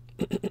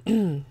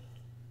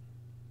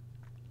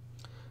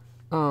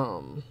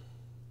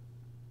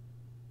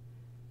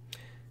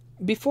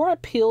 Before I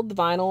peeled the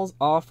vinyls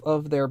off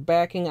of their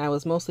backing, I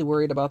was mostly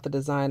worried about the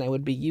design I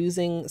would be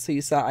using. So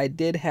you saw I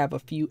did have a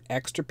few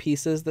extra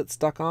pieces that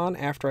stuck on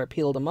after I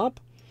peeled them up.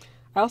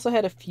 I also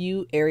had a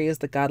few areas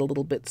that got a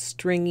little bit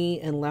stringy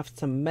and left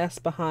some mess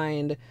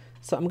behind.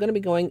 So I'm going to be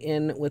going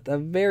in with a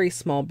very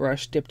small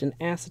brush dipped in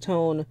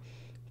acetone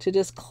to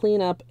just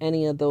clean up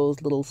any of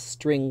those little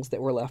strings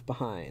that were left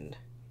behind.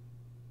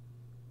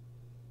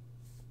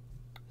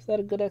 Is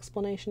that a good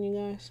explanation, you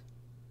guys?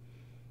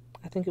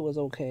 I think it was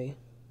okay.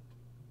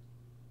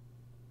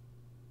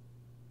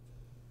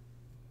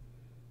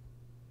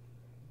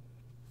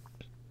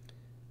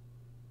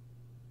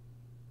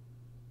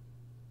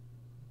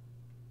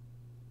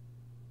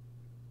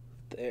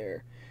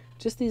 There.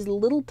 Just these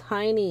little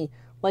tiny,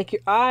 like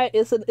your eye,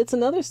 it's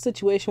another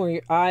situation where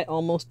your eye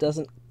almost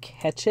doesn't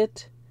catch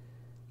it.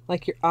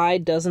 Like your eye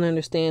doesn't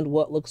understand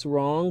what looks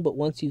wrong, but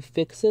once you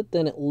fix it,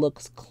 then it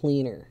looks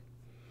cleaner.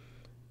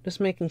 Just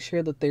making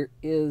sure that there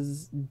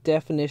is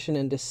definition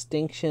and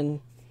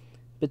distinction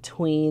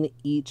between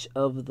each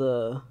of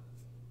the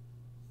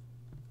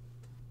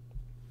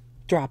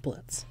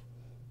droplets.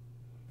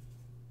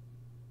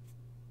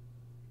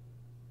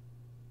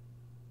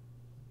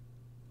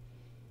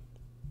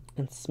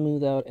 And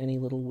smooth out any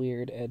little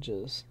weird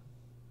edges.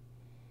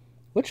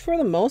 Which for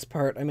the most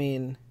part, I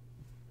mean,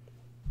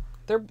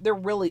 there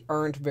really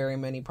aren't very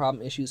many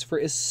problem issues. For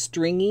as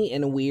stringy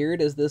and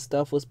weird as this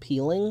stuff was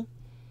peeling,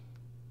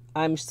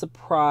 I'm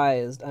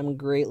surprised, I'm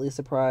greatly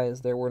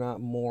surprised there were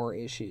not more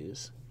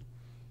issues.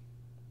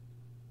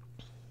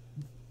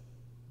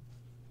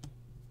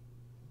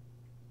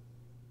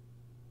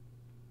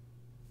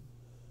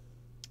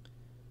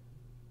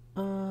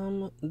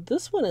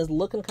 This one is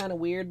looking kind of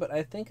weird, but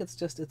I think it's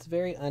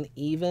very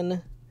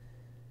uneven.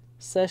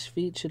 Seche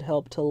Vite should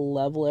help to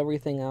level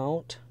everything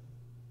out.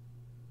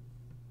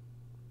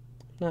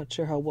 Not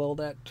sure how well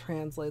that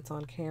translates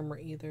on camera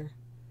either.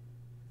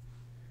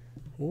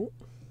 Ooh.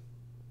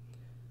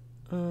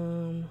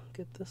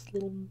 Get this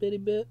little bitty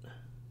bit.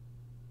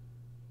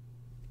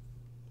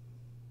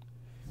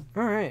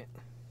 Alright.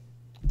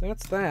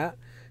 That's that.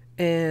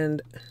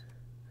 And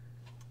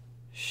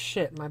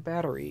shit, my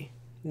battery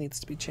needs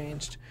to be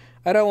changed.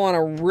 I don't want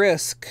to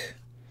risk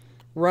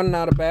running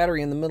out of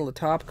battery in the middle of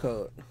top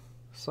coat.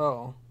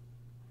 So,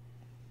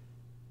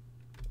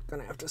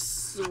 gonna have to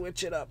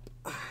switch it up.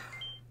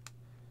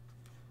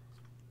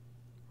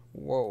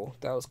 Whoa,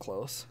 that was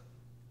close.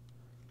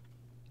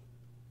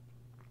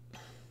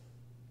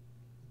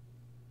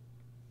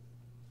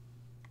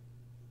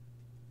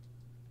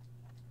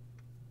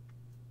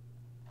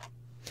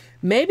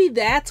 Maybe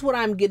that's what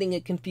I'm getting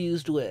it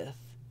confused with.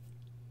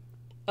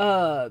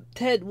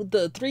 Ted with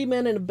the 3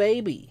 Men and a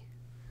Baby.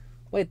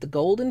 Wait, the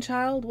Golden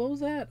Child? What was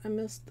that? I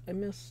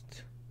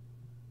missed.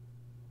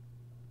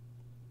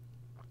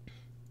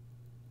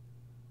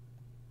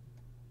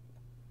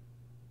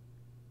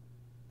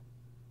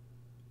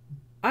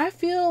 I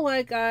feel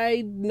like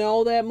I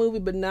know that movie,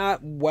 but not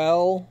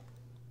well.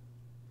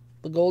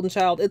 The Golden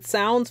Child. It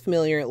sounds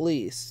familiar, at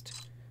least.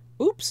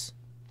 Oops.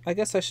 I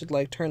guess I should,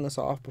 like, turn this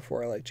off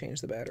before I, like,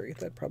 change the battery.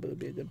 That probably would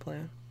be a good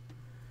plan.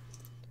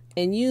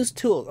 And use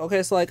tools.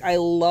 Okay, so, like, I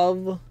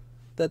love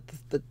that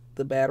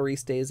the battery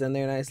stays in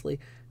there nicely.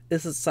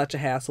 This is such a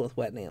hassle with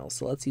wet nails,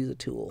 so let's use a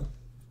tool.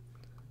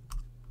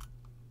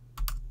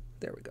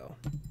 There we go.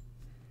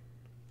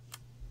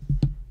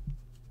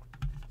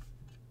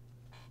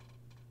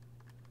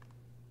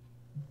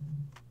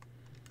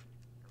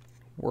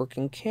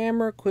 Working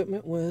camera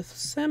equipment with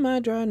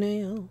semi-dry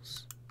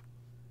nails.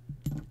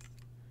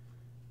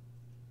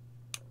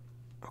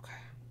 Okay.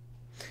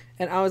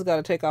 And I always got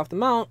to take off the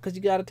mount, because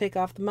you got to take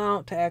off the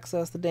mount to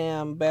access the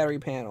damn battery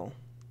panel.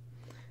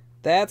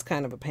 That's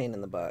kind of a pain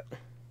in the butt.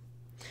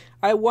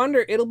 I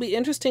wonder, it'll be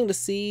interesting to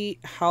see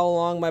how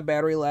long my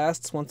battery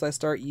lasts once I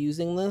start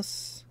using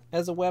this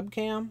as a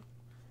webcam.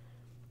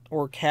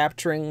 Or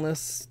capturing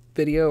this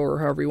video, or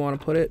however you want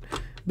to put it.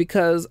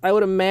 Because I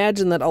would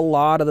imagine that a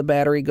lot of the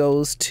battery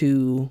goes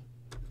to,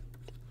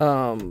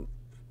 you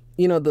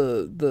know,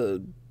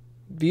 the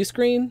view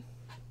screen.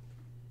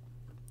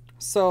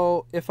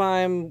 So if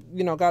I'm,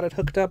 you know, got it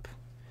hooked up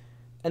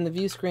and the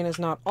view screen is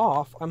not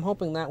off, I'm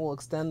hoping that will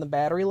extend the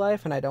battery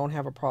life and I don't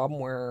have a problem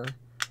where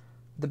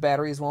the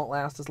batteries won't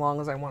last as long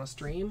as I want to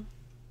stream.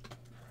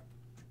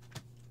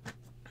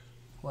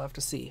 We'll have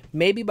to see.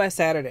 Maybe by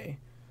Saturday.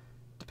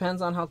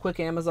 Depends on how quick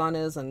Amazon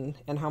is and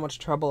how much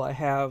trouble I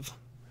have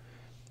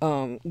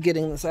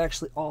getting this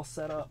actually all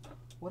set up.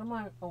 What am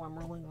I? Oh, I'm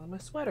rolling on my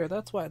sweater.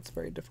 That's why it's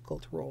very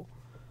difficult to roll.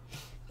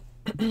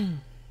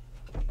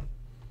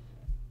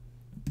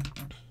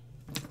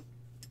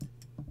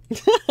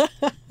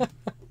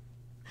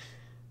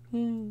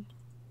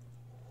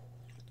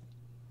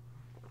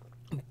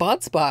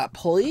 Butt spot,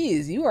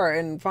 please. You are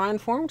in fine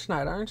form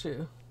tonight, aren't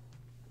you?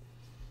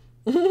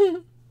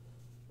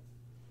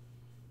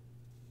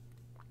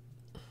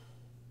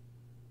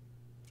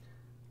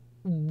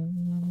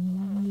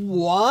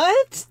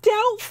 What?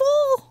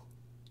 Doubtful?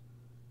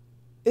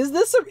 Is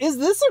this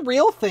a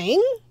real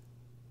thing?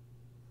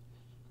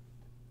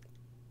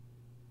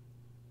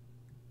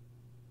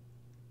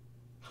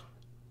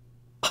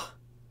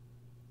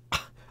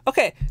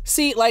 Okay,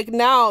 see, like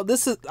now,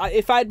 this is,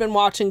 if I'd been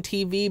watching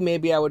TV,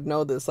 maybe I would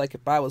know this, like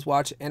if I was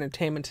watching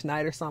Entertainment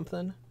Tonight or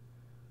something.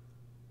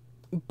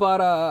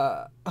 But,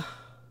 I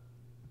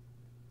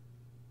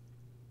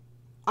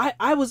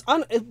was, how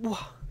do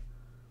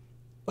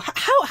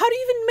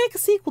you even make a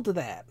sequel to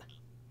that?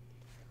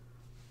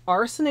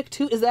 Arsenic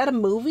 2? Is that a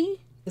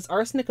movie? Is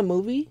Arsenic a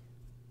movie?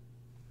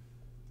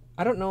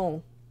 I don't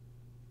know.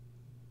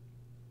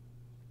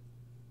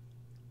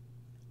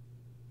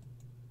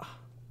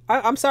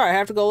 I'm sorry, I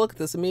have to go look at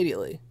this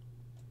immediately.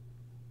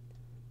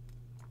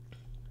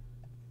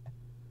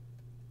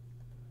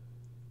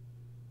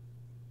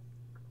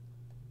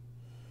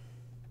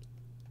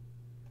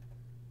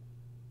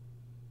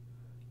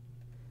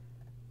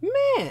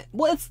 Man,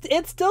 well,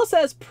 it still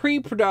says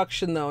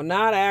pre-production though,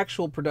 not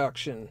actual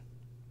production.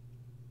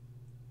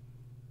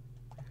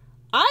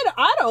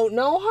 I don't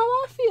know how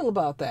I feel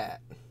about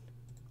that.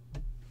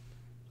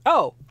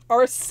 Oh,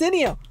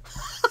 Arsenio.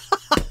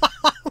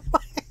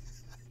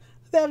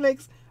 That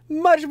makes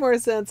much more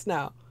sense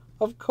now.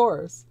 Of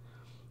course.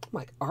 I'm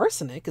like,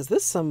 Arsenic? Is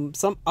this some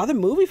other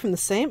movie from the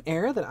same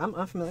era that I'm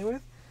unfamiliar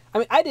with? I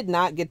mean, I did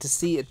not get to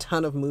see a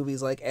ton of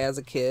movies, like, as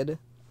a kid.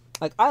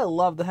 Like, I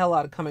love the hell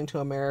out of Coming to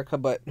America,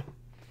 but...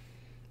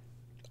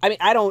 I mean,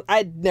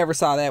 I never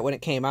saw that when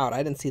it came out.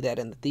 I didn't see that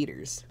in the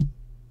theaters.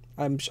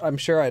 I'm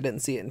sure I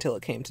didn't see it until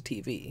it came to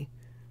TV.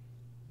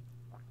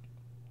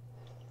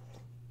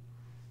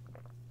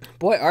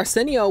 Boy,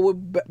 Arsenio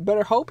would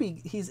better hope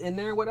he's in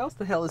there. What else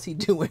the hell is he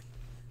doing?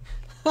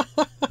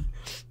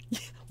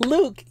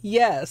 Luke,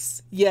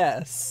 yes.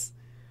 Yes.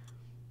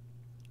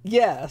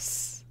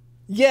 Yes.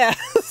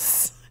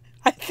 Yes.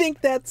 I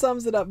think that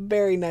sums it up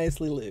very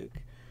nicely, Luke.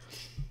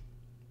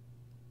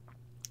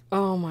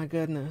 Oh my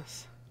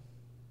goodness.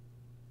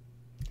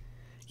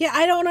 Yeah,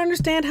 I don't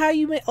understand how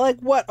you make, like,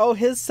 what? Oh,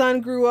 his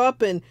son grew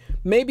up and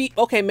maybe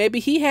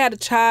he had a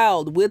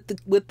child with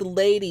the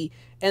lady,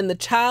 and the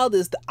child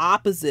is the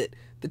opposite.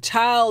 The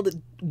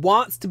child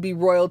wants to be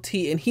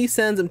royalty and he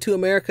sends him to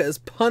America as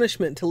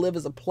punishment to live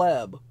as a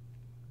pleb.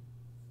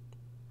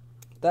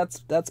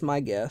 That's my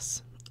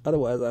guess.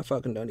 Otherwise, I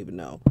fucking don't even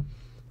know.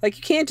 Like,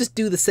 you can't just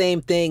do the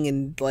same thing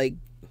and, like...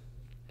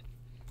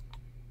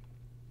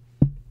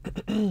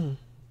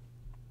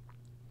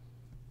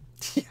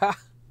 Yeah.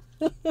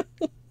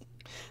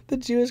 The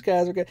Jewish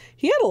guys were good.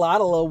 He had a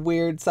lot of little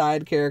weird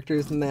side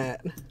characters in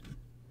that.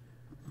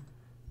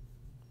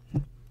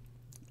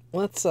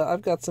 let's,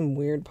 I've got some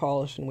weird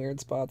polish and weird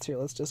spots here.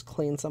 Let's just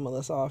clean some of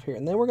this off here.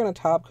 And then we're going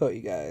to top coat,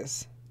 you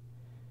guys.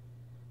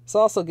 This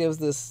also gives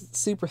this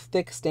super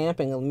thick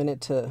stamping a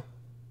minute to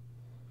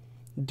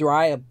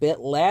dry a bit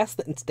less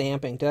than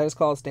stamping. Did I just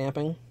call it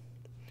stamping?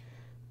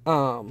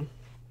 The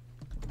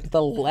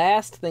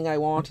last thing I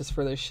want is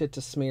for this shit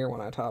to smear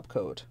when I top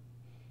coat.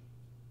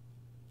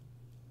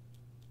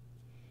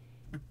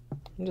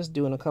 I'm just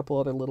doing a couple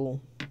other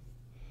little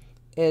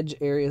edge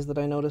areas that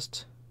I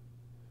noticed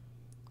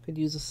could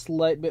use a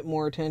slight bit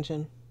more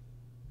attention.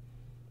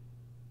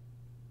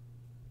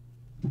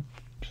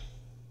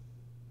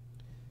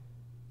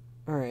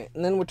 Alright,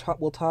 and then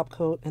we'll top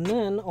coat, and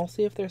then I'll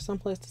see if there's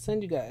someplace to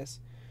send you guys.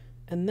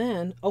 And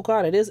then, oh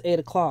god, it is 8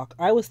 o'clock.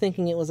 I was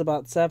thinking it was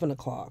about 7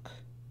 o'clock.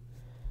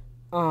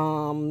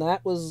 That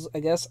was, I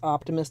guess,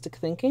 optimistic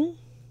thinking.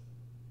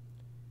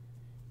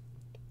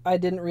 I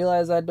didn't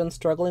realize I'd been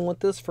struggling with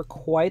this for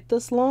quite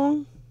this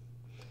long.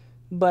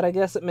 But I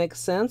guess it makes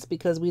sense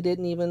because we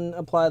didn't even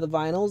apply the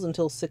vinyls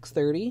until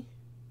 6:30.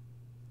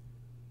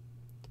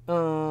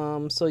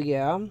 So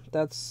yeah,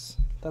 that's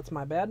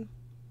my bad.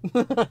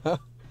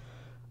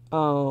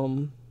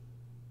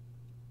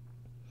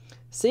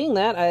 Seeing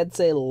that, I'd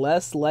say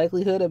less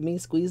likelihood of me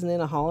squeezing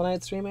in a Hollow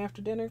Knight stream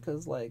after dinner,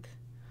 because, like,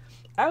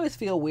 I always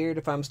feel weird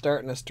if I'm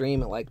starting a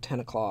stream at, like,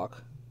 10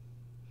 o'clock.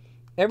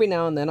 Every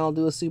now and then I'll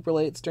do a super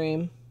late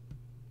stream.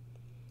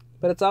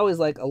 But it's always,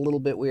 like, a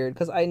little bit weird,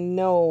 because I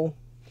know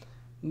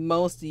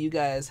most of you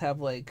guys have,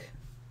 like,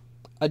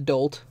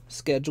 adult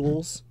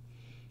schedules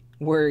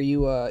where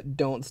you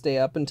don't stay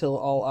up until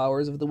all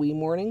hours of the wee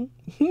morning.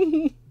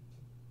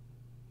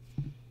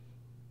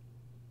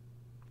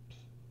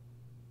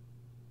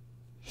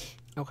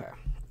 Okay.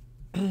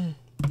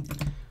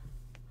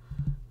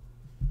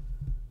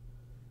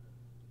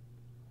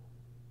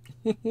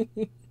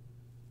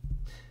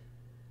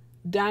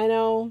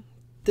 Dino,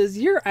 does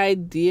your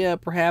idea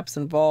perhaps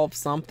involve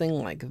something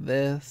like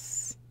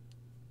this?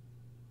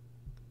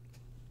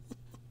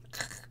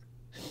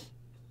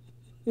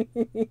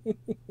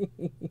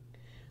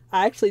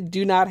 I actually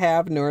do not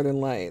have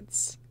Northern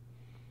Lights.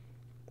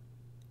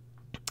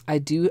 I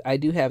do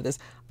have this.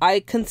 I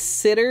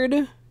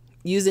considered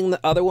using the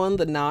other one,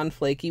 the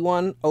non-flaky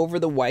one, over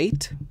the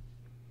white.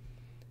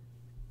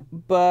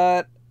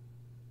 But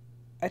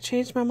I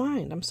changed my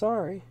mind. I'm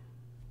sorry.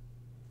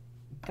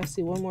 I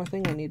see one more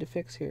thing I need to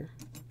fix here.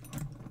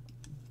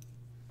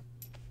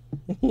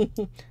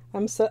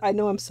 I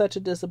know I'm such a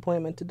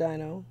disappointment to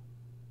Dino.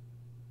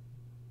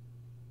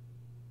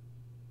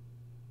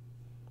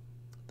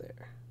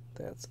 There.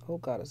 That's, oh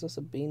god, is this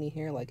a beanie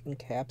hair like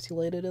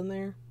encapsulated in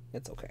there?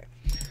 It's okay.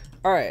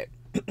 All right.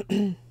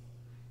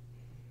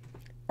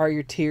 Are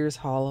your tears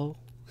hollow?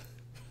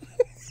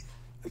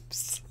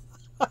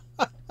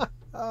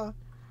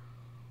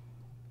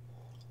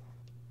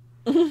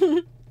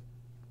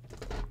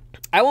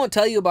 I won't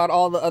tell you about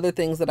all the other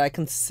things that I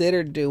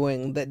considered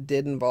doing that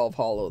did involve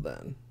hollow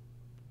then.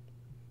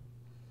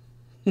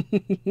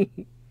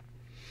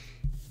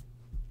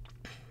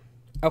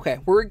 Okay,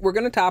 we're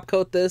going to top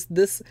coat this.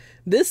 This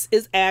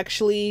is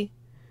actually,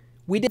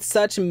 we did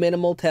such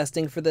minimal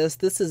testing for this.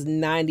 This is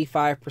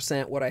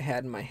 95% what I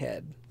had in my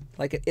head.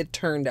 Like, it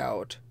turned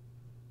out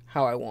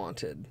how I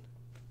wanted.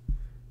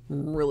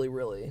 Really,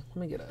 really. Let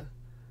me get a...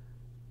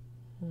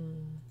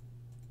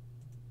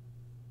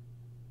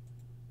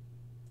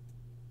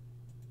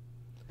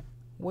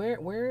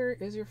 Where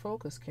is your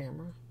focus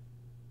camera?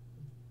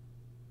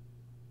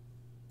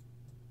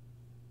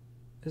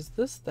 Is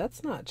this...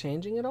 That's not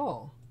changing at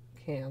all.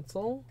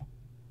 Cancel.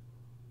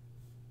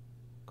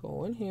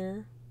 Go in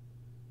here.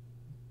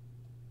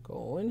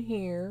 Go in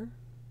here.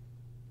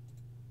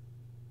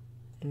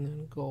 And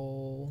then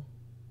go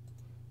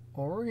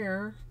over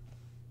here.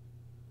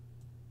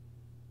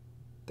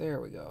 There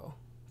we go.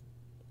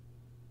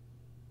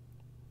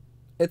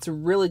 It's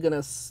really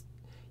gonna...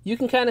 You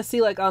can kind of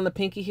see, like, on the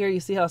pinky here, you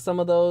see how some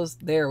of those...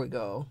 There we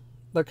go.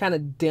 They're kind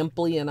of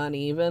dimply and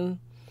uneven.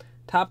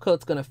 Top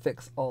coat's gonna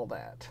fix all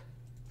that.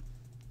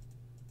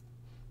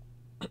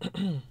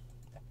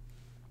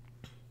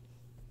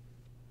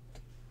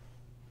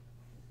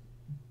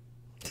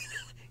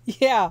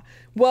 Yeah.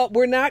 Well,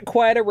 we're not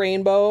quite a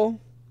rainbow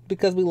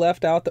because we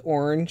left out the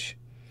orange.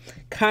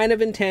 Kind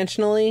of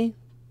intentionally.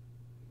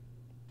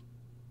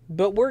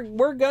 But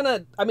we're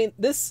gonna... I mean,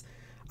 this...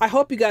 I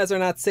hope you guys are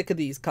not sick of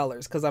these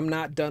colors because I'm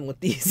not done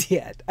with these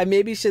yet. I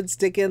maybe should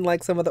stick in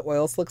like some of the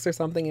oil slicks or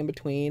something in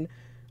between.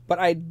 But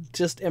I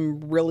just am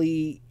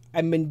really...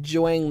 I'm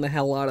enjoying the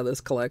hell out of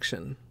this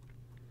collection.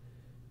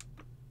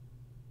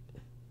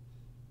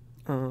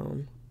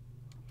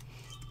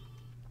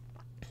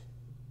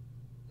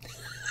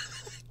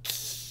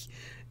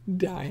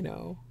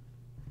 Dino.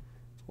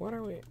 What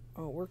are we...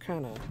 Oh, we're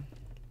kind of...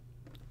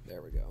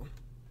 There we go.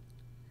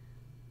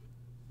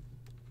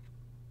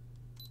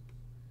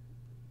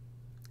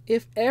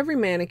 If every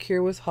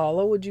manicure was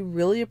hollow, would you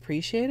really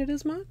appreciate it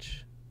as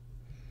much?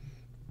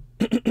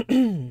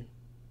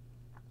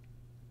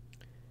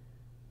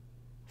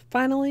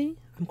 Finally,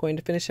 I'm going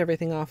to finish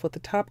everything off with the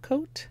top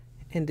coat.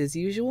 And as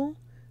usual,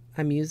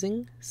 I'm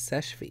using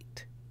Seche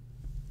Vite.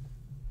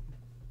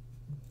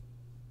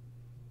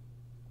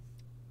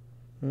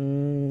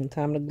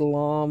 Time to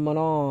glom it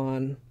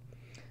on.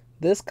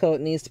 This coat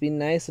needs to be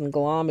nice and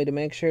glommy to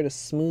make sure to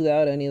smooth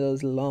out any of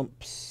those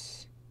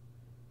lumps.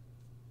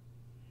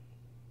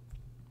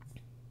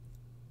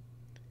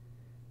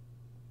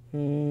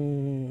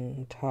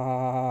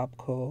 Top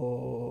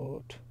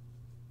coat.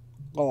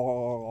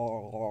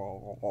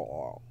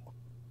 Oh.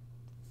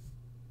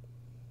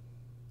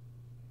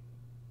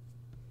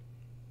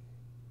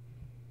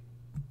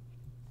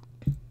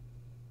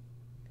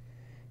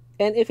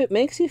 And if it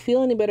makes you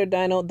feel any better,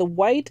 Dino, the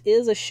white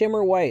is a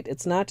shimmer white.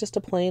 It's not just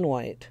a plain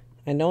white.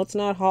 I know it's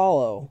not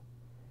hollow,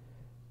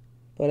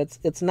 but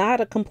it's not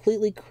a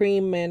completely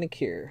cream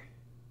manicure.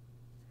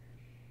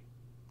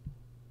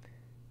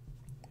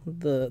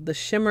 The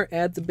shimmer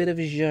adds a bit of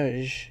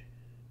zhuzh.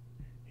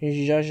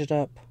 Zhuzh it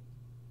up.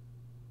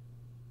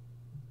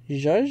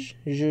 Zhuzh?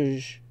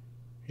 Zhuzh.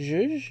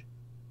 Zhuzh?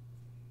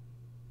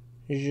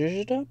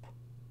 Zhuzh it up?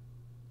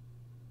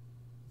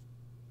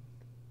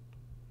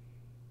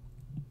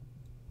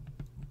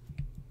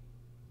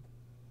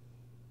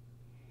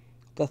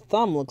 The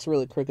thumb looks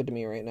really crooked to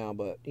me right now,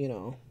 but, you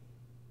know,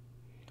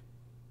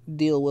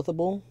 deal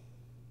withable.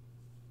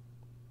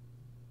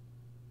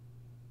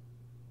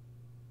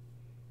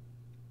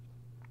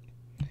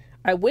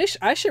 I wish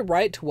I should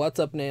write to What's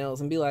Up Nails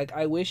and be like,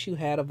 I wish you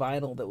had a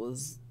vinyl that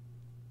was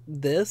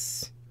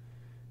this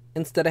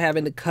instead of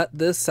having to cut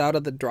this out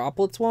of the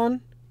droplets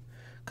one.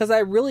 Because I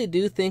really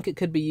do think it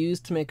could be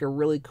used to make a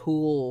really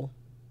cool,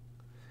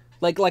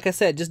 like I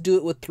said, just do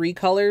it with 3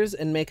 colors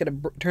and make it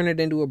turn it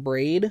into a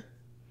braid.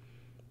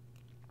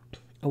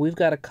 We've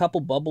got a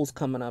couple bubbles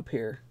coming up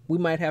here. We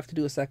might have to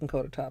do a second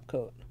coat of top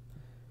coat.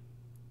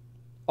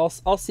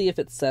 I'll see if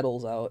it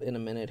settles out in a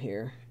minute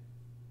here.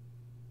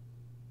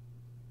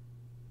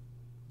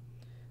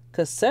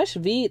 Because Seche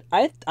Vite,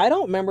 I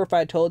don't remember if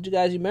I told you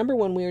guys. You remember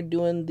when we were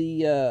doing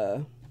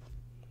the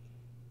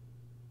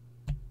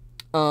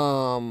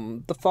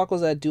fuck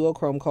was that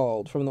duochrome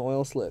called from the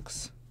oil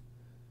slicks?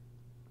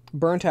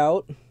 Burnt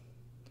Out.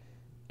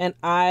 And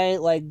I,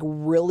 like,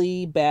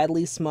 really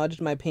badly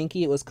smudged my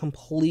pinky. It was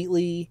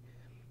completely,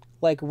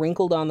 like,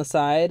 wrinkled on the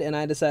side. And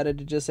I decided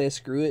to just say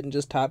screw it and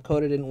just top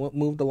coat it and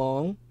moved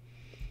along.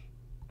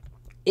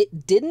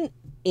 It didn't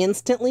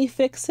instantly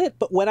fix it.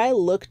 But when I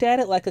looked at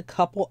it, like, a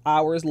couple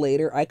hours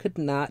later, I could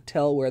not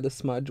tell where the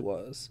smudge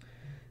was.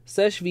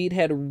 Seche Vite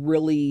had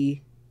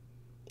really,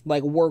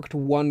 like, worked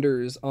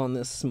wonders on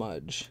this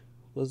smudge.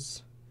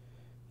 Was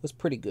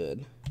pretty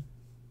good.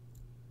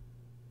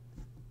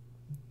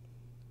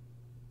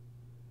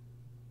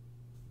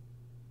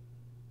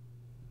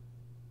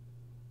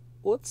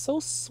 What's so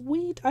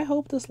sweet? I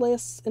hope this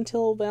lasts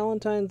until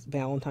Valentine's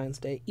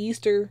Day,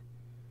 Easter.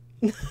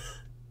 I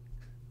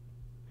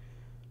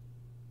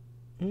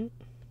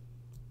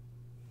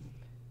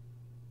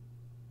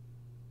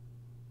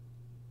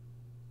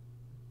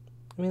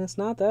mean, it's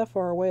not that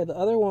far away. The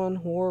other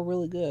one wore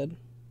really good.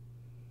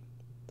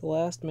 The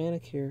last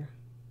manicure.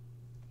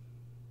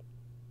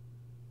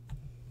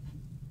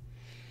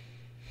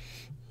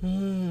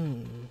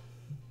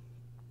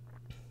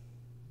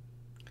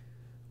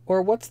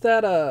 Or what's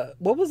that,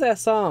 what was that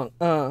song?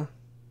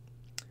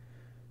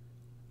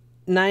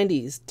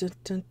 90s. Dun,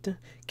 dun, dun.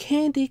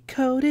 Candy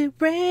coated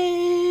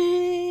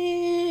raindrops.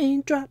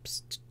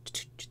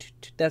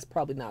 That's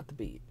probably not the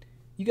beat.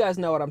 You guys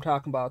know what I'm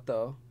talking about,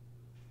 though.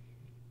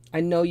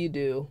 I know you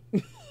do.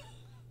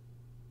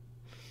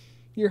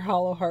 Your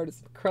hollow heart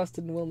is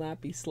crusted and will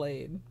not be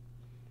slayed.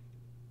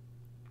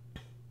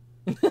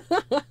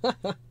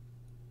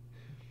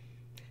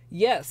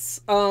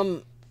 Yes,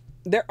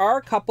 there are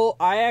a couple.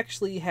 I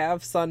actually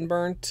have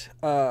Sunburnt,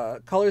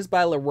 Colors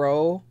by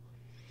Leroux.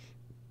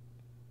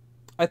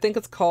 I think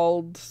it's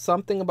called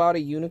something about a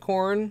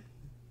unicorn.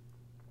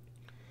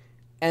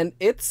 And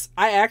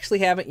I actually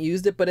haven't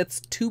used it, but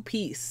it's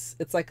 2-piece.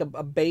 It's like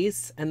a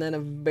base and then a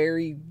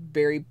very,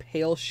 very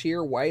pale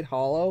sheer white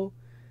hollow.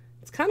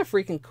 It's kind of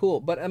freaking cool.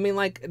 But I mean,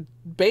 like,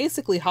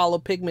 basically hollow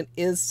pigment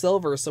is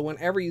silver. So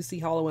whenever you see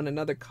hollow in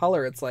another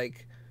color, it's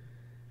like,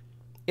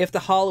 if the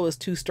hollow is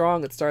too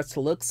strong, it starts to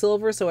look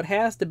silver. So it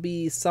has to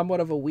be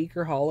somewhat of a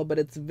weaker hollow, but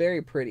it's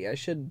very pretty. I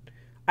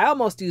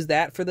almost use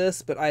that for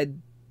this, but I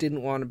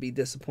didn't want to be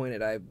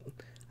disappointed. I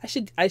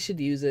should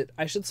use it.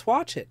 I should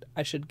swatch it.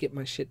 I should get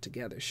my shit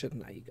together,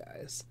 shouldn't I, you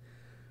guys?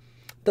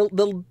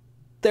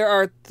 There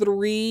are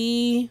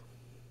 3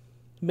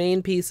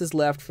 main pieces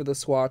left for the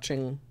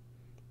swatching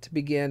to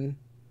begin.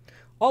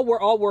 I'll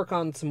work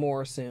on some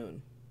more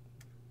soon.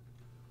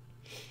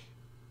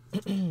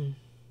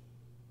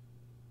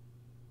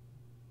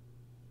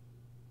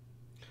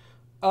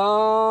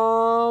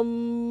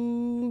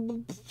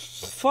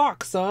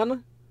 Fuck,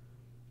 son.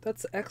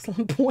 That's an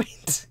excellent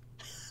point.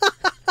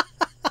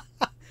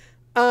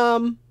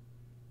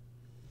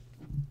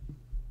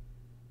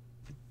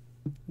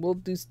 We'll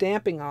do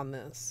stamping on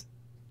this.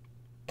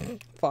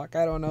 Fuck,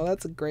 I don't know.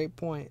 That's a great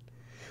point.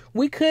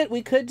 We could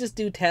just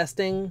do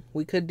testing.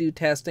 We could do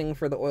testing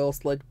for the oil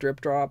slick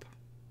drip drop.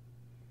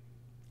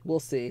 We'll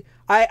see.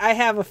 I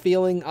have a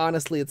feeling,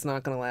 honestly, it's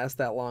not going to last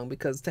that long,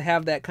 because to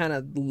have that kind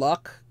of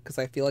luck, because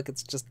I feel like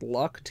it's just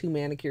luck, 2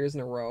 manicures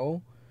in a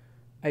row,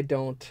 I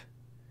don't.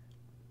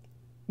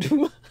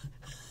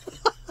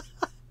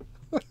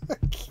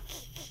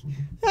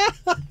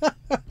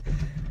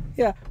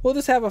 Yeah, we'll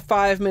just have a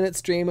 5-minute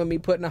stream of me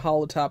putting a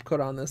hollow top coat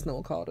on this, and then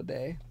we'll call it a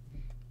day.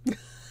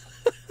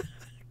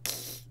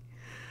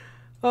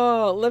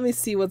 Oh, let me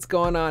see what's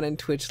going on in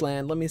Twitch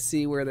land. Let me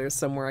see where there's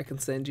somewhere I can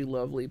send you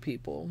lovely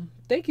people.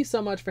 Thank you so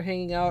much for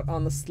hanging out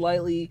on the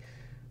slightly...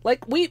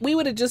 Like, we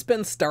would have just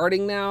been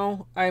starting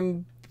now.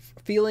 I'm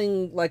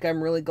feeling like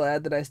I'm really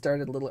glad that I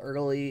started a little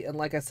early. And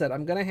like I said,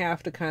 I'm going to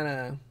have to kind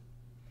of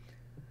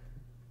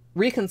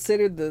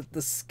reconsider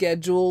the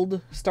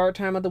scheduled start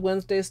time of the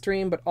Wednesday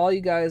stream. But all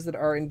you guys that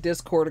are in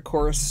Discord, of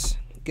course,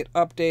 get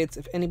updates.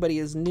 If anybody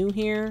is new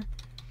here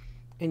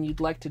and you'd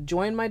like to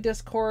join my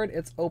Discord,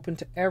 it's open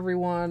to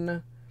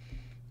everyone.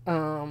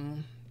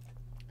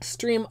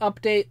 Stream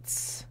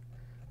updates,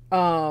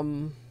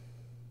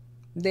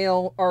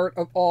 nail art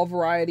of all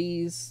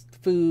varieties,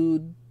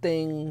 food,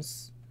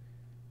 things,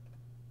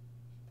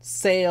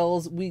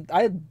 sales.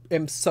 I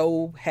am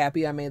so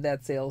happy I made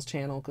that sales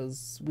channel,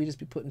 because we just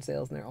be putting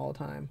sales in there all the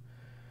time.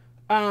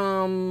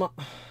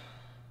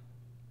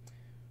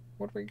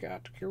 What do we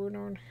got going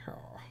on here?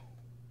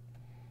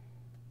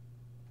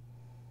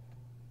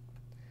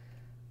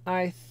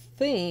 I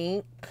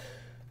think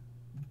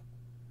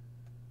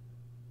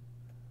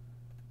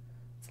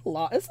it's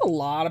a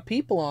lot of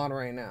people on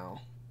right now.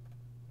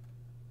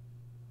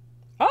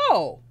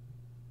 Oh,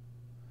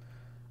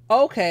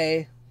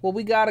 okay. Well,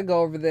 we gotta go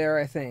over there,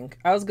 I think.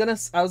 I was gonna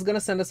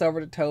send us over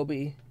to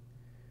Toby,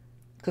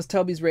 because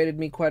Toby's rated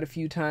me quite a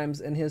few times,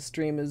 and his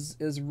stream is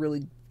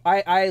really...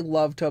 I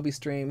love Toby's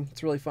stream.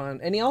 It's really fun.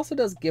 And he also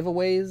does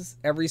giveaways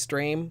every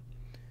stream,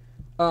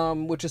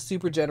 which is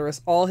super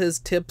generous. All his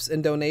tips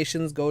and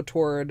donations go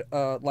toward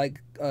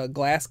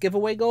glass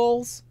giveaway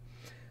goals.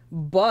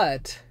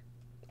 But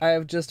I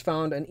have just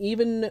found an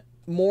even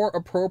more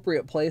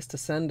appropriate place to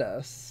send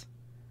us.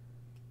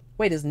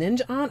 Wait, is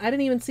Ninja on? I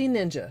didn't even see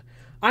Ninja.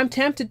 I'm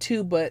tempted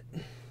to, but...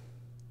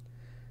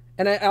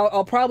 And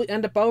I'll probably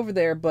end up over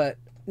there, but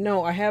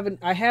no, I have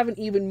an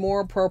even more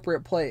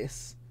appropriate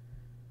place.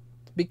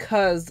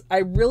 Because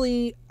I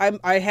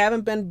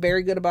haven't been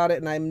very good about it,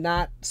 and I'm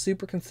not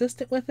super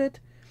consistent with it.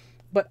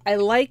 But I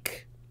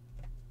like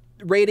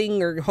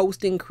rating or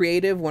hosting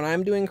creative when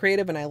I'm doing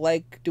creative, and I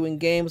like doing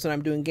games when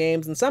I'm doing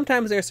games. And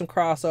sometimes there's some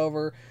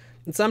crossover,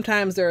 and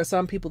sometimes there are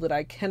some people that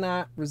I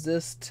cannot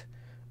resist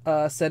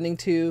sending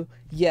to.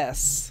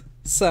 Yes,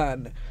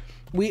 son.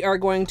 We are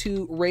going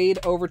to raid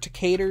over to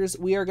Cater's.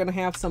 We are going to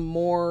have some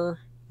more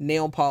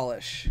nail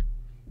polish.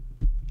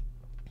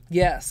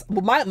 Yes.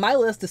 Well, my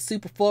list is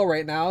super full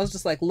right now. I was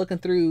just like looking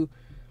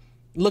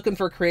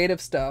for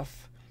creative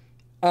stuff.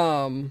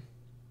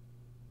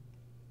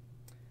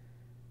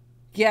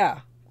 Yeah.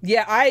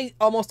 Yeah, I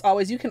almost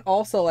always, you can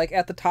also, like,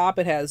 at the top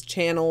it has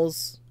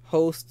channels,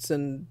 hosts,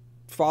 and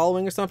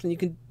following or something. You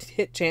can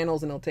hit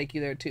channels and it'll take you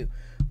there too.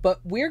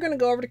 But we're going to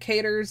go over to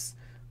Cater's.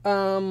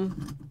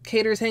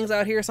 Cater's hangs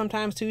out here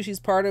sometimes too. She's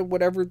part of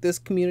whatever this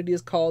community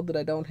is called that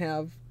I don't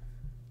have.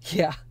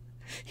 Yeah.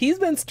 He's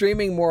been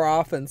streaming more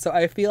often, so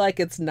I feel like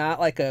it's not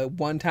like a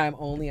one-time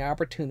only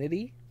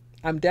opportunity.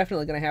 I'm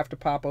definitely going to have to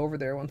pop over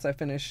there once I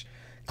finish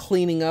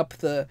cleaning up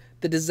the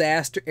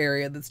disaster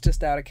area that's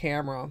just out of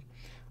camera.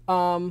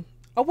 Oh,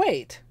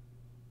 wait.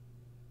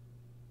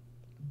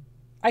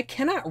 I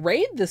cannot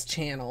raid this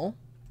channel.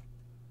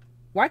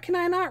 Why can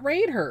I not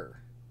raid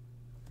her?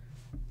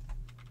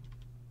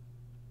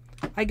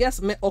 I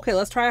guess, okay,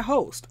 let's try a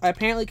host. I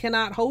apparently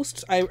cannot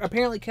host. I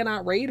apparently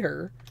cannot raid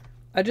her.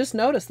 I just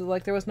noticed that,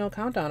 like, there was no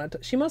countdown.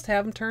 She must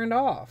have them turned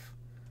off.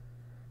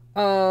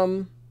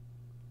 I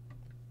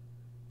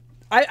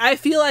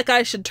feel like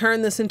I should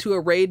turn this into a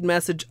raid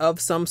message of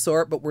some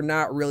sort, but we're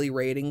not really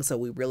raiding, so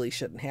we really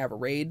shouldn't have a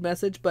raid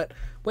message. But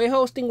way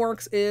hosting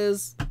works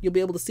is you'll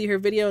be able to see her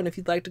video, and if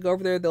you'd like to go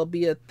over there, there'll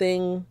be a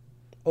thing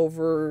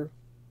over,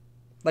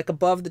 like,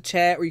 above the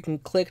chat where you can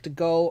click to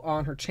go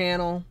on her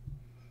channel.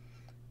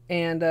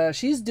 And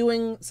she's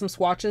doing some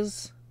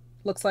swatches,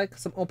 looks like,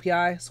 some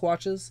OPI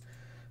swatches.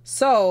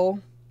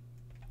 So,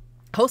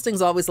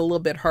 hosting's always a little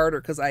bit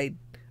harder because I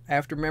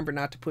have to remember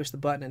not to push the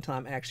button until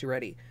I'm actually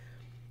ready.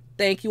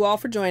 Thank you all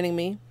for joining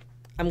me.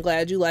 I'm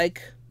glad you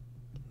like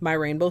my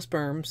rainbow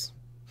sperms.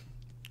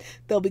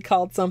 They'll be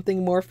called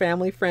something more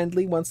family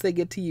friendly once they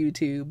get to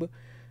YouTube.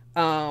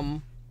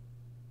 Getting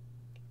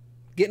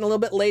a little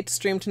bit late to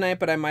stream tonight,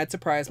 but I might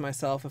surprise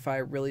myself if I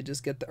really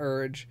just get the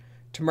urge.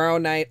 Tomorrow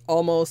night,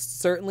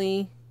 almost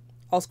certainly,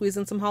 I'll squeeze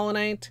in some Hollow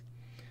Knight.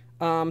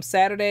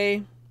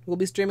 Saturday, we'll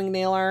be streaming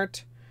nail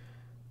art.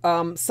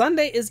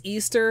 Sunday is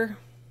Easter,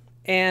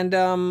 and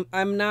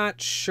I'm not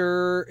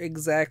sure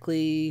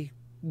exactly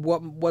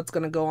what's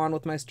going to go on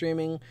with my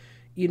streaming.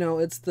 You know,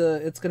 it's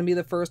going to be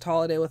the first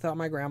holiday without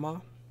my grandma,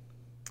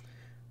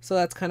 so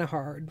that's kind of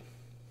hard.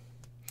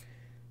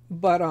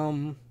 But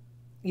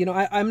you know,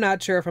 I'm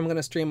not sure if I'm going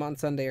to stream on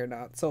Sunday or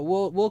not, so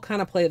we'll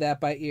kind of play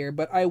that by ear.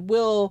 But I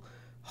will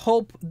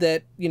hope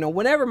that, you know,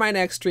 whenever my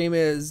next stream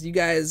is, you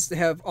guys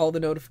have all the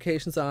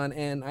notifications on,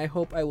 and I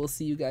hope I will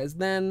see you guys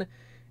then.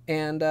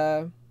 And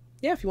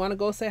yeah, if you want to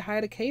go say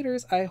hi to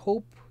Caters, I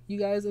hope you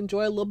guys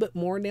enjoy a little bit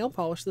more nail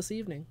polish this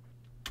evening.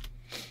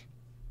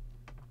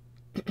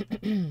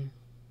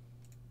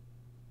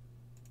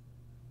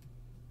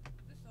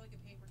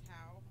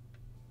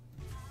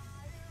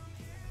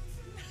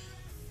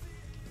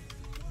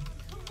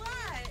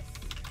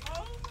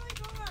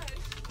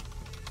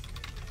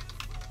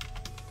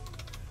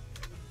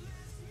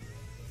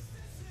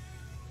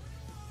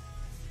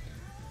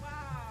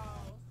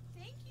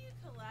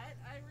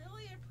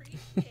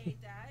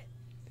 That.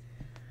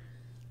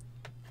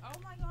 Oh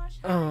my gosh,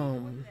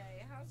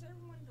 how's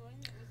everyone doing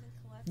that was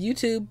in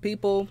YouTube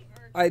people,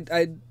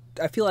 I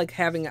feel like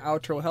having an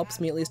outro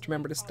helps me at least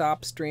remember to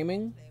stop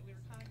streaming.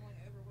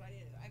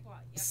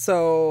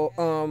 So,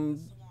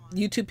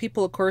 YouTube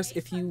people, of course,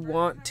 if you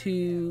want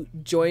to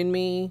join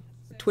me,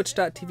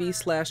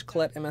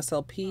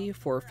 twitch.tv/ColetteMSLP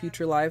for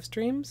future live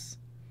streams.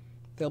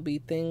 There'll be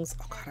things,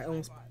 oh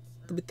God,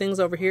 there'll be things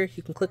over here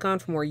you can click on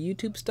for more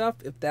YouTube stuff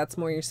if that's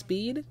more your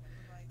speed.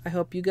 I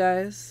hope you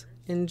guys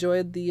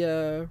enjoyed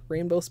the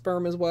rainbow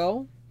sperm as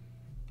well.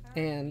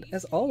 And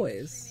as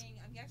always,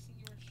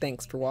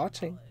 thanks for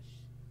watching.